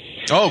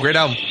 Oh, great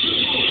album.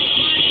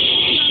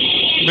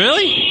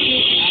 Really?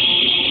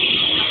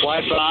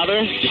 Why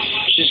bother?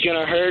 She's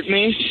gonna hurt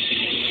me.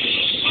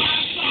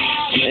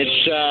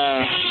 It's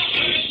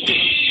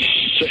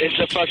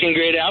a fucking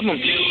great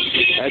album.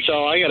 That's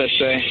all I gotta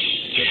say.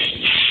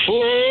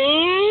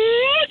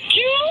 Fuck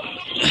you.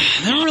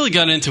 Never really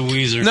got into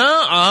Weezer.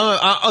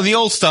 No, the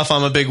old stuff.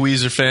 I'm a big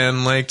Weezer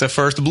fan. Like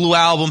the Blue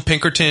Album,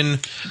 Pinkerton.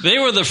 They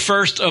were the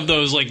first of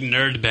those like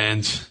nerd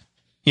bands.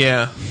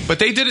 Yeah, but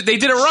they did it. They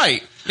did it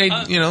right.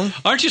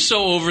 Aren't you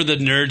so over the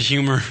nerd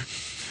humor?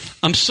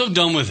 I'm so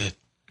done with it.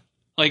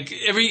 Like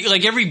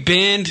every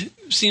band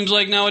seems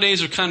like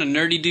nowadays are kind of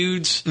nerdy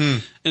dudes,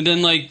 and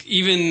then like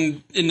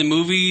even in the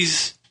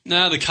movies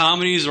now, the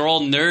comedies are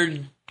all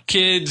nerd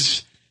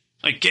kids,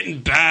 like getting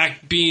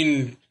back,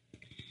 being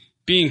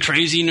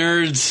crazy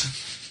nerds.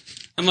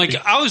 I'm like,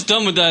 I was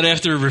done with that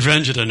after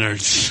Revenge of the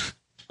Nerds.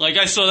 Like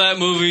I saw that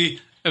movie,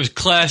 it was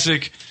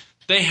classic.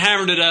 They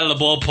hammered it out of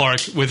the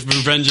ballpark with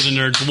Revenge of the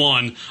Nerds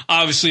 1.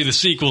 Obviously, the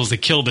sequels that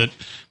killed it,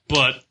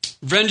 but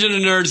Revenge of the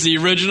Nerds, the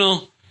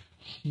original.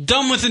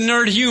 Done with the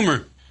nerd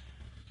humor.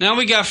 Now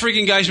we got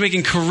freaking guys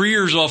making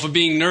careers off of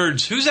being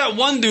nerds. Who's that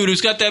one dude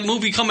who's got that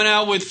movie coming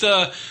out with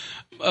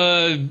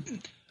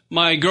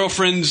my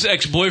girlfriend's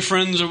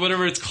ex-boyfriends or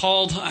whatever it's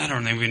called? I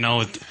don't even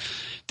know.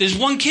 There's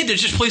one kid that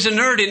just plays a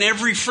nerd in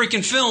every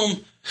freaking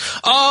film.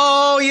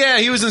 Oh, yeah,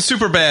 he was in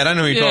Superbad. I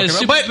know who you're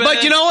talking about.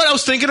 But you know what? I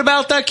was thinking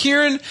about that,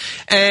 Kieran,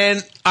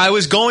 and I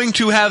was going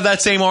to have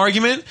that same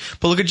argument,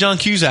 but look at John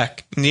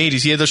Cusack in the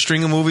 80s. He had those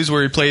string of movies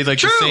where he played like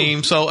the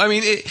same. So, I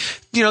mean,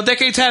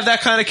 decades have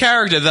that kind of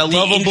character, that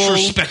lovable,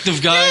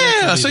 introspective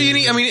guy. Yeah, so you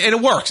need, and it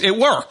works. It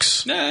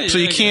works. Yeah, so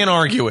you can't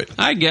argue it.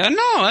 I can't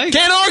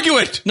argue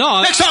it.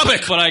 No. Next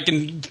topic. But I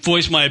can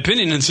voice my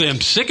opinion and say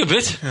I'm sick of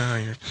it.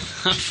 I'm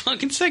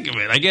fucking sick of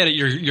it. I get it.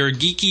 You're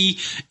geeky,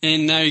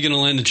 and now you're going to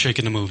land a chick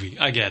in the movie.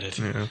 I get it.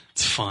 Yeah.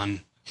 It's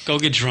fun. Go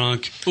get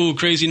drunk. Ooh,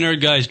 crazy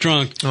nerd guy's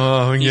drunk.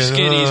 Oh, he's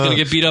skinny. He's going to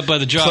get beat up by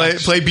the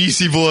jocks. Play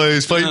BC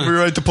Boys. Play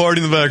Right to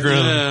Party in the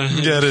background.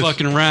 Yeah. Get it.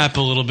 Fucking rap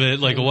a little bit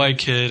like a white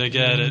kid. I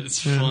get it. It's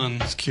fun.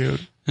 It's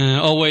cute.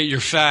 Oh, wait,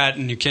 you're fat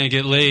and you can't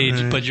get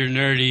laid, but you're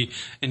nerdy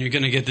and you're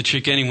going to get the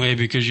chick anyway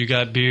because you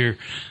got beer.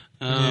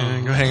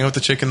 Yeah, go hang out with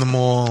the chick in the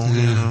mall.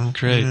 Yeah,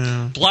 great.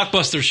 Yeah.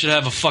 Blockbuster should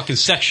have a fucking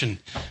section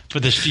for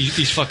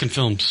these fucking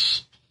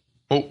films.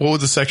 What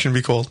would the section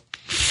be called?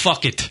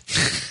 Fuck it.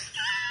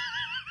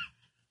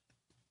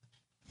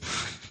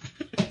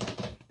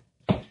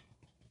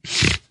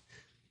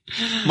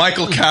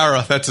 Michael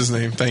Cara, that's his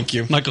name. Thank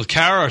you. Michael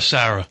Cara or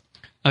Sarah?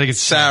 I think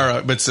it's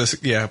Sarah, but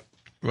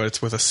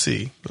it's with a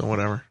C or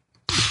whatever.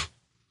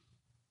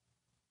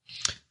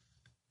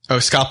 Oh,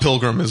 Scott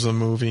Pilgrim is a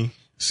movie.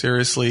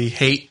 Seriously,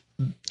 hate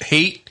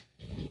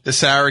the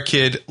Sarah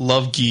kid,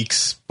 love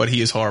geeks, but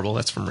he is horrible.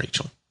 That's from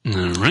Rachel.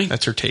 All right,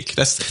 that's her take.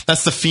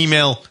 That's the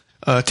female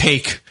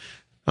take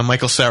on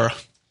Michael Cera.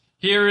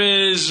 Here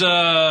is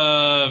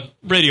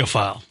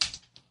Radiophile.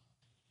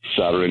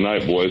 Saturday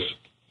night, boys.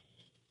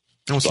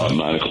 About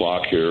 9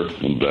 o'clock here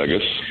in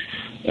Vegas,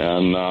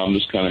 and I'm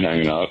just kind of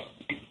hanging out.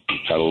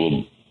 Had a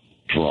little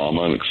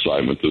drama and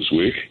excitement this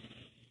week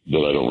that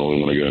I don't really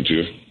want to get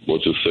into.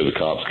 Let's just say the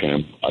cops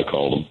came. I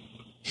called them,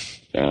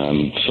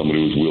 and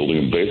somebody was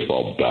wielding a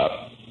baseball bat,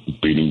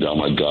 beating down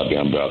my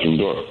goddamn bathroom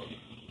door.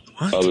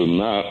 What? Other than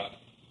that,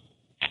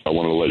 I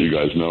wanted to let you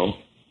guys know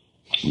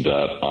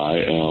that I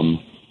am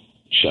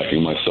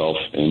checking myself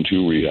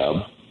into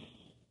rehab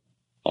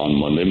on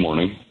Monday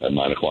morning at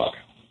 9 o'clock.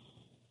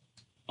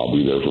 I'll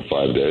be there for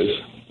 5 days,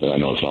 And I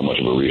know it's not much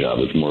of a rehab.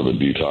 It's more of a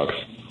detox.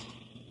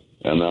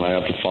 And then I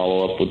have to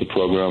follow up with the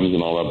programs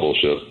and all that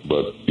bullshit.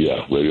 But,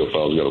 yeah,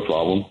 Radiophile's got a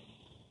problem.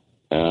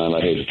 And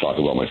I hate to talk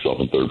about myself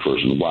in third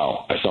person.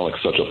 Wow, I sound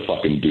like such a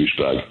fucking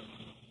douchebag.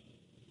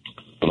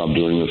 But I'm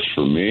doing this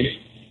for me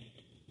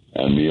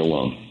and me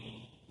alone.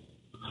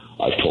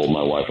 I've told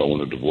my wife I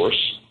want a divorce.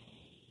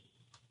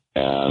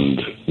 And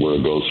where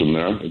it goes from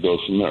there, it goes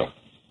from there.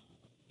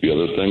 The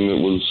other thing that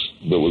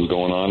was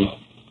going on,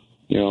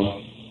 you know,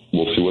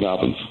 we'll see what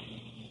happens.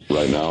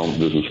 Right now,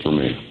 this is for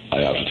me. I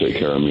have to take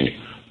care of me.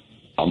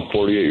 I'm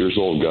 48 years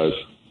old, guys.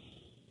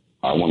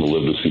 I want to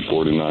live to see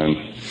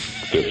 49,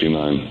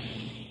 59.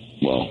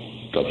 Well,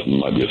 that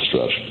might be a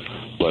stretch.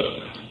 But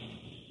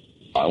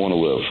I want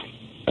to live.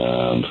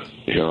 And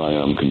here I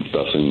am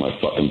confessing my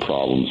fucking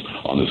problems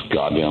on this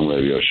goddamn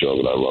radio show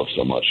that I love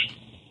so much.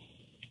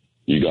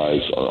 You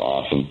guys are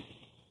awesome.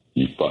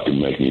 You fucking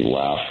make me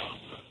laugh.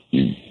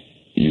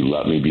 You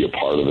let me be a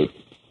part of it.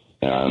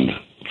 And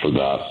for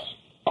that,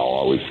 I'll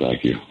always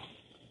thank you.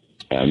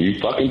 And you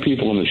fucking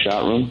people in the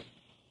chat room,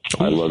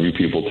 I love you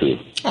people too.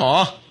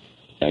 Aw.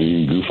 And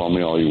you can goof on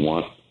me all you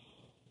want.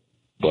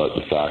 But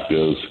the fact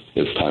is,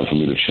 it's time for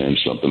me to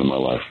change something in my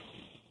life.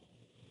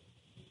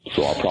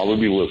 So I'll probably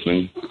be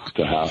listening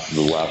to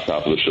the last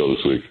half of the show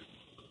this week.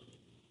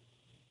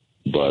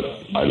 But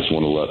I just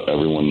want to let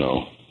everyone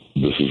know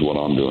this is what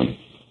I'm doing.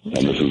 And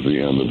this is the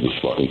end of this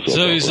fucking soap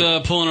So he's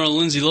opera. pulling our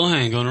Lindsay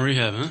Lohan going to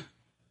rehab, huh?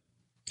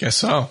 Guess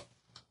so.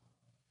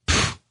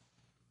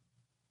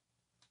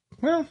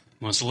 Well,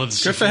 wants to live the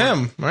good for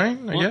him, right?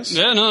 I guess.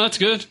 Yeah, no, that's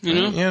good. You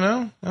know,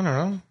 I don't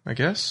know. I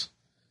guess.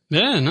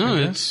 Yeah, no,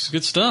 it's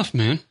good stuff,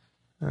 man.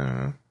 I don't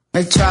know.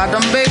 They tried to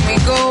make me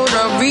go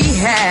to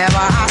rehab.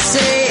 I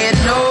said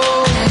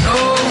no.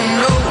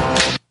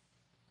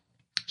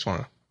 Just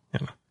want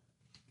to,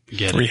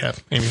 Get it. rehab.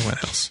 Amy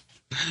Winehouse.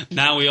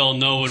 Now we all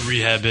know what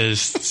rehab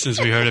is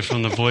since we heard it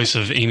from the voice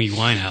of Amy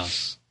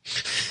Winehouse.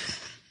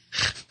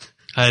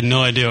 I had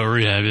no idea what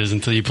rehab is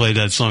until you played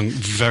that song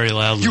very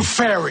loudly. You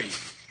fairy.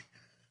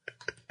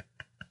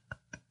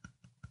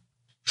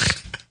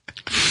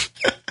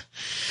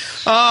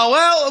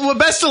 Well,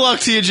 best of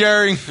luck to you,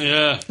 Jerry.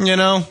 Yeah. You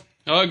know.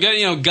 Oh,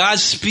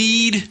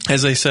 Godspeed.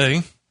 As they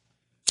say.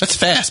 That's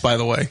fast, by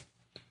the way.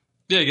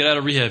 Yeah, get out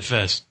of rehab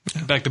fast.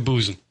 Get back to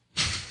boozing.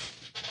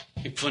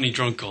 Make plenty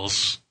drunk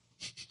calls.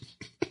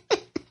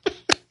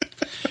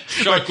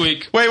 Shark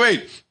Week.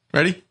 Wait.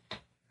 Ready?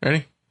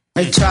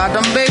 They tried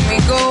to make me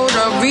go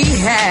to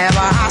rehab.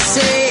 I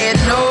said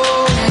no.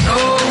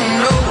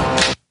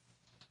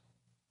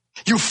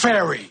 You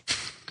fairy.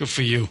 Good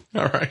for you.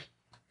 All right.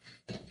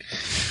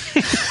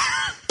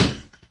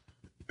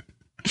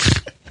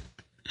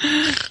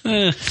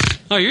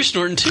 Oh, you're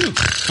snorting too.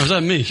 Or was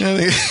that me?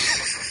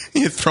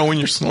 You're throwing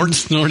your snorts.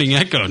 Snorting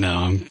echo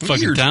now. I'm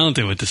fucking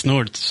talented with the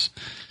snorts.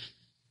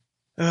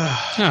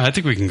 I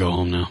think we can go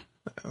home now.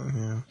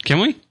 Can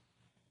we?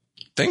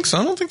 Think so?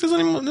 I don't think there's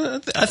any more.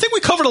 I think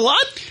we covered a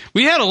lot.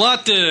 We had a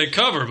lot to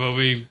cover, but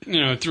we,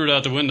 threw it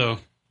out the window.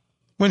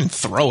 We didn't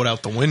throw it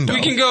out the window.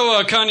 We can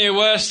go Kanye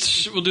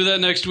West. We'll do that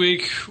next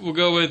week. We'll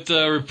go with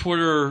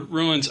Reporter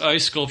Ruins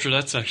Ice Sculpture.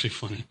 That's actually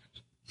funny.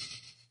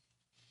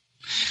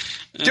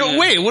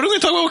 Wait, what are we going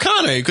to talk about with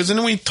Kanye? Because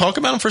didn't we talk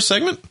about him for a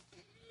segment?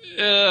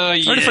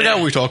 I already forgot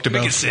what we talked about.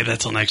 We can save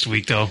that till next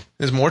week, though.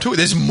 There's more to it?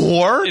 There's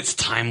more? It's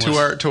timeless.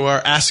 To our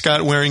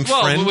ascot-wearing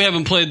friend? Well, we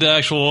haven't played the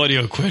actual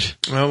audio quit.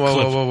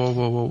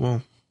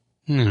 Whoa.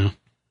 Yeah.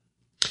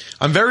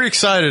 I'm very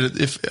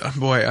excited.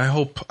 I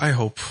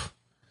hope.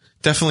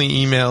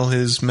 Definitely email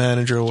his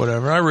manager or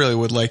whatever. I really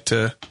would like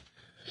to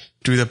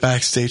do the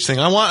backstage thing.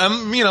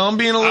 I'm being a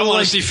little. I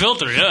want to see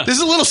Filter. Yeah, this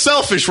is a little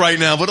selfish right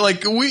now, but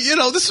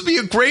this would be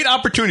a great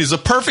opportunity. It's a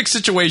perfect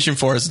situation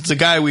for us. It's a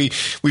guy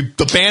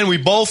the band we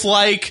both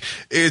like.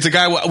 It's a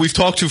guy we've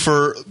talked to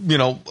for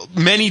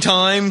many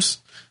times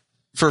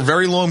for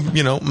very long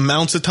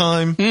amounts of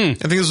time. I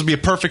think this would be a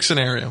perfect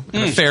scenario,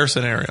 and a fair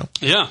scenario.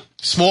 Yeah,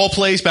 small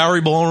place,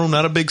 Bowery Ballroom,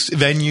 not a big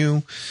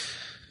venue.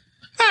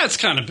 It's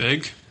kind of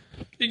big.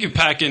 You can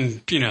pack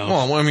in,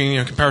 Well, I mean,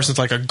 in comparison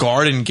to like a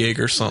garden gig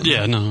or something.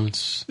 Yeah, no,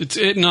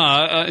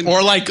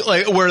 or like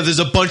where there's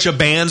a bunch of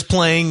bands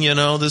playing.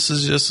 This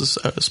is just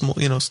a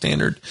small,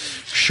 standard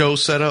show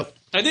setup.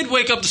 I did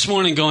wake up this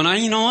morning going,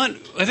 you know what?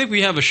 I think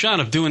we have a shot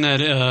of doing that.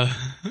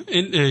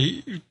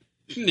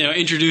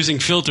 Introducing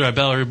Filter at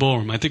Bowery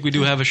Ballroom. I think we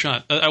do have a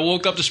shot. I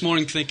woke up this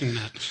morning thinking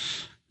that,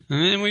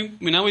 and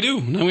now we do.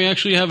 Now we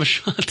actually have a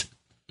shot.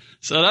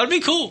 So that'd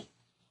be cool.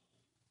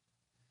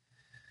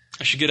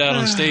 I should get out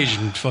on stage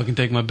and fucking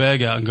take my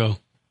bag out and go.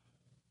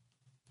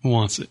 Who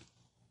wants it?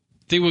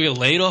 Think we'll get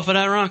laid off of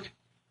that, Rock?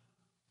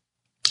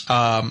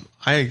 I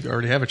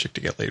already have a chick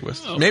to get laid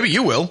with. Oh. Maybe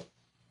you will.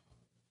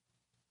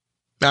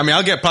 I mean,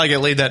 I'll probably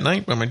get laid that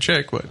night by my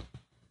chick, but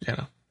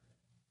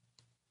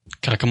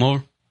Can I come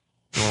over?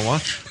 You want to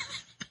watch?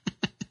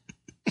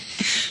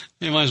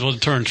 You might as well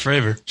turn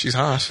favor. She's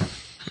hot.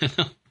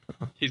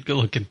 He's good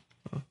looking.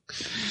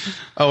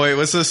 Oh wait,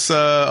 what's this?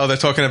 They're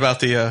talking about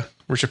the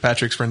Richard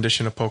Patrick's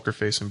rendition of Poker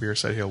Face, and Beer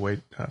said he'll wait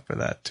for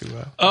that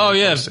to. Oh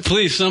yeah,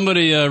 please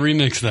somebody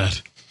remix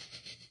that.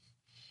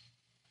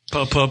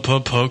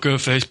 Poker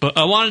Face. But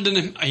I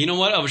wanted to. You know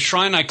what? I was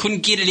trying. I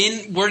couldn't get it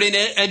in word in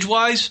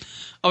edgewise.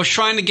 I was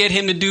trying to get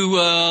him to do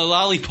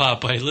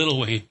 "Lollipop" by Lil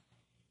Wayne.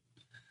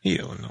 He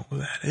don't know who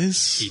that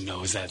is. He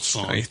knows that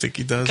song. I think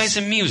he does. Guy's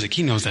in music.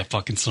 He knows that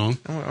fucking song.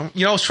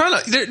 You know, I was trying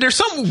to. There's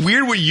something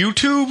weird with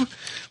YouTube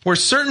where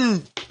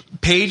certain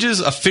pages,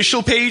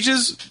 official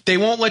pages, they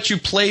won't let you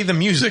play the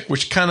music,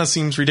 which kind of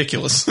seems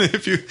ridiculous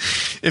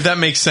if that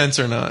makes sense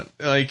or not.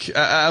 Like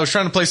I was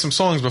trying to play some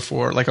songs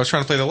before, like I was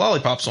trying to play the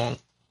Lollipop song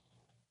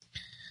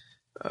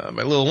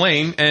by Lil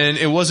Wayne, and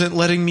it wasn't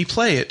letting me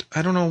play it.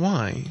 I don't know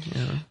why.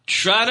 You know.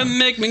 Try to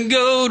make me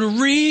go to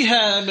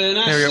rehab, and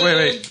I there we go. said,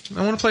 Wait.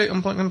 I want to play.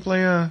 I'm going to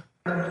play. No.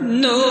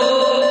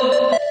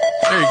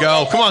 There you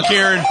go. Come on,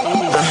 Kieran.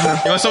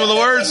 You want some of the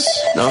words?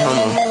 No.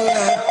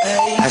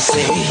 I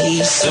say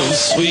he's so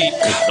sweet,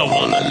 I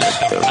wanna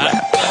lick the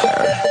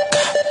rapper.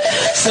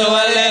 So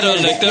I let her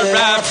lick the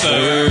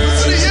rapper.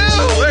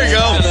 There you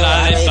go.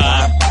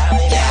 Lollipop.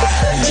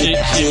 She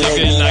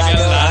looking like a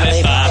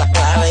lollipop.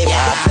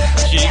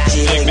 She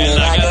lick me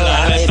like a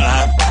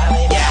lollipop.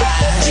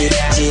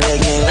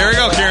 There we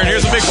go, Kieran.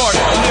 Here's the big part.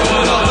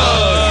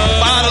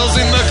 Bottles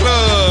in the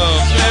club.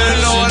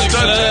 No one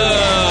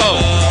touches. Oh,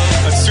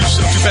 that's too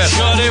fast.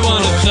 Sure they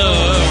want to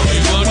love.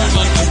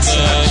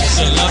 She's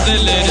a lovely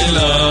lady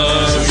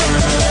love.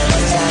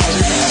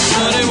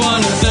 Sure they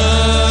want to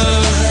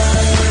love.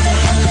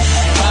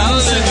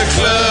 Bottles in the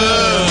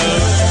club.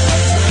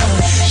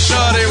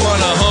 Sure they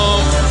want to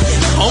hump.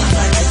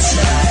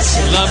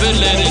 Lovely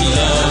lady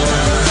love.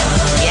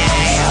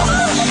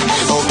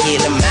 Okay,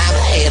 the mama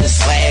had a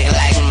swag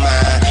like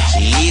mine.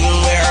 She even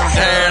wear her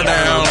hair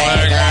down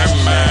like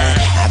mine.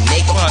 I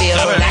make her feel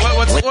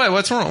like...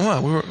 What's wrong?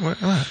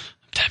 What?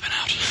 Tapping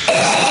out.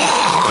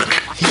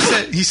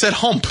 He said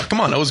hump. Come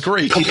on, that was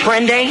great.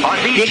 Comprende?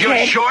 Are these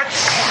your shorts?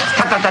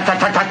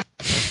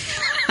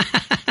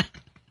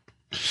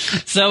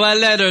 So I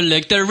let her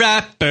lick the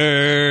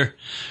rapper.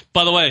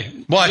 By the way,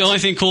 the only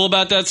thing cool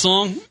about that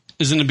song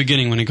is in the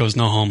beginning when he goes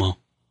no homo.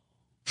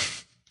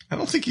 I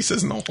don't think he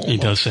says no homo. He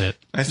does say it.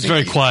 It's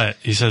very quiet.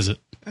 He says it.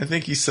 I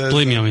think he says...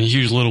 Believe me, I'm a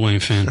huge Lil Wayne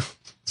fan.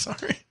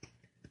 Sorry.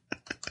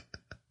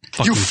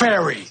 You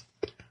fairy.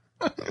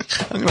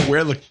 I'm going to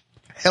wear the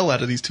hell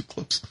out of these two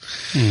clips.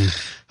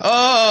 Oh,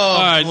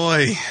 all right,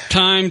 boy.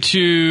 Time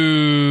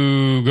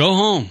to go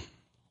home.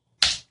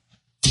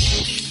 Do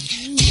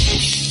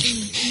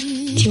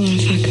you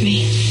want to fuck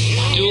me?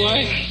 Do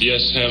I?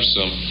 Yes, have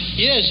some.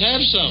 Yes,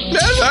 have some.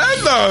 Yes, have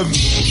some.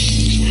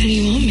 How do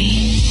you want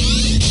me?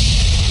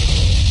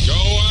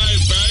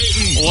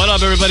 What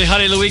up, everybody?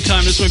 Hottie of the Week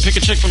time. This is when we pick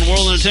a chick from the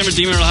World Entertainment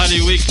Demon or Hottie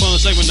of the Week. Final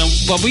segment.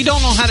 But we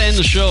don't know how to end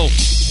the show.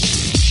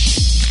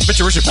 Bet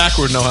you Richard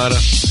Packer would know how to.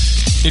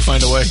 He'd find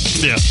a way.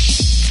 Yeah.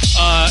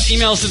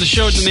 Emails to the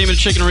show with the name of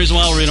the chick and a reason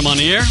why. We'll read them on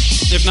the air.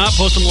 If not,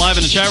 post them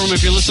live in the chat room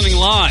if you're listening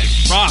live.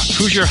 Rock,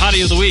 who's your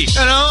Hottie of the Week?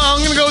 And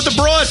I'm going to go with the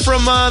broad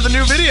from the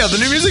new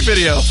music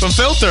video from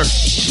Filter.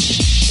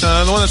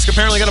 The one that's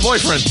apparently got a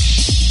boyfriend.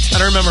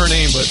 I don't remember her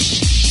name, but...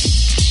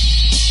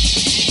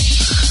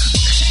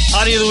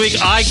 Hottie of the Week,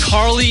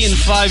 iCarly in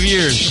 5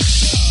 years.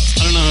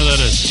 I don't know who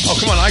that is. Oh,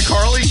 come on,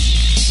 iCarly?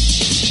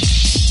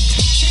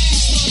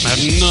 I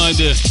have no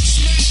idea.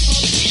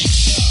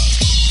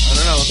 I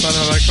don't know. Let's find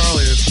out who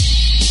iCarly is.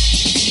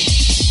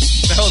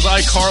 What the hell is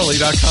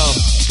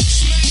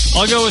iCarly.com?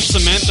 I'll go with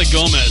Samantha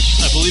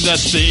Gomez. I believe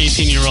that's the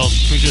 18-year-old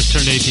who just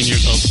turned 18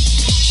 years old.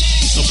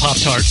 No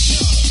Pop-Tart.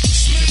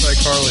 It's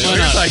iCarly. Why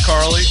Here's not?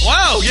 iCarly.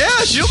 Wow,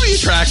 yeah, she'll be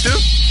attractive.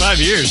 5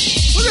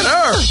 years. Look at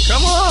her.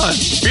 Come on.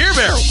 Beer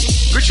Barrel.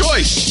 Good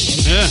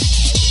choice. Yeah.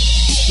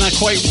 She's not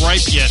quite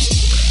ripe yet.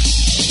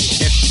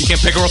 You can't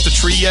pick her off the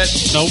tree yet?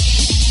 Nope.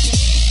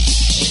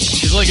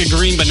 She's like a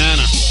green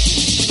banana.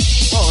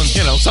 Well,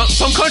 you know,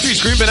 some countries,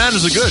 green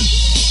bananas are good.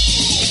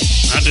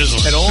 Not this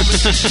one. At all.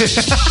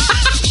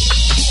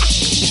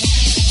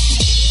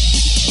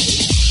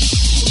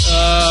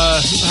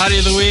 Hottie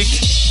of the Week.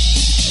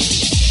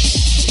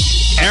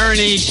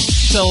 Ariane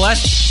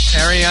Celeste.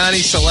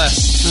 Ariane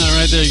Celeste. All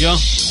right, there you go.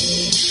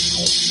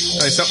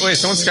 Wait,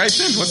 someone Skyped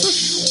in? What's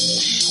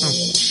this?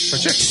 Oh, a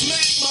chick.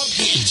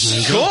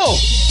 Cool.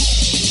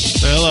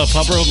 Say hello.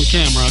 Pop her open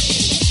cam, Rock.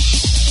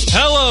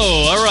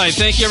 Hello. All right.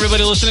 Thank you,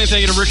 everybody listening.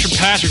 Thank you to Richard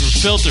Patrick from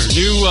Filter.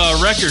 New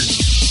record.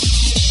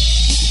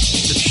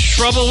 The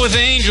Trouble with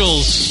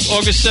Angels.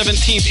 August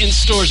 17th in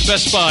stores.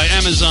 Best Buy,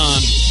 Amazon,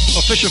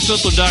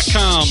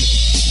 officialfilter.com,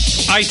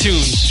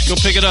 iTunes. Go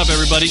pick it up,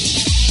 everybody.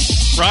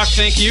 Rock,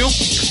 thank you.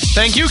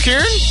 Thank you,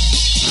 Kieran.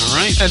 All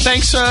right. And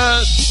thanks to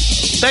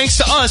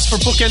us for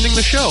bookending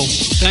the show.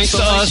 Thanks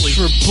to us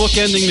for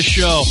bookending the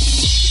show.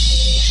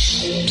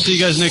 See you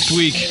guys next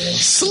week.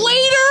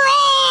 Slater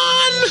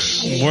on!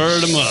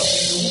 Word 'em up.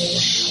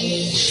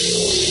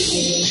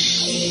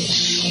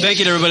 Thank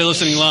you to everybody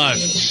listening live.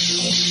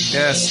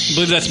 Yes. I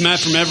believe that's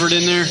Matt from Everett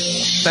in there.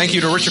 Thank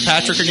you to Richard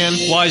Patrick again.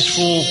 Wise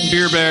Fool,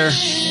 Beer Bear.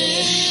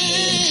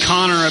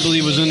 Connor, I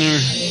believe, was in there.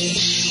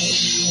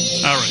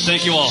 All right.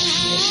 Thank you all.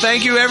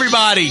 Thank you,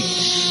 everybody.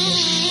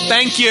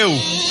 Thank you.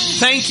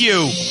 Thank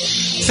you.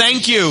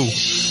 Thank you.